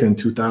Jamaica in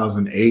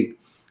 2008, it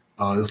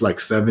was like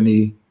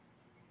 70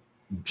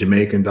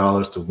 Jamaican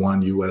dollars to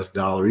 $1 US,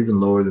 even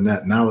lower than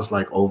that. Now it's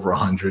like over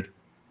 100,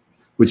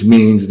 which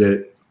means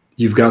that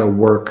you've got to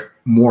work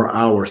more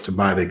hours to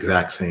buy the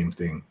exact same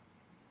thing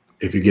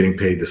if you're getting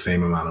paid the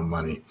same amount of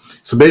money.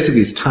 So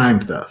basically, it's time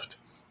theft.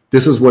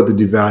 This is what the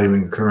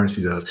devaluing of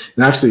currency does.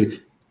 And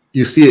actually,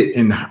 you see it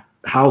in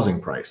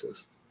housing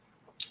prices.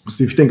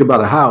 So if you think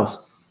about a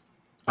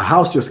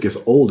house just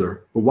gets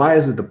older, but why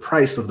is it the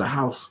price of the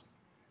house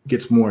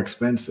gets more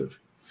expensive?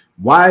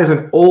 Why is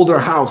an older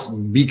house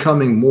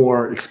becoming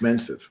more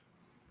expensive?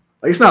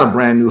 Like, it's not a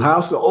brand new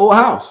house, it's an old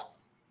house.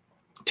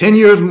 10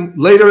 years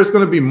later, it's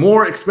going to be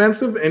more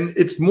expensive and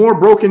it's more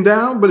broken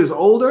down, but it's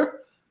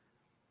older.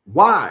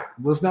 Why?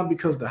 Well, it's not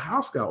because the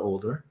house got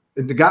older.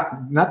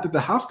 Not that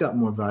the house got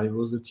more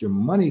valuable, it's that your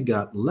money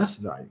got less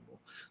valuable.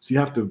 So you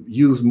have to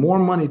use more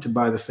money to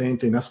buy the same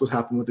thing. That's what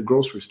happened with the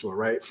grocery store,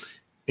 right?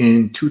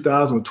 In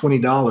 2000, with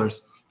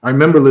 $20, I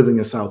remember living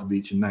in South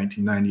Beach in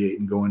 1998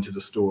 and going to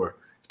the store.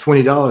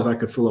 $20, I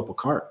could fill up a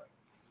cart.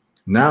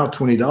 Now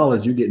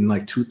 $20, you're getting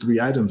like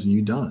 2-3 items and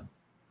you're done.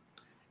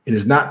 And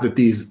it's not that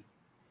these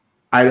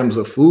items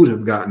of food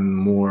have gotten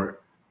more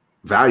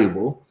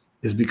valuable,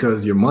 is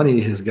because your money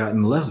has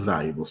gotten less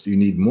valuable. So you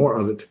need more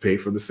of it to pay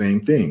for the same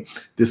thing.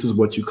 This is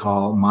what you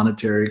call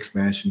monetary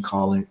expansion,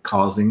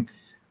 causing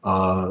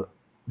the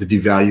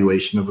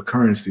devaluation of a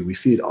currency. We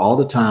see it all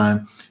the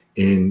time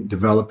in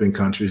developing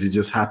countries. It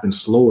just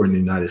happens slower in the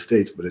United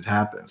States, but it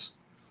happens,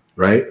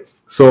 right?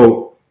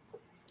 So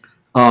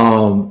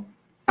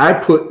I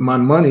put my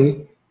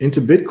money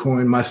into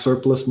Bitcoin, my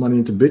surplus money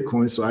into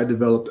Bitcoin. So I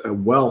developed a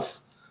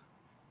wealth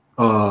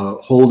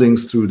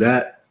holdings through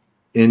that.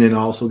 And then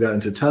also got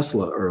into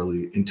Tesla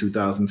early in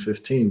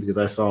 2015 because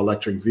I saw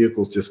electric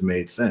vehicles just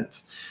made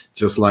sense.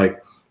 Just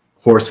like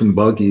horse and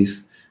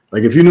buggies.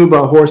 Like, if you knew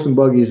about horse and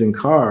buggies and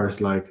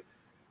cars, like,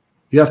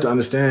 you have to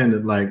understand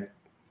that, like,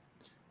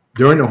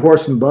 during the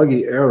horse and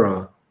buggy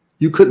era,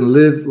 you couldn't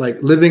live,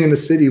 like, living in the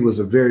city was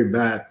a very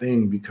bad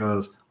thing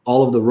because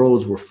all of the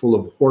roads were full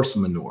of horse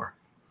manure.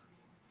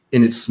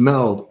 And it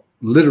smelled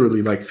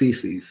literally like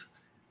feces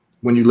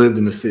when you lived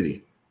in the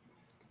city,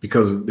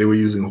 because they were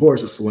using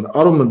horses. So when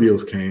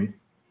automobiles came,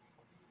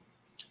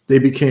 they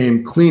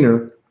became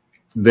cleaner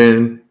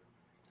than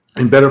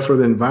and better for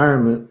the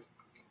environment,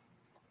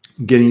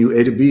 getting you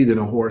A to B, than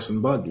a horse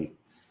and buggy.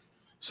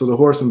 So the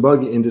horse and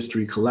buggy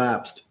industry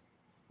collapsed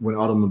when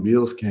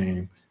automobiles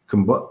came,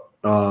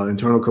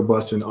 internal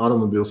combustion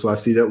automobiles. So I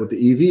see that with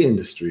the EV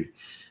industry,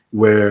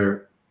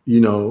 where,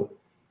 you know,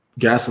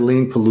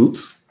 gasoline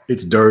pollutes,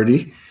 it's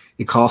dirty,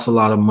 it costs a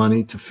lot of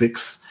money to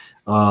fix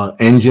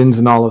engines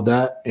and all of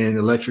that. And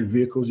electric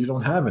vehicles, you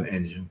don't have an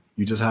engine,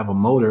 you just have a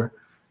motor,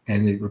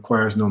 and it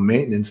requires no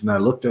maintenance. And I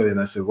looked at it and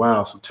I said,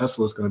 wow, so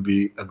Tesla is going to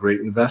be a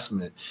great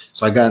investment.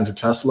 So I got into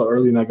Tesla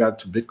early and I got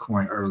to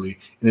Bitcoin early,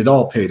 and it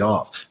all paid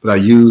off. But I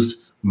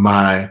used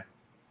my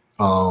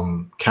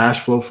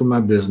cash flow from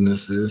my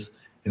businesses,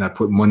 and I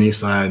put money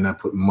aside and I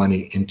put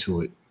money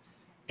into it,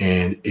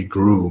 and it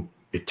grew.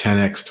 It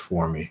 10x'd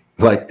for me.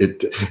 Like,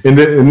 it, and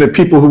the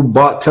people who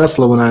bought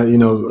Tesla, when I, you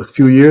know, a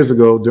few years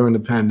ago during the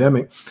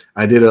pandemic,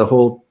 I did a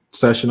whole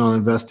session on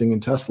investing in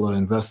Tesla,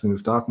 investing in the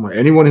stock market.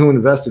 Anyone who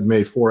invested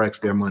made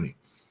 4x their money.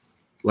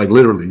 Like,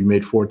 literally, you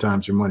made 4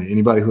 times your money.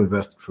 Anybody who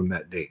invested from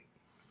that date.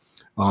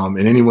 And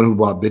anyone who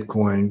bought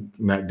Bitcoin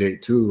from that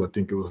date too, I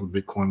think it was,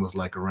 Bitcoin was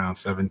like around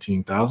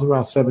 17,000,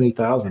 around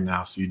 70,000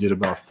 now. So you did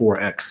about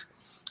 4x,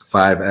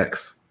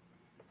 5x.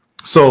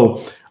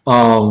 So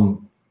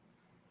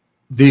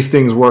these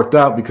things worked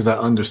out because I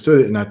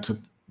understood it and I took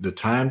the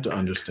time to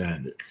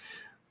understand it.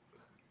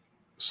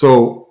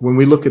 So when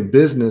we look at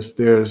business,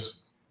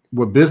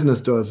 what business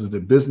does is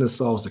that business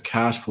solves the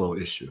cash flow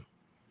issue.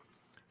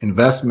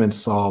 Investments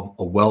solve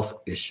a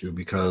wealth issue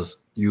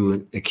because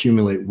you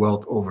accumulate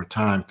wealth over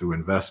time through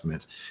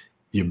investments.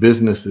 Your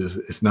business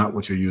it's not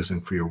what you're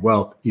using for your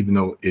wealth, even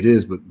though it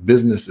is, but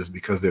business is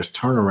because there's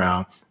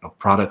turnaround of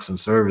products and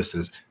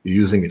services. You're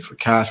using it for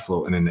cash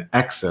flow, and then the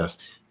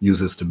excess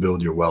uses to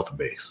build your wealth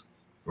base.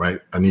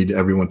 Right? I need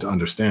everyone to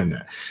understand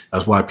that.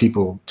 That's why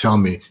people tell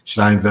me,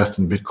 should I invest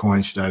in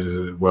Bitcoin? Should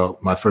I? Well,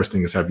 my first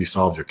thing is, have you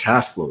solved your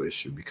cash flow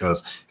issue?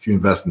 Because if you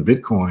invest in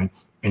Bitcoin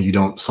and you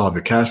don't solve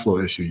your cash flow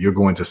issue, you're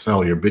going to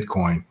sell your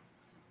Bitcoin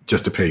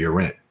just to pay your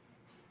rent.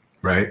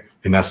 Right?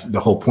 And that's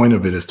the whole point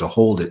of it, is to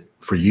hold it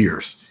for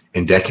years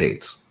and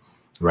decades.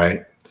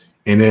 Right?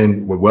 And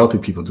then what wealthy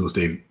people do is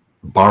they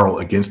borrow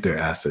against their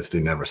assets.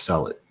 They never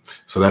sell it.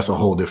 So that's a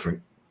whole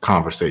different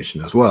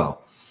conversation as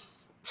well.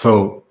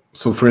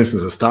 So for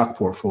instance, a stock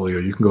portfolio,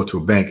 you can go to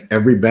a bank.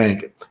 Every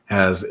bank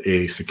has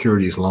a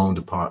securities loan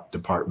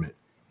department.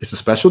 It's a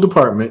special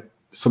department.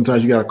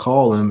 Sometimes you got to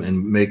call them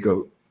and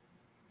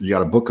you got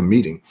to book a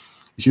meeting.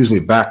 It's usually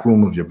a back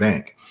room of your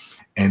bank,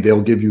 and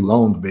they'll give you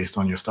loans based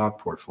on your stock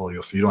portfolio.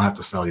 So you don't have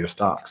to sell your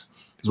stocks.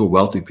 This is what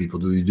wealthy people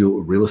do. You do it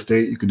with real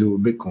estate. You can do it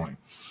with Bitcoin,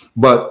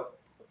 but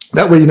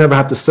that way you never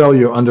have to sell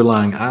your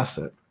underlying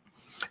asset.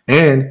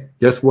 And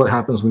guess what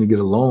happens when you get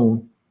a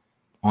loan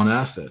on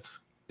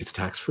assets? It's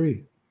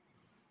tax-free.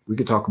 We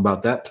could talk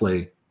about that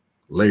play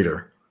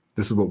later.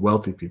 This is what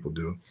wealthy people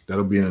do.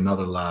 That'll be in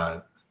another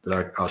live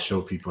that I'll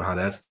show people how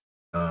that's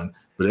done.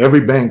 But every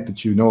bank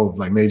that you know of,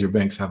 like major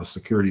banks, have a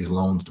securities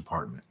loans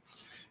department.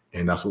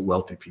 And that's what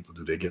wealthy people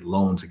do. They get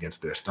loans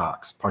against their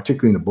stocks,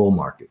 particularly in the bull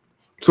market.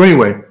 So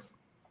anyway,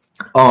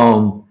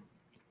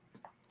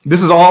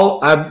 this is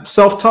all, I'm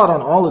self-taught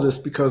on all of this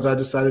because I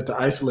decided to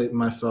isolate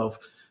myself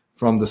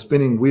from the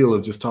spinning wheel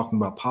of just talking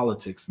about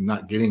politics and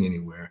not getting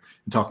anywhere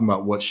and talking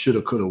about what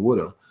shoulda, coulda,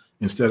 woulda,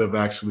 instead of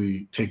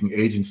actually taking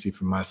agency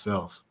for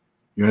myself.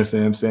 You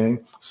understand what I'm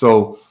saying?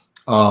 So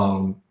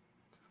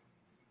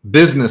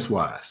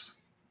business-wise,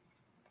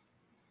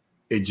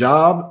 a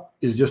job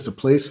is just a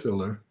place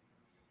filler.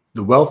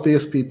 The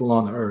wealthiest people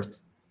on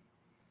earth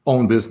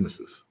own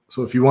businesses.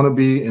 So if you want to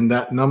be in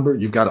that number,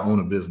 you've got to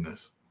own a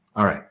business.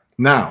 All right.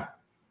 Now,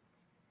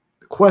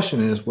 the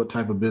question is, what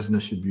type of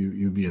business should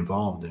you be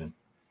involved in?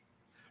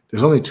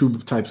 There's only two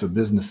types of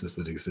businesses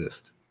that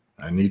exist.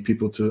 I need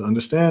people to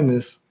understand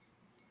this.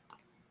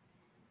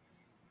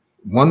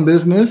 One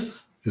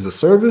business is a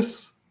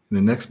service, and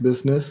the next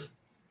business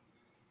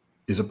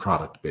is a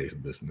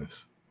product-based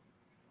business.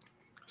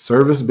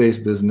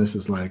 Service-based business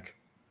is like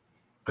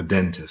a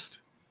dentist,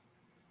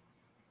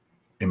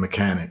 a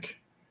mechanic,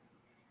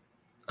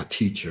 a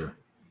teacher.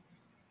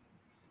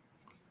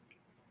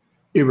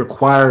 It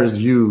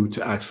requires you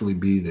to actually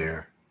be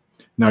there.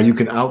 Now, you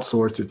can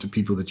outsource it to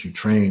people that you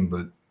train,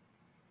 but,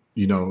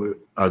 you know,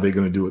 are they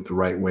going to do it the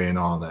right way and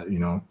all that, you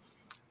know?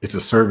 It's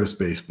a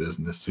service-based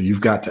business, so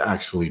you've got to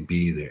actually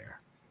be there.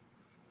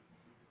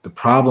 The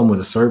problem with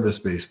a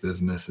service-based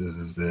business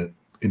is that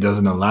it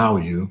doesn't allow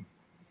you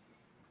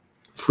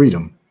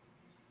freedom.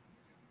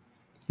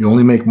 You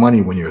only make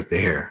money when you're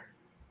there.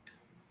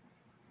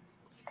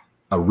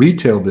 A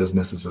retail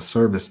business is a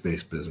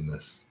service-based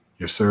business.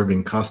 You're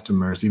serving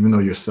customers, even though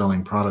you're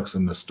selling products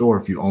in the store.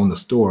 If you own the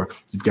store,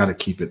 you've got to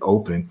keep it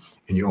open,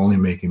 and you're only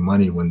making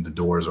money when the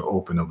doors are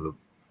open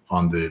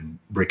on the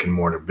brick and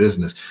mortar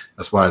business.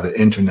 That's why the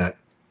internet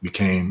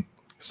became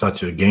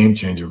such a game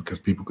changer, because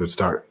people could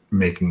start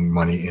making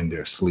money in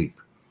their sleep.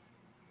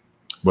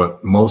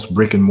 But most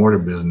brick and mortar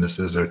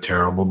businesses are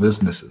terrible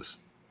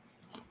businesses,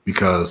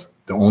 because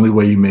the only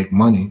way you make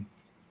money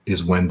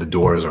is when the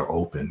doors are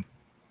open.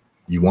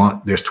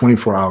 There's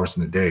 24 hours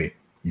in a day.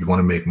 You want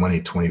to make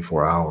money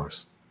 24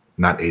 hours,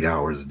 not 8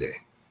 hours a day.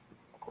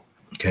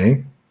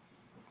 Okay.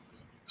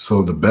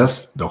 So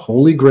the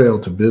holy grail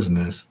to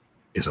business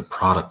is a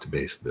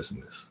product-based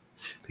business,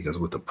 because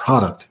with the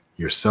product,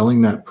 you're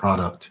selling that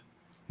product.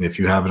 And if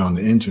you have it on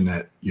the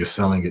internet, you're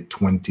selling it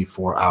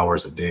 24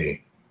 hours a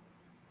day.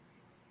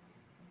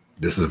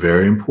 This is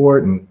very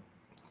important.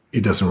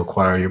 It doesn't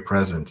require your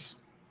presence.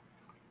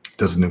 It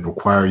doesn't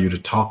require you to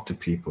talk to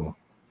people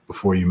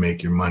before you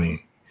make your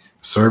money.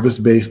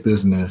 Service-based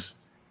business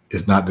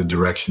is not the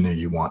direction that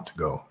you want to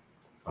go.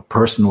 A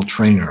personal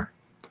trainer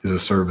is a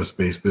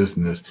service-based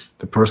business.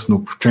 The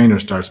personal trainer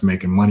starts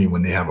making money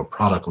when they have a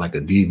product like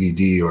a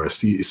DVD or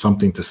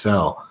something to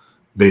sell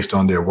based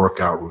on their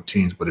workout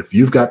routines. But if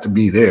you've got to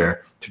be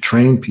there to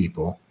train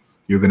people,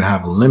 you're going to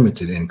have a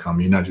limited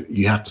income.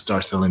 You have to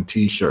start selling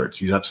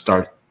T-shirts. You have to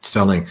start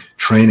selling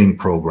training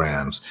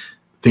programs,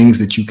 things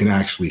that you can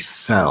actually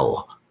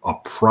sell, a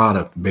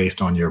product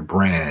based on your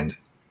brand.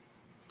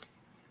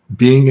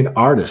 Being an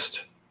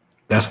artist.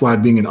 That's why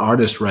being an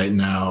artist right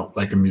now,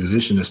 like a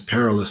musician, is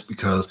perilous,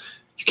 because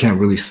you can't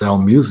really sell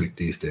music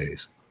these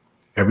days.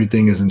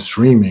 Everything is in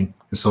streaming.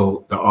 And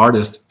so the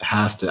artist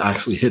has to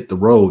actually hit the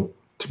road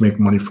to make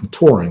money from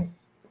touring.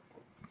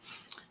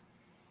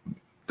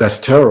 That's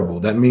terrible.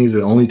 That means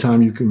the only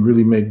time you can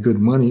really make good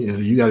money is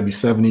that you got to be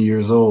 70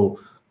 years old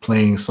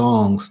playing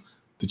songs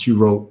that you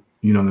wrote,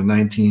 you know, in the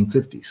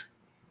 1950s.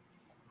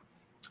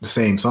 The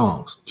same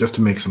songs, just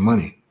to make some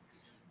money.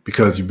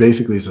 Because you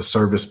basically, it's a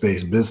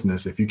service-based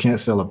business. If you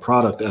can't sell a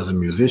product as a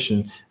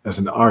musician, as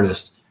an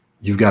artist,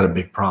 you've got a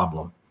big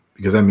problem,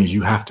 because that means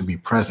you have to be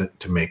present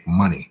to make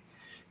money.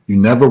 You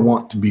never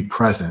want to be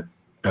present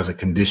as a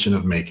condition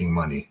of making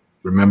money.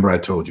 Remember, I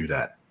told you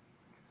that.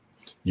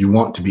 You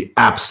want to be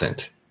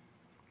absent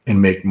and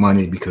make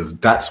money, because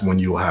that's when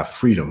you'll have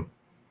freedom.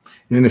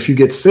 And if you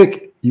get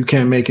sick, you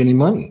can't make any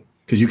money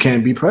because you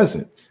can't be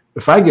present.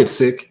 If I get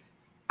sick,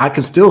 I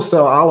can still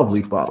sell olive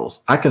leaf bottles.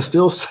 I can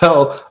still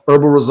sell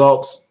Herbal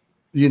Results,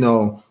 you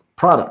know,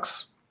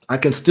 products. I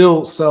can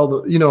still sell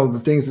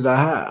the things that I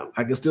have.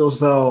 I can still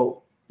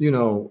sell,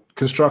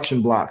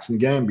 construction blocks in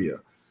Gambia.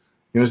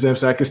 You understand?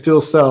 So I can still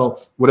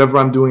sell whatever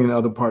I'm doing in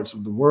other parts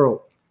of the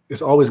world.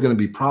 It's always going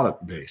to be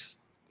product based.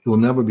 It will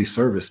never be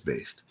service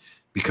based,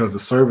 because the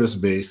service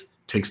base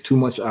takes too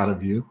much out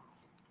of you,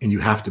 and you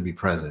have to be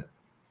present.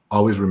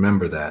 Always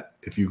remember that.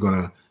 If you're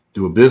going to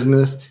do a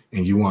business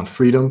and you want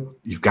freedom,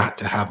 you've got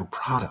to have a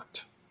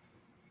product.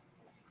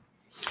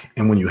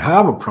 And when you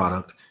have a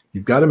product,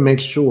 you've got to make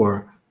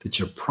sure that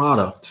your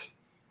product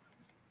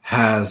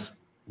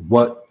has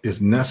what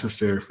is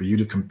necessary for you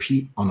to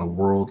compete on a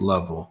world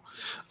level.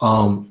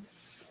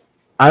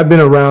 I've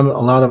been around a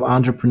lot of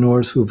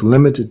entrepreneurs who've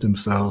limited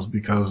themselves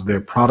because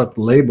their product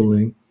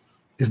labeling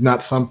is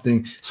not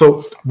something.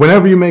 So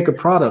whenever you make a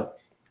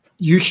product,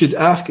 you should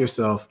ask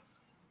yourself,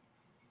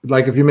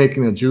 like if you're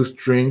making a juice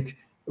drink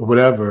or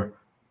whatever,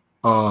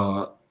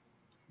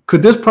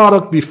 could this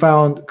product be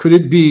found? Could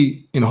it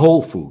be in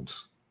Whole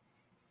Foods?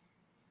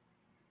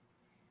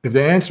 If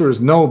the answer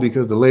is no,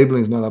 because the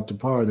labeling is not up to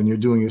par, then you're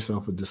doing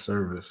yourself a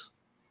disservice.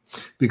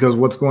 Because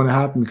what's going to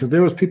happen, because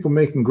there was people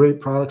making great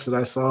products that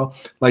I saw,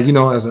 like, you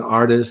know, as an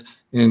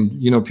artist, and,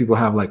 you know, people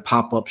have like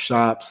pop-up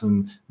shops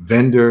and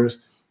vendors,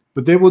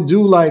 but they will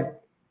do like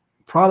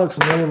products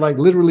and they will like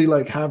literally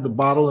like have the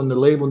bottle and the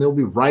label and they'll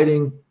be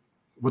writing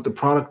what the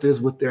product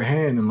is with their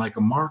hand and like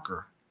a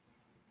marker.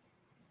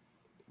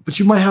 But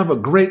you might have a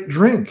great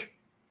drink,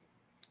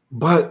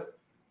 but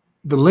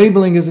the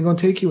labeling isn't going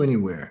to take you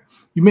anywhere.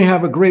 You may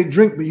have a great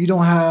drink, but you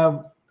don't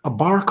have a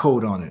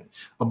barcode on it.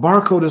 A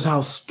barcode is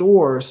how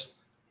stores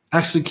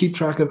actually keep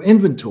track of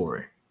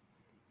inventory.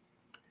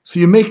 So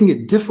you're making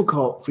it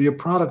difficult for your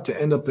product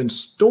to end up in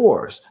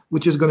stores,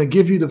 which is going to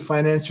give you the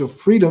financial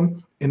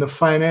freedom and the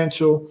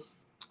financial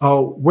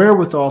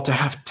wherewithal to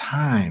have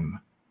time.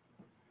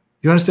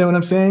 You understand what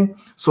I'm saying?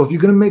 So if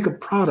you're going to make a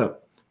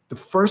product, the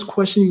first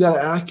question you got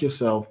to ask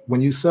yourself when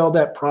you sell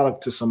that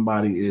product to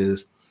somebody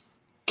is,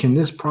 can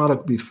this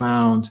product be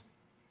found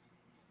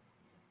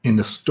in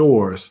the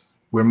stores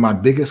where my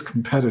biggest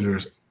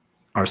competitors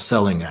are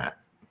selling at?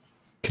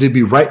 Could it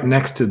be right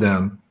next to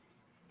them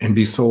and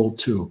be sold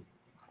to?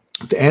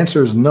 If the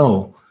answer is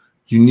no,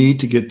 you need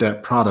to get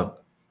that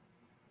product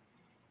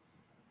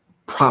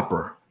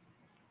proper.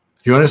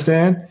 You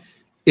understand?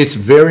 It's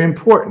very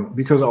important,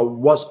 because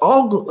what's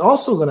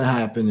also going to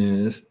happen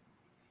is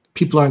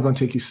people aren't going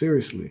to take you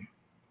seriously.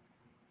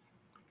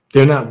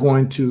 They're not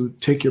going to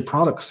take your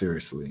product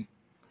seriously.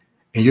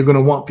 And you're going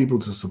to want people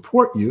to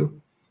support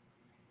you,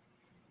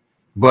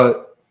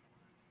 but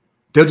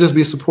they'll just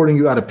be supporting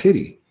you out of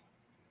pity.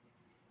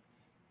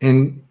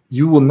 And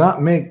you will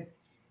not make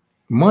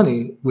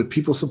money with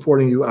people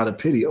supporting you out of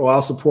pity. Oh,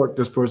 I'll support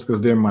this person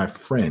because they're my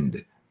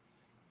friend.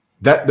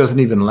 That doesn't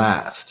even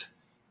last.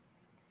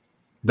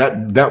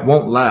 That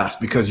won't last,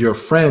 because your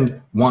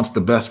friend wants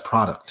the best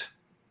product.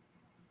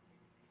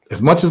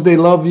 As much as they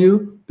love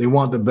you, they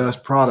want the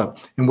best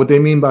product. And what they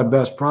mean by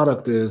best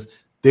product is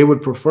they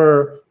would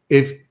prefer,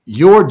 if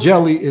your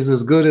jelly is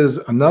as good as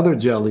another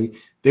jelly,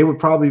 they would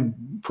probably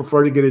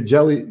prefer to get a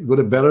jelly with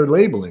a better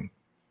labeling,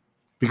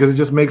 because it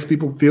just makes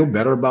people feel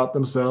better about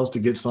themselves to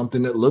get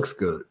something that looks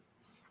good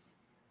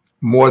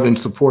more than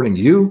supporting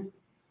you.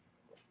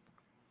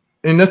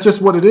 And that's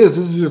just what it is.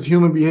 This is just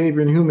human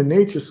behavior and human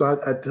nature. So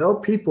I tell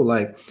people,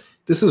 like,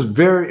 this is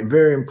very,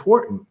 very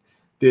important,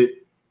 that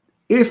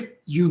if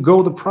you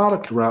go the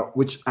product route,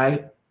 which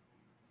I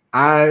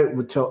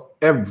would tell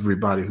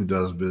everybody who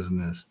does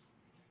business,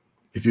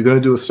 if you're going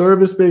to do a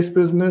service-based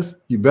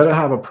business, you better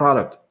have a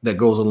product that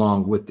goes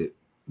along with it,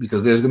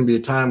 because there's going to be a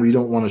time where you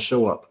don't want to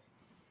show up.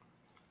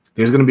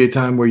 There's going to be a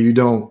time where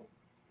you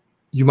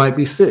might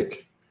be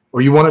sick,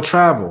 or you want to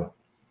travel.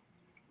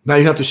 Now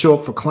you have to show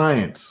up for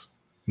clients.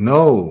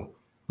 No,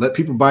 let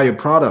people buy your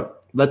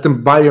product. Let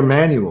them buy your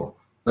manual.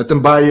 Let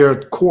them buy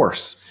your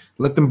course.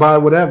 Let them buy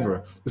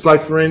whatever. It's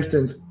like, for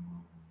instance,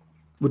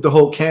 with the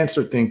whole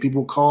cancer thing,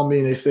 people call me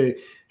and they say,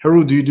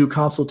 Heru, do you do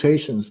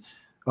consultations?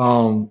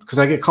 Because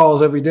I get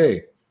calls every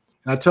day.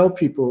 And I tell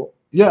people,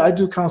 yeah, I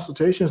do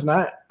consultations,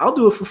 and I'll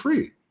do it for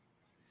free.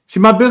 See,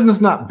 my business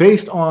is not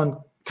based on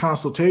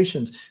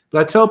consultations, but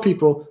I tell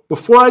people,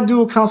 before I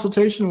do a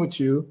consultation with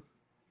you,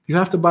 you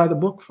have to buy the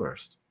book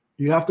first.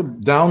 You have to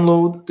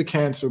download the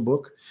cancer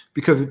book,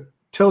 because it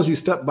tells you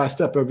step by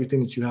step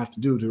everything that you have to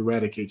do to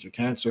eradicate your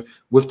cancer,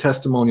 with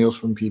testimonials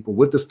from people,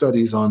 with the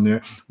studies on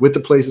there, with the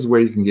places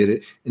where you can get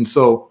it. And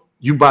so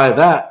you buy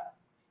that,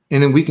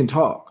 and then we can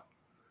talk.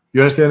 You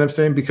understand what I'm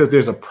saying? Because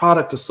there's a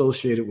product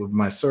associated with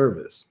my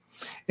service.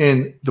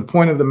 And the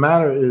point of the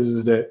matter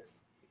is that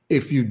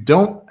if you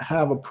don't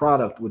have a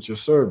product with your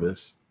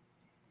service,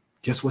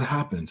 guess what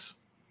happens?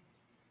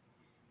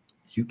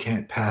 You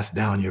can't pass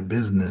down your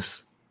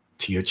business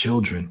to your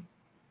children.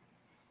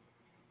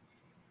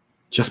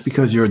 Just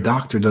because you're a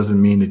doctor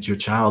doesn't mean that your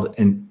child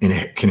can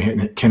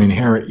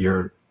inherit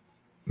your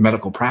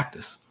medical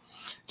practice.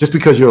 Just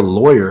because you're a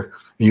lawyer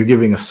and you're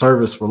giving a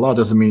service for law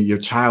doesn't mean your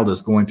child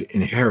is going to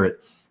inherit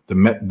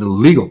the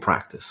legal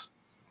practice.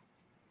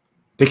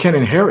 They can't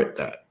inherit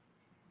that,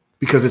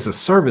 because it's a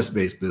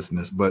service-based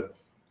business. But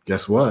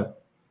guess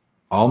what?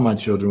 All my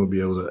children will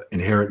be able to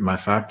inherit my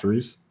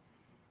factories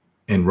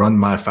and run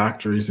my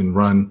factories and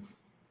run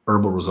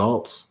Herbal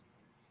Results,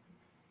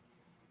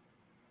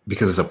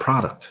 because it's a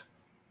product.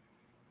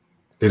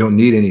 They don't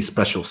need any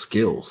special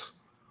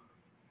skills,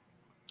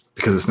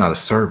 because it's not a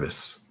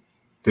service.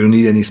 They don't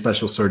need any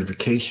special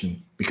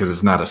certification, because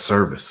it's not a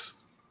service.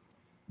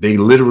 They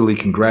literally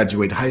can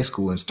graduate high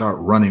school and start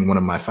running one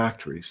of my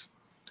factories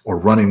or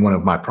running one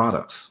of my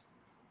products.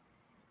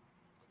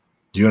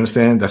 Do you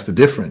understand? That's the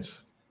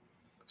difference.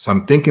 So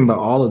I'm thinking about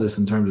all of this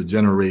in terms of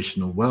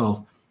generational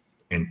wealth,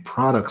 and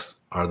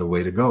products are the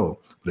way to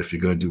go. But if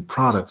you're going to do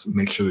products,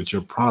 make sure that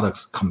your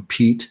products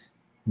compete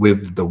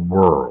with the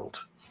world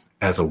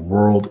as a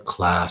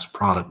world-class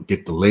product.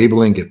 Get the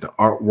labeling, get the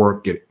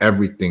artwork, get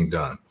everything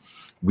done.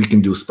 We can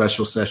do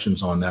special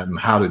sessions on that and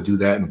how to do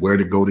that, and where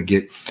to go to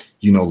get,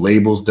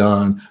 labels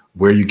done,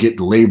 where you get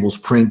the labels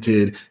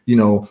printed,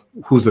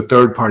 who's the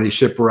third-party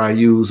shipper I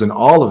use, and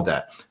all of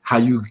that, how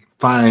you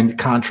find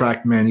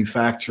contract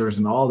manufacturers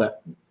and all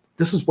that.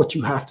 This is what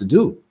you have to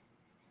do.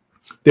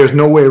 There's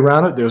no way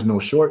around it. There's no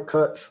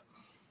shortcuts.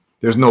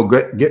 There's no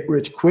get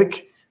rich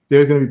quick.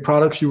 There's going to be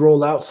products you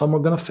roll out. Some are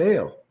going to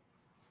fail.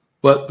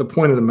 But the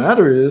point of the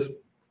matter is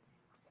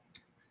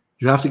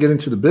you have to get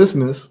into the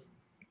business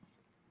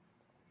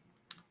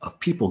of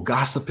people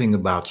gossiping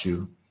about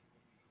you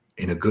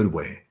in a good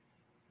way.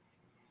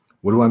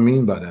 What do I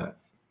mean by that?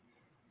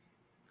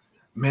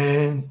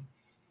 Man,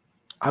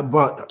 I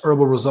bought the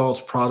Herbal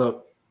Results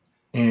product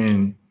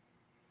and,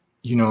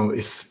 you know,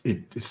 it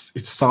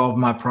solved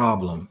my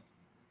problem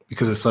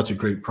because it's such a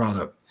great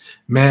product.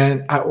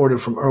 Man, I ordered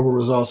from Herbal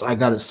Results. I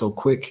got it so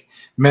quick.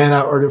 Man,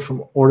 I ordered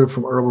from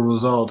Herbal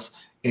Results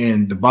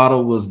and the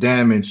bottle was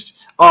damaged.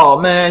 Oh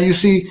man, you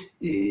see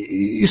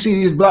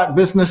these black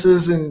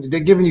businesses and they're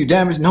giving you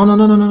damage. No,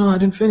 I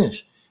didn't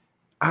finish.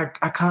 I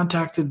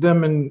contacted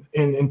them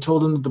and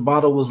told them that the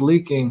bottle was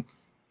leaking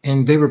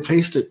and they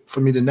replaced it for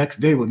me the next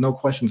day with no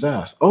questions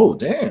asked. Oh,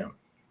 damn.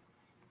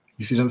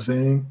 You see what I'm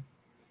saying?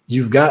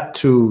 You've got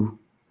to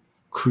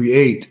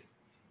create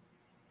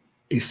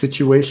a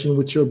situation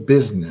with your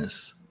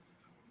business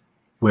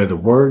where the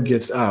word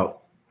gets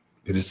out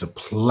that it's a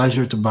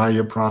pleasure to buy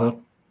your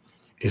product,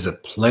 it's a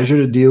pleasure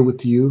to deal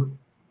with you,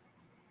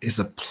 it's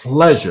a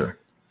pleasure.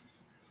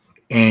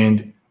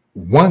 And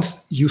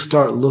once you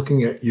start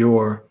looking at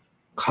your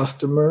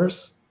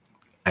customers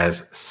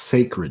as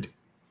sacred,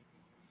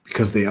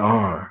 because they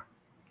are,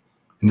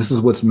 and this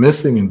is what's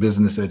missing in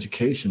business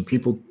education.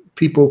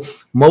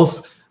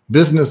 Most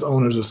business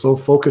owners are so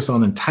focused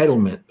on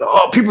entitlement.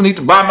 Oh, people need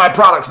to buy my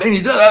products. They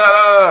need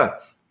to.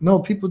 No,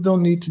 people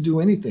don't need to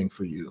do anything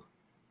for you.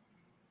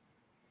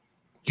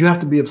 You have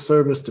to be of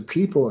service to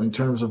people in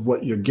terms of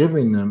what you're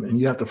giving them, and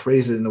you have to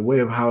phrase it in a way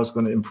of how it's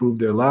going to improve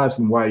their lives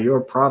and why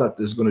your product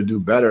is going to do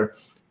better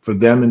for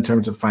them in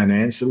terms of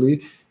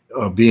financially,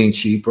 being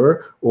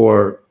cheaper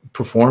or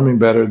performing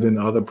better than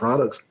other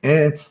products,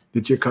 and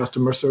that your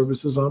customer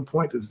service is on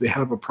point. That they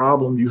have a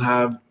problem, you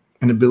have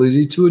an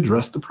ability to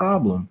address the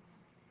problem.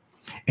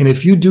 And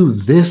if you do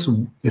this,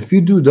 if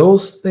you do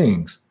those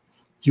things,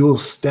 you will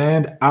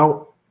stand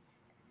out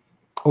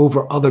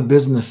over other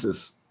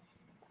businesses.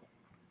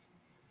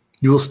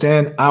 You will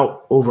stand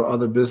out over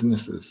other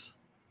businesses.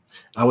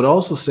 I would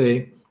also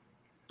say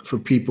for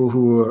people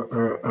who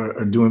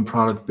are doing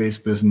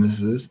product-based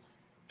businesses,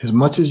 as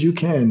much as you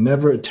can,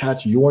 never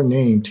attach your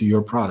name to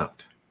your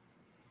product.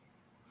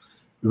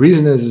 The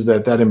reason is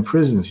that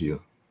imprisons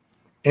you,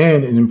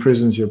 and it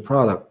imprisons your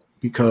product,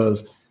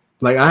 because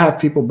like I have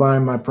people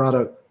buying my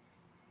product,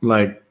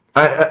 like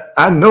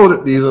I know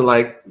that these are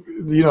like,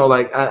 you know,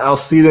 like I'll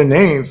see their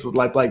names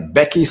like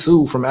Becky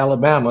Sue from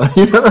Alabama,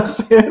 you know what I'm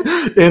saying?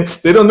 And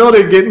they don't know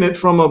they're getting it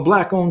from a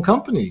black-owned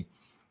company.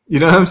 You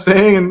know what I'm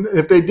saying? And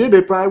if they did,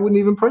 they probably wouldn't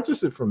even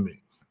purchase it from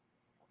me.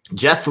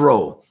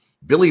 Jethro,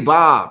 Billy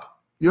Bob,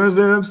 you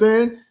understand what I'm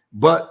saying?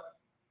 But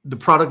the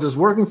product is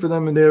working for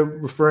them and they're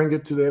referring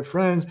it to their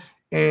friends.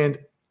 And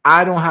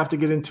I don't have to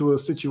get into a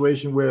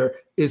situation where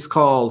it's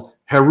called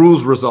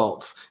Heru's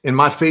Results and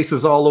my face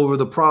is all over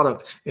the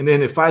product. And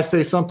then if I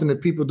say something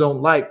that people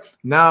don't like,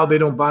 now they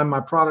don't buy my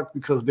product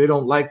because they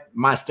don't like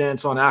my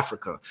stance on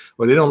Africa,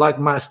 or they don't like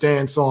my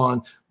stance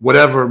on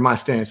whatever my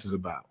stance is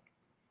about.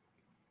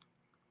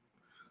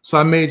 So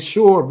I made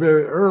sure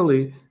very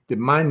early that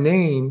my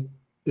name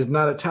is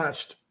not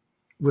attached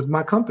with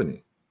my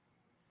company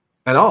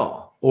at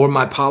all, or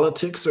my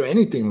politics or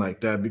anything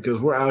like that, because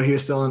we're out here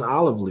selling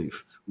olive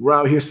leaf. We're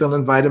out here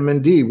selling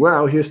vitamin D. We're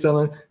out here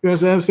selling, you know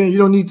what I'm saying? You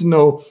don't need to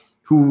know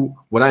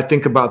what I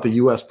think about the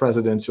US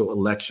presidential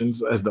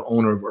elections as the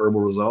owner of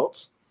Herbal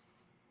Results.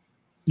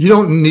 You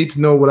don't need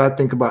to know what I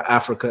think about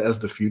Africa as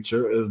the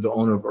future, as the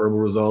owner of Herbal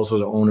Results, or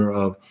the owner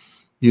of,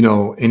 you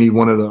know, any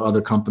one of the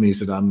other companies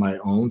that I might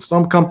own.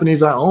 Some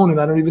companies I own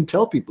and I don't even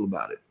tell people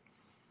about it.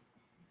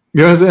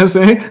 You know what I'm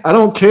saying? I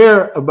don't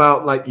care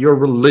about like your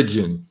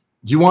religion.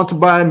 Do you want to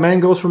buy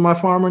mangoes from my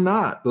farm or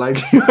not? Like,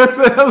 you know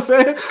what I'm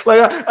saying?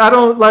 Like, I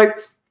don't like,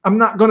 I'm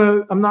not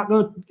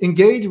gonna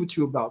engage with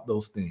you about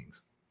those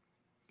things.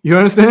 You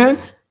understand?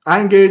 I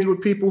engage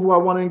with people who I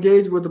want to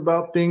engage with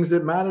about things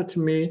that matter to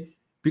me,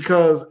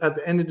 because at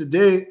the end of the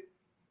day,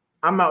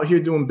 I'm out here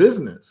doing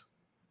business.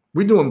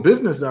 We're doing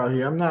business out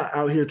here. I'm not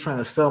out here trying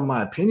to sell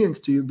my opinions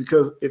to you,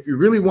 because if you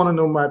really want to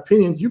know my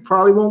opinions, you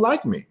probably won't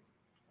like me.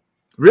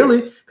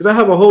 Really? Because I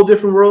have a whole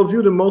different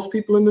worldview than most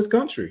people in this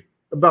country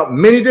about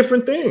many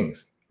different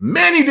things.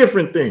 Many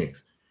different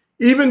things.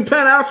 Even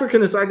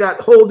Pan-Africanists, I got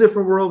whole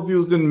different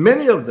worldviews than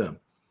many of them,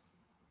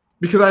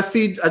 because I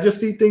just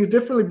see things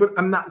differently. But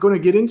I'm not going to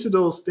get into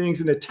those things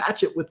and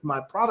attach it with my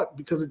product,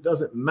 because it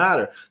doesn't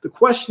matter. The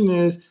question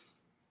is,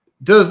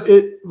 does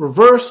it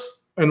reverse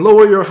and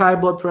lower your high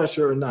blood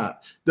pressure or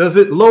not? Does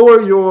it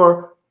lower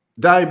your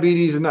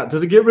diabetes or not?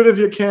 Does it get rid of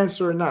your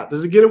cancer or not?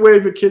 Does it get away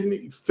with your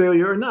kidney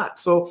failure or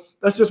not? So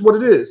that's just what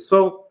it is.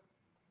 So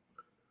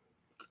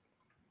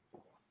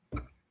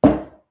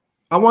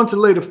I wanted to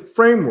lay the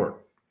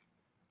framework,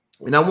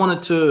 and I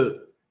wanted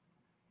to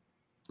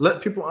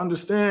let people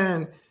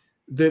understand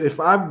that if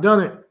I've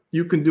done it,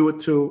 you can do it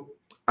too.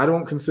 I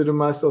don't consider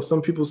myself.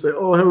 Some people say,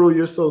 "Oh, Heru,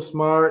 you're so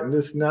smart and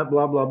this and that,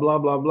 blah blah blah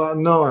blah blah."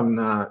 No, I'm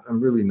not. I'm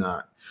really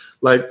not.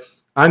 Like,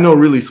 I know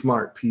really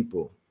smart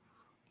people.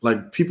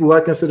 Like, people who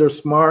I consider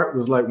smart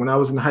was like when I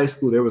was in high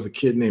school, there was a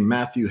kid named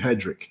Matthew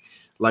Hedrick.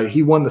 Like,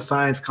 he won the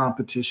science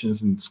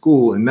competitions in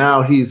school, and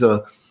now he's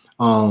a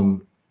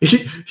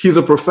he's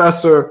a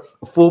professor,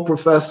 a full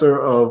professor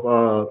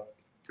of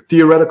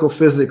theoretical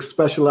physics,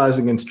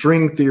 specializing in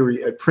string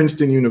theory at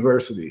Princeton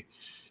University.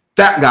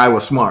 That guy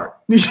was smart.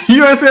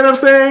 You understand what I'm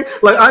saying?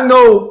 Like, I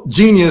know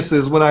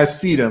geniuses when I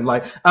see them.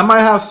 Like, I might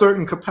have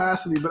certain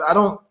capacity, but I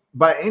don't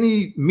by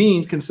any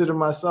means consider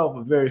myself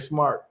a very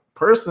smart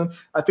person.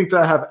 I think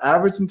that I have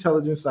average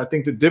intelligence. I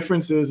think the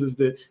difference is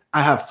that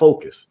I have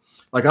focus.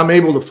 Like, I'm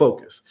able to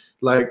focus.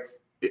 Like,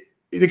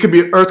 it could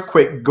be an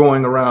earthquake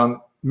going around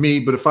me,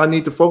 but if I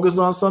need to focus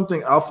on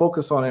something, I'll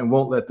focus on it and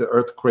won't let the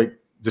earthquake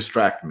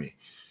distract me.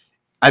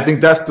 I think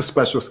that's the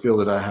special skill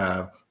that I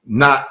have,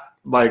 not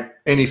like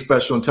any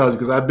special intelligence,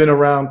 because I've been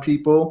around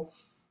people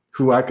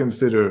who I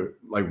consider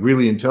like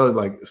really intelligent,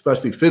 like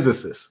especially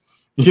physicists.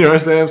 You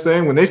understand what I'm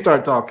saying? When they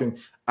start talking,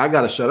 I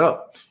got to shut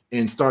up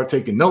and start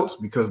taking notes,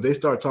 because they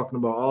start talking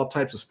about all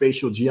types of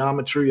spatial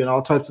geometry and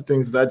all types of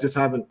things that I just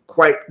haven't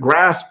quite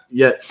grasped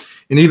yet.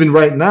 And even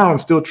right now, I'm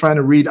still trying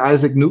to read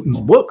Isaac Newton's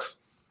books.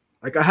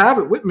 Like, I have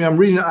it with me. I'm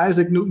reading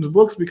Isaac Newton's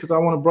books because I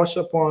want to brush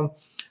up on,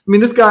 I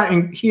mean, this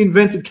guy, he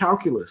invented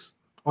calculus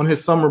on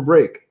his summer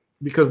break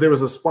because there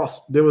was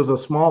a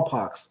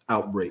smallpox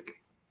outbreak.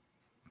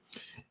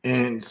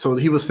 And so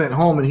he was sent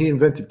home and he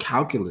invented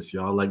calculus,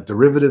 y'all, like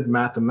derivative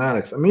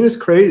mathematics. I mean, it's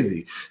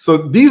crazy. So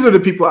these are the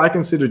people I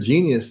consider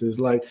geniuses,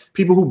 like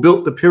people who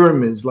built the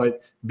pyramids,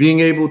 like being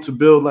able to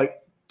build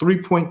like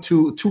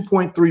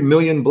 2.3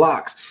 million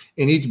blocks,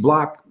 and each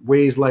block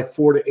weighs like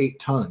 4 to 8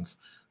 tons.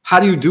 How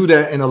do you do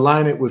that and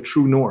align it with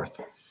true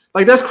north?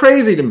 Like, that's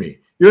crazy to me.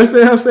 You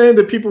understand what I'm saying?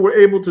 That people were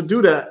able to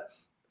do that.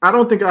 I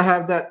don't think I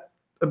have that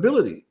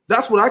ability.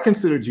 That's what I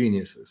consider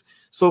geniuses.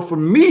 So for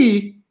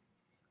me,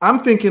 I'm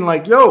thinking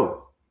like,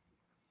 yo,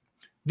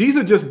 these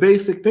are just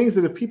basic things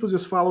that if people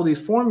just follow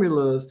these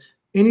formulas,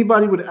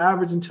 anybody with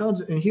average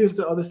intelligence. And here's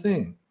the other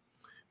thing.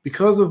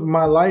 Because of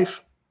my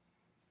life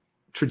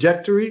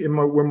trajectory and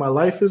where my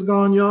life has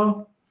gone,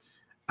 y'all,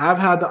 I've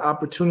had the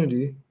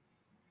opportunity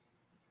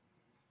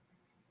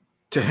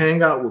to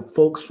hang out with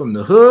folks from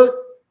the hood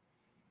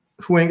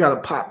who ain't got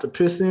a pot to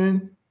piss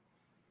in,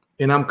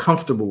 and I'm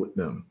comfortable with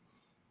them.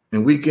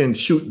 And we can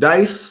shoot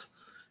dice,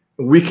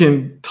 we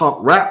can talk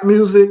rap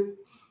music,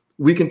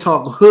 we can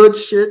talk hood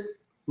shit.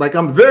 Like,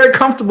 I'm very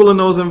comfortable in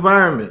those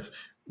environments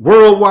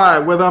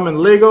worldwide, whether I'm in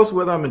Lagos,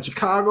 whether I'm in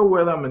Chicago,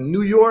 whether I'm in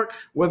New York,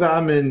 whether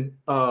I'm in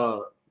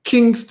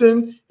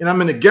Kingston, and I'm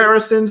in the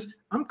garrisons.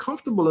 I'm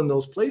comfortable in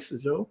those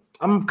places, yo.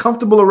 I'm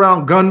comfortable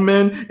around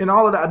gunmen and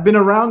all of that. I've been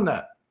around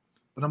that.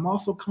 But I'm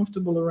also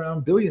comfortable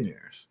around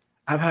billionaires.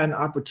 I've had an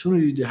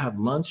opportunity to have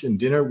lunch and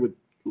dinner with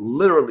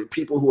literally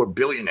people who are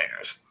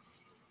billionaires.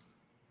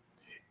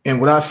 And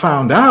what I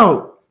found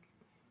out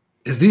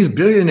is these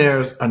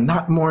billionaires are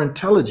not more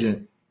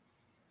intelligent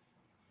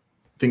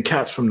than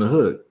cats from the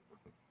hood.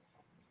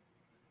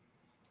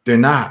 They're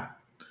not.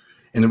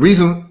 And the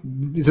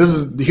reason,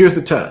 here's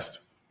the test.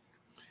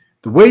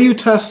 The way you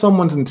test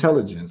someone's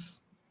intelligence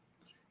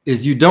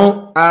is you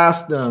don't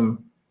ask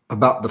them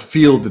about the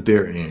field that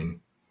they're in,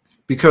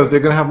 because they're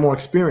going to have more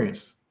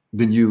experience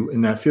than you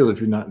in that field if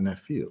you're not in that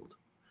field.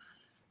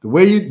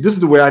 This is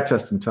the way I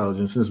test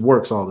intelligence, and this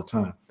works all the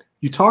time.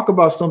 You talk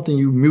about something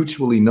you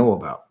mutually know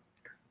about,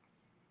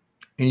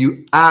 and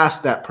you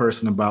ask that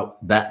person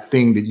about that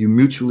thing that you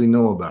mutually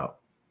know about,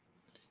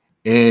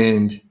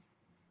 and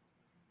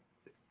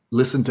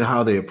listen to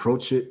how they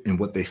approach it and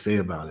what they say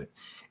about it.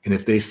 And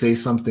if they say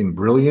something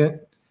brilliant,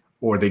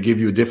 or they give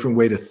you a different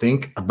way to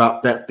think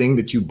about that thing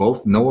that you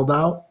both know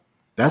about,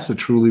 that's a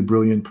truly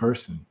brilliant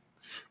person.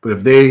 But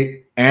if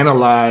they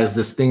analyze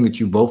this thing that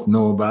you both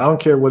know about, I don't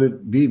care what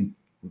it be,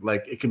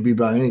 like, it could be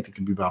about anything. It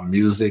could be about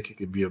music. It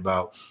could be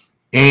about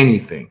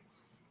anything.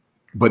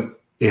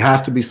 But it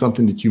has to be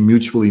something that you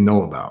mutually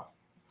know about.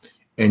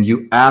 And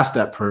you ask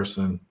that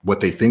person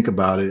what they think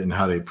about it and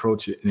how they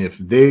approach it. And if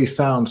they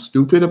sound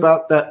stupid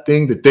about that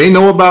thing that they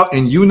know about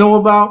and you know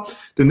about,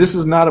 then this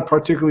is not a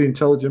particularly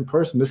intelligent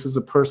person. This is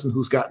a person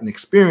who's gotten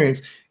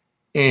experience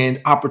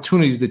and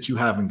opportunities that you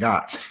haven't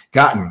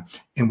gotten.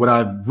 And what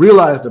I've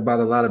realized about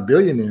a lot of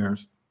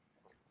billionaires,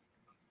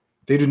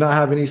 they do not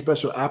have any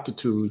special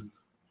aptitude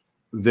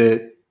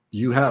that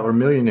you have, or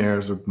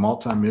millionaires or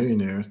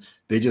multimillionaires.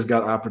 They just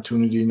got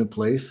opportunity in a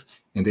place,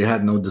 and they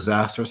had no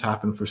disasters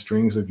happen for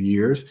strings of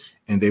years,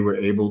 and they were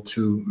able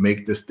to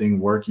make this thing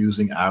work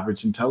using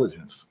average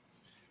intelligence.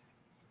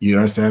 You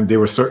understand?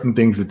 There were certain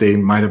things that they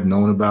might have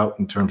known about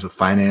in terms of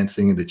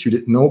financing and that you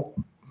didn't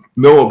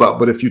know about,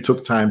 but if you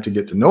took time to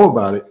get to know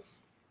about it,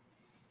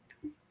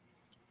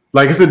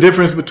 like, it's the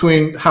difference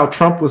between how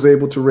Trump was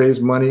able to raise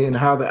money and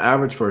how the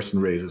average person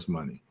raises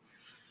money.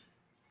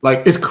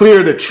 Like, it's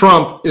clear that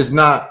Trump is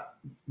not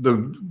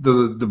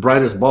the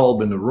brightest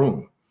bulb in the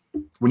room.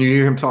 When you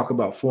hear him talk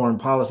about foreign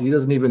policy, he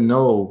doesn't even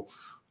know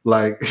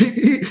Like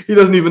he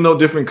doesn't even know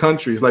different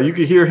countries. Like you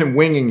could hear him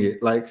winging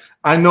it. Like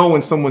I know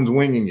when someone's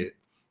winging it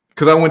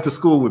because I went to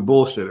school with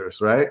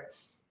bullshitters, right?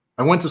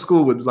 I went to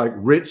school with like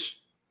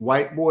rich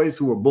white boys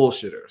who were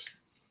bullshitters.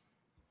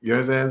 You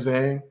understand what I'm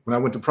saying? When I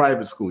went to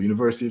private school,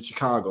 University of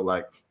Chicago,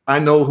 like I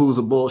know who's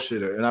a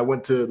bullshitter. And I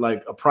went to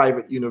like a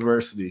private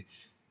university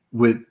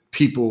with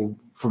people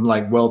from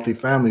like wealthy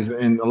families,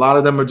 and a lot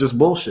of them are just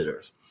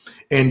bullshitters.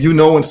 And you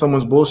know when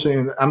someone's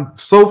bullshitting. I'm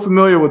so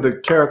familiar with a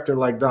character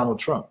like Donald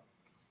Trump.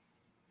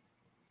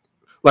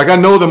 Like I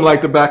know them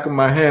like the back of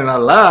my hand. And I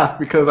laugh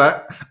because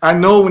I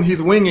know when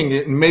he's winging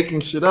it and making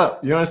shit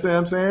up. You understand what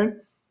I'm saying?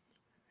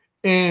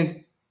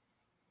 And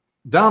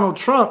Donald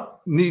Trump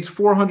needs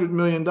 $400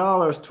 million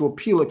to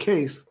appeal a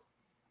case.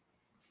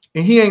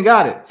 And he ain't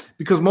got it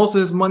because most of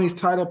his money's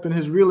tied up in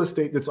his real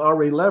estate that's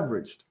already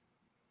leveraged.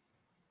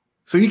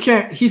 So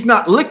he's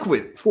not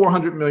liquid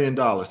 $400 million.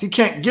 He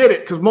can't get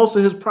it because most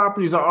of his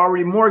properties are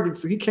already mortgaged.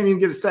 So he can't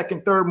even get a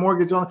second, third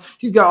mortgage on it.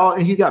 He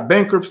got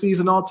bankruptcies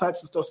and all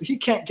types of stuff. So he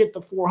can't get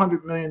the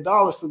 $400 million.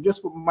 So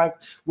guess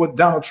what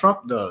Donald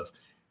Trump does?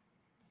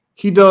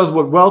 He does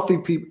what wealthy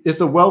people,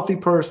 it's a wealthy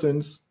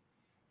person's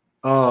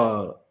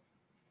GoFundMe.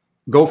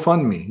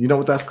 You know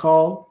what that's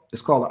called?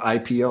 It's called an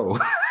IPO.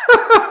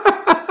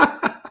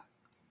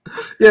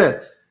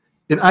 Yeah,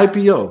 an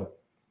IPO.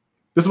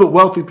 This is what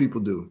wealthy people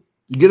do.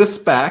 You get a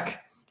SPAC,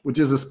 which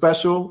is a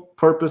special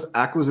purpose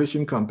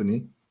acquisition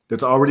company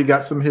that's already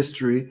got some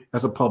history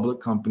as a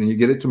public company. You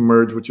get it to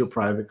merge with your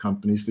private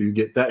company, so you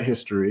get that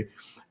history.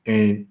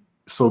 And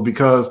so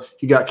because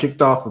he got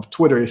kicked off of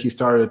Twitter, he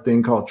started a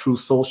thing called Truth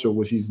Social,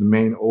 which he's the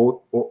main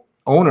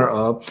owner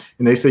of.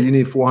 And they say you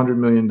need $400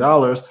 million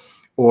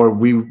or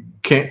we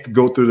can't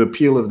go through the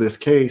appeal of this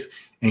case.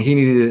 And he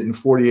needed it in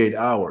 48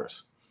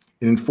 hours.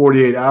 And in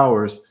 48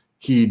 hours,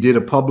 he did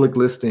a public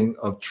listing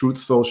of Truth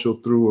Social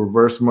through a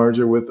reverse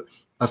merger with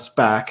a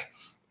SPAC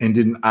and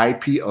did an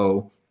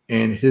IPO.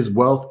 And his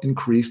wealth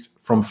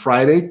increased from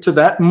Friday to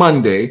that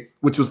Monday,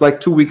 which was like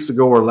 2 weeks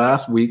ago or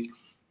last week,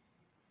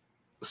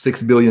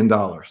 $6 billion.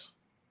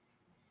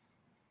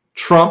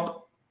 Trump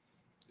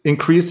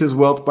increased his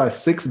wealth by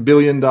 $6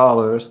 billion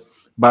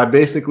by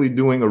basically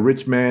doing a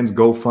rich man's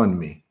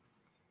GoFundMe.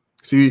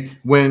 See,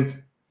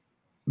 when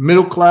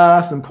middle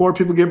class and poor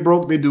people get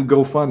broke, they do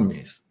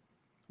GoFundMes.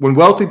 When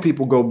wealthy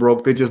people go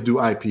broke, they just do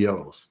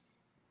IPOs.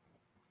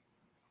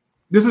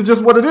 This is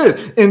just what it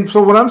is. And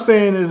so what I'm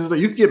saying is that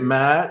you can get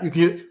mad, you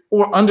can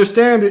or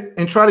understand it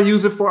and try to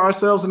use it for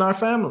ourselves and our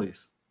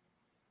families.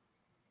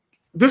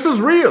 This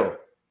is real.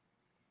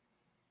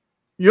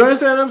 You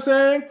understand what I'm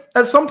saying?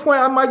 At some point,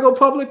 I might go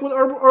public with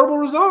herbal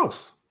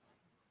results.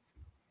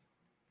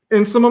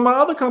 In some of my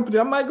other companies,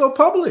 I might go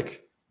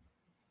public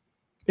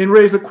and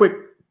raise a quick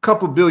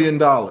couple $1 billion,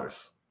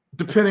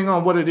 depending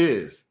on what it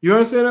is. You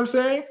understand what I'm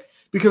saying?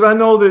 Because I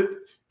know that,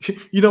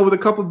 you know, with a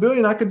couple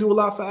billion, I could do a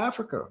lot for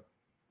Africa.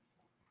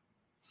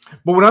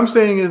 But what I'm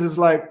saying is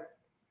like,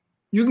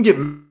 you can get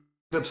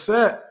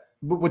upset,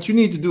 but what you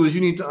need to do is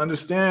you need to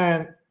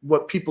understand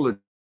what people are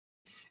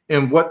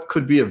and what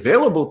could be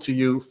available to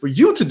you for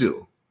you to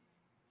do.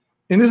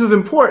 And this is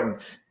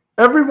important.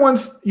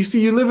 You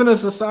see, you live in a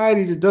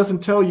society that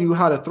doesn't tell you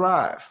how to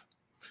thrive.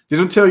 They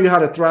don't tell you how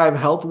to thrive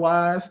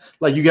health-wise.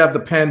 Like you have the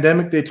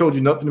pandemic, they told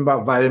you nothing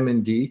about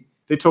vitamin D.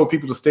 They told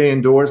people to stay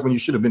indoors when you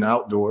should have been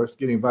outdoors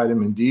getting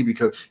vitamin D,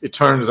 because it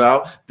turns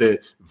out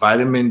that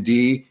vitamin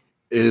D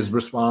is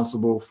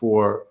responsible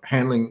for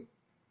handling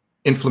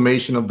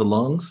inflammation of the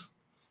lungs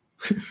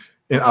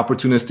and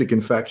opportunistic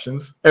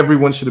infections.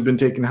 Everyone should have been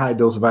taking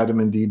high-dose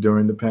vitamin D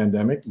during the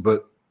pandemic.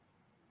 But,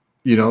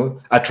 you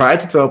know, I tried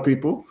to tell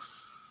people,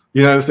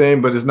 you know what I'm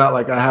saying? But it's not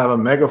like I have a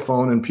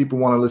megaphone and people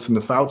want to listen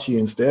to Fauci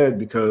instead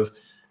because,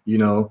 you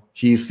know,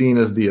 he's seen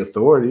as the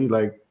authority.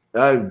 Like,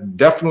 I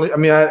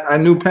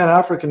knew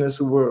Pan-Africanists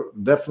who were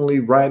definitely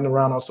riding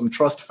around on some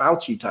trust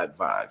Fauci type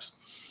vibes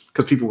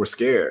because people were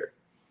scared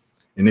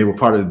and they were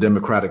part of the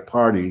Democratic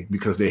Party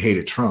because they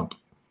hated Trump.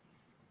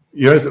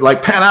 You know,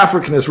 like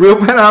Pan-Africanists, real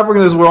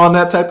Pan-Africanists were on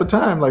that type of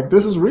time. Like,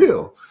 this is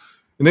real.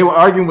 And they were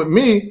arguing with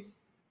me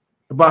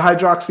about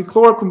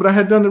hydroxychloroquine, but I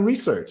had done the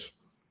research.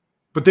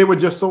 But they were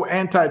just so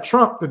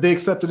anti-Trump that they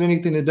accepted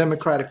anything the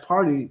Democratic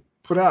Party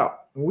put out.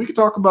 And we could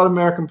talk about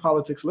American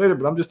politics later,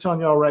 but I'm just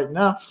telling y'all right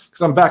now,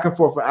 because I'm back and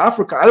forth for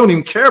Africa. I don't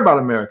even care about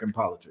American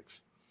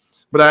politics,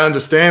 but I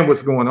understand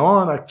what's going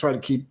on. I try to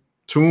keep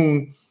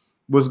tune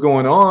what's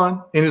going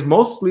on, and it's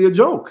mostly a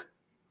joke.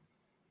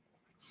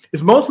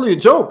 It's mostly a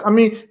joke. I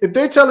mean, if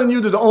they're telling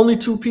you that the only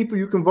two people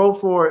you can vote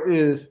for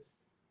is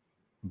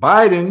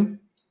Biden,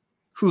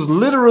 who's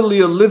literally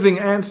a living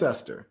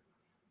ancestor.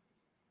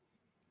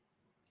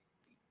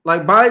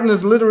 Like Biden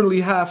is literally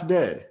half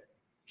dead.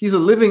 He's a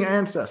living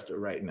ancestor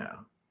right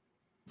now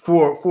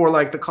for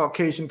like the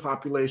Caucasian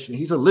population.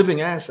 He's a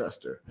living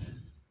ancestor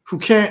who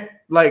can't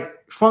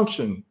like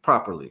function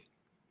properly.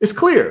 It's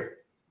clear.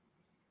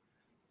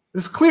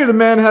 It's clear the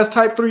man has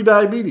type 3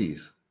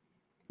 diabetes,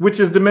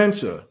 which is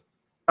dementia,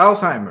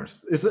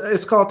 Alzheimer's.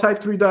 It's called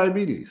type 3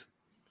 diabetes.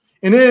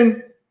 And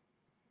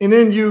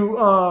then you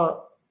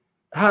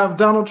have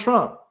Donald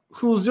Trump,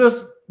 who's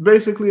just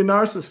basically a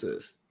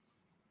narcissist.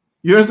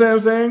 You understand what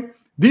I'm saying?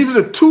 These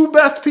are the two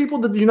best people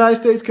that the United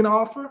States can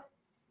offer.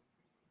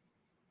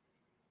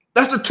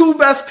 That's the two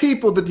best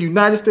people that the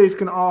United States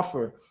can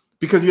offer,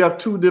 because you have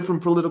two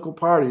different political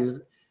parties.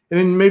 And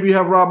then maybe you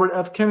have Robert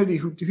F. Kennedy,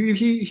 who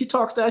he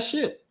talks that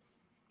shit.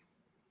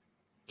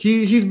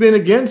 He's been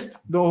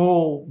against the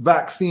whole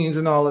vaccines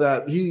and all of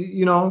that.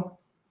 You know,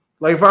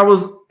 like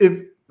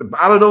if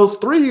out of those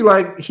three,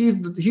 like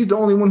he's the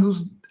only one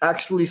who's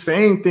actually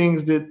saying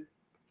things that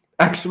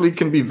actually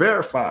can be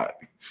verified.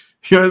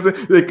 You know what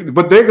I'm saying?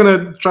 But they're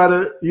gonna try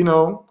to, you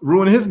know,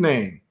 ruin his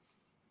name.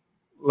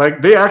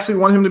 Like they actually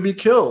want him to be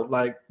killed.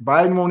 Like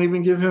Biden won't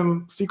even give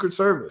him Secret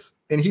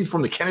Service, and he's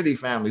from the Kennedy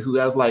family, who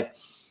has like,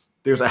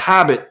 there's a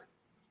habit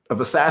of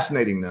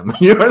assassinating them.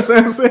 You know what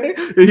I'm saying?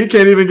 And he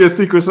can't even get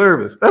Secret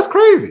Service. That's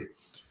crazy.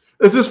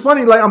 It's just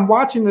funny. Like I'm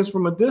watching this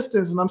from a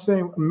distance, and I'm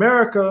saying,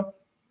 America,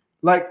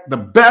 like the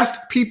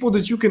best people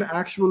that you can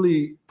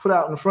actually put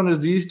out in front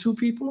of these two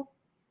people,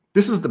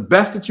 this is the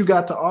best that you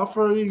got to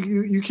offer.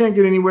 You can't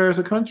get anywhere as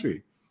a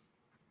country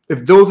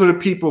if those are the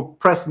people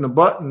pressing the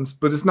buttons,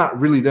 but it's not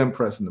really them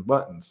pressing the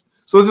buttons.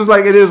 So it's just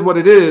like, it is what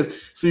it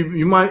is. So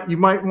you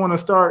might want to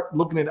start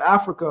looking at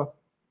Africa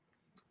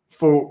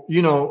for,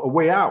 you know, a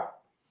way out,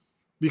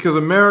 because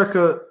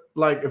America,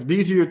 like if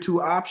these are your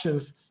two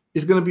options,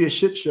 it's going to be a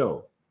shit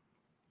show.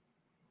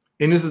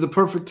 And this is the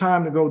perfect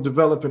time to go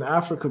develop in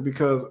Africa,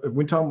 because if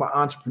we're talking about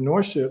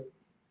entrepreneurship,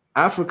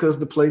 Africa is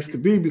the place to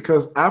be,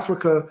 because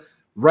Africa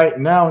right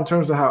now, in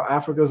terms of how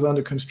Africa is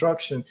under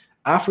construction,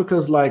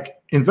 Africa's like,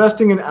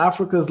 investing in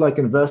Africa is like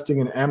investing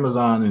in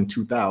Amazon in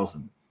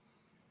 2000.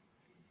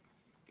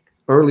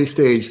 Early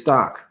stage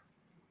stock.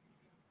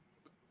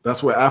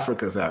 That's where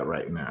Africa's at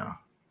right now.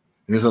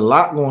 And there's a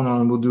lot going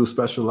on. We'll do a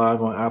special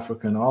live on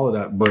Africa and all of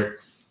that. But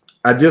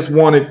I just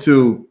wanted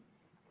to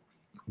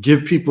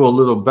give people a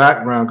little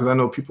background, because I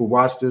know people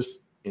watch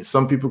this. And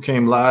some people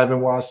came live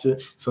and watched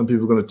it. Some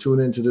people are going to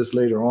tune into this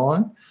later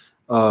on.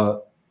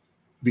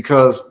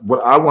 Because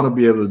what I want to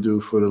be able to do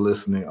for the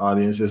listening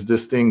audience, as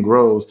this thing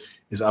grows,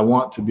 is I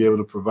want to be able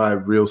to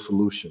provide real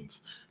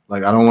solutions.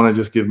 Like, I don't want to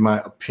just give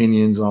my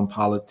opinions on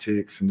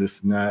politics and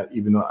this and that,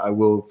 even though I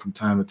will from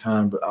time to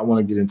time, but I want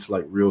to get into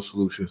like real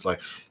solutions.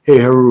 Like, hey,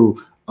 Heru,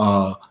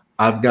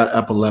 I've got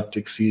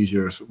epileptic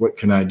seizures. What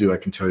can I do? I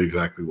can tell you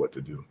exactly what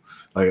to do.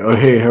 Like, oh,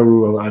 hey,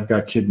 Heru, I've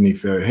got kidney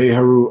failure. Hey,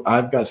 Heru,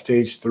 I've got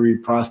stage 3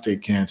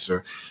 prostate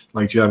cancer.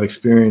 Like, do you have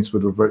experience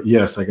with revert?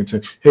 Yes, I can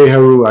tell. Hey,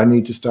 Heru, I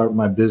need to start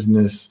my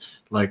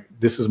business. Like,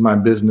 this is my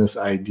business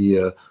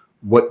idea.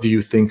 What do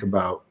you think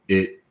about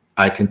it?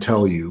 I can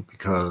tell you,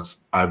 because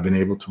I've been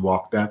able to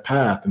walk that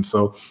path. And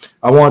so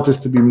I want this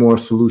to be more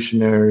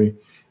solutionary.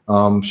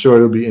 Sure,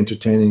 it'll be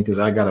entertaining, because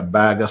I got a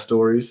bag of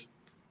stories.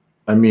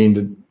 I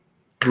mean,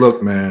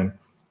 look, man,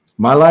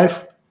 my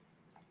life,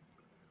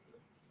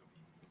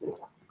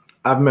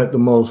 I've met the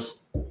most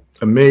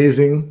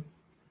amazing,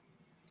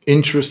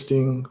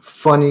 interesting,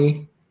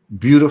 funny,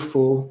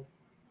 beautiful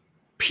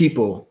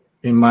people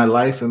in my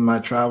life and my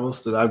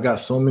travels, that I've got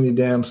so many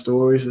damn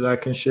stories that I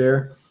can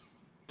share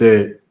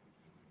that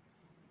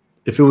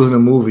if it was in a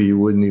movie, you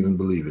wouldn't even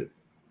believe it.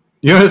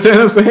 You understand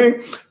what I'm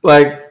saying?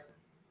 Like,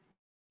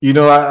 you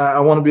know, I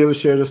want to be able to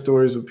share the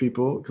stories with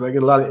people, because I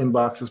get a lot of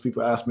inboxes.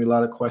 People ask me a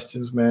lot of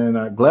questions, man, and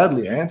I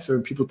gladly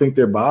answer. People think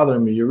they're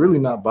bothering me. You're really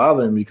not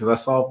bothering me, because I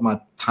solved my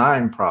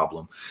time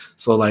problem.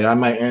 So, like, I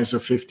might answer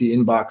 50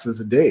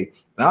 inboxes a day.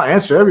 And I'll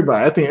answer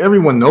everybody. I think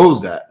everyone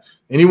knows that.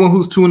 Anyone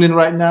who's tuned in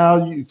right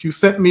now, if you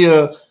sent me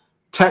a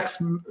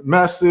text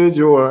message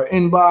or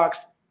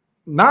inbox,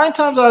 9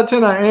 times out of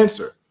 10, I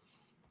answer.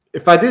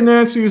 If I didn't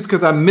answer you, it's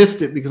because I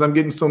missed it, because I'm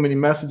getting so many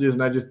messages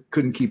and I just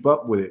couldn't keep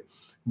up with it.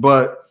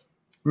 But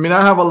I mean,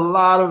 I have a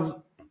lot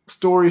of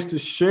stories to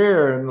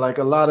share and like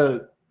a lot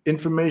of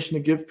information to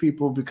give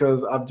people,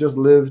 because I've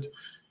lived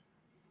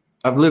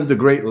a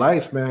great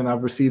life, man.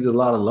 I've received a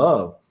lot of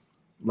love.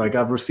 Like,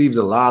 I've received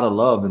a lot of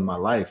love in my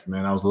life,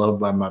 man. I was loved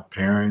by my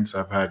parents.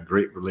 I've had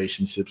great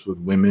relationships with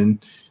women.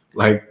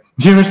 Like,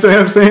 you understand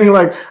what I'm saying?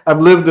 Like,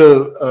 I've lived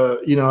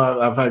you know,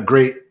 I've had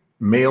great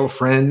male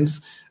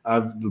friends.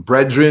 I've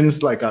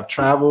brethrens. Like, I've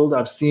traveled.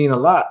 I've seen a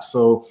lot.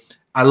 So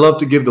I love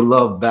to give the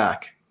love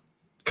back,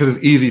 because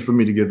it's easy for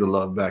me to give the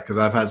love back, because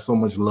I've had so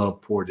much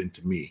love poured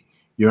into me.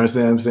 You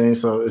understand what I'm saying?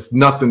 So it's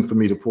nothing for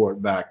me to pour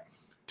it back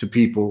to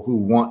people who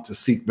want to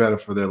seek better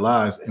for their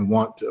lives and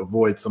want to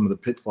avoid some of the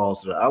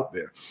pitfalls that are out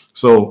there.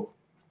 So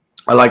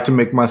I like to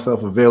make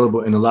myself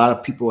available. And a lot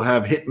of people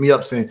have hit me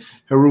up saying,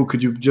 Heru,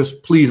 could you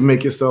just please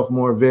make yourself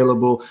more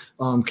available?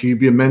 Can you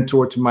be a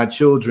mentor to my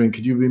children?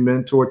 Could you be a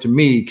mentor to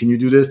me? Can you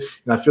do this?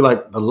 And I feel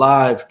like the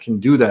live can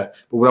do that.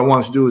 But what I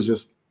want to do is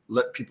just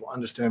let people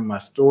understand my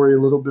story a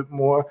little bit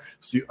more,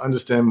 so you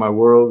understand my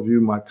worldview,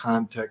 my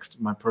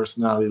context, my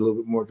personality a little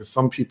bit more, because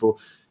some people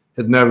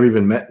have never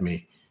even met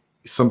me.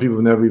 Some people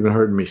have never even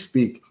heard me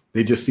speak.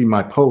 They just see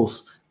my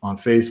posts on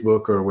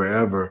Facebook or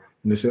wherever,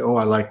 and they say, oh,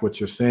 I like what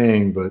you're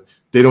saying, but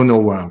they don't know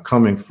where I'm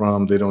coming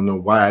from. They don't know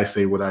why I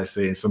say what I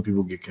say. And some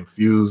people get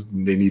confused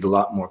and they need a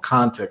lot more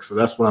context. So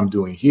that's what I'm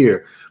doing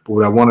here. But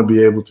what I want to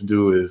be able to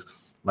do is,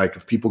 like,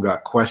 if people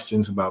got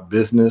questions about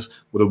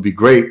business, what'll be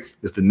great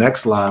is the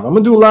next live. I'm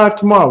going to do a live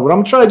tomorrow. What I'm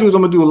going to try to do is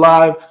I'm going to do a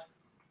live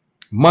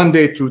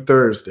Monday through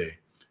Thursday.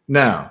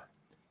 Now,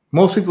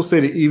 most people say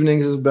the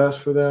evenings is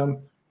best for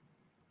them.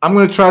 I'm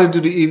going to try to do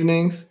the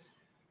evenings,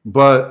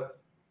 but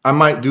I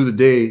might do the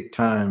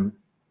daytime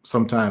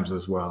sometimes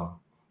as well.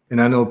 And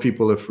I know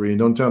people are free.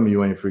 Don't tell me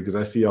you ain't free, because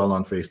I see y'all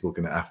on Facebook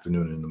in the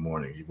afternoon and in the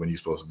morning when you're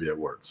supposed to be at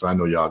work. So I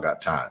know y'all got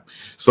time.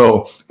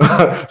 So,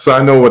 so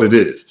I know what it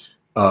is.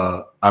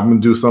 I'm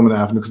going to do some in the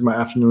afternoon because my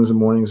afternoons and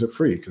mornings are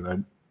free because I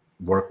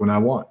work when I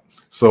want.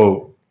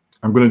 So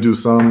I'm going to do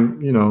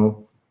some, you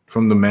know,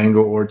 from the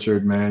mango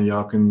orchard, man.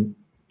 Y'all can,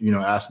 you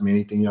know, ask me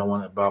anything y'all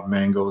want about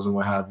mangoes and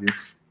what have you.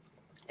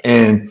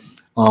 And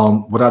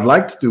what I'd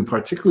like to do,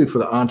 particularly for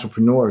the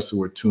entrepreneurs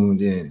who are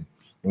tuned in,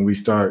 when we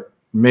start,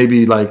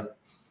 maybe like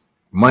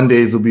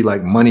Mondays will be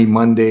like Money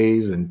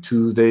Mondays and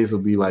Tuesdays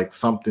will be like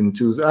something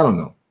Tuesday. I don't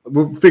know.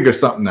 We'll figure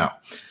something out.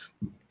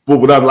 But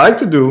what I'd like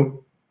to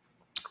do,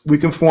 we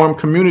can form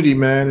community,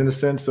 man, in the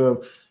sense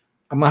of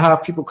I'm going to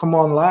have people come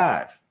on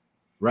live,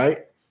 right?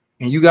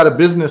 And you got a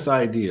business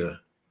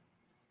idea.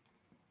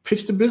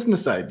 Pitch the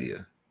business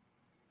idea.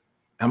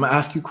 I'm going to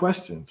ask you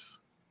questions.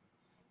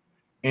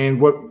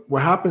 And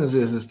what happens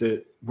is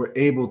that we're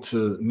able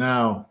to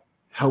now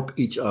help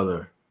each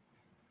other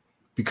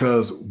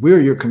because we're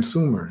your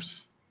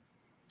consumers.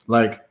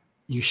 Like,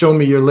 you show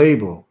me your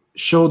label,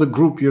 show the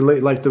group your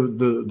like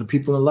the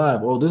people in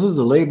live. Oh, this is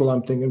the label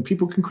I'm thinking.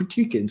 People can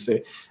critique it and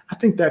say, I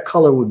think that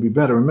color would be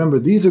better. Remember,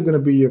 these are going to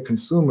be your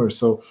consumers.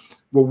 So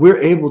what we're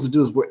able to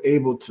do is we're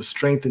able to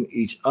strengthen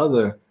each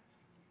other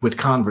with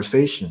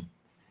conversation.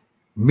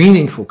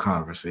 Meaningful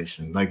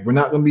conversation. Like, we're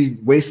not going to be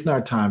wasting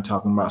our time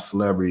talking about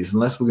celebrities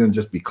unless we're going to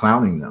just be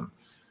clowning them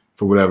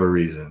for whatever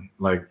reason.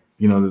 Like,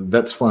 you know,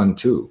 that's fun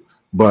too.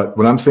 But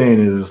what I'm saying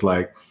is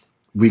like,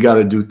 we got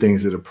to do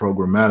things that are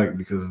programmatic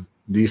because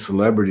these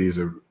celebrities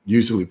are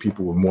usually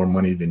people with more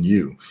money than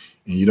you.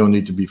 And you don't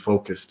need to be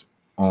focused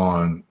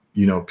on,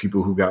 you know,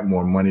 people who got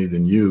more money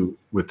than you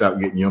without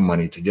getting your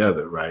money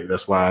together, right?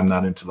 That's why I'm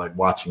not into like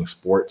watching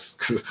sports,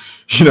 because,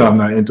 you know, I'm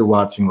not into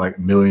watching like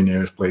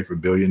millionaires play for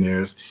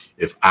billionaires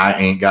if I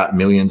ain't got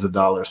millions of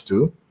dollars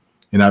too.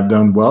 And I've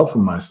done well for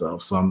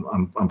myself. So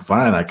I'm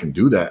fine. I can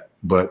do that.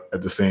 But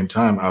at the same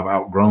time, I've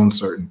outgrown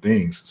certain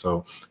things.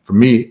 So for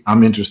me,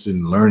 I'm interested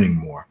in learning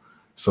more.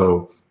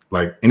 So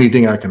like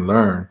anything I can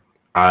learn,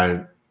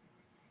 I,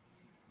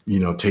 you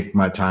know, take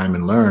my time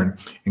and learn,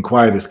 and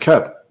quiet is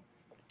kept.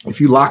 If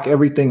you lock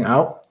everything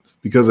out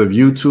because of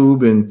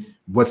YouTube and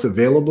what's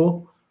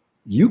available,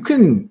 you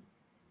can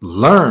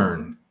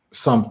learn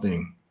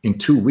something in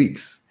 2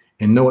 weeks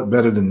and know it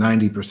better than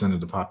 90%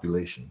 of the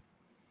population.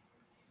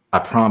 I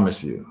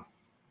promise you.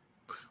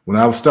 When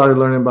I started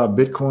learning about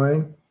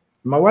Bitcoin,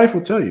 my wife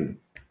will tell you,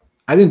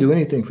 I didn't do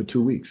anything for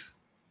 2 weeks,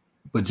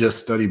 but just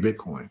study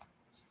Bitcoin.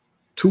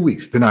 2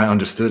 weeks, then I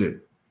understood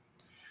it.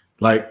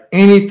 Like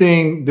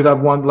anything that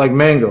I've wanted, like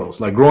mangoes,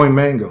 like growing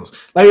mangoes.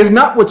 Like, it's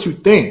not what you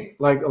think.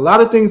 Like a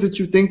lot of things that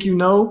you think you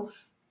know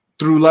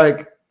through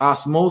like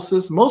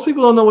osmosis, most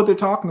people don't know what they're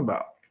talking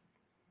about.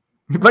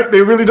 Like,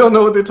 they really don't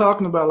know what they're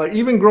talking about. Like,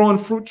 even growing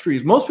fruit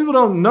trees, most people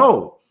don't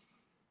know.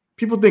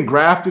 People think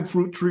grafted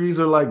fruit trees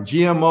are like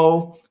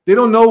GMO. They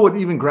don't know what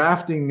even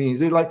grafting means.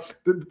 They like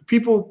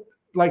people,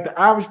 like the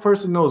average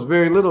person knows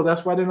very little.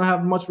 That's why they don't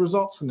have much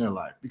results in their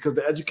life, because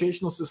the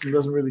educational system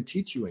doesn't really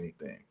teach you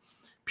anything.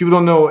 People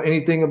don't know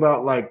anything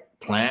about like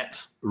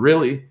plants,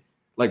 really,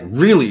 like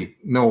really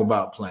know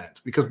about plants,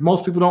 because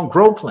most people don't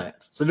grow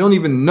plants. So they don't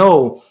even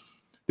know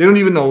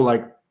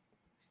like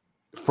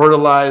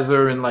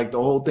fertilizer and like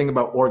the whole thing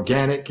about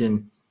organic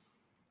and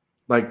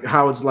like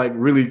how it's like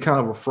really kind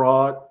of a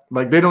fraud.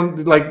 Like they don't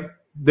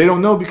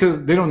know,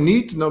 because they don't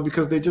need to know,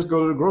 because they just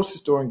go to the grocery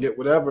store and get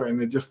whatever, and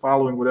they're just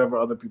following whatever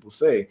other people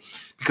say,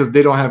 because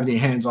they don't have any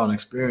hands-on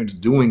experience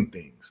doing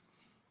things.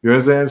 You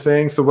understand what I'm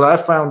saying? So what I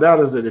found out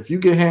is that if you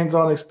get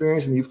hands-on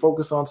experience and you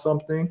focus on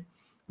something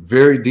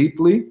very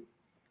deeply,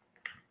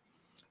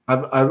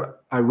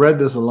 I read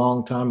this a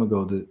long time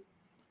ago, that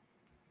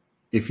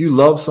if you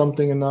love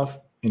something enough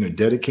and are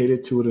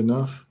dedicated to it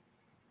enough,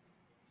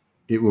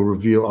 it will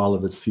reveal all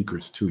of its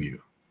secrets to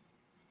you.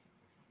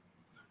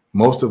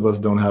 Most of us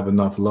don't have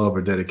enough love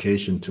or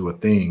dedication to a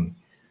thing,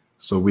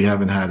 so we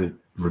haven't had it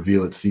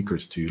reveal its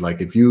secrets to you. Like,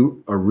 if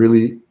you are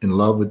really in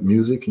love with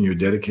music and you're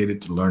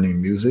dedicated to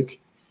learning music,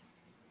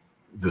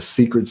 the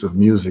secrets of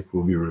music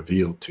will be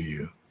revealed to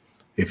you.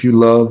 If you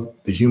love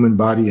the human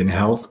body and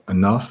health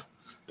enough,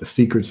 the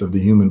secrets of the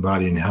human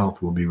body and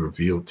health will be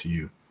revealed to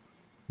you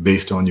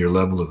based on your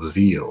level of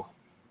zeal.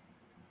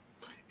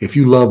 If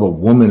you love a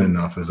woman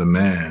enough as a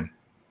man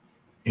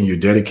and you're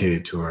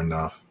dedicated to her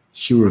enough,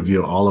 she'll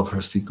reveal all of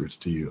her secrets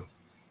to you.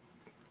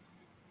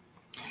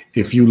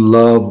 If you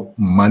love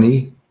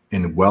money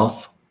and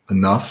wealth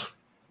enough,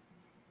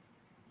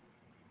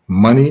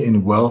 money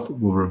and wealth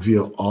will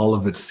reveal all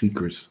of its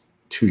secrets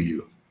to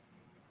you.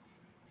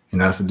 And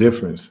that's the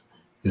difference,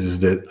 is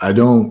that I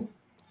don't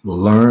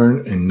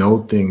learn and know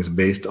things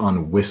based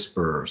on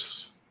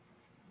whispers.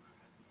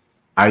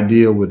 I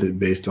deal with it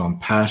based on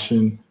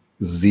passion,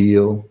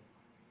 zeal,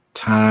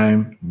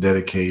 time,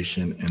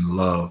 dedication, and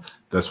love.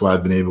 That's why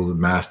I've been able to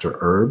master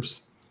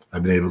herbs.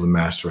 I've been able to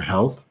master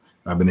health.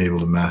 I've been able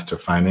to master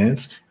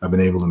finance. I've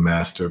been able to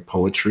master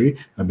poetry.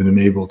 I've been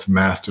able to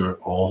master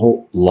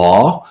all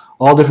law,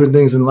 all different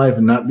things in life.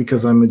 And not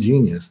because I'm a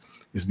genius.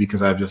 It's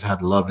because I've just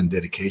had love and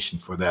dedication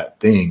for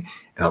that thing.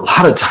 And a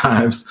lot of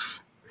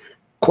times,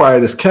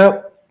 quiet is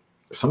kept.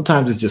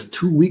 Sometimes it's just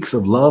 2 weeks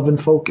of love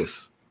and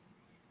focus.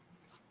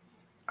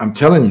 I'm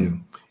telling you,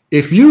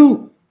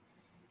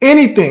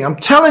 I'm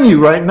telling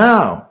you right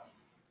now,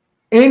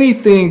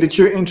 anything that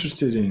you're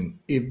interested in,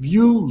 if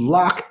you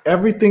lock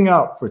everything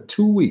out for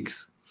 2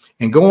 weeks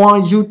and go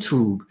on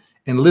YouTube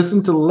and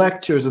listen to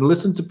lectures and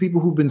listen to people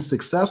who've been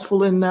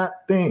successful in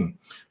that thing,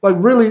 like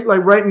really,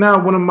 like right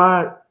now, one of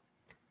my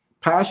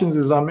passions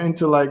is I'm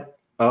into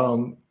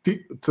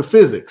to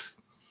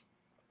physics.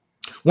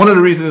 One of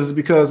the reasons is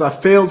because I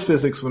failed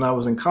physics when I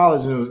was in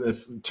college, and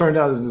it turned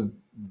out that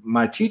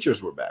my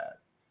teachers were bad.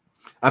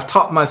 I've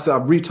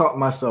retaught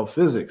myself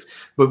physics.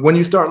 But when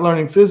you start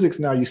learning physics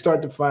now, you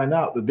start to find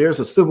out that there's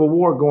a civil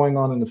war going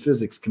on in the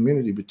physics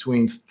community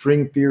between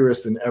string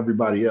theorists and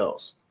everybody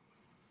else.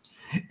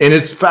 And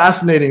it's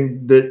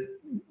fascinating that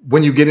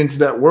when you get into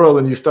that world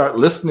and you start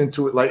listening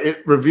to it, like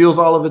it reveals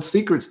all of its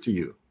secrets to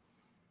you.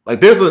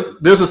 Like there's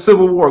a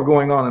civil war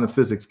going on in the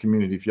physics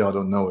community, if y'all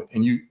don't know it.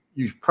 And you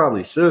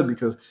probably should,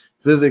 because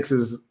physics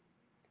is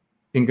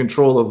in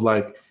control of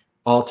like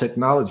all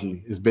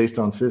technology is based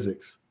on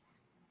physics.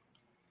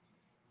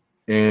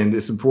 And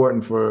it's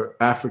important for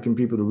African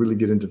people to really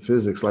get into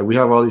physics. Like we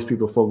have all these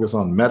people focus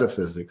on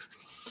metaphysics,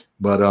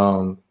 but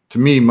to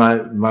me,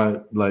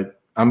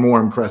 I'm more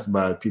impressed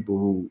by people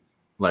who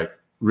like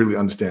really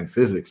understand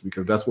physics,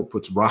 because that's what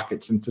puts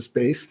rockets into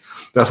space.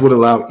 That's what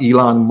allowed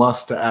Elon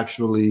Musk to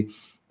actually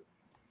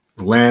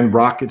land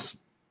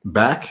rockets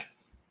back.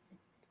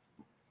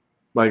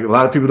 Like a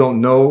lot of people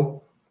don't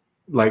know,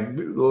 like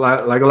a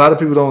lot of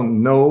people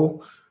don't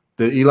know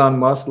that Elon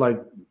Musk, like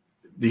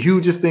the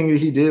hugest thing that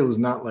he did was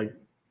not like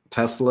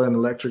Tesla and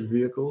electric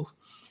vehicles.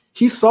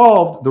 He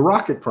solved the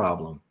rocket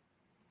problem.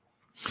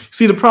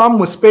 See, the problem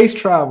with space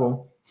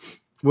travel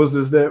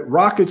was that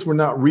rockets were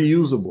not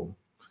reusable.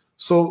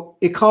 So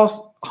it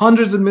cost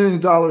hundreds of millions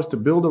of dollars to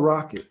build a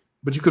rocket,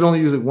 but you could only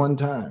use it one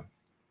time.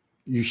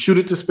 You shoot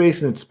it to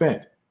space and it's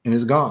spent and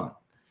it's gone.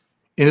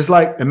 And it's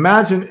like,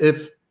 imagine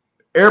if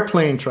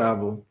airplane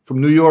travel from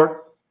New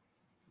York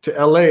to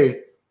LA,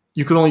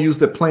 you could only use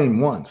the plane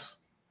once.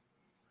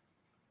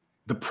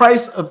 The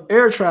price of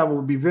air travel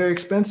would be very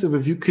expensive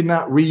if you could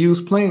not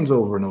reuse planes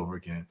over and over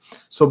again.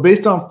 So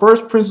based on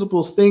first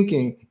principles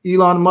thinking,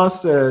 Elon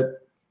Musk said,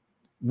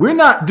 we're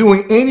not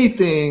doing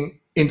anything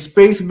in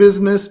space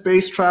business,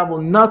 space travel,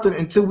 nothing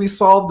until we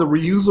solve the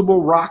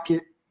reusable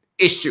rocket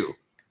issue,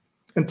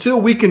 until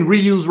we can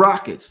reuse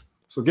rockets.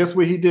 So guess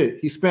what he did?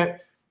 He spent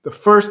the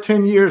first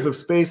 10 years of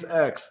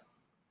SpaceX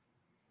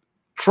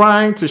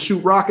trying to shoot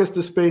rockets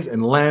to space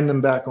and land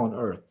them back on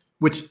Earth,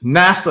 which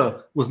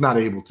NASA was not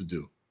able to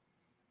do.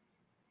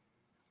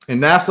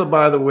 And NASA,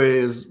 by the way,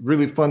 is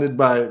really funded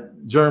by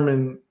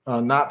German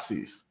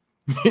Nazis,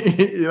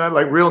 you know,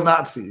 like real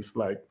Nazis,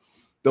 like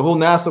the whole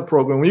NASA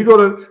program. When you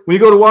go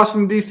to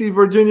Washington, D.C.,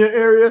 Virginia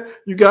area,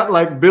 you got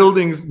like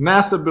buildings,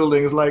 NASA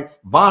buildings, like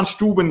von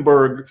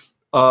Steubenberg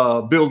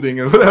building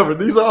and whatever.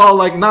 These are all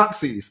like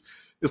Nazis.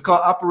 It's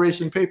called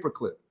Operation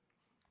Paperclip.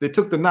 They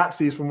took the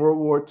Nazis from World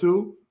War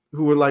II,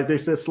 who were like, they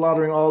said,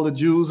 slaughtering all the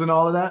Jews and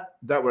all of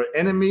that were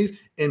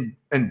enemies, and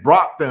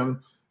brought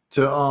them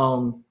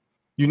to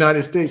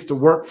United States to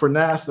work for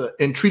NASA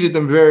and treated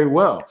them very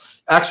well.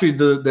 Actually,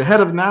 the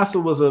head of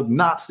NASA was a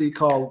Nazi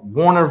called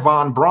Werner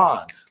von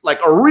Braun, like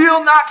a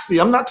real Nazi.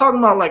 I'm not talking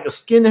about like a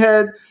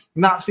skinhead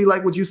Nazi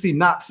like what you see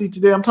Nazi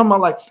today. I'm talking about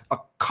like a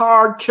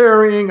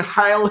card-carrying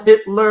Heil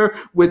Hitler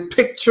with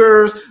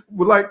pictures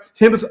with like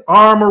his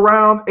arm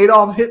around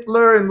Adolf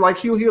Hitler, and like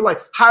he'll hear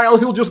like Heil,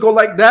 he'll just go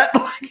like that.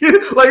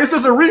 Like it's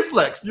just a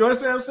reflex. You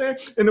understand what I'm saying?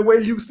 And the way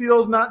you see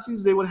those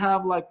Nazis, they would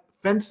have like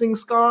fencing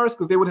scars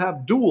because they would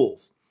have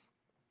duels.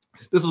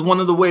 This is one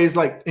of the ways,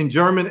 like in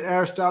German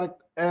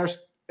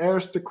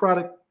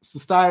aristocratic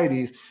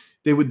societies,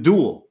 they would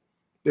duel.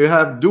 They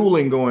have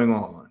dueling going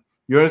on.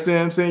 You understand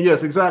what I'm saying?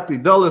 Yes, exactly.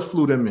 Dulles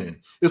flew them in.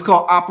 It's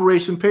called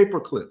Operation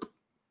Paperclip.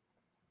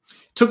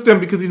 Took them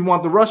because he didn't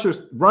want the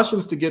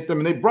Russians to get them,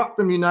 and they brought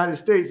them to the United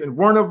States. And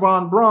Werner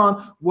von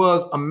Braun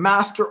was a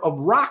master of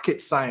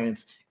rocket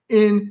science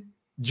in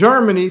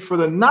Germany for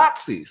the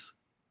Nazis.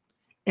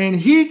 And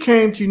he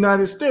came to the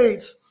United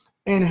States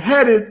and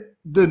headed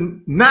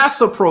the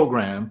NASA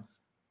program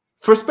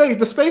for space,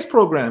 the space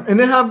program. And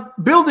they have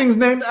buildings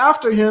named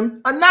after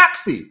him, a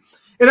Nazi.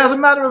 And as a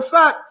matter of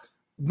fact,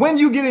 when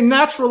you get in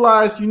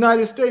naturalized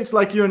United States,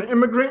 like you're an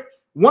immigrant,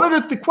 one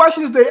of the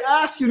questions they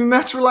ask you in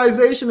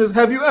naturalization is,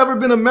 have you ever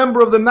been a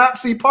member of the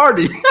Nazi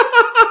party?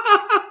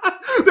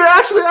 They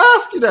actually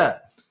ask you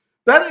that.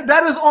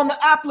 That is on the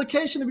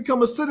application to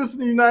become a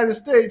citizen of the United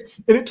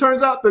States. And it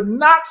turns out the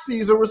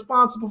Nazis are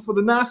responsible for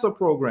the NASA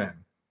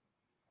program.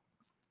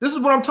 This is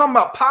what I'm talking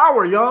about,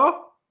 power,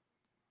 y'all.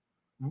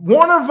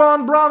 Warner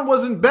von Braun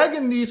wasn't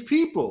begging these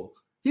people.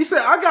 He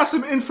said, I got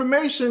some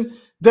information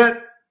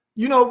that,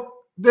 you know,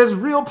 that's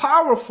real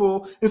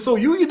powerful. And so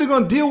you either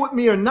going to deal with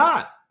me or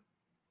not.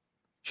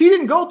 He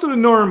didn't go through the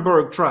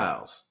Nuremberg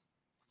trials.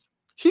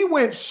 He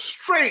went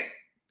straight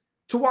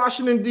to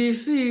Washington,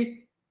 D.C.,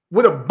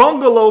 with a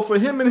bungalow for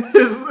him and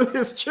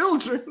his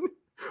children.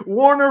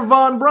 Warner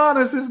von Braun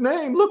is his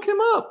name. Look him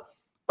up.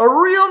 A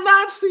real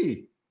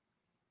Nazi.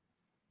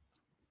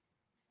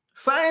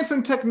 Science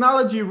and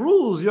technology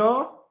rules,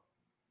 y'all.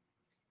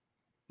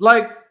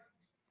 Like,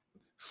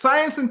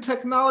 science and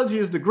technology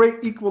is the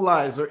great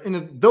equalizer.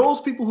 And those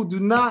people who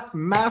do not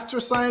master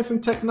science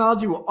and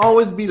technology will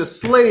always be the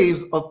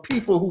slaves of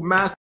people who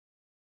master.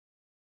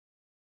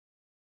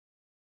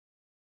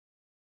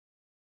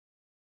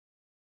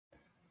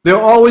 They'll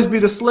always be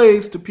the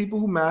slaves to people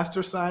who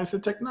master science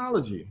and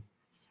technology.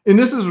 And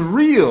this is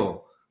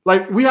real.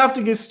 Like, we have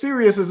to get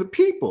serious as a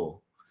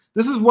people.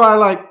 This is why,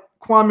 like,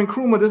 Kwame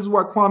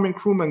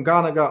Nkrumah and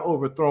Ghana got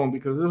overthrown,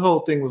 because this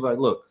whole thing was like,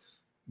 look,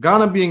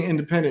 Ghana being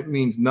independent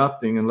means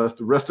nothing unless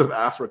the rest of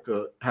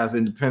Africa has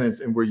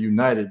independence and we're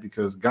united,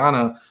 because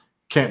Ghana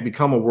can't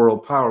become a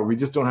world power. We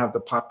just don't have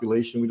the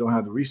population. We don't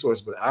have the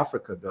resources, but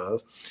Africa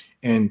does.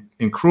 And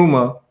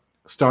Nkrumah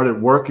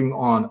started working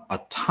on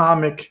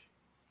atomic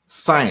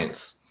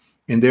science.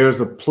 And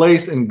there's a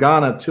place in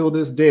Ghana till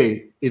this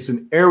day. It's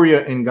an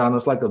area in Ghana.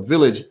 It's like a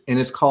village, and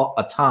it's called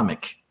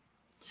Atomic.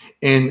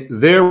 And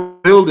their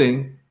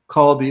building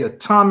called the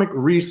Atomic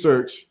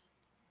Research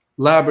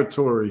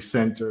Laboratory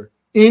Center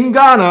in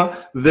Ghana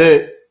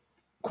that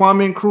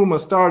Kwame Nkrumah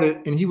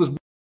started, and he was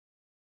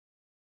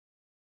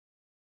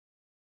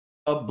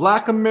a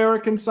Black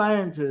American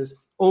scientist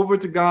over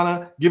to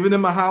Ghana, giving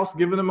them a house,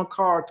 giving them a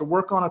car to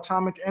work on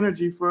atomic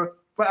energy for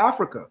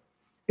Africa.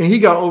 And he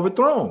got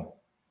overthrown.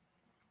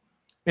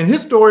 And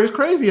his story is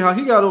crazy how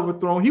he got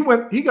overthrown.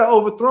 He got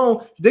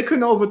overthrown. They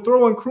couldn't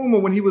overthrow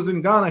Nkrumah when he was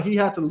in Ghana. He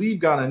had to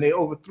leave Ghana, and they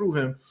overthrew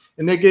him.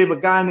 And they gave a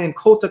guy named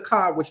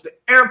Kotaka, which the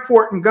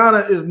airport in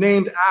Ghana is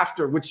named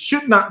after, which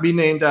should not be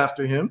named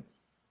after him.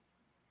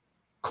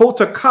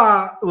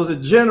 Kotaka was a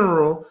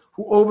general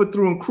who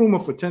overthrew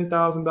Nkrumah for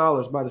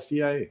 $10,000 by the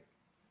CIA.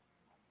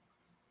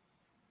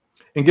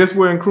 And guess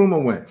where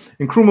Nkrumah went?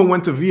 Nkrumah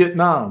went to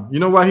Vietnam. You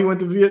know why he went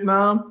to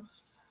Vietnam?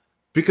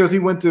 Because he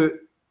went to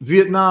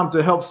Vietnam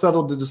to help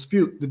settle the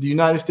dispute that the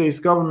United States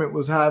government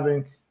was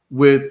having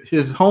with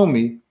his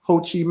homie, Ho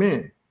Chi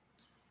Minh.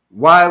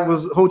 Why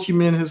was Ho Chi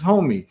Minh his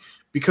homie?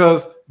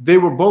 Because they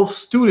were both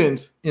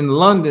students in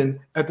London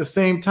at the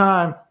same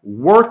time,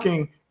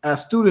 working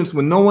as students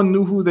when no one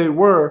knew who they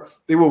were.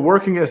 They were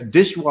working as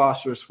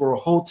dishwashers for a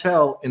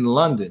hotel in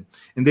London.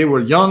 And they were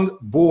young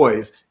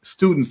boys,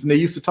 students, and they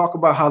used to talk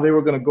about how they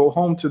were going to go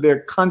home to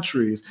their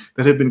countries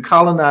that had been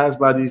colonized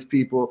by these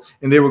people,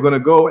 and they were going to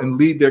go and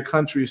lead their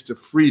countries to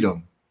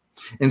freedom.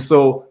 And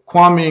so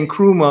Kwame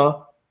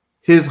Nkrumah,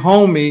 his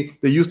homie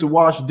that used to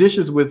wash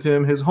dishes with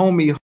him, his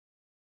homie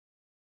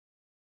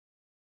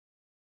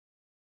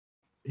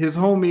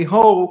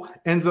Ho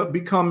ends up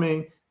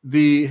becoming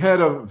the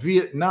head of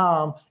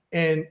Vietnam,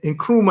 and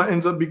Nkrumah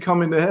ends up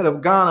becoming the head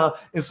of Ghana.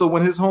 And so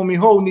when his homie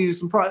Ho needed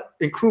some pride,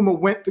 Nkrumah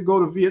went to go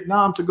to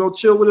Vietnam to go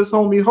chill with his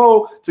homie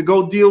Ho to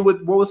go deal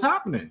with what was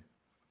happening.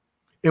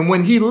 And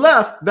when he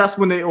left, that's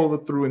when they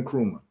overthrew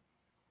Nkrumah.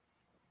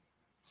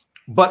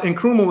 But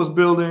Nkrumah was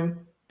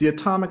building the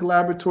Atomic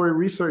Laboratory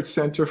Research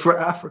Center for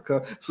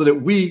Africa so that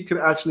we could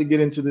actually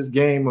get into this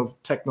game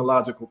of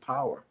technological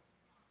power.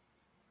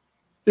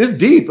 It's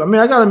deep. I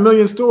mean, I got a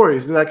million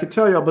stories that I could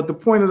tell y'all, but the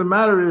point of the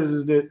matter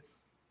is that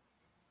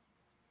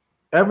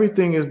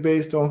everything is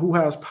based on who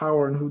has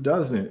power and who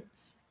doesn't.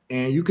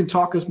 And you can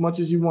talk as much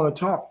as you want to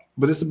talk,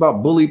 but it's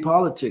about bully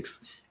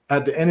politics.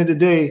 At the end of the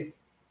day,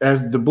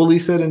 as the bully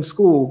said in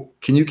school,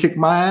 can you kick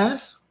my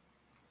ass?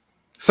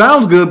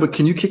 Sounds good, but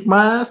can you kick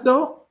my ass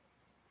though?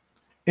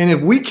 And if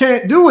we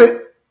can't do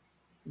it,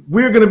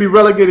 we're going to be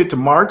relegated to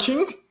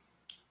marching,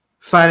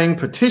 signing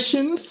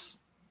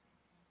petitions,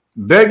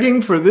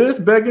 begging for this,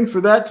 begging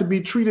for that, to be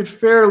treated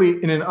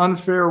fairly in an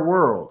unfair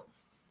world.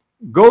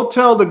 Go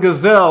tell the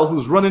gazelle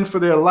who's running for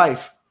their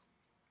life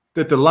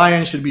that the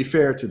lion should be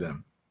fair to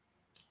them,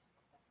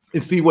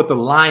 and see what the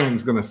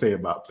lion's going to say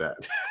about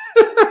that.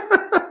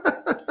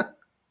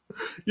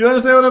 You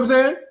understand what I'm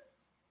saying?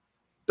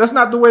 That's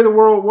not the way the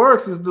world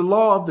works. It's the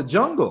law of the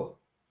jungle.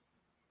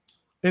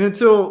 And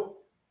until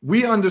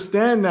we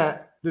understand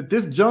that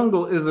this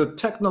jungle is a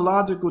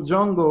technological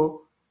jungle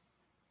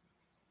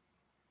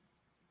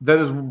that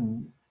is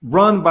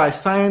run by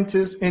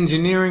scientists,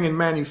 engineering, and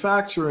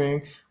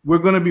manufacturing, we're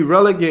going to be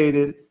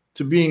relegated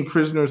to being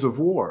prisoners of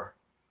war.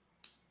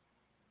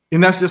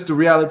 And that's just the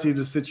reality of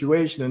the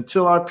situation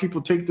until our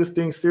people take this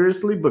thing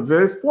seriously. But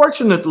very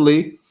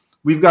fortunately,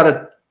 we've got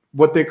a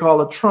what they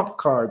call a trump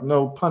card,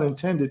 no pun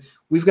intended.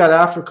 We've got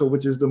Africa,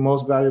 which is the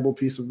most valuable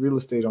piece of real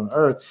estate on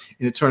earth.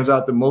 And it turns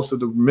out that most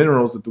of the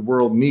minerals that the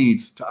world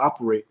needs to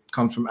operate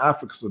comes from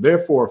Africa. So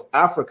therefore, if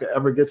Africa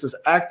ever gets its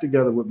act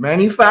together with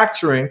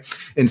manufacturing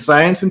and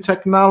science and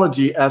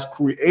technology as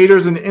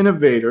creators and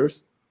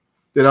innovators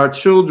that our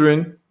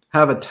children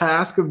have a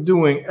task of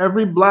doing,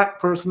 every black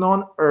person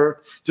on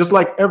earth, just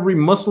like every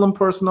Muslim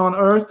person on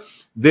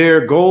earth,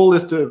 their goal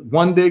is to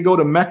one day go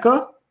to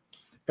Mecca.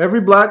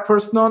 Every black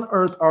person on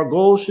earth, our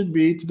goal should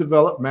be to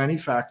develop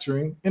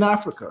manufacturing in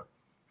Africa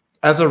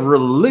as a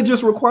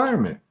religious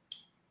requirement,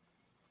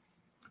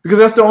 because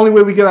that's the only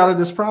way we get out of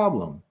this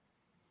problem.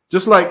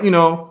 Just like, you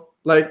know,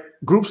 like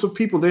groups of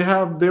people, they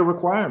have their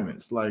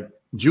requirements. Like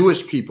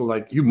Jewish people,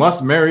 like you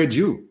must marry a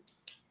Jew.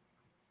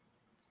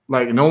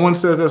 Like no one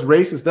says that's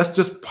racist. That's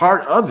just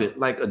part of it.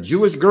 Like a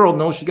Jewish girl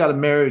knows she got to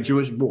marry a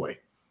Jewish boy.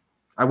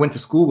 I went to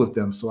school with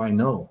them, so I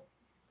know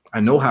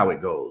how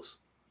it goes.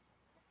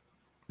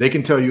 They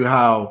can tell you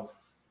how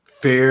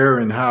fair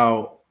and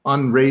how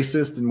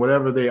unracist and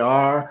whatever they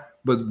are,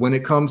 but when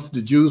it comes to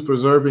the Jews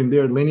preserving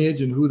their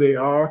lineage and who they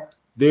are,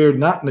 they're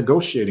not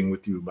negotiating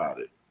with you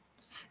about it.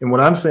 And what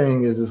I'm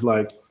saying is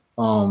like,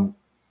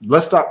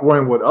 let's stop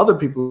worrying what other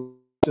people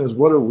says.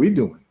 What are we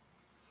doing?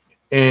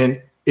 And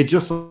it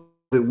just so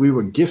that we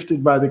were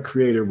gifted by the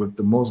Creator with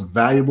the most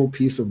valuable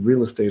piece of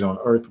real estate on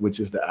earth, which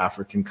is the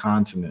African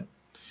continent.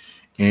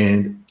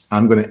 And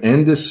I'm going to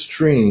end this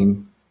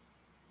stream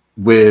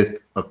with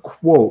a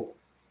quote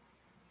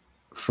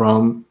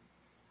from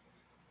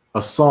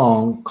a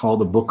song called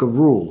The Book of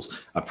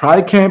Rules. I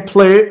probably can't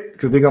play it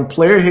because they're going to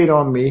player hate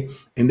on me,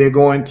 and they're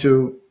going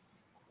to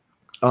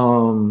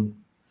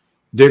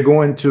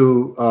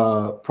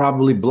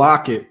probably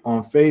block it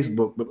on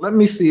Facebook. But let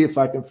me see if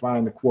I can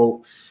find the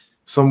quote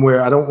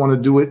somewhere. I don't want to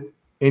do it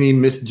any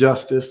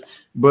misjustice,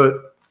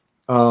 but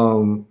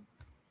I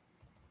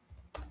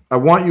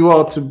want you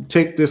all to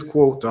take this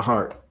quote to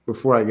heart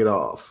before I get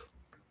off.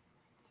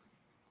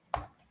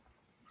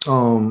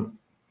 I'm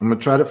gonna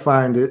try to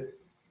find it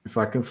if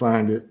I can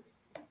find it,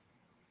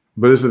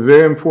 but it's a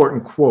very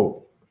important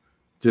quote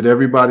that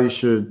everybody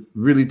should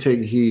really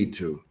take heed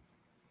to.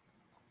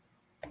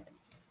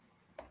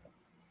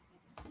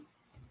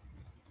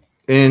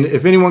 And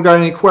if anyone got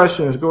any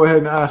questions, go ahead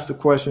and ask the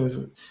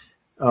questions,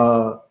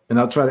 and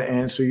I'll try to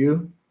answer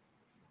you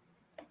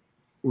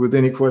with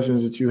any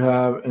questions that you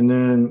have. And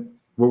then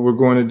what we're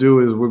going to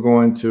do is we're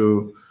going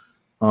to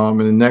in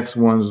the next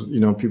ones, you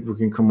know, people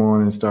can come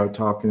on and start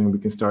talking, and we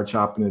can start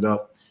chopping it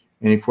up.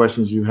 Any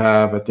questions you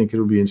have, I think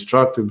it'll be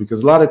instructive,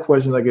 because a lot of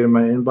questions I get in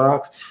my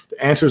inbox,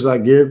 the answers I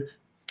give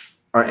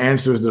are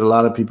answers that a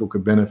lot of people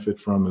could benefit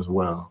from as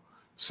well.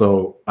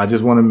 So I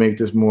just want to make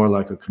this more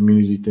like a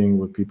community thing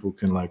where people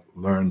can like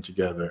learn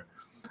together.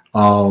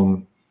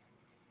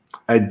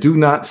 I do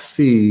not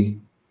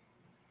see.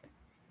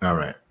 All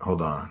right,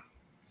 hold on.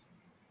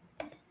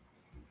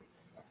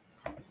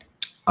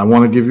 I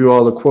want to give you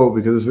all the quote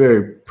because it's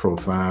very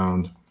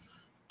profound.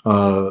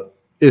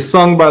 It's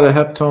sung by the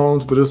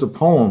Heptones, but it's a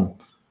poem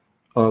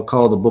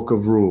called The Book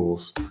of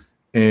Rules.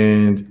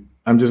 And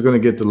I'm just going to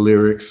get the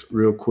lyrics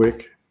real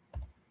quick.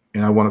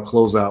 And I want to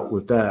close out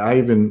with that. I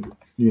even,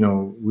 you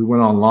know, we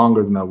went on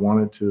longer than I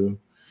wanted to.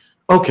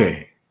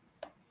 Okay,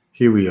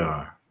 here we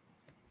are.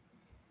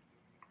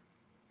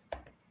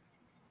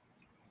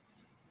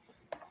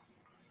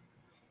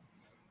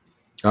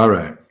 All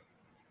right.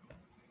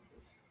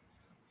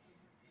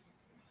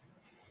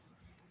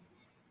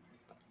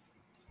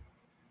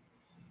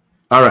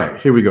 All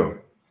right, here we go.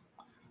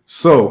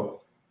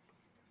 So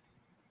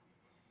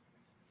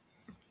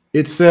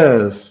it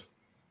says,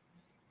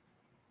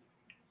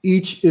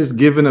 each is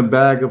given a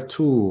bag of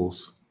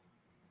tools,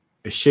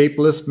 a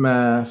shapeless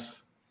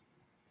mass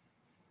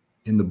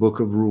in the book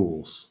of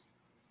rules.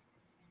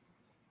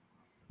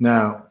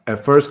 Now,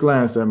 at first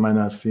glance, that might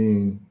not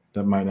seem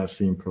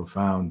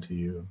profound to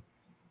you,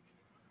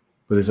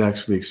 but it's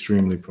actually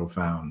extremely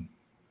profound.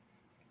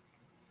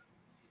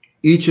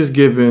 Each is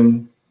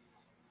given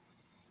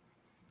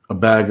a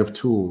bag of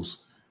tools.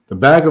 The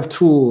bag of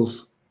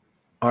tools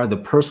are the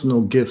personal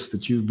gifts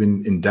that you've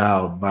been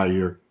endowed by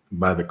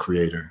the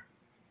Creator.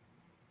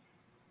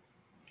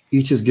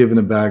 Each is given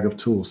a bag of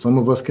tools. Some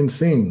of us can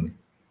sing.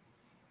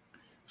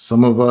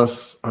 Some of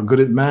us are good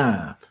at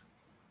math.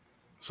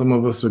 Some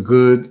of us are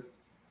good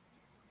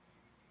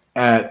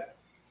at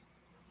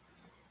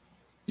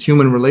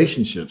human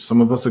relationships. Some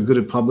of us are good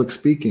at public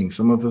speaking.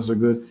 Some of us are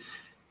good.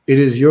 It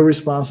is your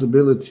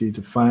responsibility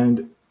to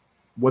find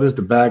what is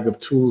the bag of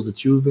tools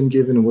that you've been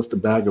given, and what's the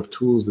bag of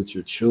tools that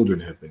your children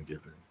have been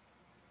given.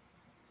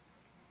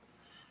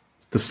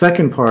 The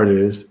second part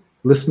is,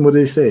 listen what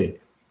they say.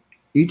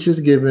 Each is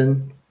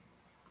given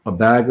a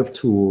bag of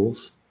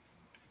tools,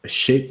 a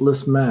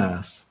shapeless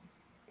mass,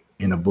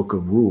 in a book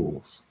of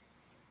rules.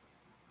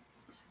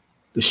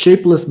 The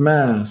shapeless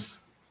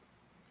mass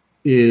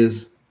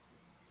is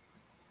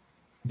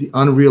the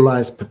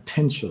unrealized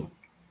potential.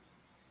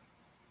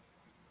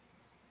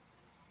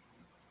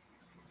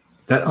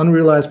 That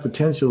unrealized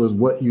potential is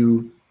what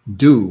you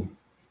do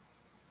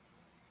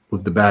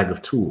with the bag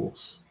of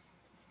tools.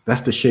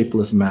 That's the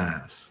shapeless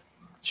mass.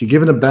 So you're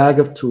given a bag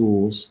of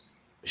tools,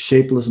 a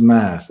shapeless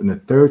mass. And the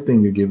third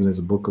thing you're given is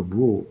a book of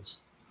rules.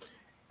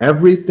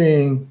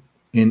 Everything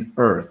in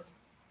Earth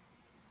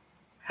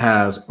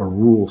has a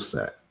rule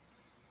set.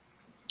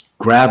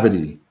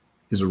 Gravity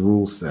is a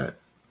rule set.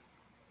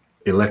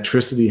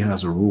 Electricity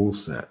has a rule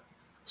set.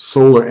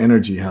 Solar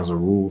energy has a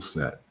rule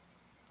set.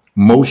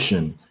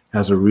 Motion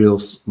has a real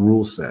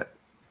rule set.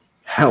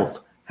 Health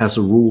has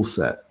a rule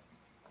set.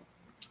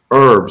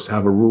 Herbs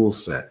have a rule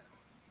set.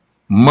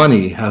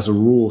 Money has a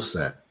rule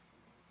set.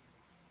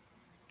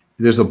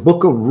 There's a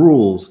book of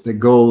rules that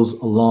goes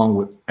along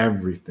with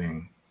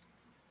everything.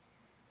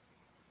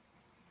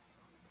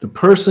 The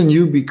person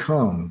you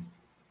become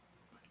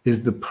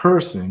is the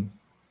person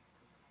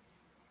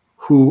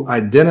who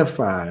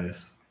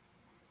identifies,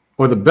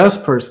 or the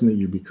best person that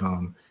you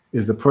become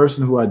is the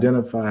person who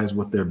identifies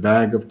what their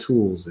bag of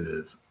tools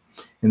is.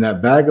 And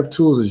that bag of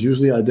tools is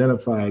usually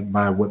identified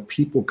by what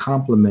people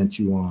compliment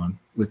you on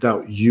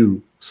without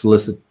you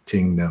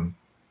soliciting them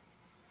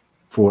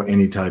for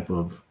any type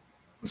of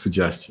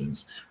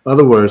suggestions. In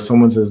other words,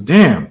 someone says,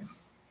 damn,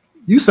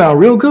 you sound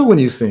real good when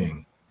you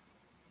sing,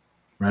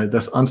 right?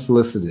 That's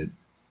unsolicited.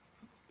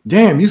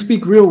 Damn, you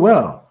speak real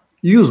well.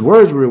 You use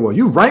words real well.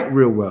 You write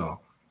real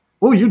well.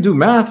 Oh, you do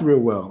math real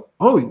well.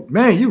 Oh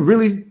man, you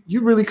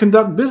really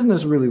conduct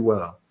business really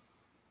well.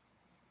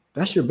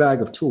 That's your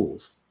bag of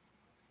tools.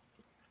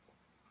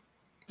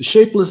 The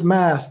shapeless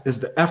mass is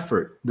the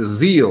effort, the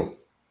zeal,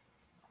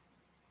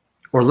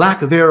 or lack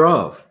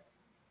thereof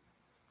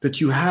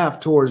that you have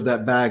towards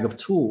that bag of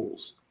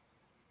tools.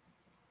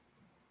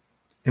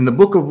 And the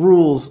book of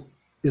rules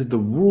is the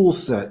rule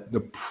set,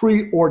 the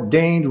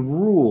preordained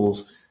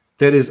rules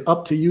that is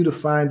up to you to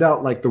find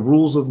out, like the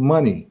rules of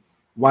money,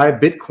 why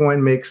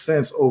Bitcoin makes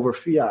sense over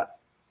fiat,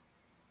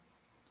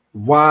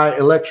 why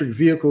electric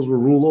vehicles will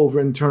rule over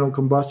internal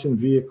combustion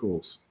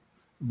vehicles.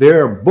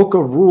 There are a book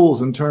of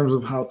rules in terms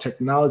of how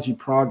technology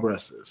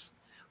progresses,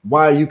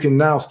 why you can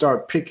now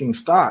start picking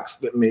stocks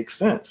that make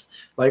sense.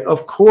 Like,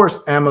 of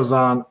course,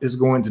 Amazon is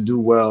going to do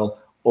well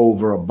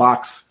over a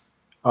box,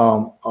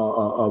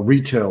 a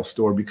retail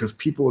store, because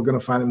people are going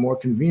to find it more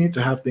convenient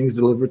to have things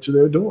delivered to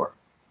their door.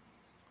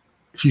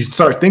 If you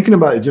start thinking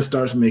about it, it just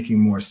starts making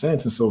more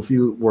sense. And so if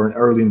you were an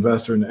early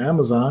investor in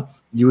Amazon,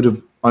 you would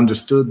have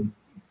understood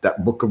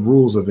that book of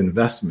rules of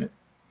investment.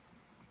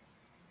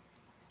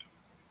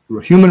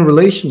 Human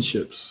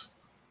relationships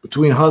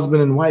between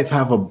husband and wife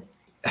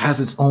has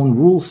its own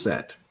rule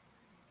set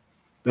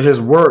that has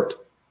worked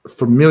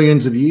for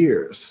millions of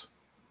years.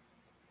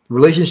 The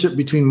relationship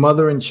between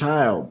mother and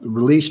child, the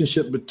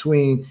relationship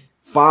between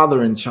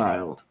father and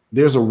child,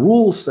 there's a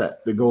rule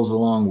set that goes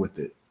along with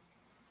it.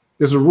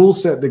 There's a rule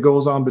set that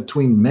goes on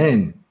between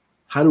men.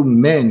 How do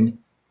men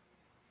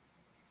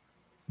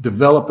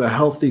develop a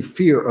healthy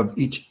fear of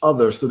each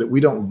other so that we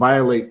don't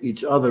violate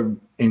each other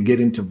and get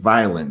into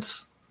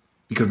violence?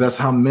 Because that's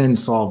how men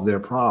solve their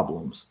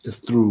problems, is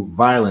through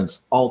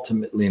violence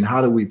ultimately. And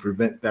how do we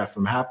prevent that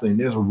from happening?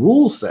 There's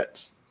rule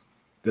sets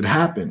that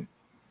happen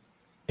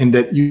and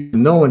that you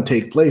know and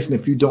take place. And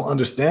if you don't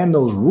understand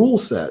those rule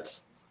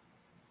sets,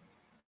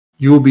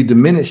 you will be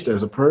diminished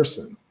as a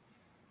person.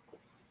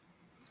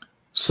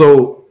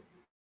 So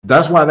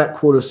that's why that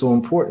quote is so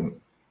important.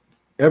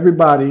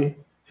 Everybody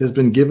has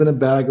been given a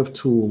bag of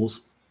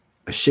tools,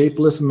 a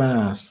shapeless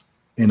mass,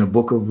 and a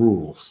book of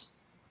rules.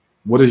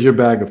 What is your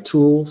bag of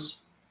tools?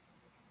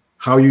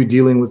 How are you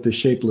dealing with the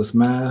shapeless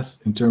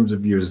mass in terms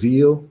of your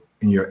zeal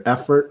and your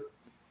effort?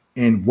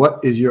 And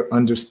what is your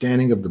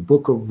understanding of the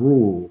book of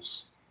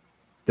rules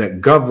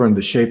that govern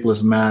the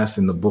shapeless mass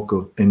in the book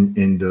of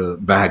in the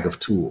bag of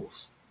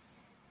tools?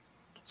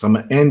 So I'm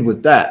gonna end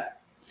with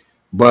that.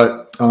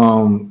 But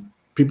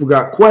people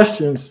got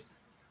questions.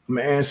 I'm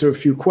gonna answer a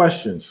few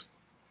questions.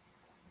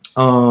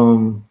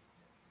 Vitamin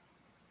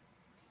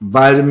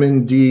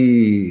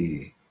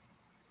D.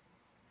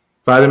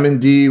 Vitamin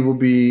D will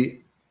be,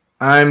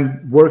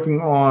 I'm working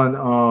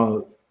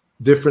on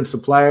different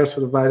suppliers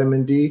for the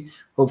vitamin D.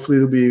 Hopefully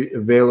it'll be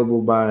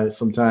available by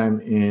sometime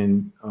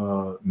in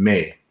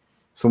May.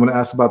 Someone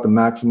asked about the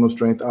maximum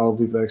strength olive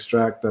leaf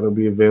extract. That'll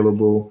be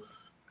available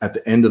at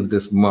the end of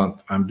this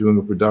month. I'm doing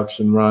a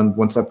production run.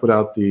 Once I put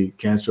out the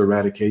cancer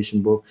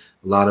eradication book,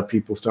 a lot of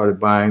people started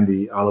buying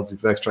the olive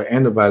leaf extract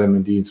and the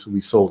vitamin D, so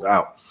we sold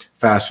out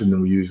faster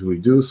than we usually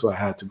do. So I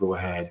had to go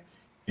ahead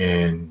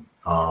and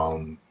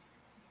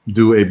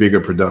do a bigger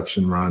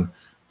production run.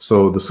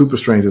 So the super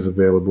strength is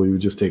available. You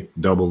would just take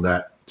double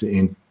that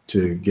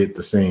to get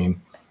the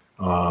same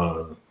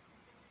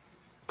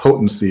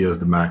potency as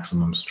the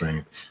maximum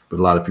strength, but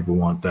a lot of people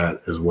want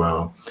that as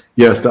well.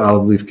 Yes, the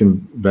olive leaf can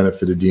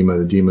benefit edema.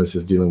 Edema is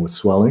just dealing with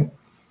swelling.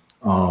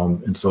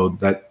 And so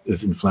that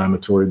is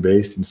inflammatory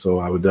based. And so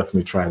I would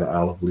definitely try the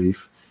olive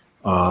leaf.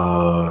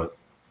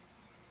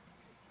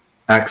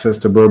 Access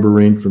to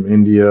berberine from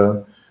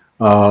India.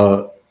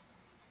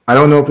 I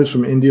don't know if it's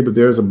from India, but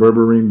there's a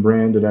berberine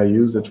brand that I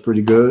use that's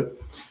pretty good.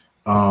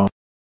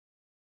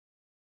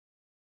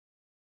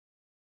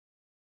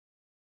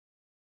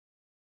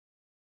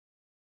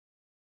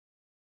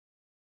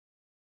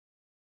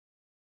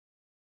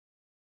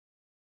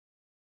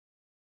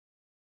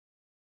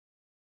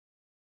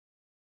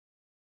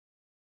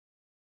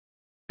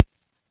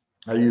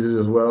 I use it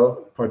as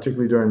well,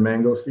 particularly during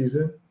mango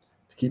season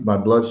to keep my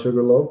blood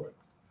sugar low.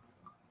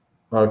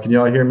 Can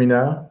y'all hear me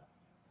now?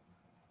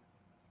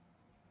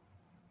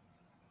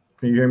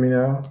 Can you hear me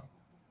now?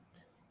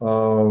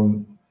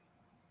 Um,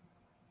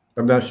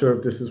 I'm not sure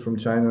if this is from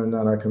China or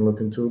not. I can look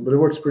into it, but it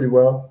works pretty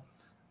well.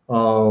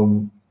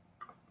 Um,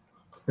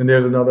 and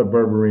there's another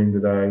berberine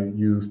that I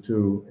use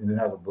too, and it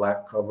has a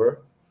black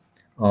cover.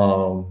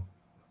 Um,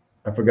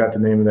 I forgot the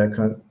name of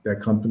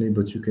that company,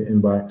 but you can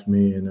inbox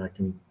me and I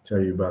can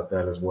tell you about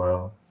that as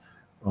well.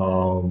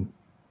 Um,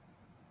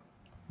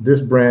 this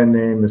brand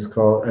name is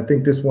called, I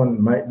think this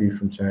one might be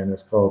from China.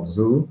 It's called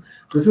Zoo.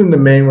 This isn't the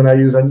main one I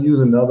use. I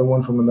use another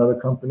one from another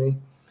company.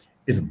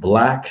 It's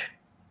black.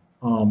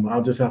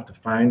 I'll just have to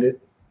find it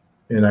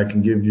and I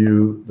can give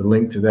you the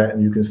link to that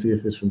and you can see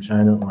if it's from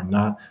China or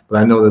not. But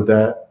I know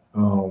that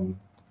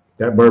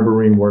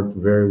berberine worked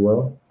very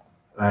well.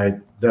 I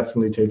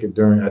definitely take it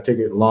I take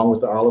it along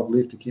with the olive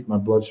leaf to keep my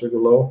blood sugar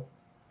low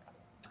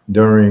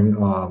during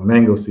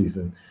mango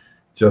season,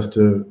 just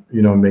to,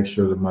 make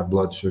sure that my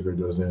blood sugar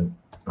doesn't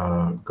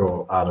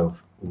go out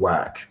of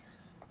whack.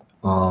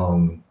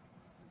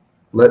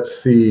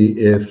 Let's see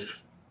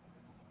if,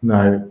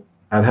 now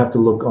I'd have to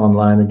look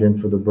online again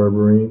for the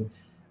berberine.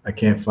 I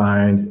can't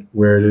find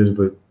where it is,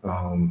 but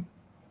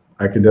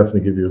I could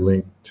definitely give you a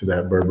link to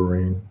that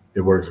berberine.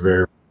 It works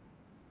very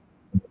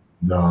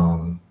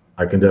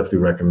I can definitely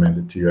recommend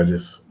it to you. I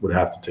just would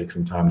have to take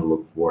some time to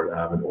look for it.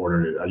 I haven't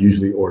ordered it. I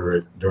usually order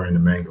it during the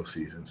mango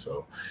season,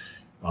 so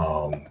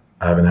I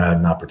haven't had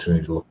an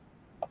opportunity to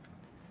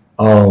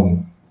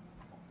look.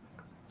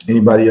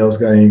 Anybody else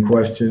got any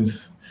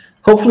questions?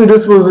 Hopefully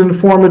this was an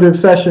informative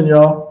session,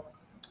 y'all.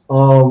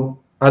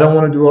 I don't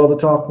want to do all the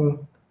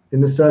talking in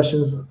the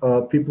sessions.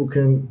 People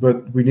can,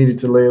 but we needed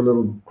to lay a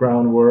little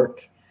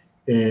groundwork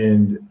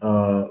and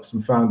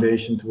some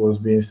foundation to what's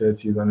being said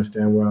so you can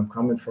understand where I'm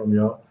coming from,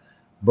 y'all.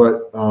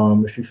 But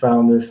if you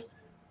found this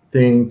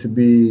thing to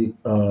be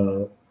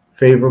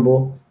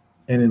favorable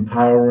and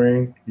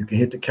empowering, you can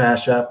hit the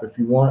Cash App if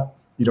you want.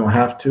 You don't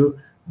have to,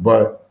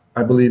 but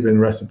I believe in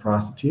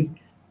reciprocity.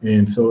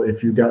 And so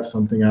if you got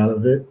something out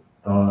of it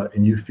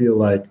and you feel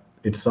like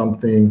it's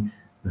something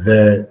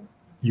that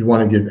you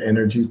want to give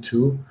energy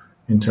to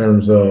in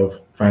terms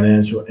of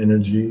financial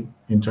energy,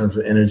 in terms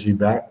of energy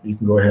back, you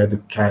can go ahead. The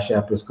Cash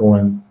App is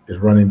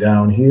running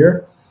down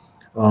here.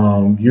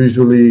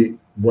 Usually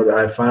what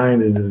I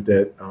find is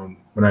that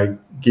when I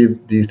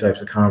give these types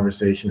of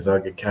conversations, I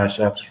get Cash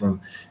Apps from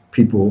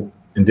people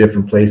in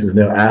different places. And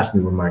they'll ask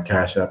me where my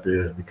Cash App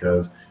is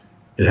because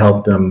it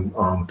helped them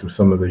through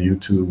some of the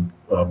YouTube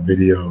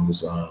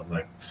videos,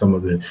 like some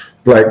of the,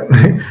 like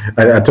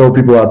I told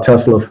people about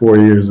Tesla 4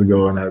 years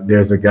ago, and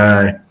there's a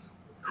guy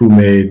who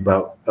made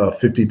about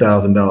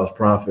 $50,000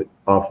 profit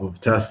off of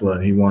Tesla,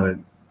 and he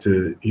wanted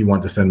to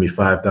send me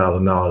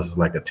 $5,000,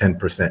 like a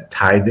 10%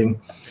 tithing,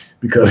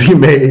 because he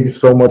made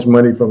so much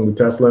money from the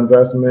Tesla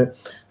investment.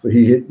 So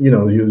he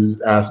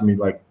asked me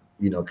like,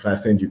 can I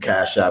send you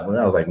Cash App? And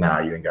I was like, nah,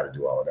 you ain't got to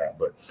do all of that.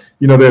 But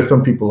there's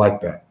some people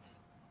like that.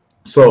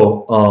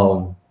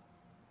 So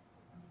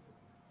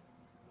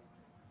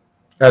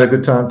I had a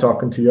good time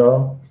talking to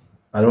y'all.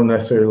 I don't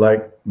necessarily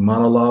like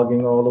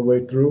monologuing all the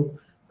way through.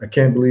 I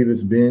can't believe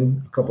it's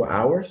been a couple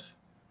hours.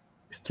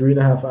 It's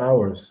 3.5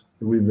 hours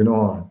that we've been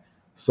on.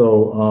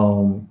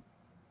 So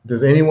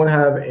does anyone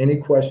have any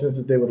questions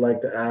that they would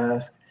like to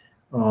ask?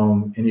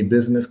 Any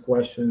business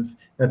questions?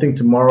 I think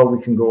tomorrow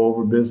we can go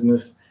over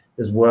business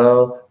as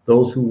well.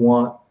 Those who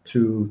want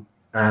to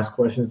ask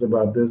questions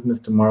about business,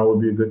 tomorrow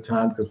would be a good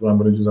time, because what I'm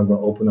going to do is I'm going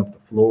to open up the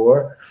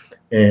floor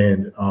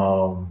and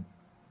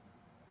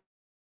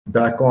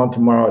back on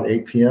tomorrow at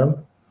 8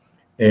 p.m.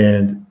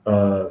 And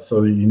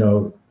so,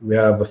 we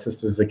have a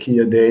Sister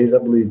Zakia Days. I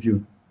believe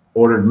you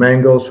ordered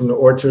mangoes from the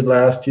orchard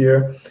last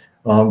year.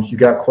 If you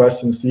got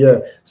questions,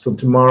 so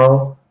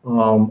tomorrow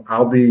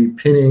I'll be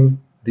pinning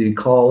the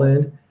call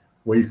in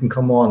where you can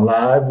come on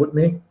live with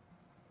me.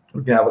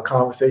 We can have a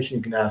conversation.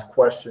 You can ask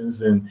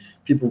questions and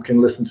people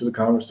can listen to the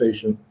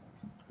conversation.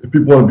 If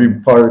people want to be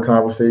part of the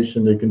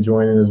conversation, they can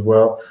join in as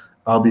well.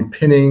 I'll be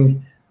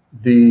pinning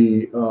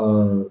the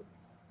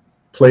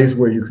place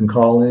where you can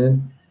call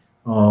in.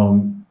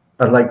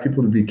 I'd like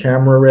people to be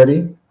camera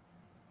ready,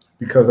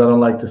 because I don't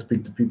like to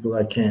speak to people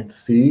I can't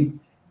see.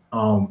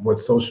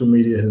 What social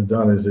media has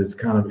done is it's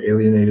kind of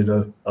alienated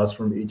us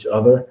from each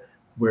other,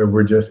 where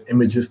we're just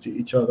images to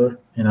each other.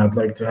 And I'd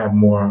like to have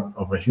more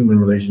of a human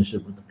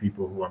relationship with the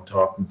people who I'm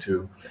talking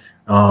to.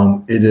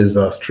 It is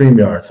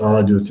StreamYard. So all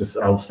I do is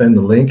I'll send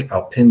the link,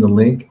 I'll pin the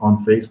link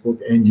on Facebook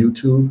and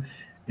YouTube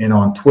and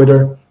on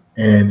Twitter.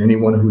 And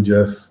anyone who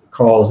just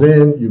calls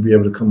in, you'll be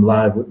able to come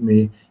live with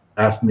me,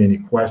 ask me any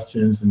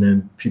questions, and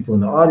then people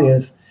in the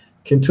audience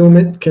can chime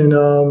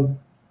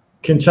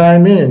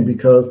in,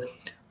 because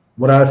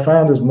what I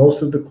found is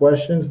most of the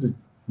questions that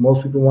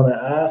most people want to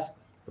ask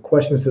are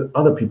questions that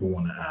other people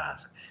want to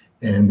ask.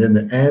 And then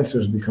the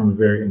answers become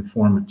very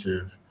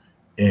informative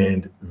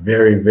and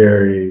very,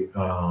 very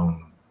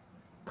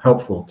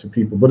helpful to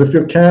people. But if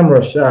you're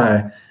camera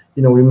shy,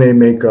 you know, we may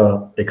make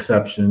a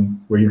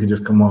exception where you can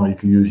just come on, you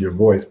can use your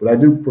voice, but I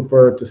do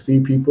prefer to see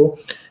people.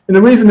 And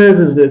the reason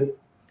is that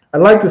I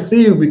like to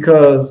see you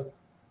because,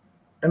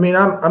 I mean,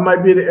 I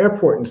might be at the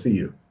airport and see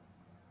you,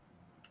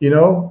 you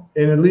know,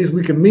 and at least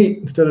we can meet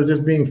instead of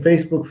just being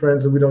Facebook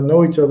friends and we don't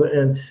know each other.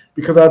 And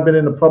because I've been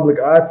in the public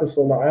eye for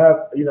so long, I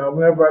have, you know,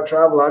 whenever I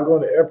travel, I go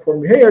in the airport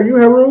and be, hey, are you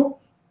Heru?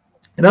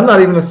 And I'm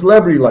not even a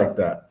celebrity like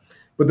that.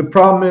 But the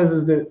problem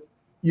is that,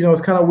 you know,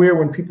 it's kind of weird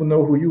when people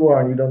know who you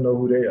are and you don't know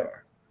who they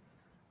are.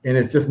 And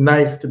it's just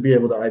nice to be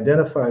able to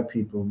identify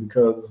people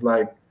because it's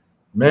like,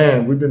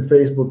 man, we've been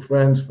Facebook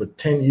friends for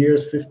 10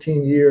 years,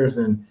 15 years,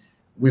 and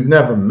we've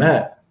never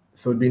met.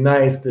 So it'd be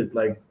nice that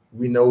like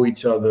we know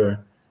each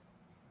other,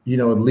 you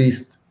know, at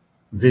least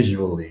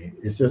visually.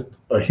 It's just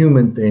a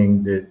human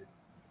thing that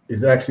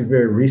is actually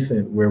very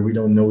recent where we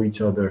don't know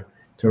each other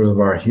in terms of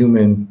our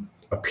human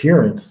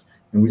appearance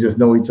and we just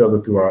know each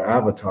other through our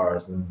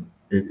avatars, and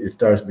it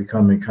starts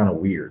becoming kind of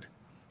weird,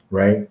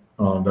 right?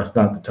 That's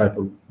not the type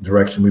of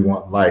direction we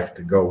want life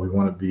to go. We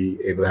want to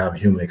be able to have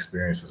human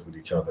experiences with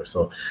each other.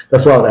 So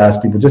that's why I would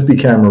ask people, just be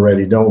camera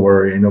ready. Don't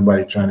worry. Ain't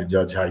nobody trying to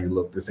judge how you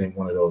look. This ain't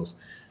one of those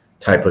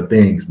type of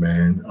things,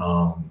 man.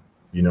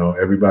 You know,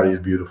 everybody's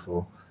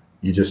beautiful.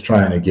 You're just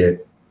trying to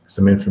get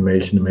some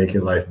information to make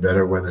your life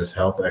better, whether it's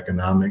health,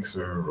 economics,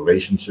 or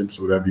relationships,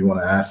 whatever you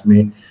want to ask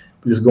me.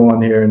 But just go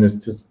on here and it's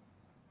just,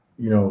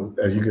 you know,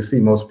 as you can see,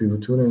 most people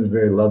tune in is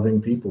very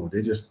loving people.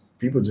 They just,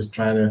 people just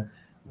trying to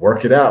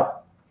work it out.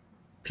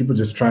 People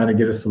just trying to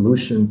get a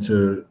solution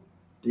to,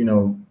 you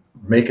know,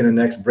 making the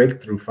next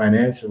breakthrough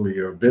financially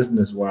or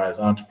business wise,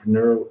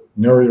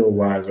 entrepreneurial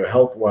wise, or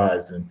health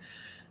wise. And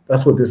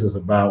that's what this is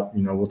about.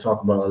 You know, we'll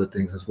talk about other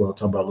things as well,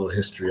 talk about a little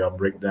history. I'll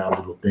break down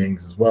little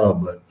things as well.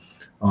 But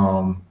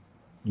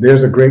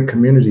there's a great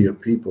community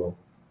of people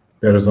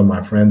that is on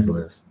my friends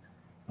list.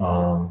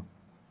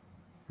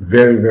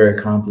 Very, very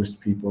accomplished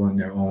people in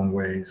their own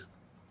ways.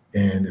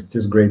 And it's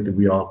just great that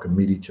we all can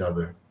meet each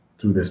other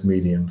through this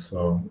medium.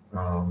 So,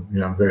 you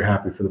know, I'm very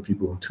happy for the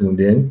people who tuned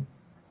in.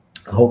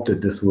 I hope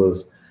that this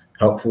was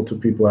helpful to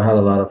people. I had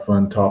a lot of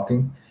fun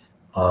talking.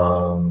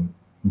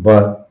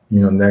 But,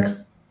 you know,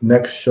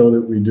 next show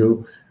that we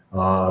do,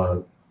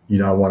 you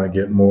know, I want to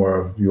get more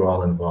of you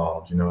all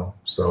involved, you know.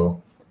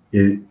 So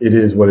it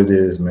is what it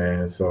is,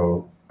 man.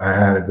 So I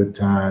had a good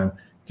time.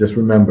 Just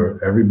remember,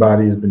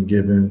 everybody has been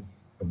given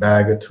a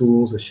bag of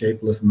tools, a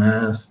shapeless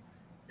mass,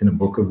 and a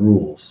book of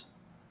rules.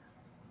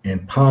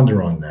 And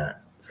ponder on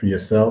that for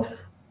yourself.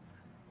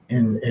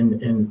 And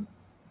I'm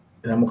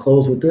gonna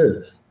close with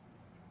this.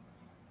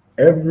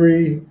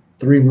 Every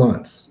 3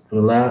 months for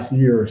the last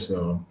year or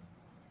so,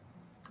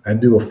 I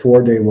do a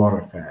 4-day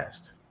water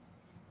fast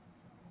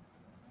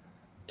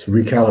to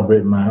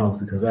recalibrate my health,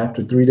 because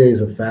after 3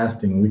 days of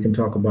fasting, we can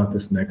talk about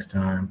this next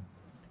time,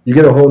 you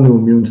get a whole new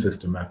immune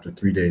system after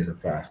 3 days of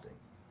fasting,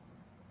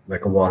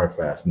 like a water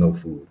fast, no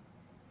food.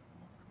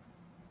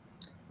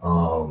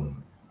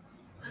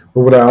 But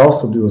what I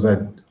also do is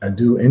I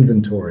do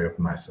inventory of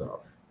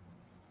myself.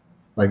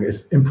 Like,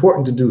 it's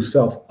important to do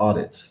self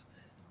audits.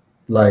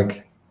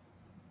 Like,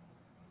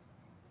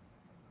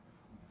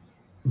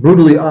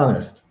 brutally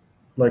honest.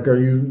 Like, are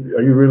you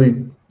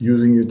really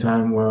using your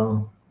time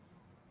well?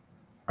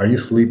 Are you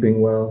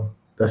sleeping well?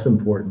 That's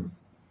important.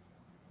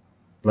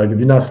 Like, if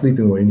you're not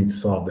sleeping well, you need to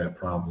solve that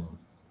problem.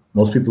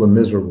 Most people are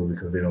miserable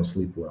because they don't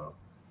sleep well.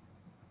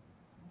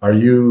 Are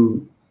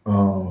you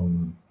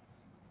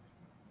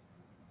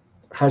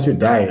how's your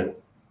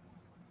diet?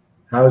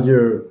 How's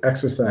your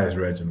exercise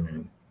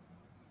regimen?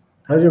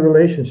 How's your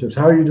relationships?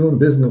 How are you doing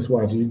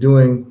business-wise? Are you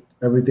doing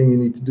everything you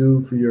need to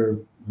do for your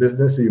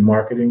business? Are you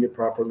marketing it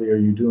properly? Are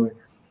you doing?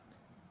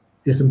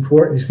 It's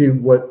important. You see,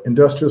 what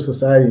industrial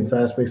society and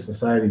fast-paced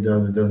society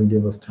does, it doesn't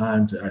give us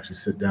time to actually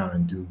sit down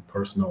and do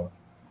personal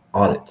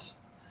audits.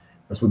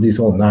 That's what these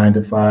whole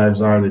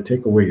 9-to-5s are. They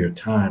take away your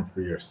time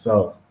for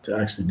yourself to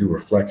actually do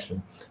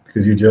reflection,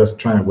 because you're just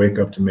trying to wake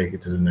up to make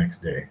it to the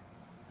next day.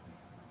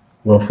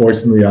 Well,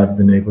 fortunately, I've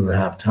been able to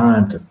have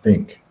time to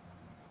think.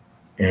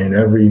 And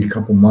every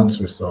couple months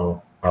or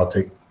so, I'll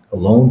take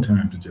alone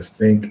time to just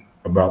think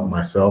about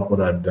myself, what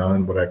I've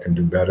done, what I can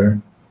do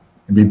better,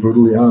 and be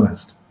brutally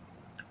honest.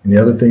 And the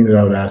other thing that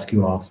I would ask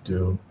you all to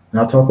do, and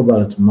I'll talk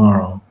about it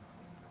tomorrow,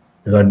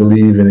 is I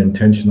believe in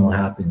intentional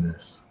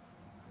happiness.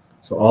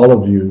 So all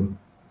of you,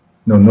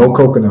 no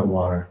coconut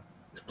water.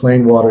 It's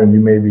plain water, and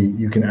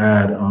you can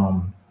add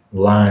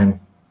lime,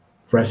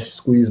 fresh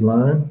squeezed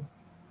lime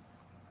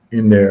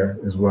in there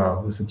as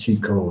well. It's a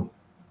cheat code.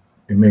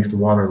 It makes the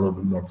water a little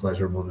bit more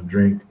pleasurable to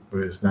drink, but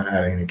it's not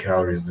adding any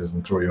calories. It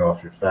doesn't throw you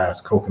off your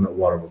fast. Coconut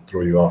water will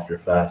throw you off your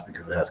fast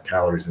because it has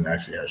calories and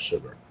actually has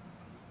sugar.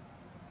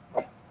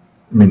 I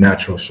mean,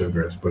 natural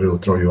sugars, but it'll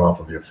throw you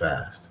off of your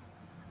fast.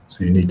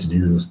 So you need to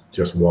use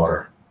just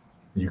water.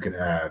 You can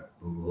add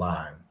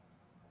lime.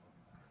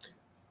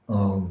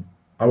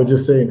 I would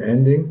just say in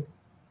ending,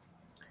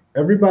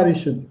 everybody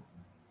should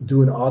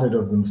do an audit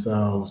of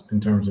themselves in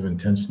terms of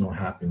intentional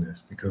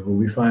happiness, because what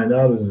we find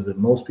out is that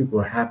most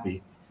people are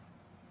happy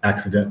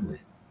accidentally.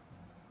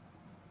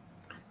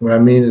 What I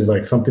mean is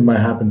like something might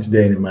happen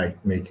today and it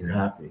might make you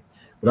happy.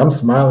 But I'm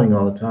smiling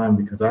all the time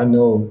because I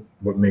know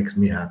what makes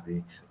me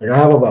happy. Like I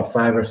have about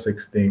 5 or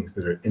 6 things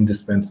that are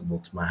indispensable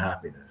to my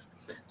happiness.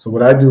 So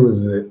what I do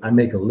is that I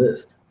make a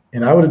list.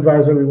 And I would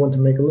advise everyone to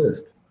make a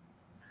list.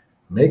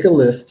 Make a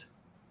list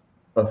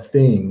of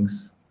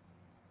things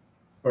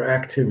or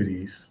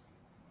activities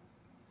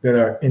that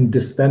are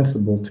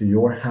indispensable to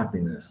your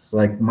happiness. So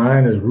like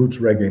mine is roots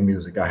reggae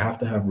music. I have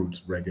to have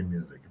roots reggae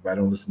music. If I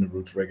don't listen to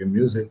roots reggae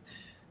music,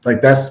 like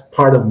that's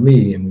part of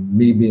me and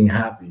me being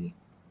happy.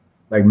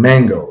 Like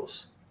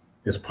mangoes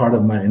is part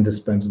of my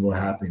indispensable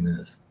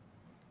happiness.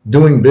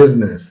 Doing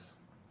business,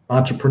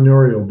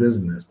 entrepreneurial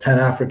business,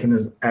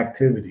 Pan-Africanist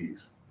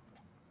activities,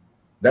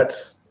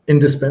 that's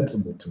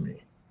indispensable to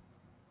me.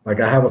 Like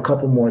I have a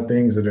couple more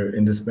things that are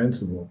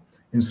indispensable.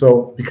 And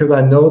so because I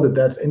know that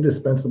that's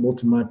indispensable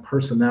to my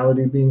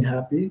personality being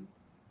happy,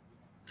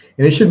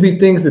 and it should be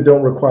things that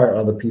don't require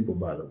other people,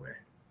 by the way,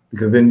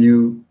 because then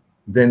you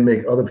then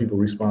make other people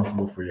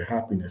responsible for your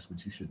happiness,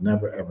 which you should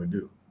never ever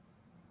do.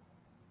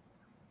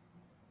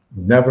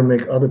 Never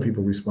make other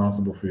people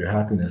responsible for your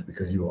happiness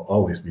because you will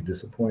always be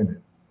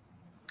disappointed.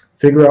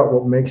 Figure out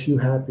what makes you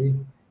happy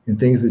and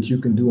things that you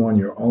can do on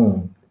your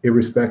own,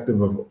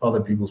 irrespective of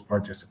other people's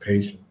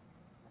participation.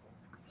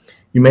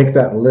 You make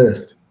that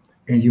list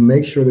and you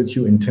make sure that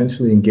you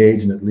intentionally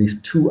engage in at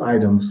least 2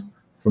 items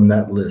from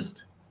that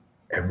list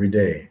every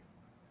day,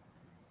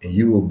 and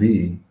you will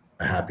be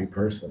a happy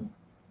person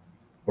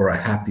or a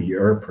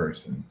happier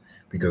person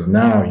because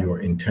now you are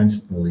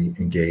intentionally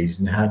engaged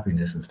in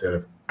happiness instead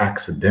of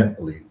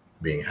accidentally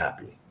being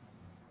happy.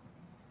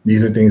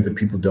 These are things that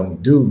people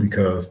don't do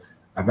because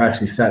I've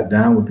actually sat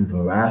down with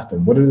people and asked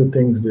them, what are the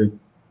things that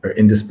are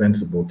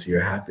indispensable to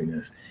your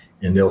happiness?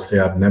 And they'll say,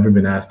 I've never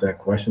been asked that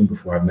question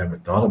before. I've never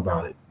thought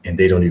about it. And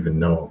they don't even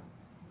know.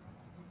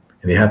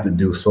 And they have to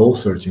do soul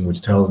searching,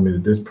 which tells me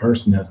that this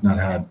person has not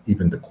had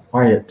even the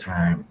quiet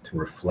time to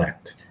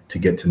reflect, to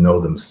get to know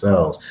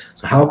themselves.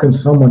 So how can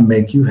someone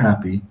make you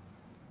happy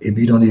if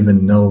you don't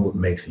even know what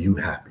makes you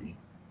happy?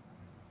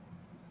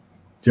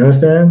 Do you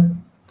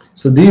understand?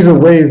 So these are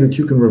ways that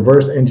you can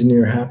reverse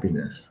engineer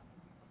happiness.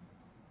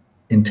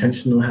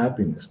 Intentional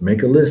happiness.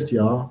 Make a list,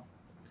 y'all.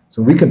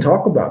 So we can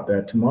talk about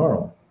that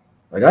tomorrow.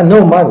 Like I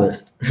know my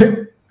list.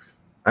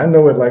 I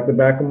know it like the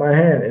back of my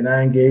hand, and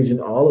I engage in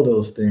all of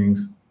those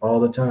things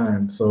all the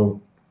time.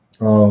 So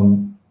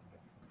I'm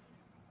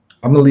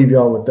gonna leave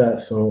y'all with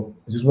that. So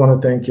I just want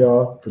to thank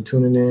y'all for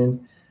tuning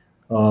in.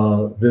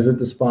 Visit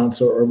the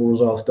sponsor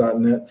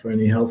herbalresults.net for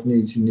any health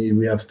needs you need.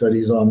 We have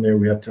studies on there.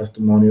 We have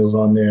testimonials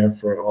on there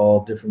for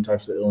all different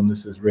types of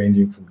illnesses,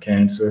 ranging from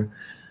cancer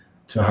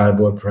to high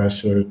blood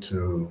pressure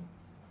to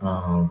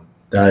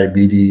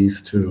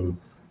diabetes to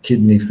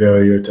kidney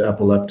failure to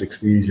epileptic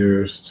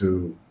seizures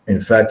to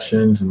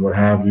infections and what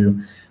have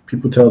you.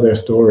 People tell their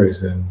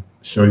stories and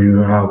show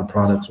you how the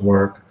products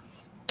work.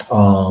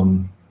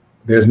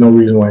 There's no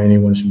reason why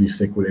anyone should be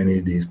sick with any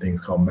of these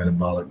things called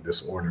metabolic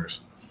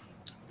disorders.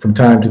 From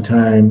time to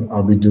time,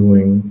 I'll be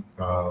doing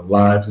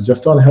lives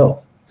just on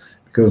health,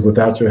 because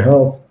without your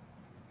health,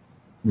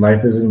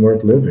 life isn't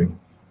worth living.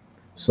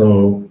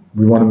 So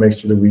we want to make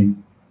sure that we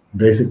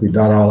basically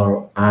dot all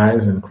our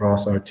I's and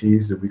cross our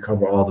T's, that we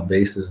cover all the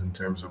bases in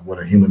terms of what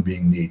a human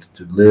being needs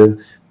to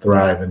live,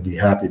 thrive, and be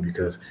happy,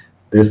 because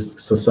this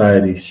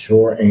society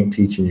sure ain't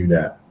teaching you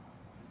that.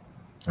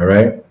 All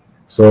right.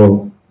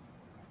 So,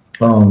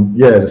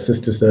 yeah, the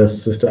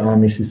Sister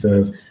Ami, she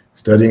says,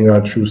 studying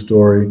our true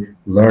story,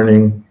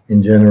 learning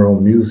in general,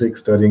 music,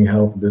 studying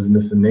health,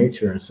 business, and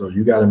nature. And so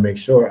you got to make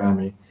sure,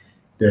 Ami,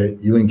 that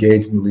you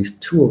engage in at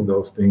least 2 of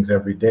those things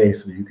every day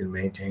so you can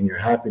maintain your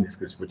happiness.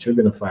 Because what you're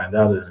going to find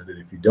out is that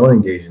if you don't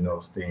engage in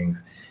those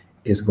things,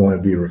 it's going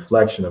to be a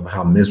reflection of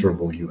how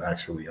miserable you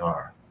actually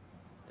are.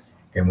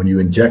 And when you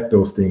inject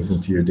those things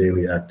into your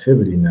daily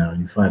activity now,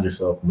 you find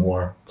yourself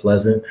more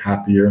pleasant,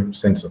 happier,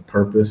 sense of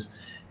purpose,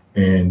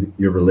 and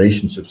your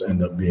relationships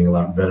end up being a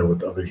lot better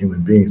with other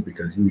human beings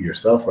because you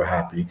yourself are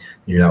happy.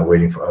 You're not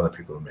waiting for other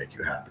people to make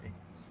you happy.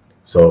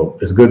 So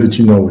it's good that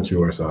you know what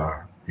yours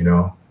are, you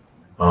know.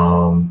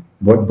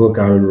 What book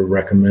I would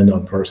recommend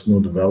on personal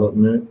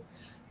development?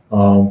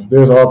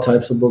 There's all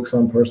types of books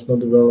on personal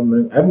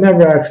development. I've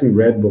never actually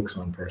read books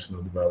on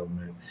personal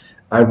development.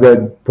 I've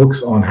read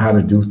books on how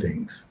to do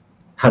things,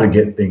 how to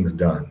get things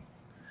done.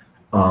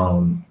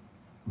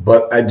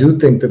 But I do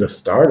think that a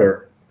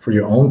starter for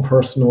your own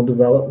personal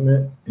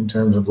development in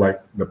terms of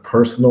like the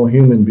personal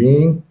human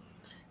being,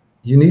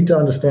 you need to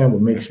understand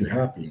what makes you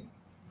happy,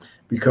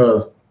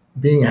 because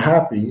being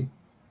happy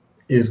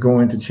is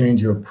going to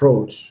change your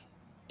approach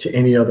to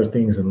any other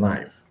things in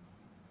life,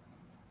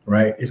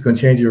 right? It's going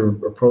to change your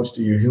approach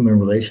to your human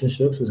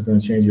relationships. It's going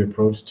to change your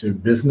approach to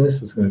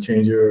business. It's going to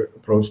change your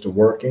approach to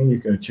working.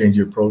 It's going to change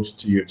your approach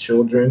to your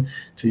children,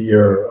 to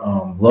your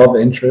love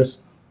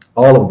interests,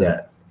 all of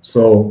that.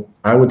 So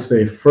I would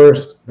say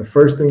the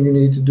first thing you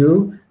need to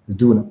do is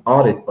do an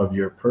audit of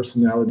your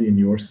personality and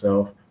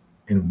yourself,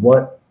 and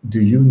what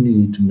do you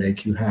need to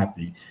make you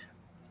happy?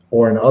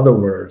 Or in other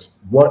words,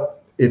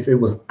 what if it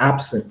was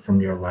absent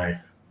from your life?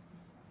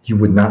 you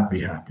would not be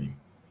happy,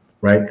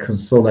 right?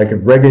 Because so like if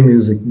reggae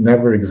music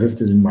never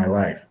existed in my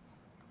life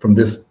from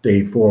this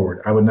day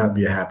forward, I would not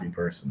be a happy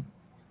person.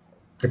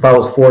 If I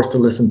was forced to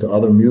listen to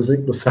other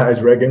music besides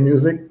reggae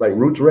music, like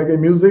roots reggae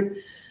music,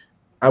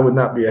 I would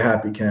not be a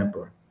happy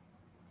camper.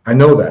 I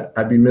know that.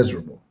 I'd be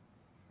miserable.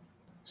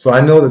 So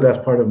I know that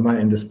that's part of my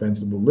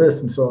indispensable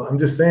list. And so I'm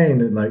just saying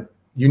that, like,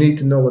 you need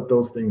to know what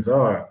those things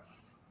are.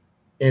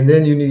 And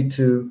then you need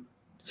to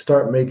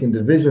start making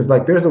divisions.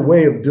 Like, there's a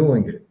way of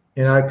doing it.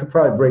 And I could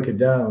probably break it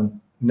down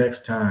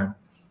next time.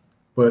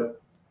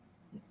 But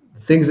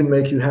things that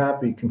make you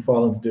happy can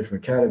fall into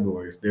different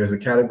categories. There's a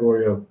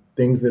category of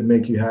things that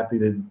make you happy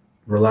that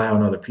rely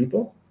on other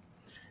people,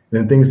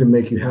 then things that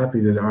make you happy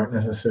that aren't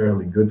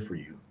necessarily good for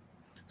you.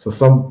 So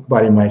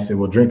somebody might say,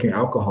 well, drinking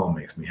alcohol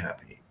makes me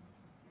happy.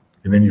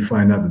 And then you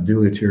find out the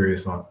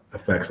deleterious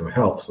effects of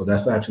health. So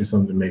that's actually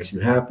something that makes you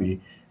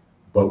happy,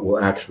 but will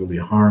actually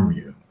harm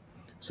you.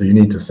 So you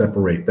need to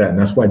separate that. And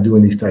that's why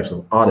doing these types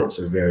of audits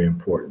are very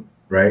important,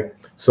 right?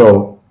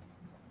 So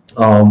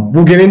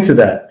we'll get into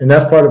that. And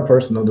that's part of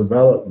personal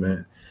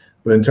development.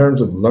 But in terms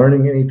of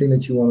learning anything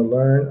that you want to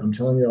learn, I'm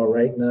telling y'all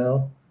right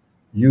now,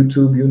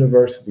 YouTube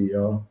University,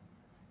 y'all.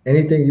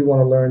 Anything you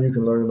want to learn, you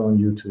can learn it on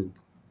YouTube.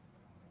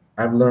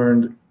 I've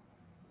learned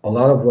a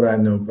lot of what I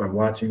know by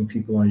watching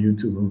people on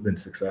YouTube who've been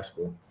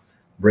successful,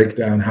 break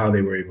down how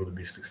they were able to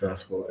be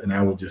successful. And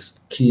I will just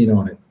key in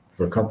on it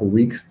for a couple of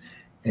weeks,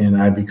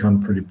 and I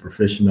become pretty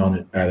proficient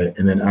at it,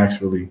 and then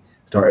actually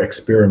start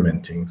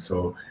experimenting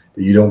so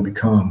that you don't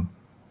become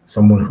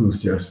someone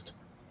who's just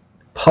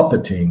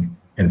puppeting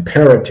and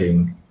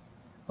parroting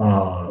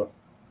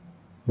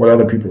what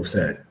other people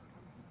said.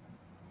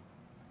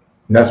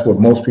 And that's what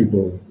most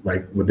people,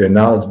 like with their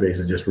knowledge base,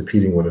 are just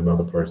repeating what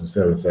another person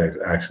says. It's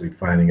actually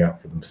finding out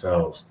for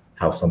themselves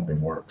how something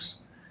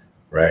works,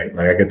 right?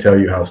 Like I could tell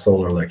you how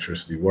solar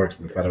electricity works,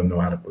 but if I don't know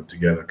how to put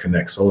together,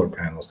 connect solar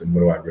panels, then what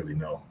do I really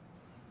know?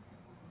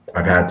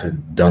 I've had to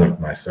done it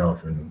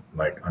myself and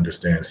like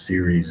understand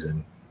series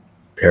and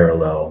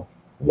parallel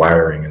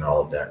wiring and all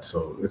of that.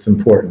 So it's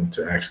important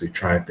to actually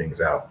try things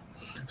out.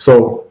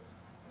 So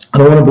I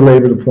don't want to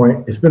belabor the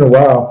point. It's been a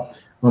while.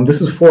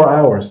 This is 4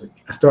 hours.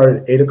 I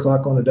started at 8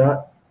 o'clock on the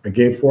dot. I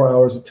gave 4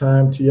 hours of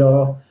time to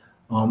y'all.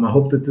 I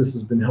hope that this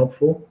has been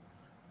helpful.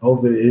 I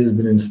hope that it has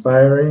been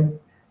inspiring,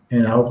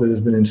 and I hope that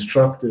it's been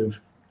instructive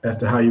as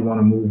to how you want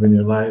to move in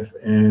your life.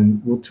 And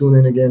we'll tune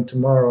in again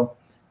tomorrow,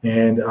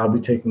 and I'll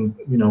be taking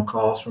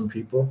calls from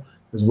people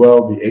as well.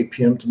 It'll be 8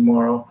 p.m.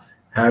 tomorrow.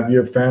 Have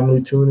your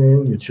family tune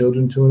in, your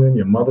children tune in,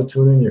 your mother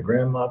tune in, your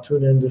grandma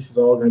tune in. This is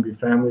all going to be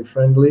family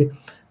friendly,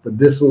 but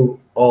this will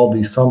all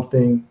be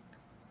something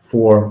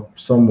for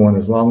someone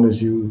as long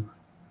as you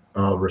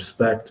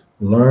respect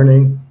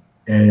learning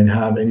and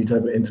have any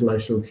type of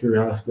intellectual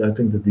curiosity. I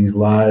think that these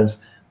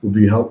lives will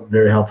be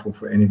very helpful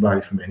for anybody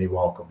from any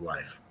walk of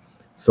life.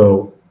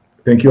 So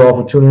thank you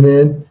all for tuning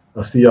in.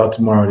 I'll see y'all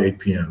tomorrow at 8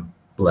 p.m.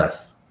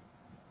 Bless.